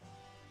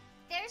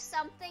 there's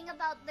something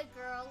about the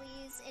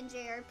girlies in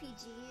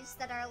JRPGs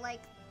that are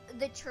like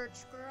the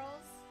church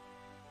girls.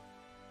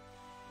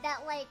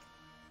 That, like,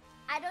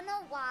 I don't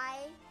know why.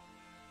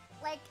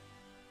 Like,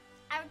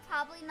 I would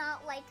probably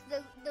not like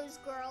those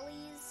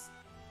girlies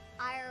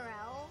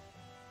IRL.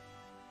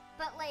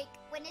 But, like,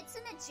 when it's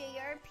in a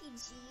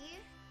JRPG,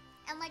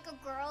 and, like, a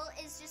girl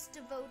is just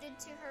devoted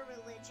to her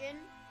religion,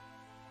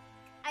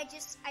 I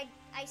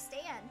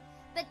stand.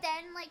 But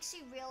then, like,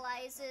 she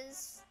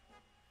realizes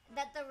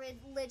that the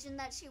religion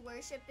that she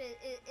worships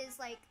is,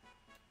 like,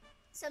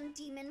 some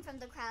demon from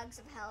the crags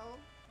of hell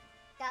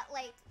that,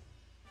 like,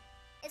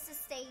 is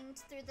sustained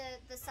through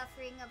the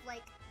suffering of,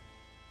 like,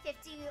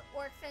 50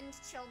 orphaned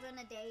children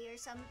a day or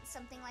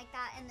something like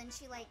that, and then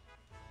she, like,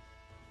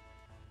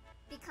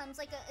 becomes,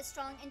 like, a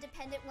strong,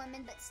 independent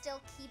woman, but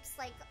still keeps,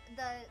 like,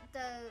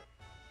 the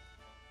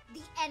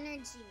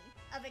energy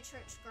of a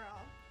church girl.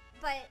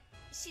 But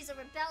she's a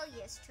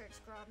rebellious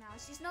church girl now.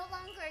 She's no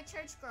longer a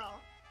church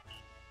girl,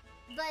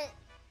 but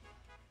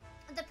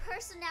the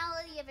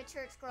personality of a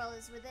church girl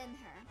is within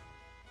her.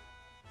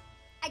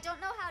 I don't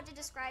know how to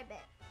describe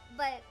it,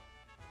 but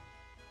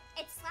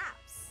it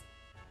slaps.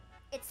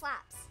 It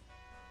slaps.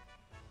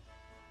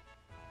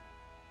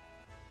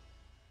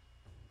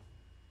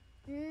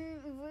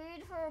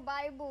 Read her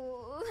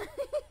Bible.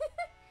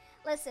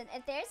 Listen,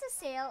 if there's a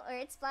sale or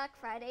it's Black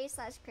Friday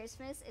 /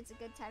 Christmas, it's a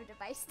good time to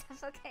buy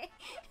stuff, okay?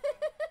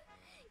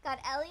 God,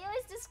 Elio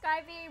is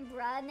describing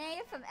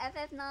Brane from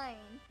FF9.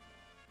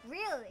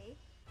 Really?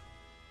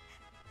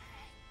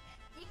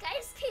 You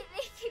guys keep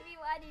making me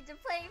wanting to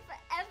play for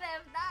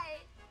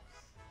FF9.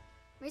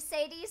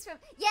 Mercedes from...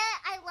 Yeah,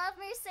 I love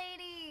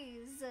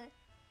Mercedes!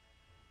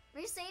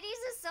 Mercedes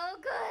is so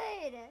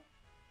good!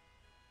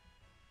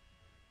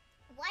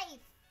 Wife!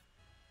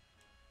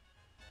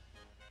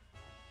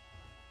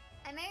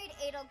 I married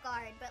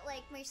Edelgard, but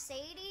like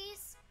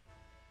Mercedes...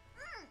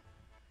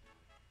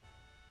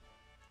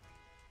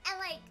 And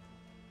like,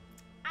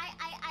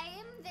 I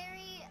am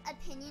very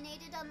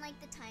opinionated on like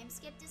the time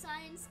skip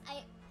designs.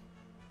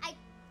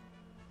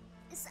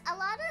 A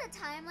lot of the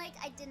time, like,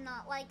 I did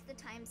not like the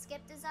time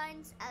skip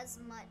designs as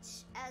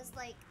much as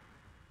like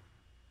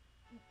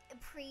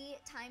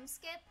pre-time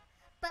skip,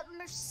 but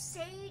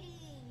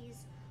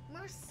Mercedes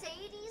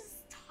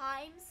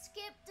time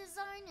skip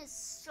design is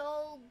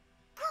so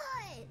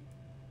good.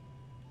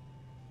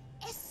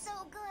 It's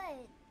so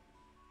good.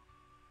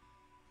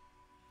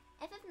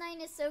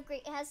 FF9 is so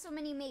great. It has so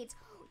many maids.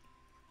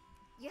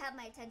 You have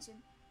my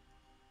attention.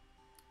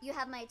 You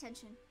have my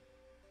attention.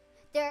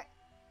 There's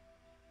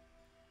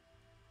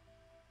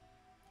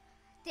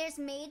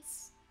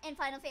maids in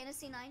Final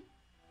Fantasy IX.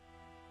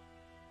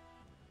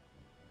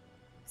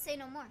 Say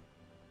no more.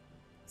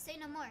 Say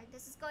no more.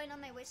 This is going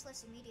on my wish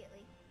list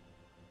immediately.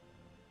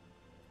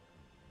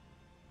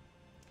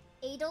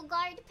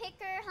 Edelgard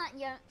picker? Huh?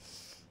 Yeah.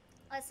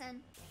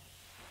 Listen.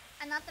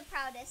 I'm not the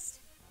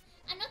proudest.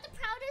 I'm not the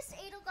proudest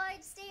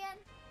Edelgard stan.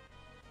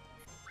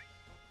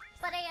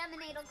 But I am an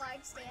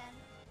Edelgard stan.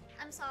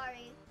 I'm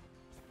sorry.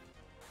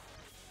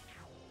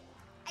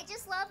 I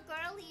just love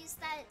girlies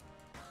that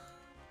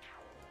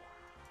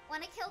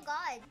want to kill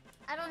God.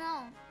 I don't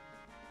know.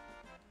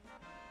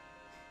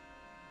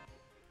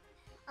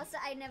 Also,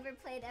 I never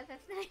played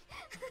FF9.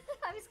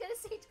 I was gonna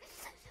say...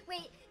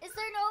 Wait, is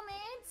there no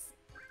maids?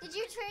 Did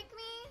you trick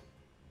me?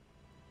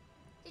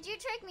 Did you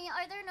trick me?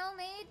 Are there no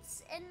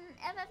maids in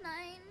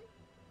FF9?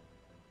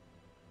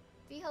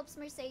 Three Hopes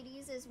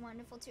Mercedes is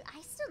wonderful too.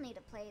 I still need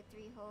to play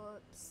Three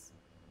Hopes.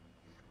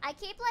 I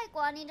keep like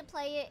wanting to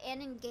play it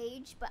and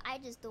engage, but I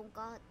just don't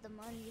got the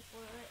money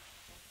for it.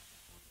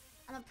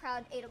 I'm a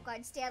proud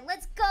Edelgard stan.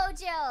 Let's go,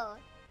 Jill!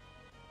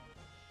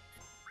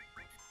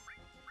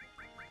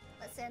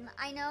 Listen,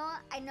 I know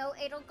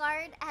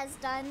Edelgard has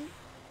done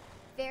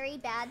very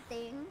bad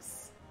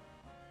things.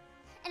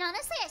 And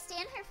honestly, I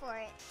stand her for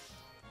it.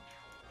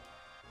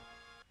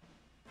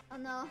 Oh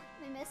no,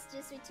 my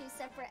messages were too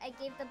separate. I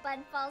gave the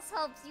bun false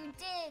hopes. You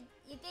did!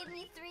 You gave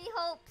me 3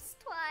 hopes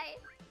twice.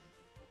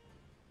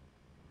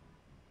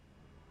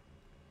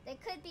 There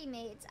could be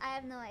maids. I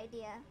have no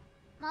idea.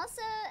 I'm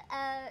also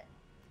a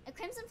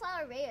Crimson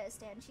Flower Rhea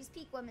stan. She's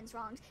peak women's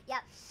wrongs.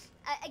 Yeah.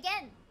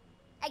 Again.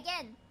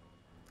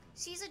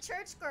 She's a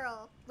church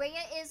girl.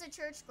 Rhea is a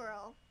church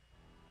girl.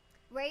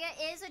 Rhea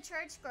is a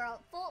church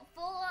girl. Full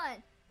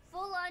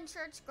on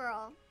church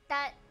girl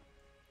that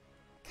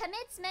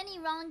commits many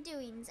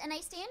wrongdoings, and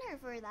I stand her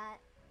for that.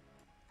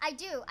 I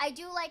do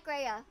like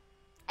Rhea.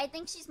 I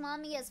think she's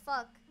mommy as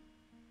fuck.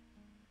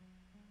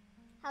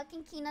 How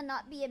can Kina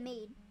not be a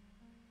maid?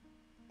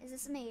 Is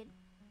this a maid?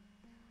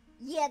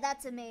 Yeah,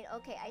 that's a maid.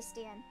 Okay, I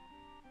stand.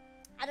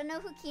 I don't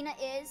know who Kina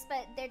is,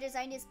 but their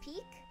design is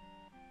peak.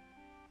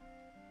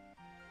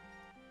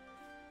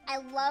 I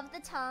love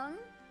the tongue.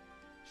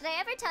 Did I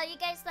ever tell you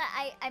guys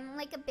that I'm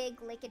like a big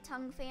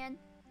Lickitung fan?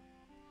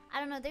 I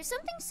don't know, there's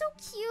something so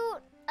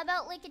cute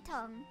about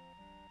Lickitung.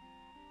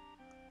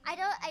 I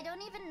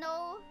don't even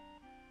know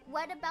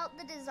what about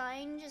the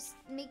design just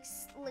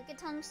makes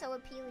Lickitung so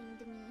appealing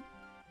to me.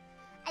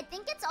 I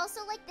think it's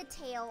also like the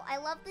tail. I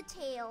love the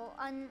tail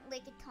on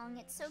Lickitung.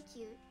 It's so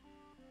cute.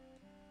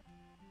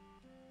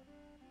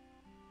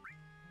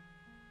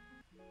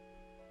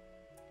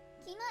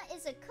 Kina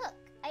is a cook.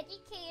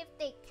 IDK if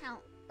they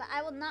count, but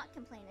I will not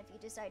complain if you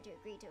decide to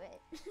agree to it.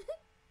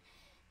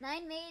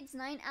 9 maids,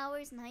 9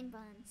 hours, 9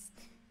 buns.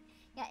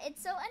 Yeah,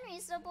 it's so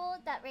unreasonable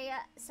that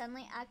Rhea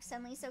suddenly acts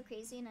so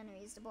crazy and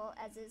unreasonable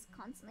as is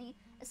constantly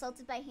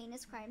assaulted by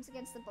heinous crimes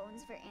against the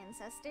bones of her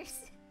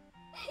ancestors.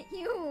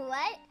 You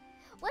what?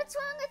 What's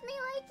wrong with me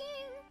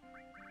liking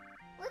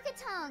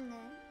Lickitung?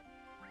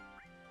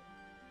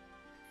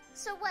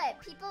 So what?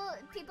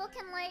 People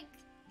can like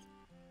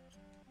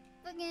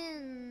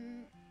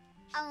fucking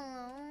I don't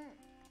know.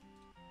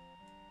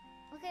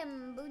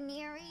 Fucking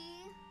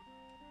Buniri,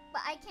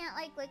 but I can't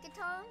like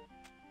Lickitung.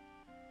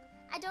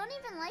 I don't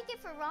even like it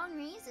for wrong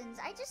reasons.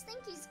 I just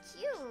think he's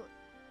cute.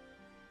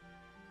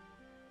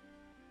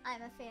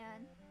 I'm a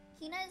fan.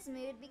 Kina is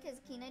mood because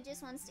Kina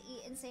just wants to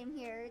eat, and same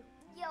here.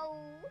 Yo.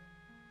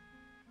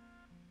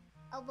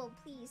 Elbow,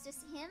 please.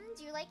 Just him?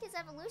 Do you like his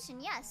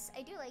evolution? Yes,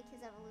 I do like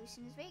his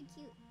evolution. It's very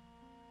cute.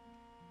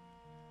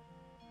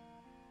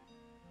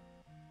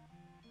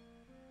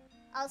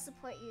 I'll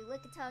support you.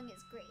 Lickitung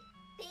is great.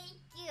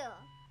 Thank you.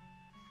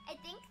 I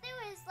think there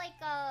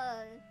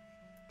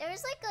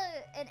was like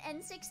an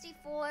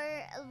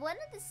N64, one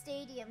of the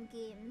stadium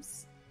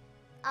games,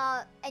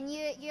 and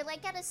you're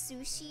like at a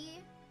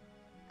sushi,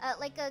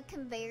 like a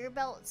conveyor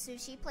belt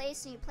sushi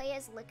place, and you play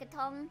as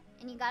Lickitung,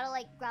 and you gotta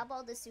like grab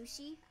all the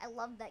sushi. I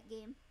love that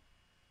game.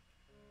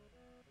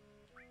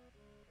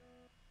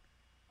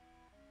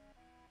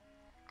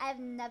 I have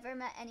never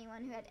met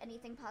anyone who had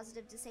anything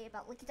positive to say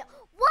about Lickitung.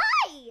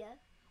 Why?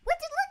 What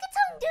did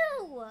Lickitung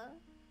do?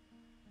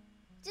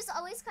 Just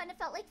always kind of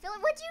felt like filler.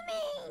 What do you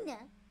mean?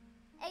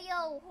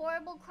 Ayo,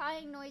 horrible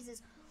crying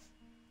noises.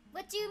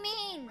 What do you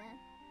mean?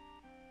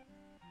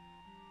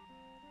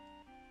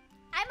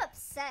 I'm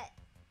upset.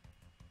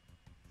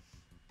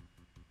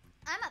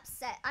 I'm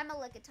upset. I'm a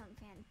Lickitung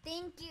fan.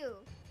 Thank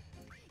you.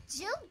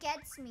 Jill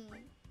gets me.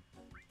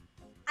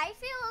 I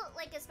feel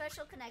like a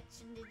special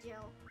connection to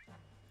Jill.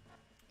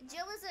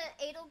 Jill is a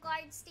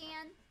Edelgard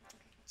stan.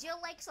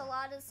 Jill likes a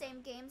lot of the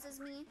same games as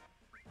me.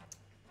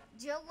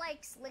 Jill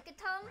likes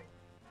Lickitung.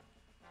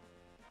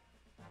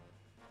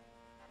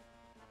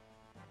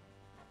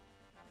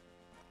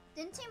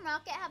 Didn't Team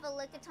Rocket have a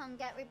Lickitung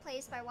get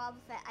replaced by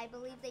Wobbuffet? I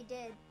believe they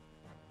did.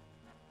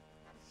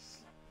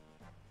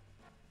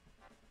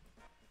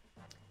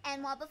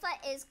 And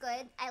Wobbuffet is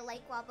good. I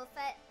like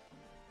Wobbuffet.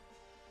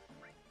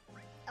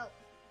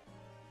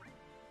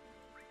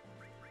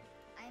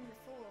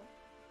 cool.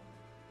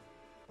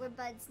 We're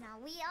buds now.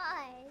 We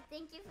are!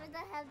 Thank you for the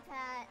head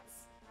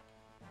pats.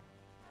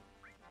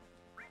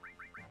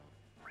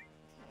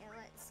 Okay,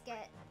 let's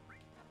get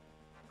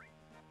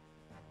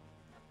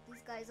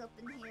these guys up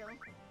in here.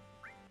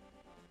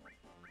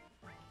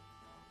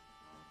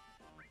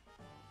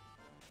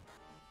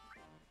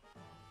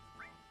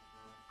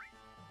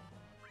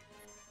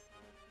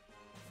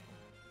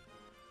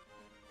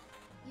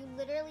 You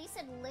literally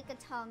said lick a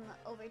tongue,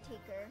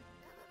 overtaker.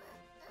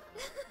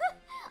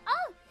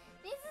 Oh!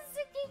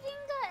 Mizusuki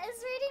Ginga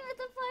is raiding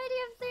with a party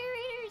of 3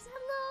 raiders.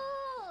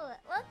 Hello!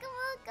 Welcome,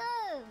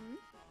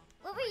 welcome!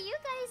 What were you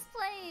guys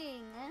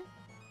playing?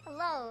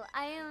 Hello,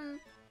 I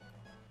am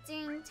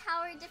doing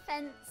tower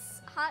defense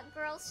hot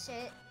girl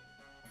shit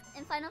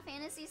in Final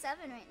Fantasy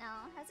VII right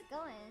now. How's it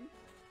going?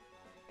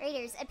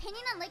 Raiders,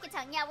 opinion on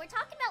Lickitung. Yeah, we're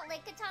talking about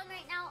Lickitung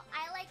right now.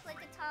 I like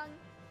Lickitung.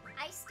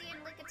 I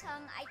stand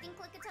Lickitung. I think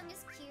Lickitung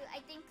is cute. I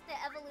think the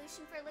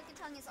evolution for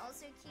Lickitung is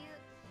also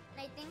cute.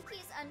 And I think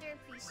he's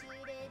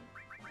underappreciated.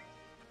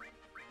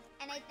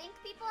 And I think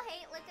people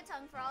hate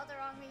Lickitung for all the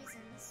wrong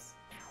reasons.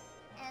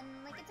 And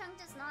Lickitung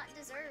does not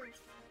deserve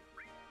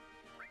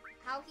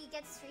how he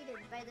gets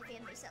treated by the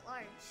fanbase at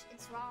large.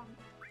 It's wrong.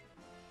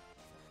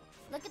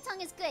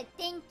 Lickitung is good.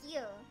 Thank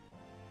you.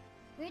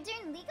 We're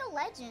doing League of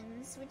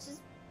Legends, which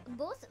is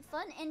both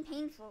fun and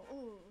painful.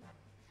 Ooh.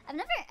 I've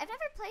never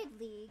played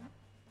League.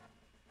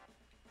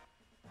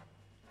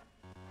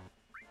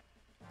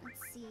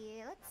 Let's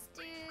see. Let's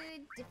do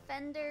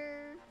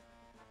Defender.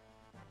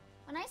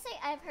 When I say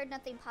I've heard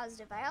nothing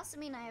positive, I also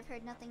mean I have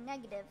heard nothing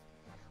negative.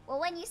 Well,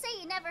 when you say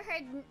you never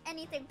heard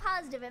anything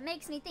positive, it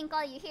makes me think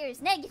all you hear is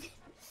negative.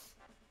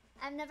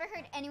 I've never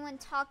heard anyone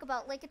talk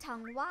about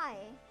Lickitung.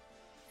 Why?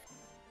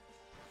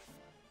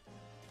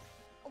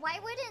 Why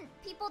wouldn't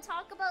people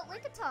talk about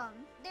Lickitung?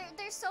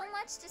 There's so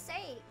much to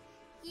say.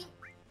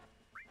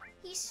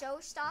 He's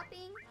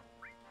show-stopping,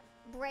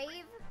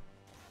 brave,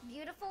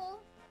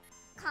 beautiful,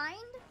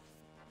 kind.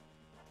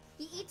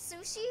 He eats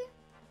sushi.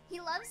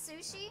 He loves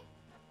sushi.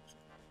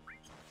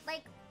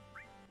 Like,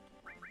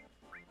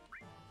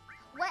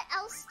 what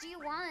else do you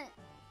want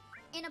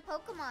in a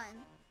Pokemon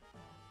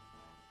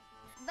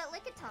but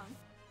Lickitung?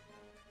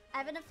 I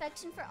have an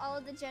affection for all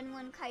of the Gen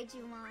 1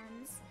 Kaiju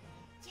mons.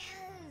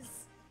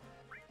 Yes!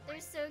 They're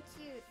so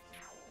cute.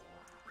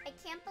 I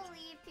can't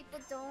believe people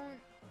don't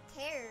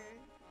care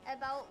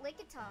about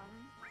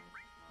Lickitung.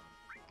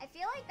 I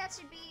feel like that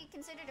should be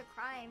considered a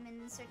crime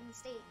in certain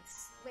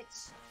states,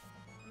 which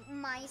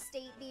my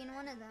state being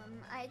one of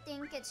them. I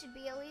think it should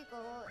be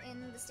illegal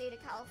in the state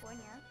of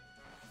California.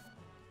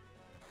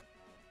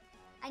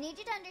 I need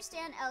you to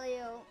understand,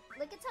 Elio.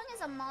 Lickitung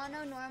is a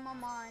mono-normal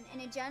mon in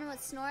a gen with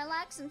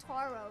Snorlax and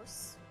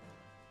Tauros.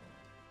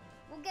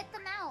 We'll get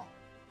them out.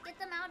 Get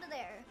them out of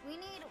there. We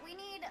need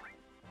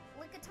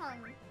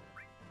Lickitung.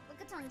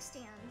 Lickitung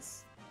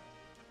stands.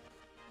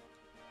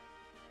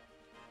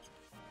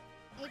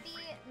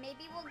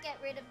 Maybe we'll get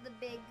rid of the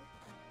big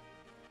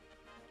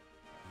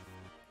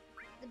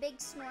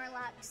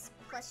Snorlax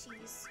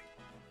plushies,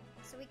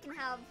 so we can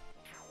have.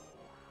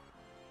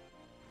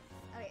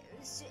 Okay,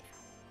 shit.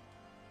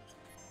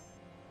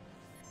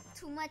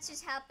 Too much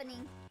is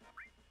happening.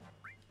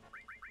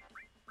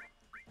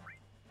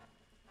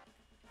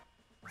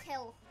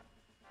 Kill.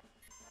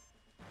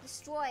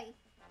 Destroy.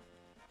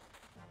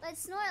 But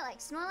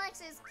Snorlax.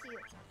 Snorlax is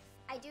cute.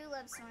 I do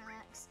love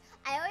Snorlax.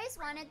 I always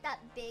wanted that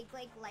big,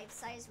 like,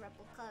 life-size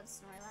replica of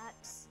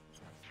Snorlax.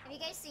 Have you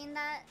guys seen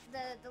that?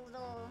 The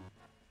little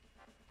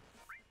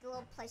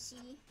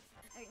plushie.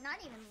 Or not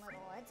even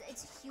little.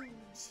 It's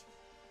huge.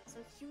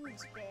 So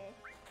huge, big.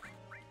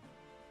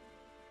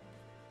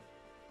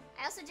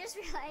 I also just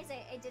realized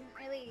I didn't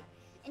really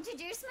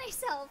introduce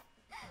myself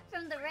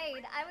from the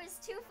raid. I was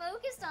too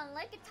focused on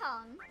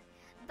Lickitung.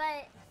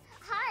 But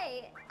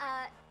hi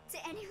to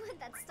anyone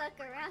that stuck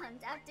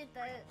around after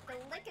the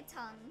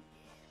Lickitung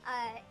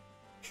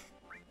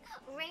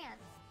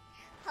rant.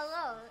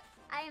 Hello,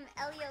 I am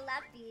Elio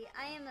Lappi.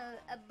 I am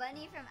a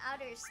bunny from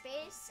outer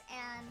space,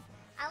 and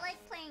I like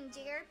playing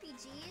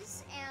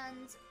JRPGs,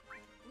 and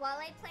while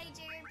I play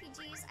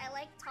JRPGs, I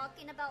like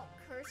talking about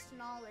cursed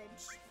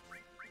knowledge.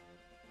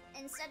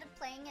 Instead of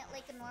playing it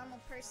like a normal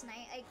person,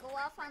 I go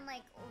off on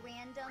like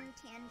random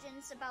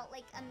tangents about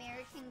like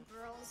American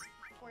girls'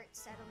 port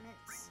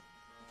settlements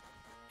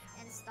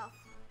and stuff.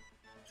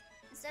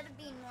 Instead of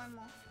being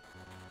normal.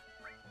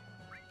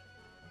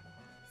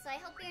 So I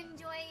hope you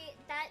enjoy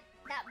that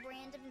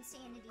brand of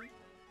insanity.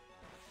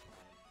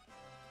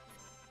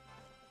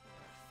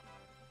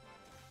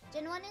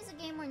 Gen 1 is a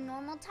game where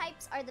normal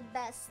types are the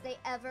best they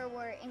ever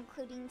were,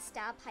 including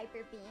Stab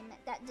Hyper Beam,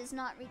 that does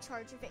not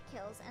recharge if it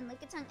kills, and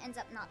Lickitung ends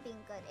up not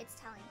being good. It's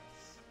telling.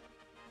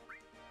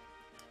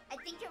 I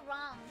think you're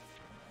wrong.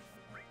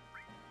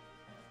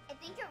 I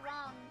think you're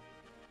wrong.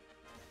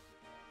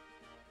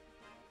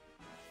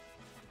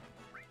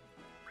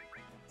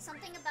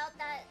 Something about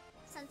that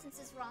sentence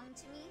is wrong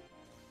to me.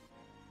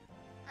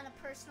 On a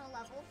personal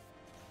level.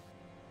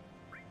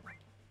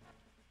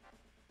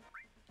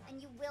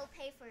 And you will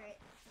pay for it.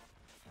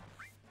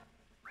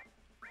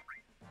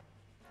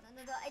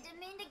 No. I didn't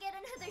mean to get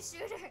another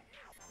shooter.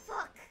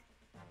 Fuck.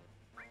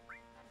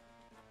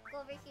 Go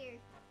over here.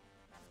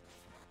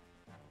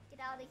 Get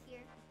out of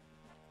here.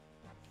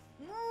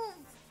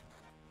 Move!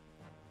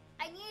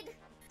 I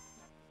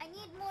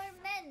need more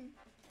men.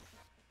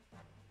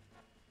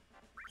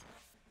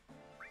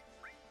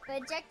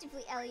 But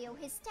objectively, Elio,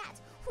 his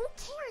stats. Who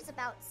cares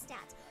about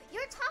stats?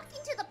 You're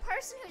talking to the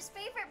person whose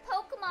favorite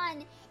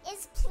Pokemon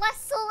is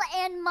Plessel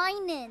and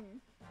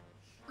Minun.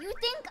 You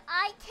think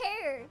I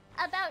care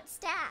about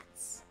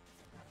stats?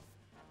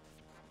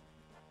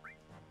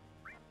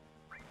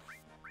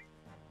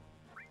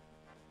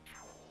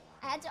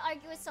 I had to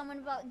argue with someone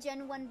about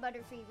Gen 1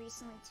 Butterfree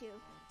recently too.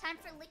 Time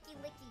for Licky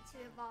Licky to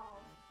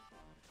evolve.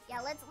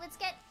 Yeah, let's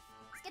get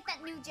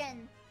that new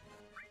gen.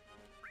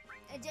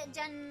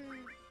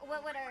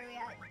 What are we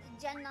at?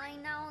 Gen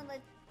 9 now?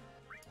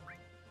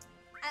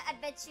 I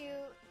bet you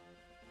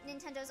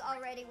Nintendo's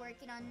already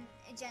working on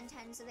Gen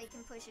 10 so they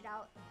can push it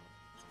out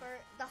for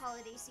the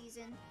holiday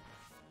season.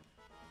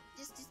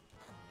 Just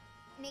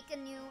make a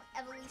new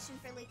evolution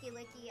for Licky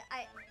Licky.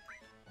 I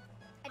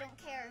don't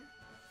care.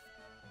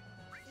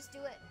 Just do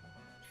it.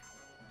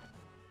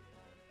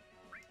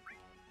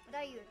 What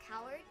are you, a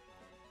coward?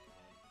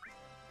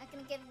 Not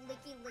gonna give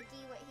Licky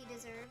Licky what he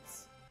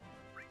deserves?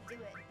 Do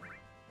it.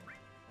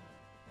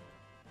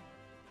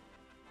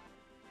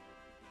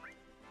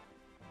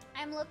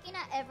 I'm looking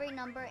at every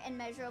number and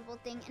measurable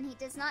thing and he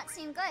does not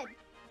seem good.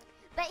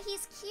 But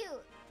he's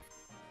cute.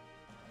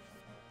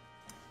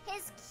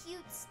 His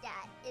cute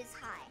stat is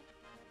high.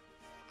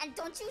 And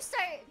don't you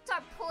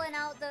start pulling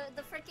out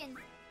the freaking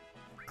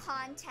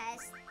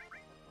contest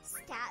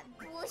stat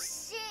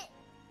bullshit.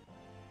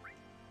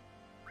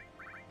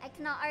 I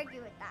cannot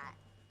argue with that.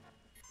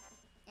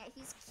 Yeah,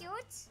 he's cute,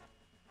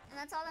 and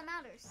that's all that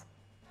matters.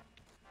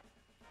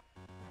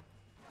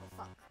 Oh,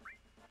 fuck.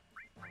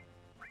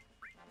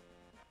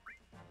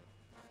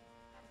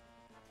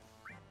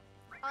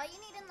 All you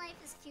need in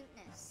life is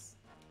cuteness.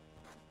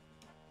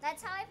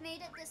 That's how I've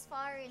made it this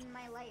far in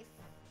my life.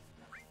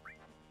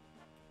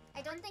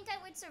 I don't think I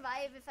would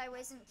survive if I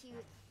wasn't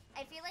cute.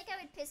 I feel like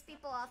I would piss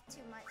people off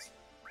too much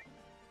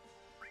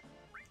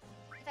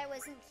if I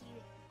wasn't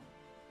cute.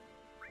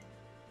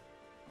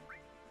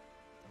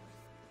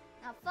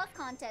 Now, fuck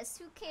contests.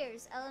 Who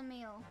cares?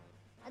 LMAO.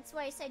 That's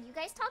why I said, you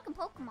guys talking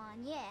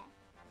Pokemon, yeah.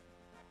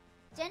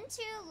 Gen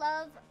 2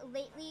 love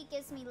lately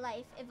gives me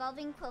life.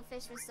 Evolving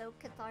Quillfish was so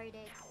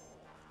cathartic.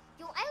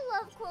 Yo, I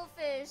love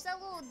Quillfish, that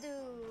little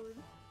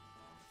dude.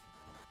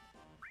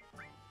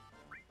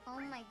 Oh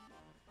my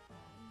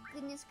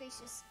goodness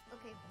gracious.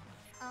 Okay.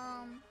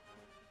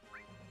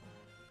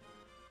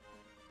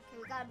 Okay,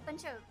 we got a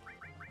bunch of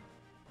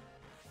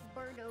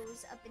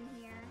birdos up in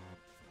here.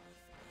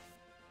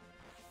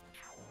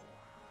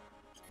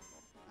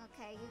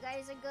 Okay, you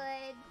guys are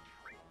good.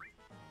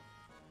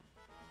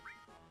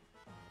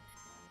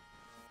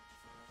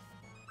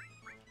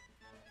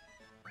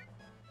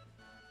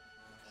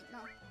 No.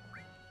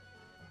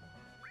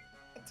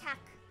 Attack.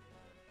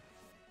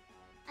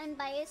 I'm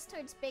biased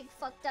towards big,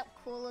 fucked up,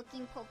 cool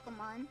looking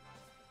Pokemon.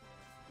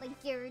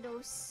 Like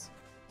Gyarados.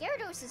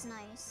 Gyarados is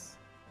nice.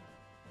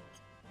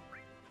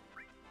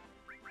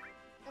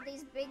 But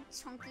these big,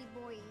 chunky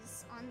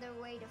boys on their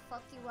way to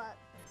fuck you up.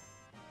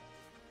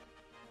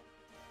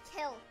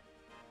 Kill.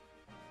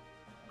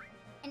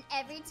 And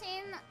every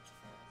time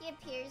he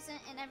appears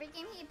in every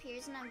game he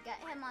appears in, I've got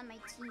him on my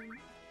team.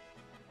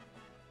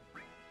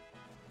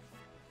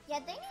 Yeah,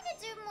 they need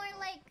to do more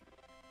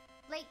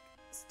like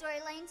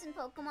storylines in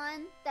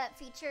Pokemon that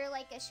feature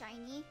like a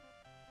shiny.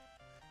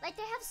 Like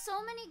they have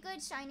so many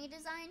good shiny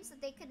designs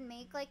that they could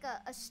make like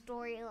a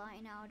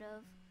storyline out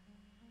of.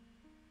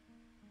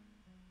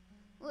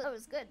 Well, that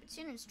was good, but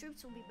Shannon's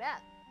troops will be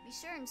back. Be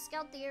sure and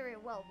scout the area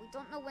well. We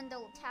don't know when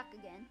they'll attack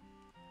again.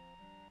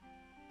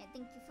 And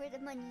thank you for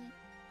the money.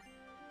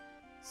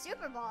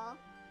 Super Ball?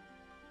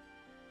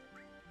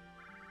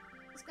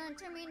 It's gonna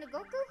turn me into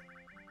Goku?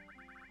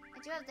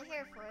 I do have the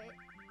hair for it.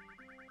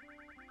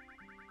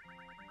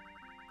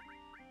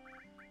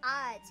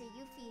 Ah, it's a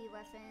Yuffie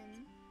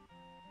weapon.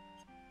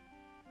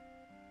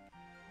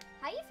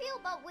 How you feel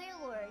about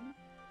Wailord?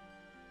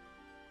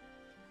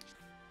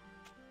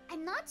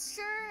 I'm not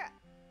sure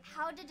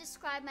how to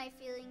describe my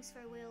feelings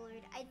for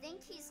Wailord. I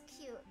think he's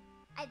cute.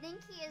 I think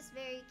he is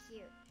very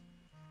cute.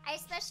 I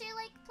especially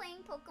like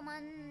playing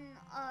Pokemon,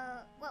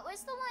 what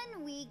was the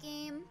one Wii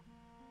game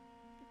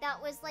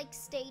that was like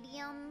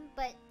Stadium,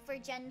 but for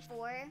Gen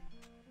 4?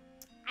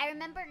 I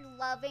remember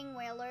loving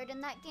Wailord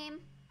in that game.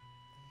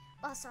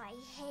 Also, I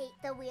hate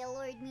the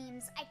Wailord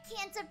memes. I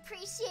can't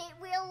appreciate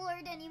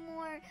Wailord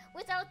anymore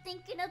without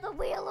thinking of the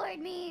Wailord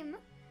meme.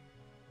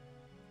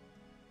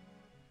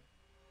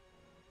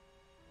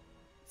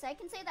 So I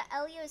can say that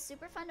Elio is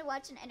super fun to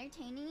watch and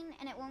entertaining,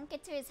 and it won't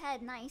get to his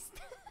head. Nice.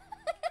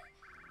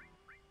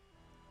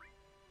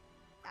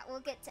 That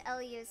will get to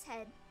Elio's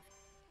head.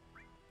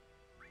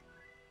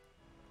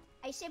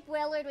 I ship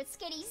Wailord with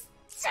Skitties.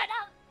 Shut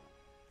up!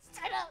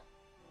 Shut up!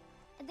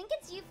 I think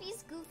it's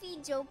Yuffie's goofy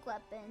joke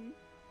weapon.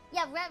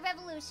 Yeah,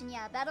 Revolution,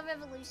 yeah, Battle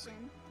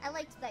Revolution. I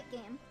liked that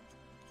game.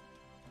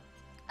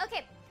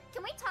 Okay,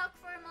 can we talk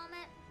for a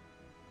moment?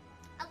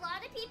 A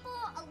lot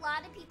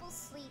of people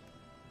sleep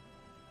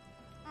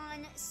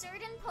on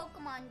certain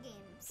Pokemon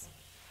games.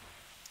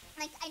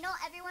 Like, I know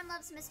everyone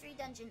loves Mystery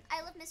Dungeon.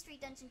 I love Mystery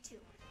Dungeon too.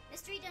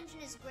 Mystery Dungeon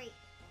is great.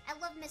 I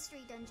love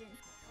Mystery Dungeon.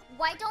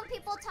 Why don't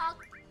people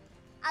talk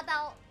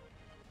about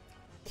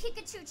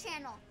Pikachu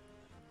Channel,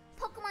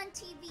 Pokemon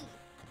TV,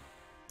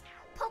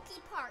 Poke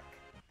Park?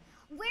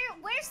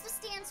 Where's the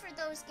stands for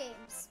those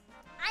games?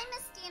 I'm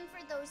a stand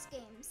for those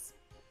games.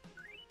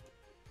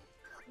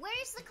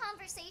 Where's the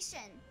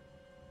conversation?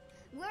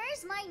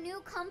 Where's my new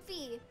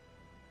comfy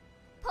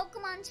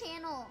Pokemon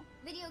Channel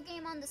video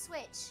game on the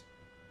Switch?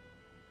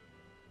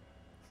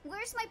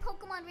 Where's my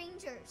Pokemon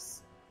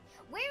Rangers?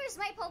 Where is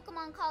my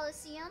Pokemon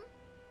Coliseum?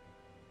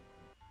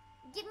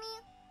 Give me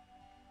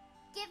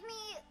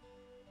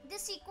the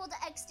sequel to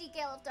XD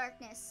Gale of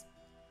Darkness.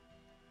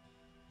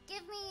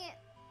 Give me,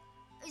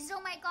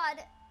 oh my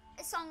god,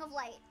 a Song of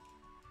Light.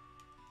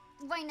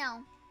 Right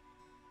now.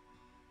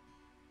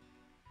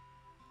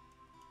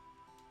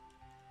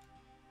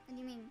 What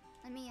do you mean?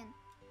 Let me in.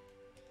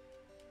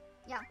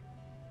 Yeah,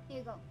 here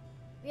you go.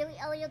 Really,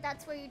 Elliot,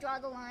 that's where you draw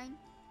the line?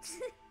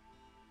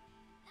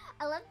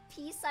 I love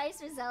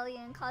P-size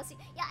Roselia and Coliseum.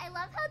 Yeah, I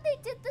love how they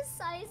did the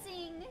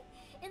sizing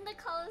in the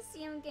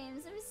Coliseum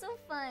games. It was so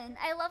fun.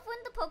 I love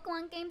when the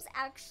Pokemon games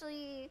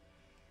actually,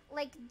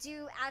 like,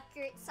 do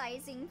accurate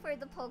sizing for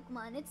the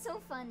Pokemon. It's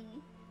so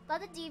funny. A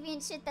lot of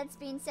deviant shit that's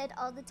being said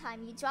all the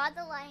time. You draw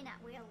the line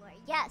at Whalor.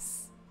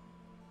 Yes.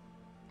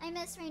 I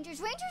miss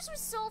Rangers. Rangers was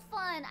so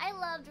fun. I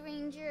loved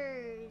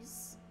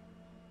Rangers.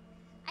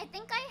 I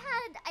think I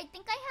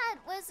had,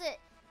 was it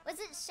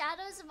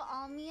Shadows of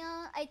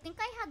Almia? I think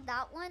I had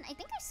that one. I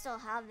think I still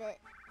have it.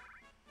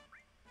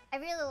 I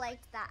really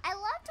liked that. I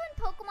loved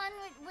when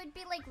Pokemon would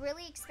be like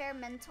really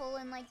experimental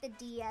in like the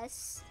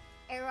DS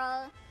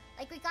era.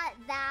 Like we got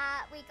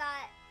that. We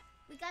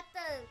got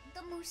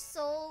the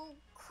Musou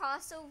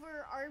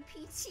crossover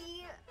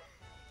RPG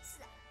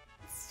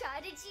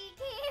strategy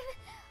game.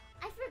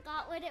 I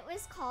forgot what it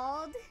was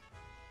called.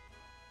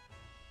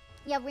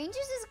 Yeah, Rangers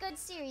is a good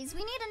series.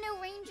 We need a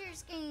new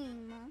Rangers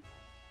game.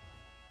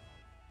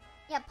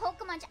 Yeah,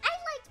 Pokemon. I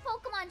liked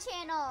Pokemon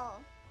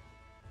Channel.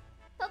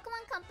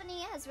 Pokemon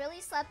Company has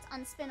really slept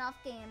on spin-off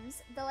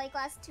games the like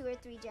last 2 or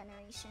 3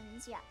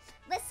 generations. Yeah.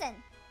 Listen.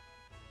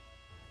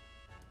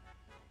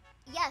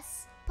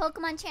 Yes,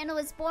 Pokemon Channel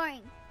is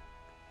boring.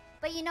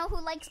 But you know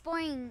who likes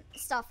boring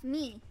stuff?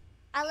 Me.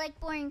 I like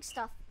boring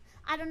stuff.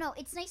 I don't know.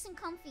 It's nice and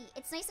comfy.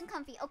 It's nice and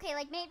comfy. Okay,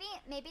 like maybe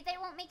they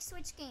won't make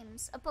Switch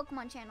games of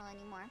Pokemon Channel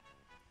anymore.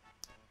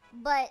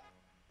 But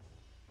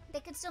they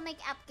could still make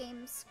app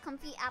games,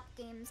 comfy app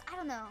games. I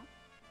don't know.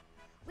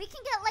 We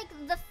can get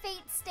like the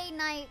Fate Stay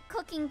Night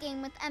cooking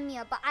game with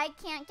Emiya, but I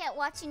can't get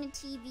watching a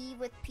TV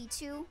with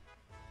Pichu.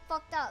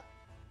 Fucked up.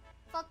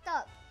 Fucked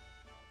up.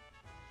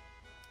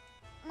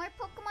 More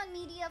Pokemon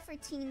media for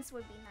teens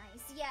would be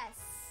nice.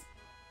 Yes.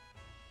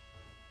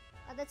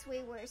 Oh, that's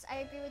way worse. I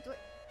agree with...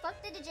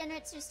 Fuck the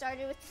degenerates who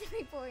started with the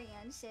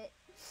Vaporeon shit.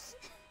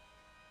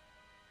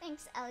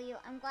 Thanks, Elio.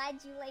 I'm glad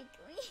you like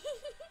me.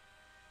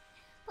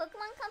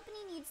 Pokemon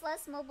Company needs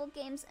less mobile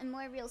games and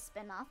more real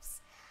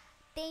spin-offs.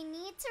 They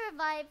need to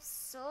revive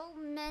so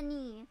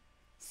many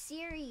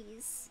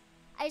series.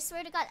 I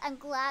swear to God, I'm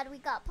glad we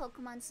got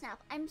Pokemon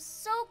Snap. I'm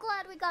so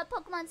glad we got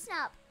Pokemon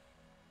Snap.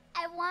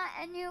 I want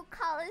a new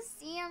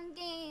Coliseum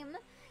game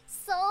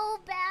so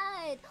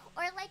bad.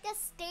 Or like a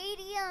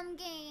stadium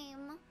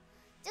game.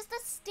 Just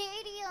a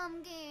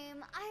stadium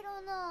game. I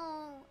don't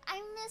know.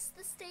 I miss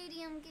the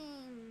stadium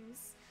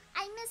games.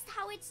 I missed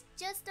how it's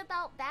just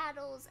about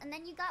battles and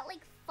then you got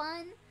like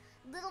fun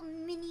little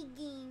mini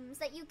games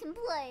that you can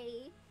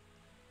play.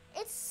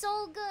 It's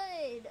so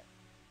good.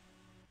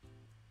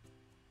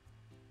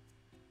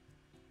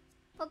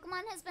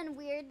 Pokemon has been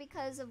weird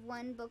because of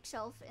one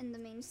bookshelf in the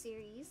main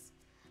series.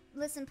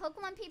 Listen,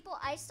 Pokemon people,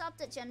 I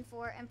stopped at Gen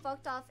 4 and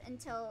fucked off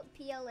until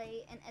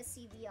PLA and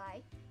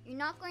SCVI. You're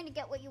not going to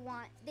get what you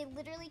want. They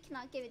literally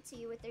cannot give it to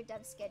you with their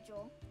dev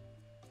schedule.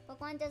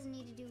 Pokemon doesn't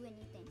need to do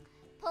anything.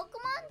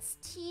 Pokemon's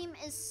team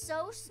is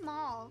so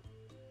small.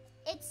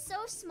 It's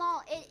so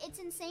small. It's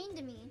insane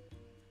to me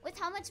with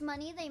how much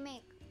money they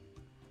make.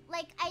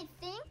 Like, I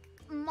think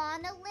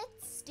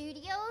Monolith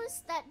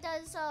Studios that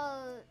does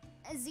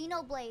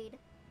Xenoblade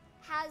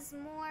has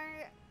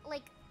more,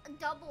 like,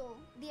 double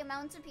the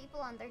amount of people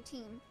on their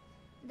team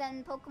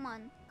than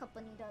Pokemon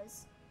Company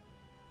does.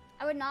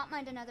 I would not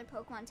mind another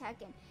Pokemon tag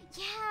game.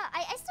 Yeah,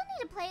 I still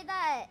need to play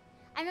that.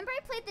 I remember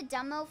I played the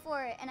demo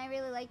for it and I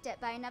really liked it,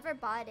 but I never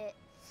bought it.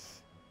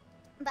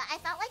 But I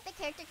felt like the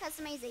character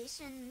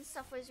customization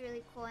stuff was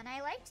really cool and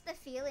I liked the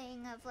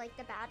feeling of like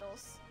the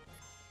battles.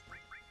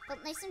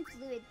 Felt nice and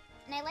fluid.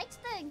 And I liked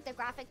the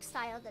graphic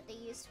style that they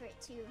used for it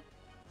too.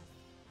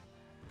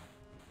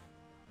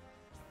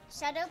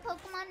 Shadow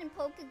Pokemon and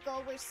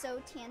Pokego were so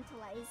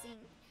tantalizing.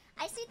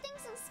 I see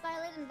things in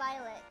Scarlet and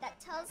Violet that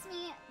tells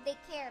me they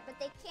care, but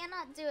they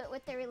cannot do it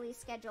with their release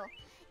schedule.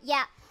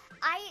 Yeah,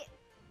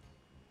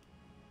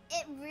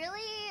 it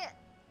really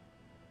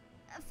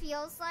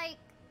feels like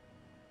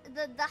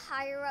the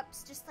higher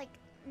ups just like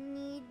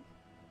need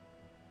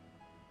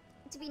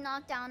to be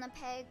knocked down a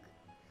peg.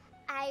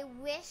 I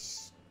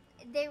wish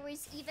there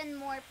was even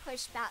more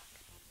pushback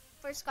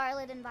for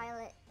Scarlet and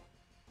Violet.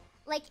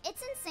 Like,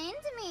 it's insane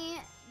to me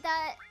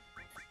that,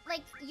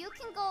 like, you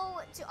can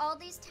go to all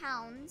these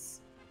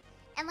towns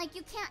and, like,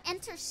 you can't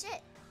enter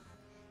shit.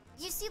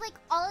 You see, like,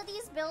 all of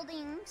these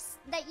buildings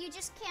that you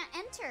just can't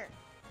enter.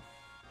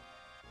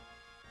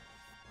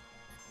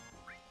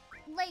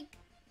 Like,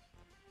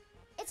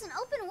 it's an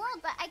open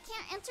world, but I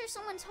can't enter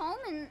someone's home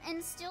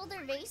and steal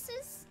their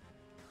vases?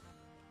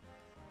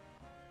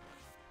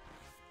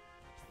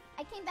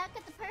 I came back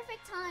at the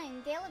perfect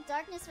time. Gale of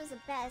Darkness was the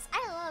best.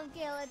 I love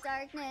Gale of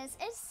Darkness.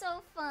 It's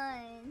so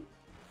fun.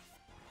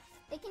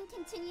 They can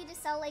continue to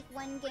sell like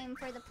one game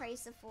for the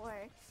price of 4.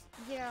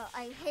 Yeah,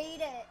 I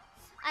hate it.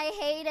 I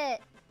hate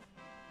it.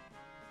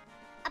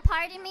 A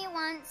part of me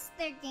wants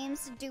their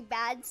games to do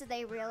bad so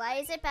they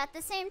realize it, but at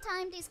the same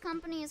time, these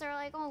companies are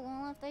like, oh,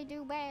 well, if they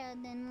do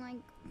bad, then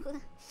like,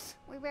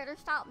 we better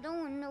stop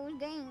doing those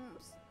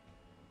games.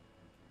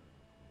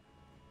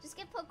 Just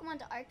get Pokemon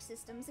to Arc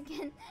systems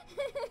again.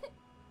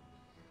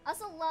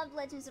 Also love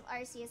Legends of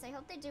Arceus. I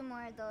hope they do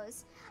more of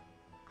those.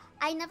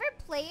 I never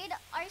played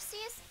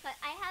Arceus, but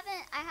I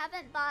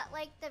haven't bought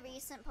like the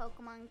recent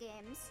Pokemon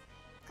games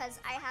because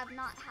I have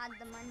not had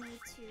the money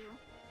to.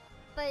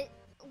 But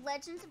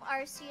Legends of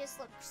Arceus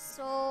looks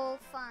so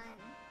fun.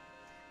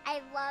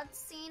 I loved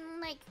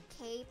seeing like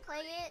Kay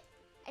play it.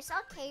 I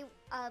saw Kay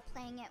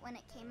playing it when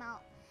it came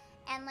out.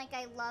 And like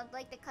I loved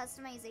like the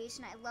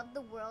customization. I loved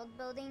the world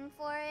building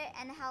for it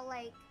and how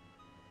like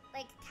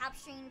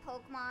capturing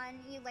Pokemon,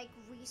 you like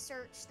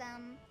research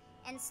them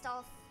and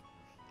stuff.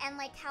 And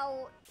like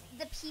how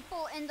the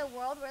people in the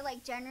world were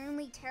like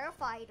genuinely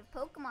terrified of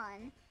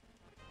Pokemon.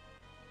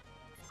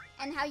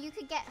 And how you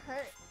could get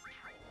hurt.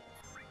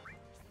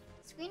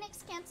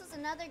 Screenix cancels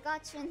another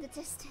gotcha in the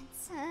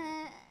distance.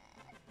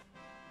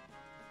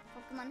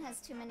 Pokemon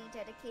has too many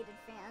dedicated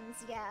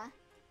fans, yeah.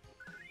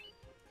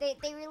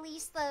 They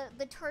release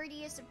the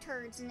turdiest of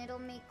turds and it'll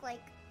make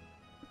like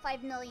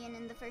 5 million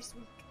in the first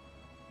week.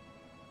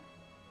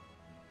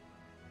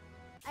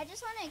 I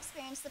just want to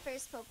experience the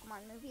first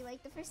Pokemon movie,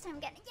 like the first time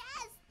getting it.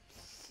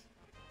 Yes!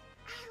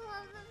 I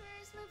love the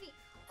first movie.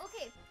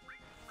 Okay.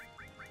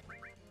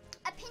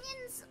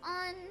 Opinions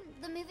on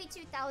the movie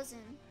 2000,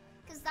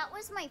 because that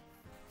was my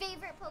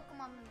favorite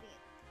Pokemon movie.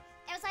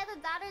 It was either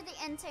that or the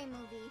Entei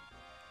movie.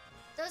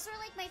 Those were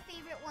like my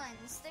favorite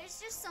ones. There's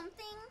just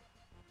something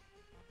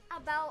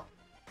about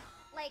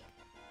like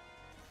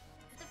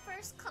the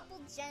first couple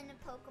gen of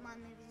Pokemon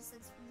movies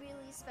that's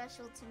really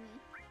special to me.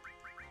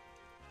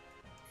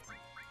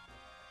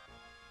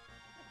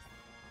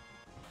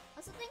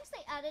 Also things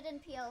they added in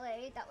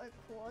PLA that were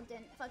cool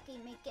didn't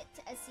fucking make it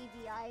to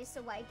SCVI,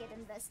 so why get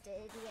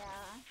invested?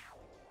 Yeah.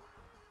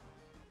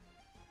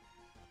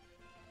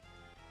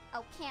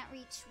 Oh, can't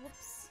reach.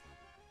 Whoops.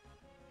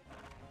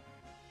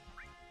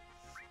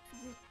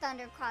 You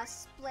Thundercross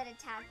split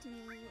attacked me,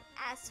 you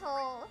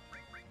asshole.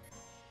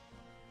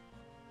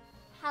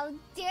 How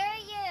dare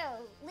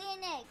you,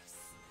 Linux?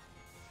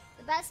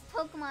 The best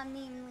Pokemon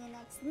meme,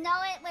 Linux. No,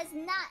 it was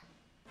not.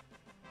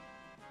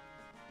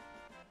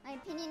 My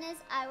opinion is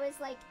I was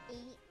like 8.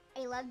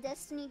 I love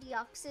Destiny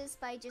Deoxys,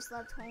 but I just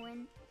loved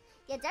Hoenn.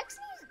 Yeah,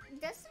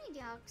 Destiny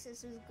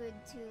Deoxys was good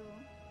too.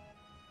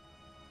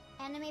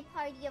 Anime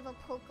party of a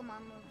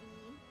Pokemon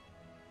movie.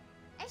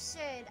 I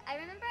should. I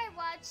remember I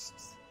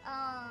watched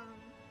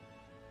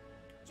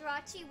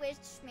Jirachi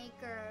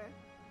Witchmaker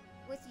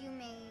with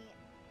Yume.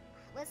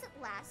 Was it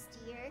last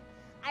year?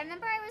 I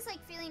remember I was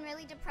like feeling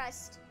really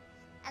depressed,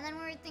 and then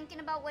we were thinking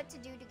about what to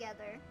do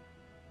together.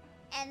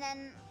 And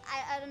then,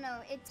 I don't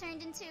know, it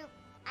turned into,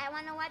 I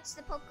want to watch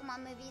the Pokemon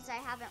movies I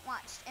haven't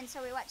watched. And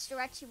so we watched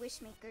Jirachi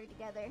Wishmaker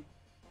together.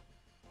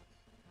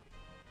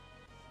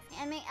 The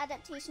anime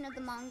adaptation of the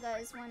manga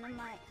is one of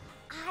my...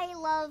 I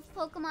love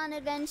Pokemon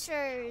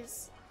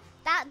Adventures.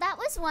 That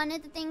was one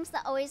of the things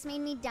that always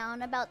made me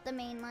down about the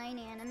mainline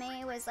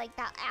anime, was like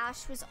that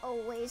Ash was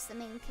always the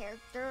main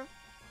character.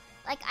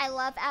 Like, I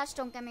love Ash,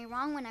 don't get me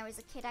wrong. When I was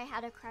a kid, I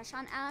had a crush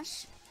on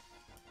Ash.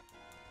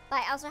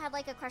 But I also had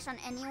like a crush on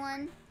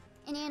anyone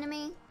in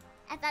anime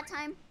at that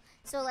time,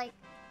 so like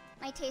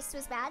my taste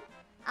was bad.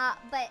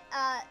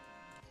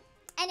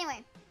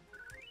 Anyway,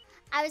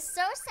 I was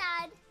so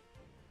sad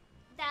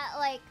that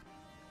like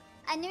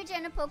a new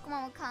gen of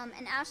Pokemon would come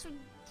and Ash would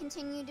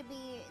continue to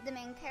be the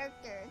main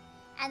character,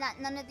 and that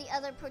none of the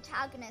other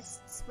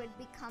protagonists would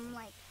become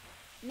like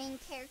main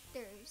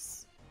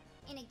characters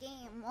in a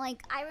game.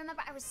 Like, I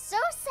remember I was so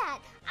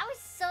sad. I was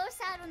so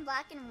sad when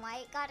Black and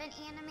White got an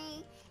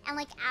anime and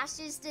like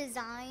Ash's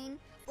design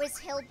was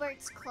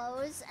Hilbert's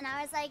clothes, and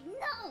I was like,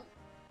 no!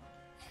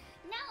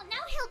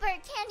 Now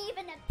Hilbert can't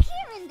even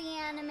appear in the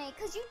anime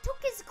because you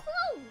took his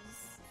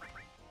clothes!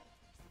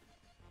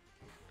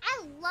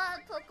 I love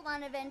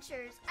Pokemon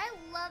Adventures. I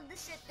love the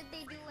shit that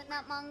they do in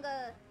that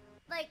manga.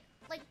 Like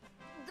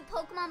the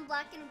Pokemon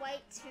Black and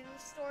White 2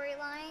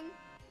 storyline.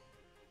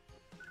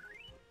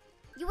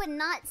 You would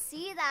not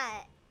see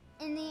that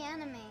in the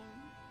anime.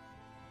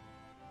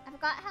 I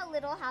forgot how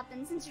little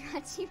happens in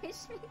Jirachi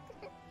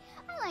Wishmaker.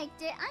 I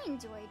liked it. I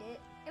enjoyed it.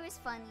 It was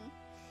funny.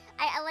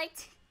 I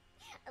liked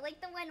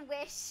the one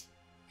wish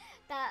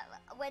that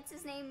what's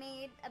his name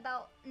made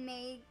about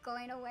May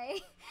going away.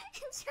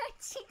 And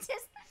Jirachi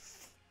just...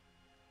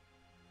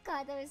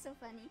 God, that was so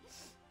funny.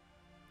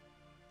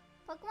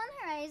 Pokemon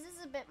Horizon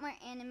is a bit more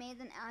anime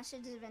than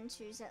Ash's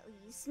Adventures, at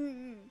least.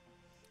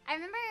 I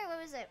remember, what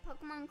was it,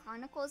 Pokemon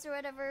Chronicles or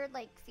whatever,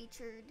 like,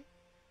 featured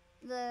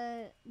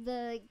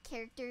the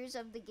characters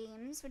of the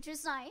games, which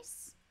was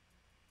nice.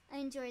 I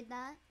enjoyed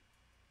that.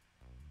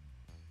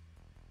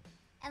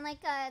 And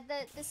like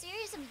the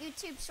series of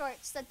YouTube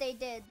shorts that they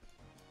did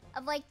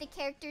of like the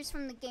characters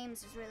from the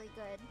games was really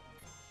good.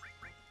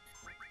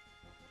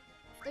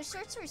 Those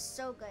shorts were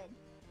so good.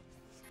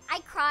 I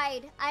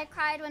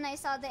cried when I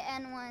saw the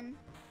N one.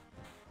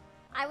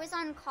 I was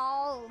on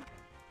call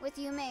with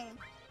Yume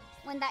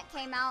when that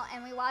came out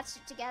and we watched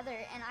it together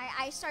and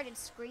I started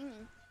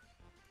screaming.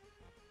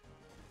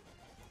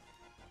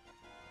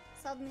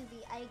 Solid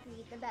movie, I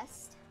agree, the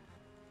best.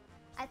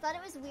 I thought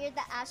it was weird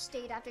that Ash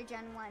stayed after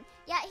Gen 1.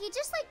 Yeah, he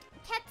just like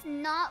kept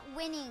not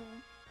winning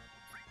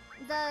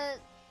the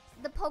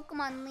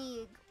Pokemon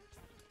League,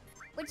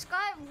 which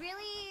got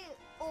really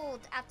old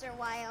after a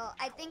while.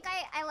 I think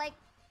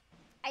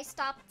I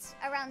stopped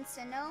around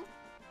Sinnoh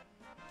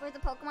for the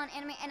Pokemon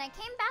anime, and I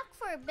came back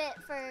for a bit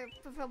for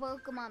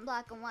Pokemon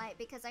Black and White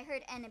because I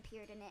heard N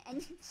appeared in it,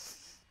 and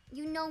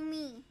you know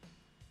me.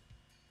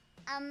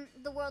 I'm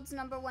the world's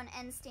 #1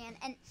 N stan,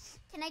 and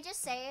can I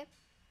just say,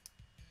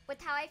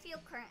 with how I feel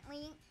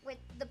currently with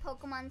the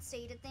Pokemon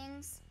state of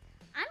things,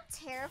 I'm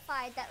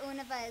terrified that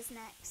Unova is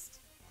next.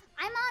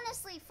 I'm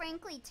honestly,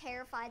 frankly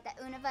terrified that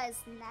Unova is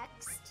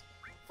next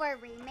for a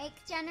remake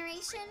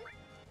generation,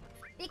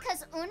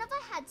 because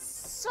Unova had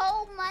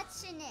so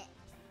much in it.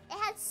 It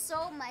had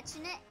so much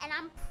in it, and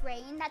I'm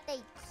praying that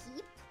they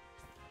keep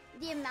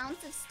the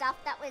amount of stuff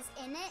that was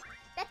in it.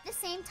 But at the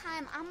same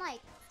time, I'm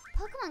like,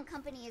 Pokemon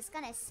Company is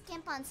gonna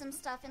skimp on some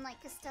stuff in like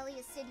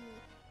Castelia City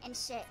and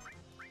shit,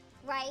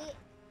 right?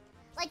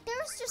 Like, there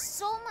was just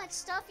so much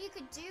stuff you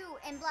could do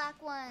in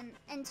Black 1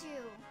 and 2.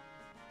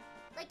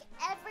 Like,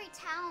 every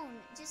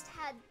town just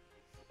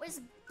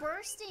was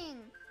bursting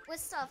with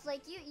stuff.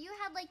 Like, you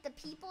had, like, the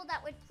people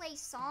that would play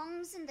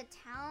songs in the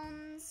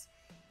towns.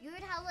 You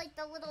would have, like,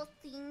 the little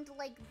themed,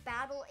 like,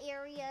 battle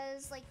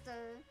areas, like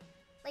the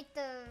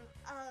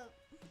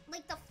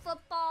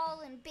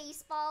football and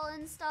baseball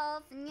and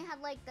stuff. And you had,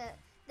 like,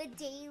 the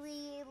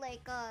daily,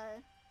 like,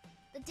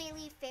 the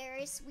daily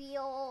Ferris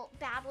wheel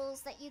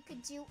battles that you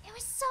could do. It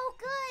was so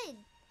good!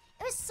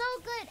 It was so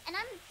good, and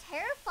I'm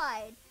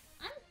terrified.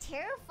 I'm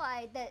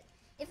terrified that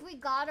if we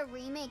got a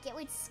remake, it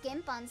would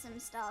skimp on some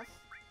stuff.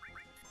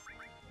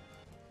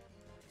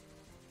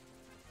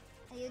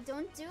 You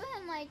don't do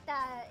him like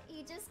that.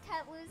 He just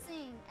kept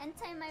losing.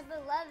 Entei, my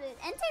beloved.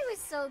 Entei was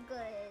so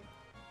good.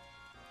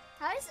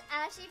 How is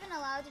Ash even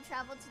allowed to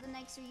travel to the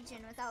next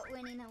region without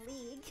winning a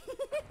league?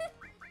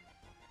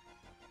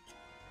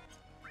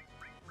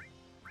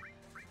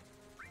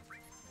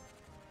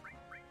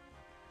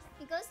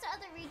 He goes to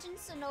other regions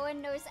so no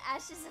one knows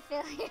Ash is a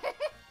failure.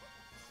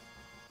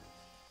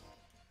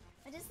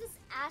 What is this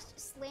Ash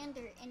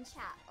slander in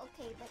chat?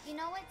 Okay, but you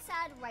know what's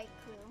sad?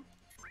 Raikou.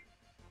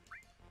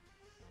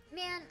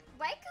 Man,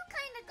 Raikou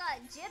kinda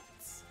got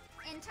gypped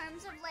in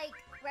terms of like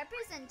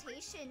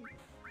representation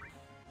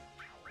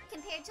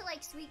compared to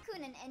like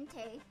Suicune and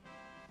Entei.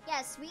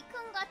 Yeah,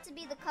 Suicune got to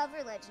be the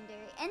cover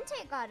legendary.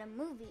 Entei got a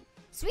movie.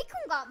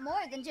 Suicune got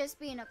more than just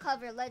being a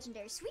cover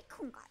legendary.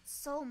 Suicune got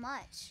so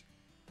much.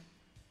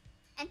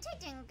 Entei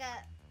didn't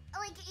get,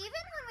 like,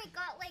 even when we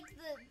got like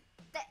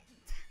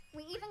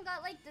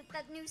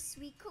that new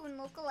Suicune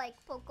lookalike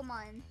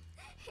Pokemon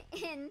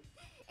in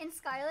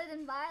Scarlet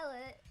and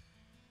Violet.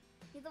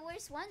 He's the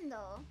worst one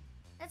though.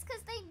 That's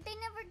because they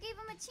never gave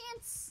him a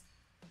chance.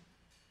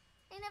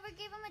 They never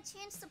gave him a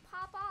chance to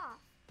pop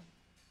off.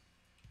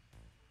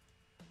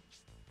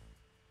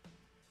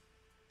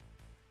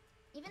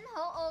 Even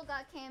Ho-Oh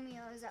got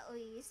cameos at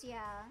least,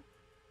 yeah.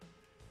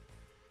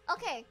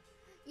 Okay,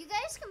 you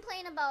guys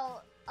complain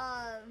about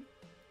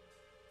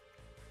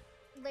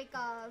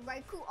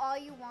Raikou all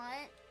you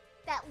want,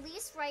 but at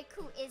least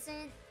Raikou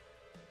isn't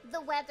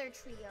the Weather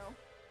Trio.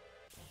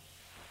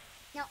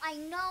 Now I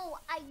know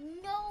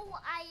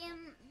I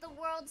am the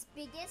world's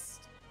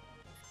biggest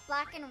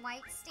Black and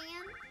White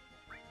stan.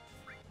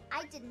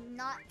 I did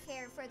not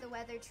care for the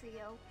Weather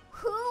Trio.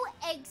 Who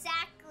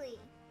exactly?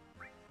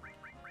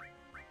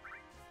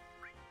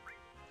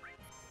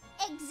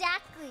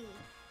 Exactly.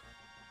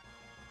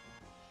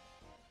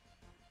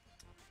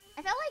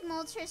 I felt like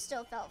Moltres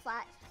still felt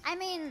flat. I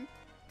mean,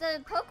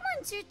 the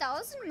Pokemon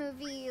 2000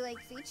 movie like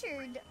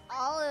featured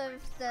all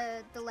of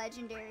the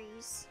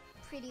legendaries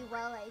pretty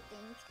well, I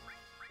think.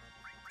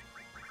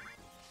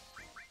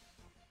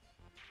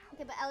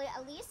 Okay, but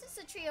at least it's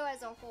a trio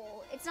as a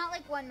whole. It's not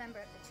like one member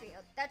of the trio.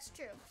 That's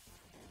true.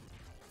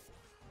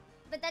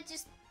 But that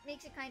just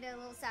makes it kind of a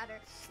little sadder.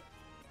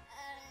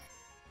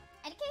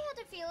 I don't know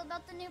how to feel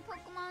about the new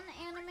Pokemon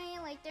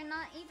anime. Like, they're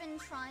not even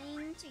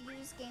trying to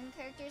use game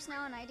characters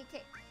now in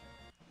IDK.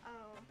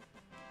 Oh,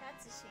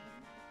 that's a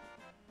shame.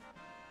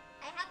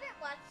 I haven't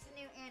watched the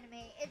new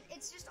anime.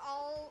 It's just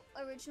all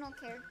original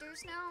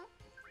characters now.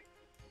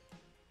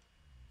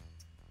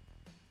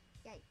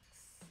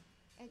 Yikes.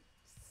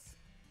 Yikes.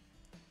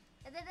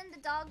 Other than the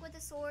dog with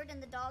a sword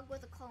and the dog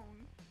with a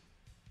cone.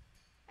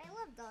 I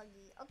love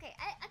Doggy. Okay,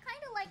 I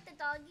kind of like the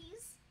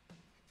doggies.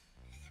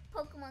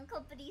 Pokemon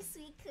Company,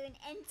 Suicune,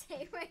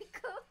 Entei,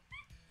 Raikou.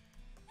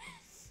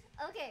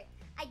 Okay,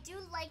 I do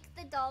like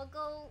the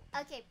doggo.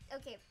 Okay.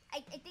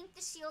 I think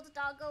the shield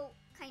doggo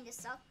kind of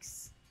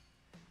sucks.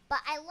 But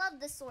I love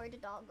the sword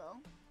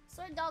doggo.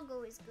 Sword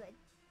doggo is good.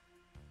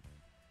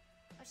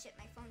 Oh shit,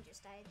 my phone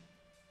just died.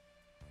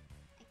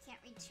 I can't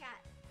read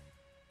chat.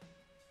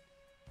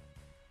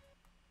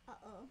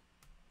 Uh-oh.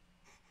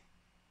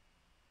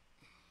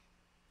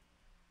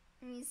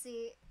 Let me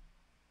see.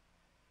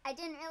 I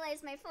didn't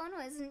realize my phone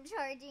wasn't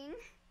charging.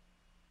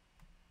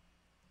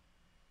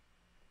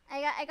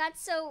 I got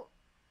so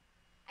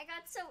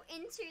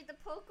into the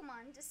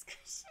Pokemon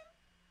discussion.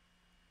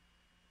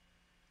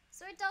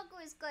 Sword Doggo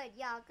is good,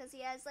 yeah, because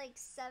he has like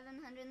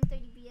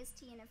 730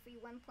 BST and a free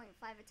 1.5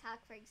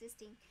 attack for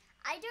existing.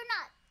 I do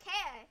not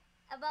care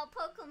about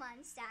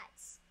Pokemon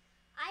stats.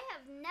 I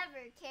have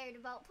never cared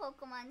about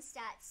Pokemon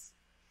stats.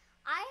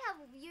 I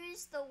have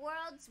used the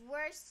world's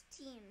worst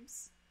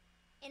teams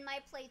in my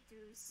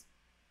playthroughs.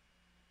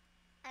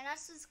 And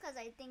that's just because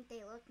I think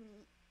they look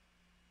neat.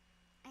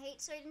 I hate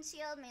Sword and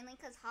Shield mainly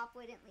because Hop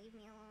wouldn't leave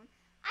me alone.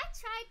 I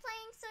tried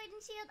playing Sword and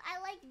Shield. I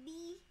like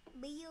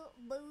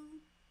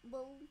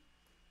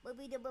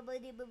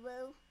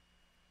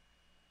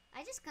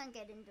I just can't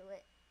get into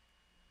it.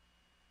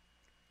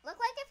 Look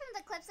like it from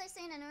the clips I've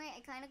seen anyway.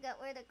 I kind of get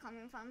where they're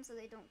coming from so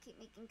they don't keep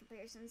making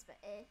comparisons, but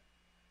eh.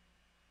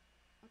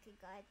 Okay,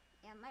 God.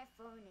 Yeah, my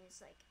phone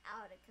is like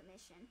out of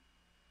commission.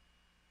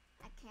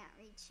 I can't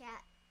read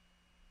chat.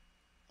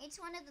 Each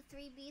one of the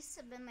 3 beasts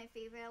have been my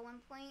favorite at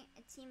one point.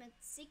 A team of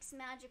 6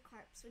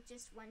 Magikarps with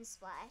just 1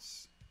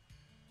 splash.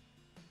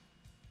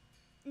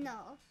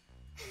 No.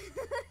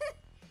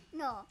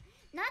 No,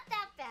 not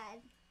that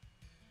bad.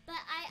 But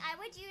I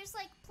would use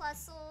like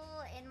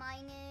Plusle and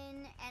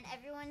Minun, and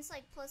everyone's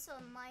like Plusle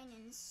and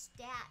Minun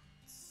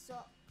stats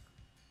suck.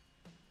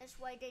 That's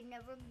why they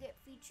never get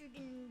featured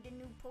in the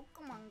new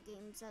Pokemon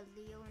games,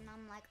 Leo, and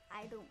I'm like,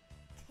 I don't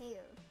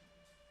care.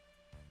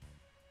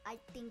 I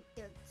think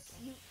they're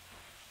cute.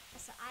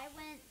 So I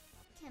went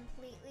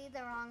completely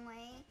the wrong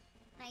way,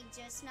 and I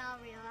just now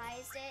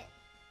realized it.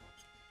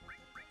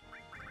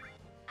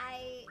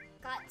 I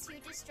got too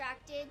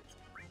distracted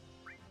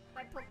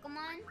by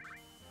Pokemon.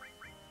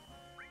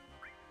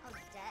 Oh,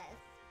 death.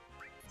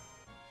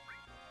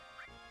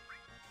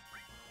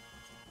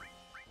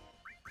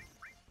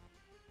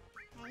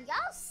 Can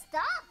y'all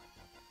stop?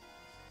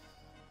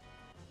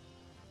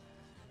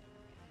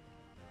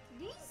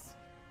 Please?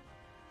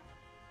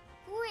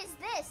 Who is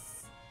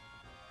this?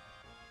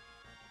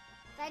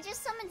 Did I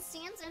just summon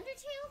Sans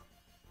Undertale?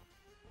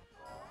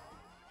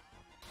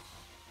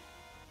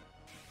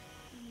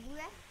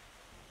 Blech.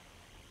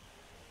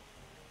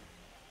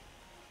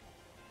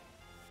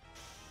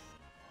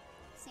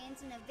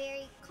 Sans in a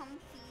very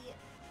comfy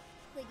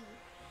hoodie.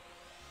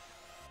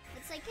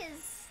 It's like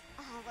his...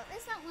 Oh, what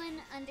was that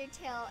one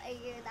Undertale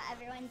that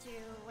everyone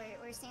drew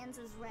where Sans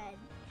was red?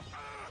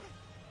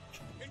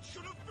 It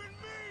should have been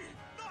me,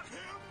 not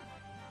him!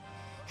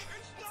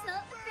 It's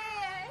not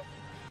fair!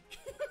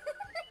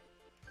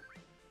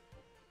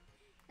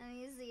 Let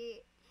me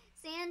see.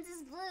 Sans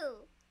is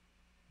blue.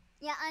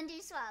 Yeah,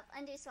 underswap.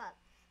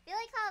 Feel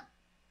like how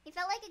he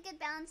felt like a good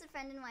balance of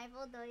friend and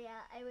rival, though.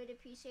 Yeah, I would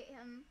appreciate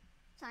him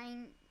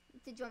trying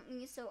to jump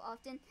me so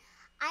often.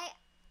 I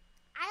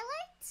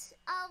liked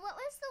what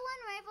was the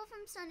one rival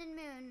from Sun and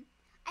Moon?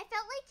 I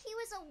felt like he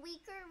was a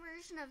weaker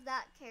version of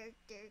that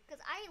character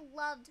because I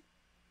loved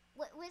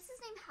what was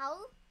his name?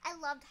 Howl? I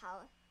loved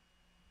Howl.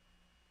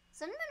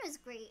 Sun and Moon was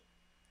great.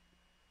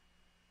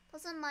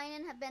 Plus,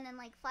 mine have been in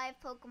like 5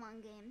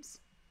 Pokemon games.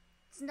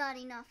 It's not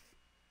enough.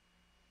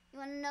 You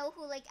wanna know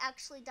who like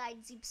actually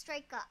died?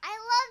 Zeepstrika. I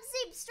love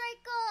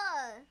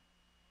Zeepstrika!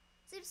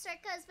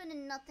 Zeepstrika has been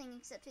in nothing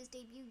except his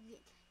debut.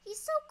 He's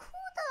so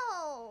cool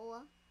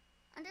though!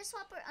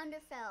 Underswap or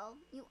underfell?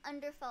 You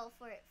underfell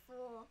for it,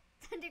 fool.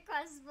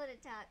 Thundercross split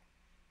attack.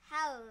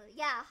 How?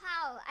 Yeah,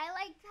 how? I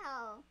like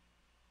how.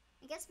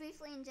 I guess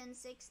briefly in Gen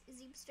 6,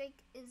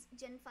 Zeepstrike is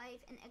Gen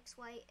 5 and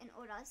XY and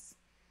Oras.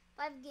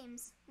 5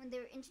 games when they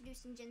were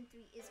introduced in Gen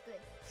 3 is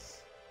good.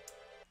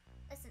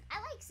 Listen,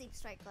 I like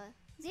Zeepstrika.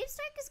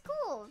 Zeepstrike is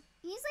cool.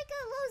 He's like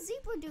a little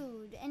Zeeper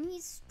dude, and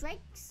he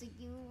strikes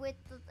you with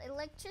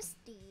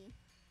electricity.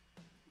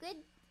 Good.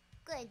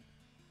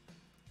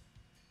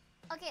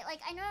 Okay,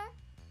 like I know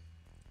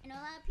a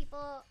lot of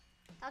people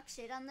talk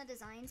shit on the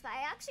designs, but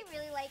I actually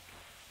really like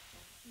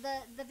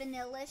the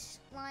vanillish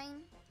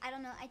line. I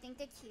don't know, I think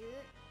they're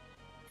cute.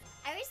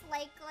 I always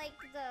like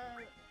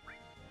the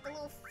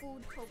little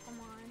food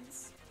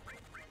Pokemons.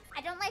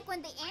 I don't like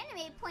when the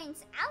anime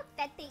points out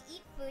that they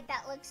eat food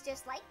that looks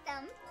just like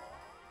them.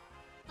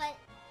 But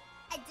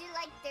I do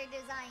like their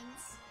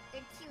designs.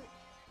 They're cute.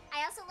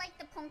 I also like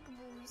the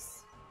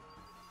Punkaboos.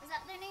 Is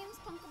that their names?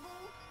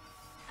 Punkaboo?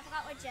 I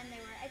forgot what gen they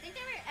were. I think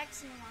they were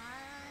X and Y.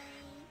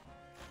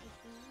 I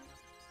think.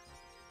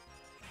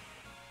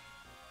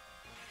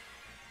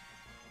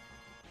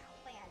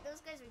 But yeah,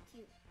 those guys were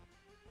cute.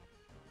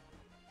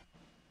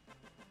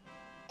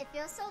 It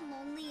feels so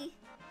lonely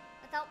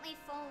without my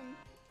phone.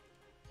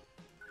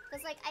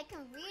 Cause like I can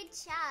read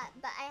chat,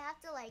 but I have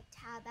to like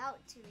tab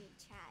out to read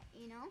chat,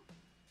 you know?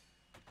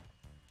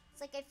 It's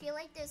like I feel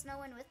like there's no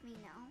one with me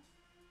now.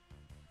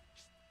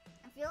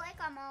 I feel like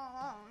I'm all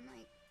alone,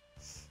 like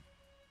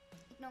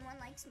no one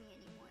likes me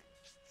anymore.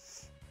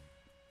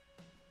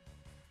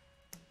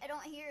 I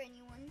don't hear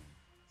anyone.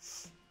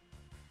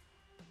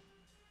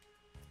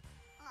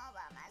 All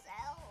by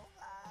myself.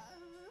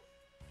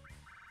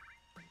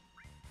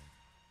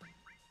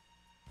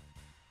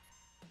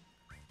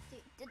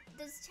 Dude,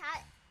 does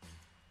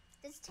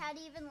chat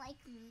even like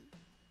me?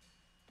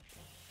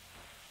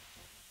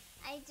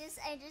 I just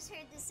heard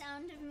the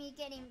sound of me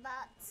getting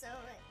bopped, so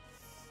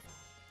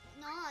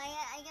no,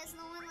 I guess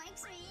no one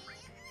likes me.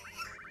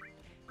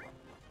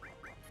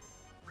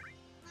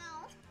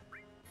 No.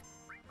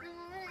 The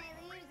moment I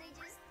leave,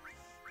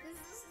 this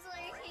is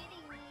like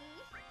hating me.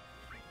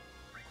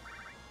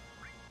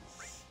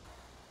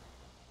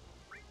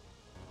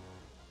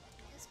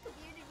 This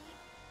community.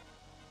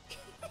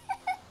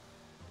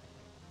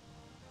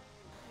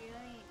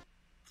 Really?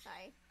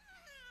 Sorry.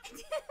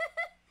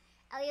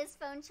 Elia's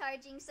phone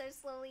charging so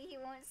slowly he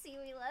won't see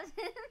we love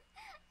him.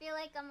 Feel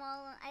like I'm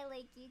all alone. I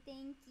like you,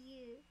 thank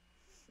you.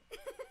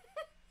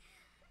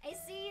 I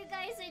see you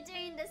guys are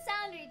doing the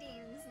sound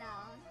redeems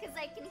now, because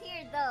I can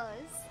hear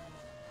those.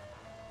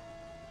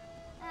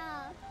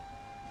 Oh.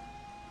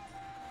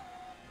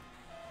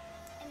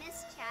 I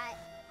miss chat.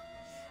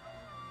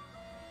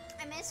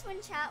 I miss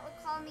when chat would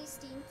call me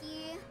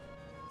Stinky.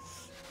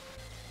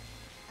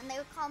 And they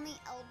would call me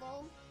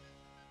Elbow.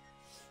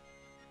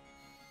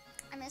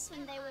 I miss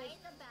when they would... Am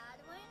I the bad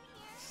one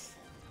here?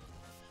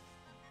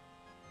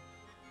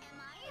 Am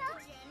I a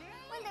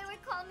degenerate? When they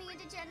would call me a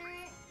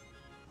degenerate.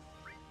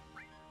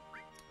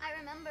 I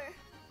remember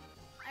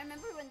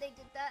when they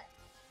did that.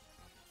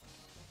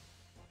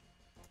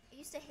 I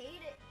used to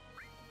hate it.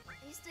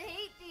 I used to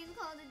hate being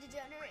called a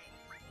degenerate.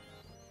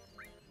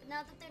 But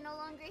now that they're no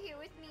longer here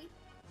with me.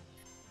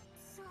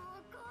 Suck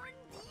on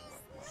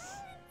these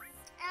nuts.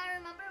 And I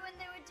remember when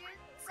they would do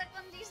suck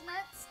on these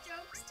nuts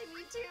jokes to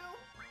me too.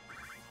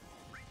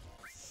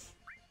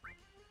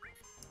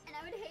 And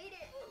I would hate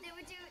it. They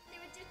would do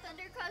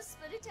Thundercross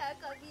Split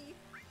Attack on me.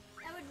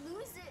 I would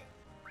lose it.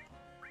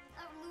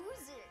 I would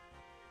lose it.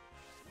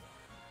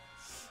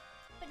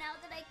 But now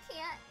that I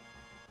can't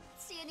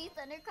see any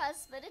Thundercross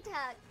Split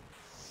Attack,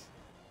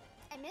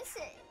 I miss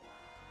it.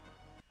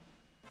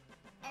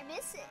 I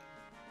miss it.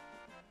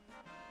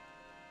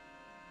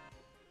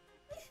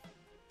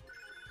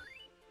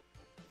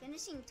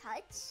 Finishing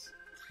touch?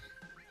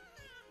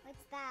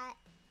 What's that?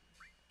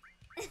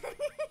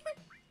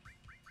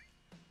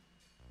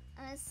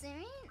 I'm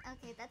assuming?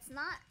 Okay, that's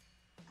not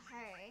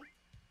her.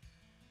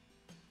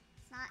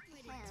 It's not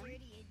him. What a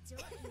dirty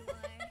adult you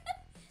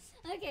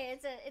are. Okay,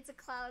 it's a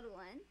cloud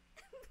one.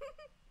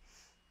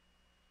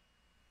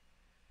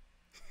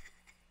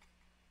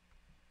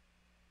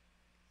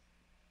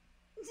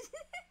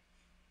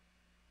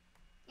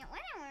 Yeah,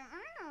 when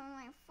am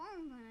my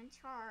phone gonna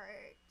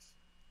charge?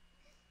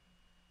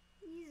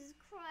 Jesus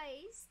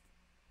Christ.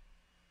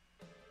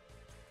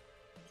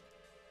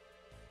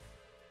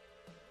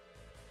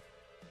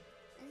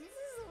 This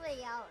is the way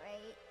out,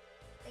 right?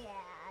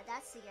 Yeah,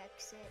 that's the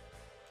exit.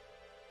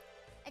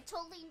 I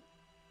totally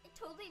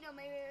know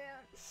my way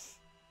around.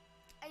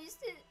 I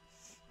used to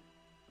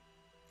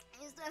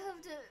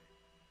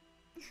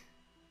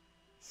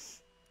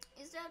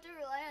have to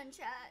rely on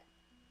chat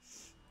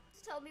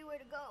to tell me where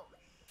to go.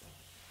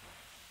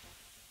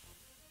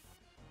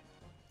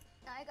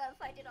 Now I gotta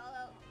find it all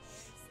out.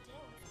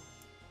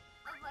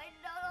 I'll find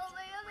it out all on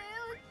my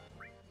own.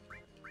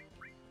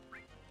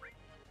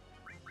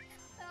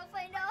 I'll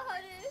find out how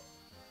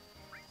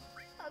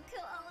to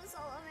kill Alice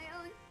all on my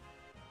own.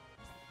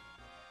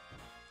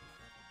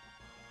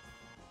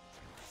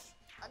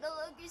 I no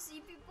longer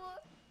see people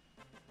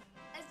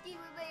asking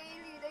what my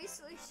alien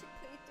isolation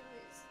playthrough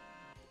is.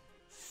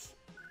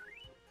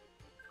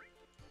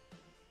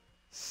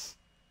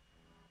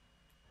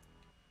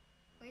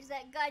 Where's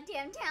that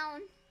goddamn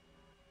town?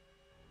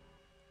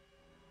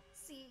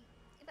 See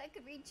if I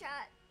could read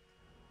chat.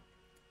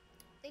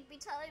 They'd be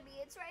telling me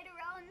it's right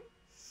around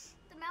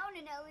the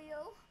mountain,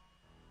 Elio.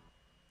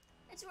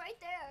 It's right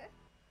there.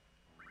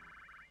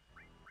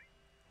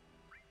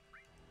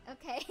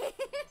 Okay.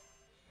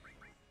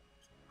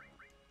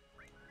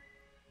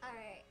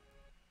 Alright.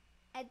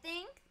 I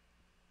think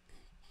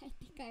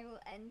I will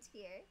end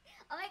here.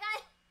 Oh my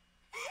god!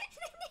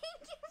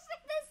 Thank you for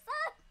the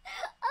sub!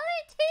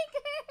 Oh,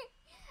 Tinker!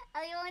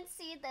 Elio won't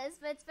see this,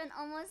 but it's been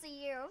almost a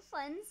year of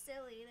fun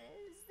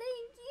silliness.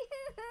 Thank you.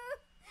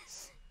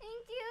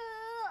 Thank you.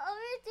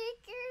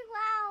 Overtaker,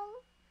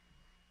 wow.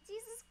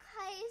 Jesus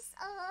Christ,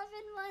 11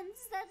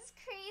 months. That's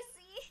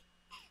crazy.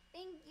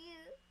 Thank you.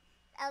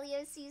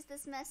 Elio sees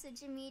this message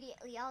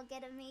immediately. I'll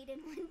get a maid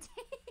in one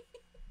day.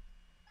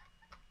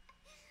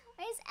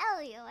 Where's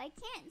Elio? I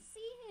can't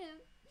see him.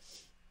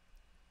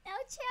 Now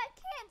chat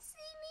can't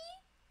see me.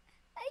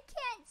 I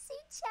can't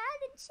see chat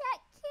and chat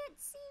can't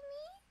see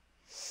me.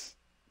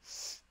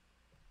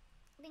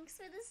 Thanks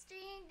for the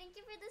stream. Thank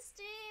you for the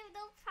stream.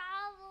 No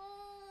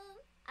problem.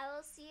 I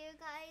will see you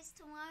guys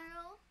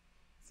tomorrow.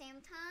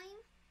 Same time,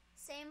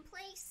 same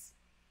place,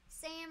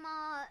 same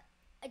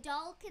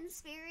adult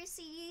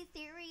conspiracy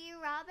theory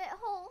rabbit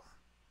hole.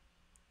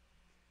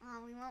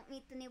 Oh, we won't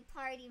meet the new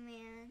party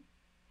man.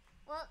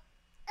 Well,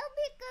 it'll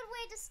be a good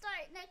way to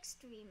start next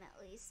stream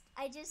at least.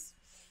 I get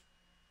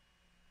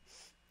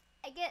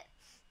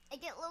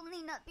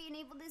lonely not being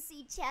able to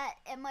see chat,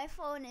 and my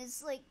phone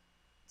is like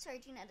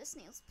charging at a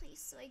snail's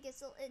pace, so I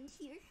guess I'll end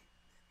here.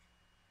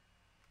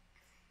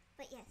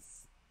 But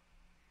yes,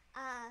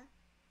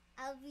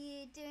 I'll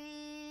be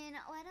doing,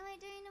 what am I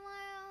doing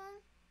tomorrow?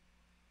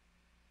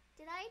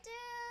 Did I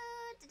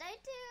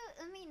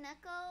do Umi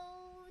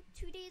Neko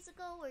 2 days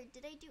ago, or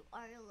did I do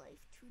Our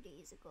Life 2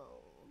 days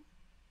ago?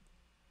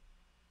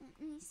 Let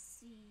me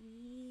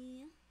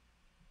see.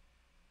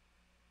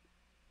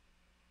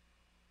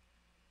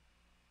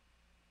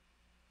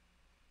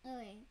 Oh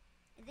wait,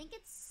 I think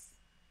it's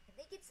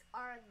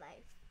Our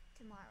Life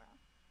tomorrow.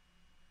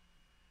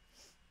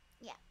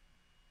 Yeah.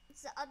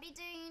 So I'll be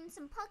doing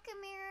some Pocket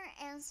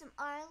Mirror and some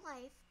Our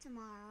Life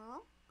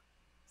tomorrow.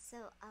 So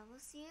I will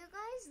see you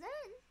guys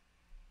then.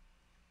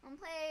 I'm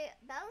gonna play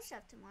Battle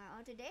Chef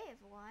tomorrow, today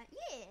if you want.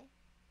 Yeah.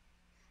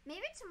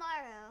 Maybe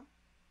tomorrow.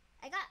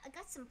 I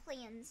got some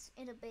plans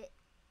in a bit.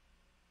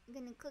 I'm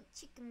gonna cook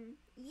chicken.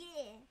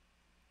 Yeah.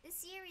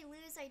 This year we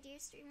lose our dear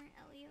streamer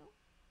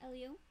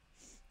Elio.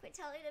 Quit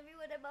telling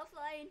everyone I'm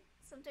offline.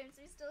 Sometimes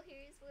we still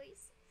hear his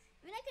voice.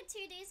 I mean, like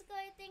 2 days ago,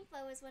 I think,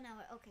 but it was 1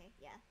 hour. Okay,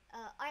 yeah.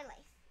 Our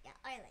Life. Yeah,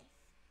 Our Life.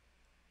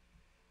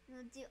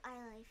 We'll do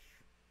Our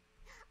Life.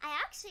 I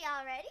actually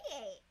already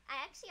ate.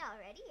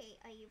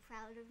 Are you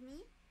proud of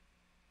me?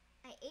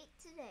 I ate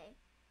today.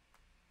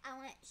 I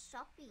went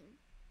shopping.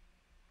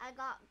 I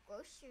got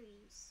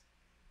groceries.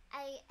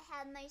 I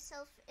had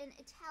myself an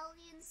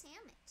Italian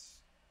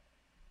sandwich.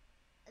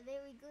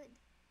 Very good.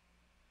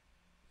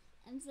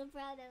 I'm so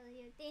proud of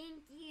you.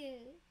 Thank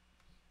you.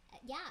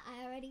 Yeah,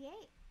 I already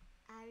ate.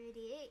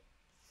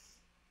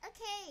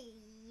 Okay,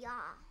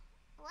 yeah.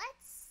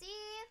 Let's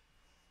see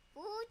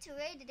who to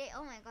raid today.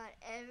 Oh my god,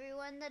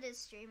 everyone that is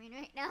streaming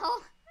right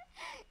now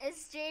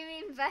is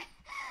streaming by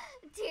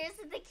Tears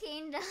of the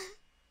Kingdom.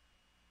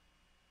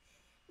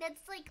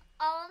 That's like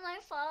all my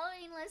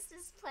following list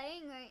is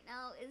playing right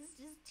now is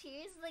just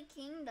Tears of the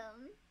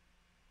Kingdom.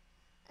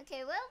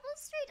 Okay, well,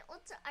 we'll straight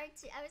Ultra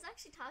R2. I was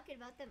actually talking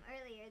about them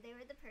earlier. They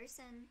were the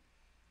person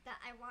that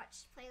I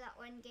watched play that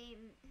one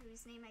game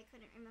whose name I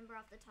couldn't remember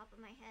off the top of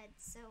my head.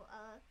 So,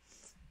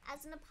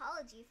 as an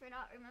apology for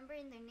not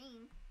remembering their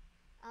name,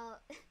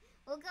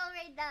 we'll go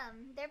raid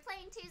them. They're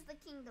playing Tears of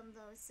the Kingdom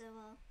though,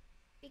 so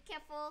be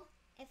careful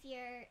if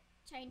you're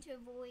trying to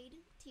avoid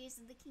Tears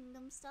of the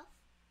Kingdom stuff.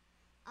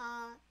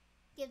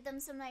 Give them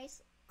some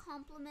nice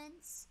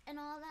compliments and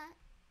all that.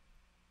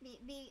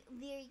 Be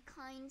very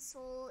kind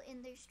soul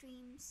in their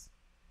streams.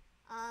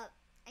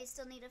 I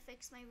still need to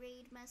fix my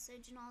raid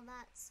message and all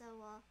that, so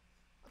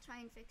I'll try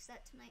and fix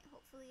that tonight,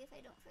 hopefully, if I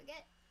don't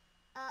forget.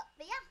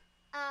 But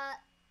yeah,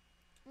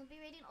 we'll be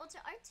raiding Ultra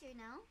R2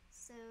 now,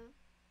 so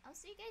I'll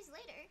see you guys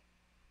later,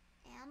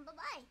 and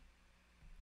bye-bye.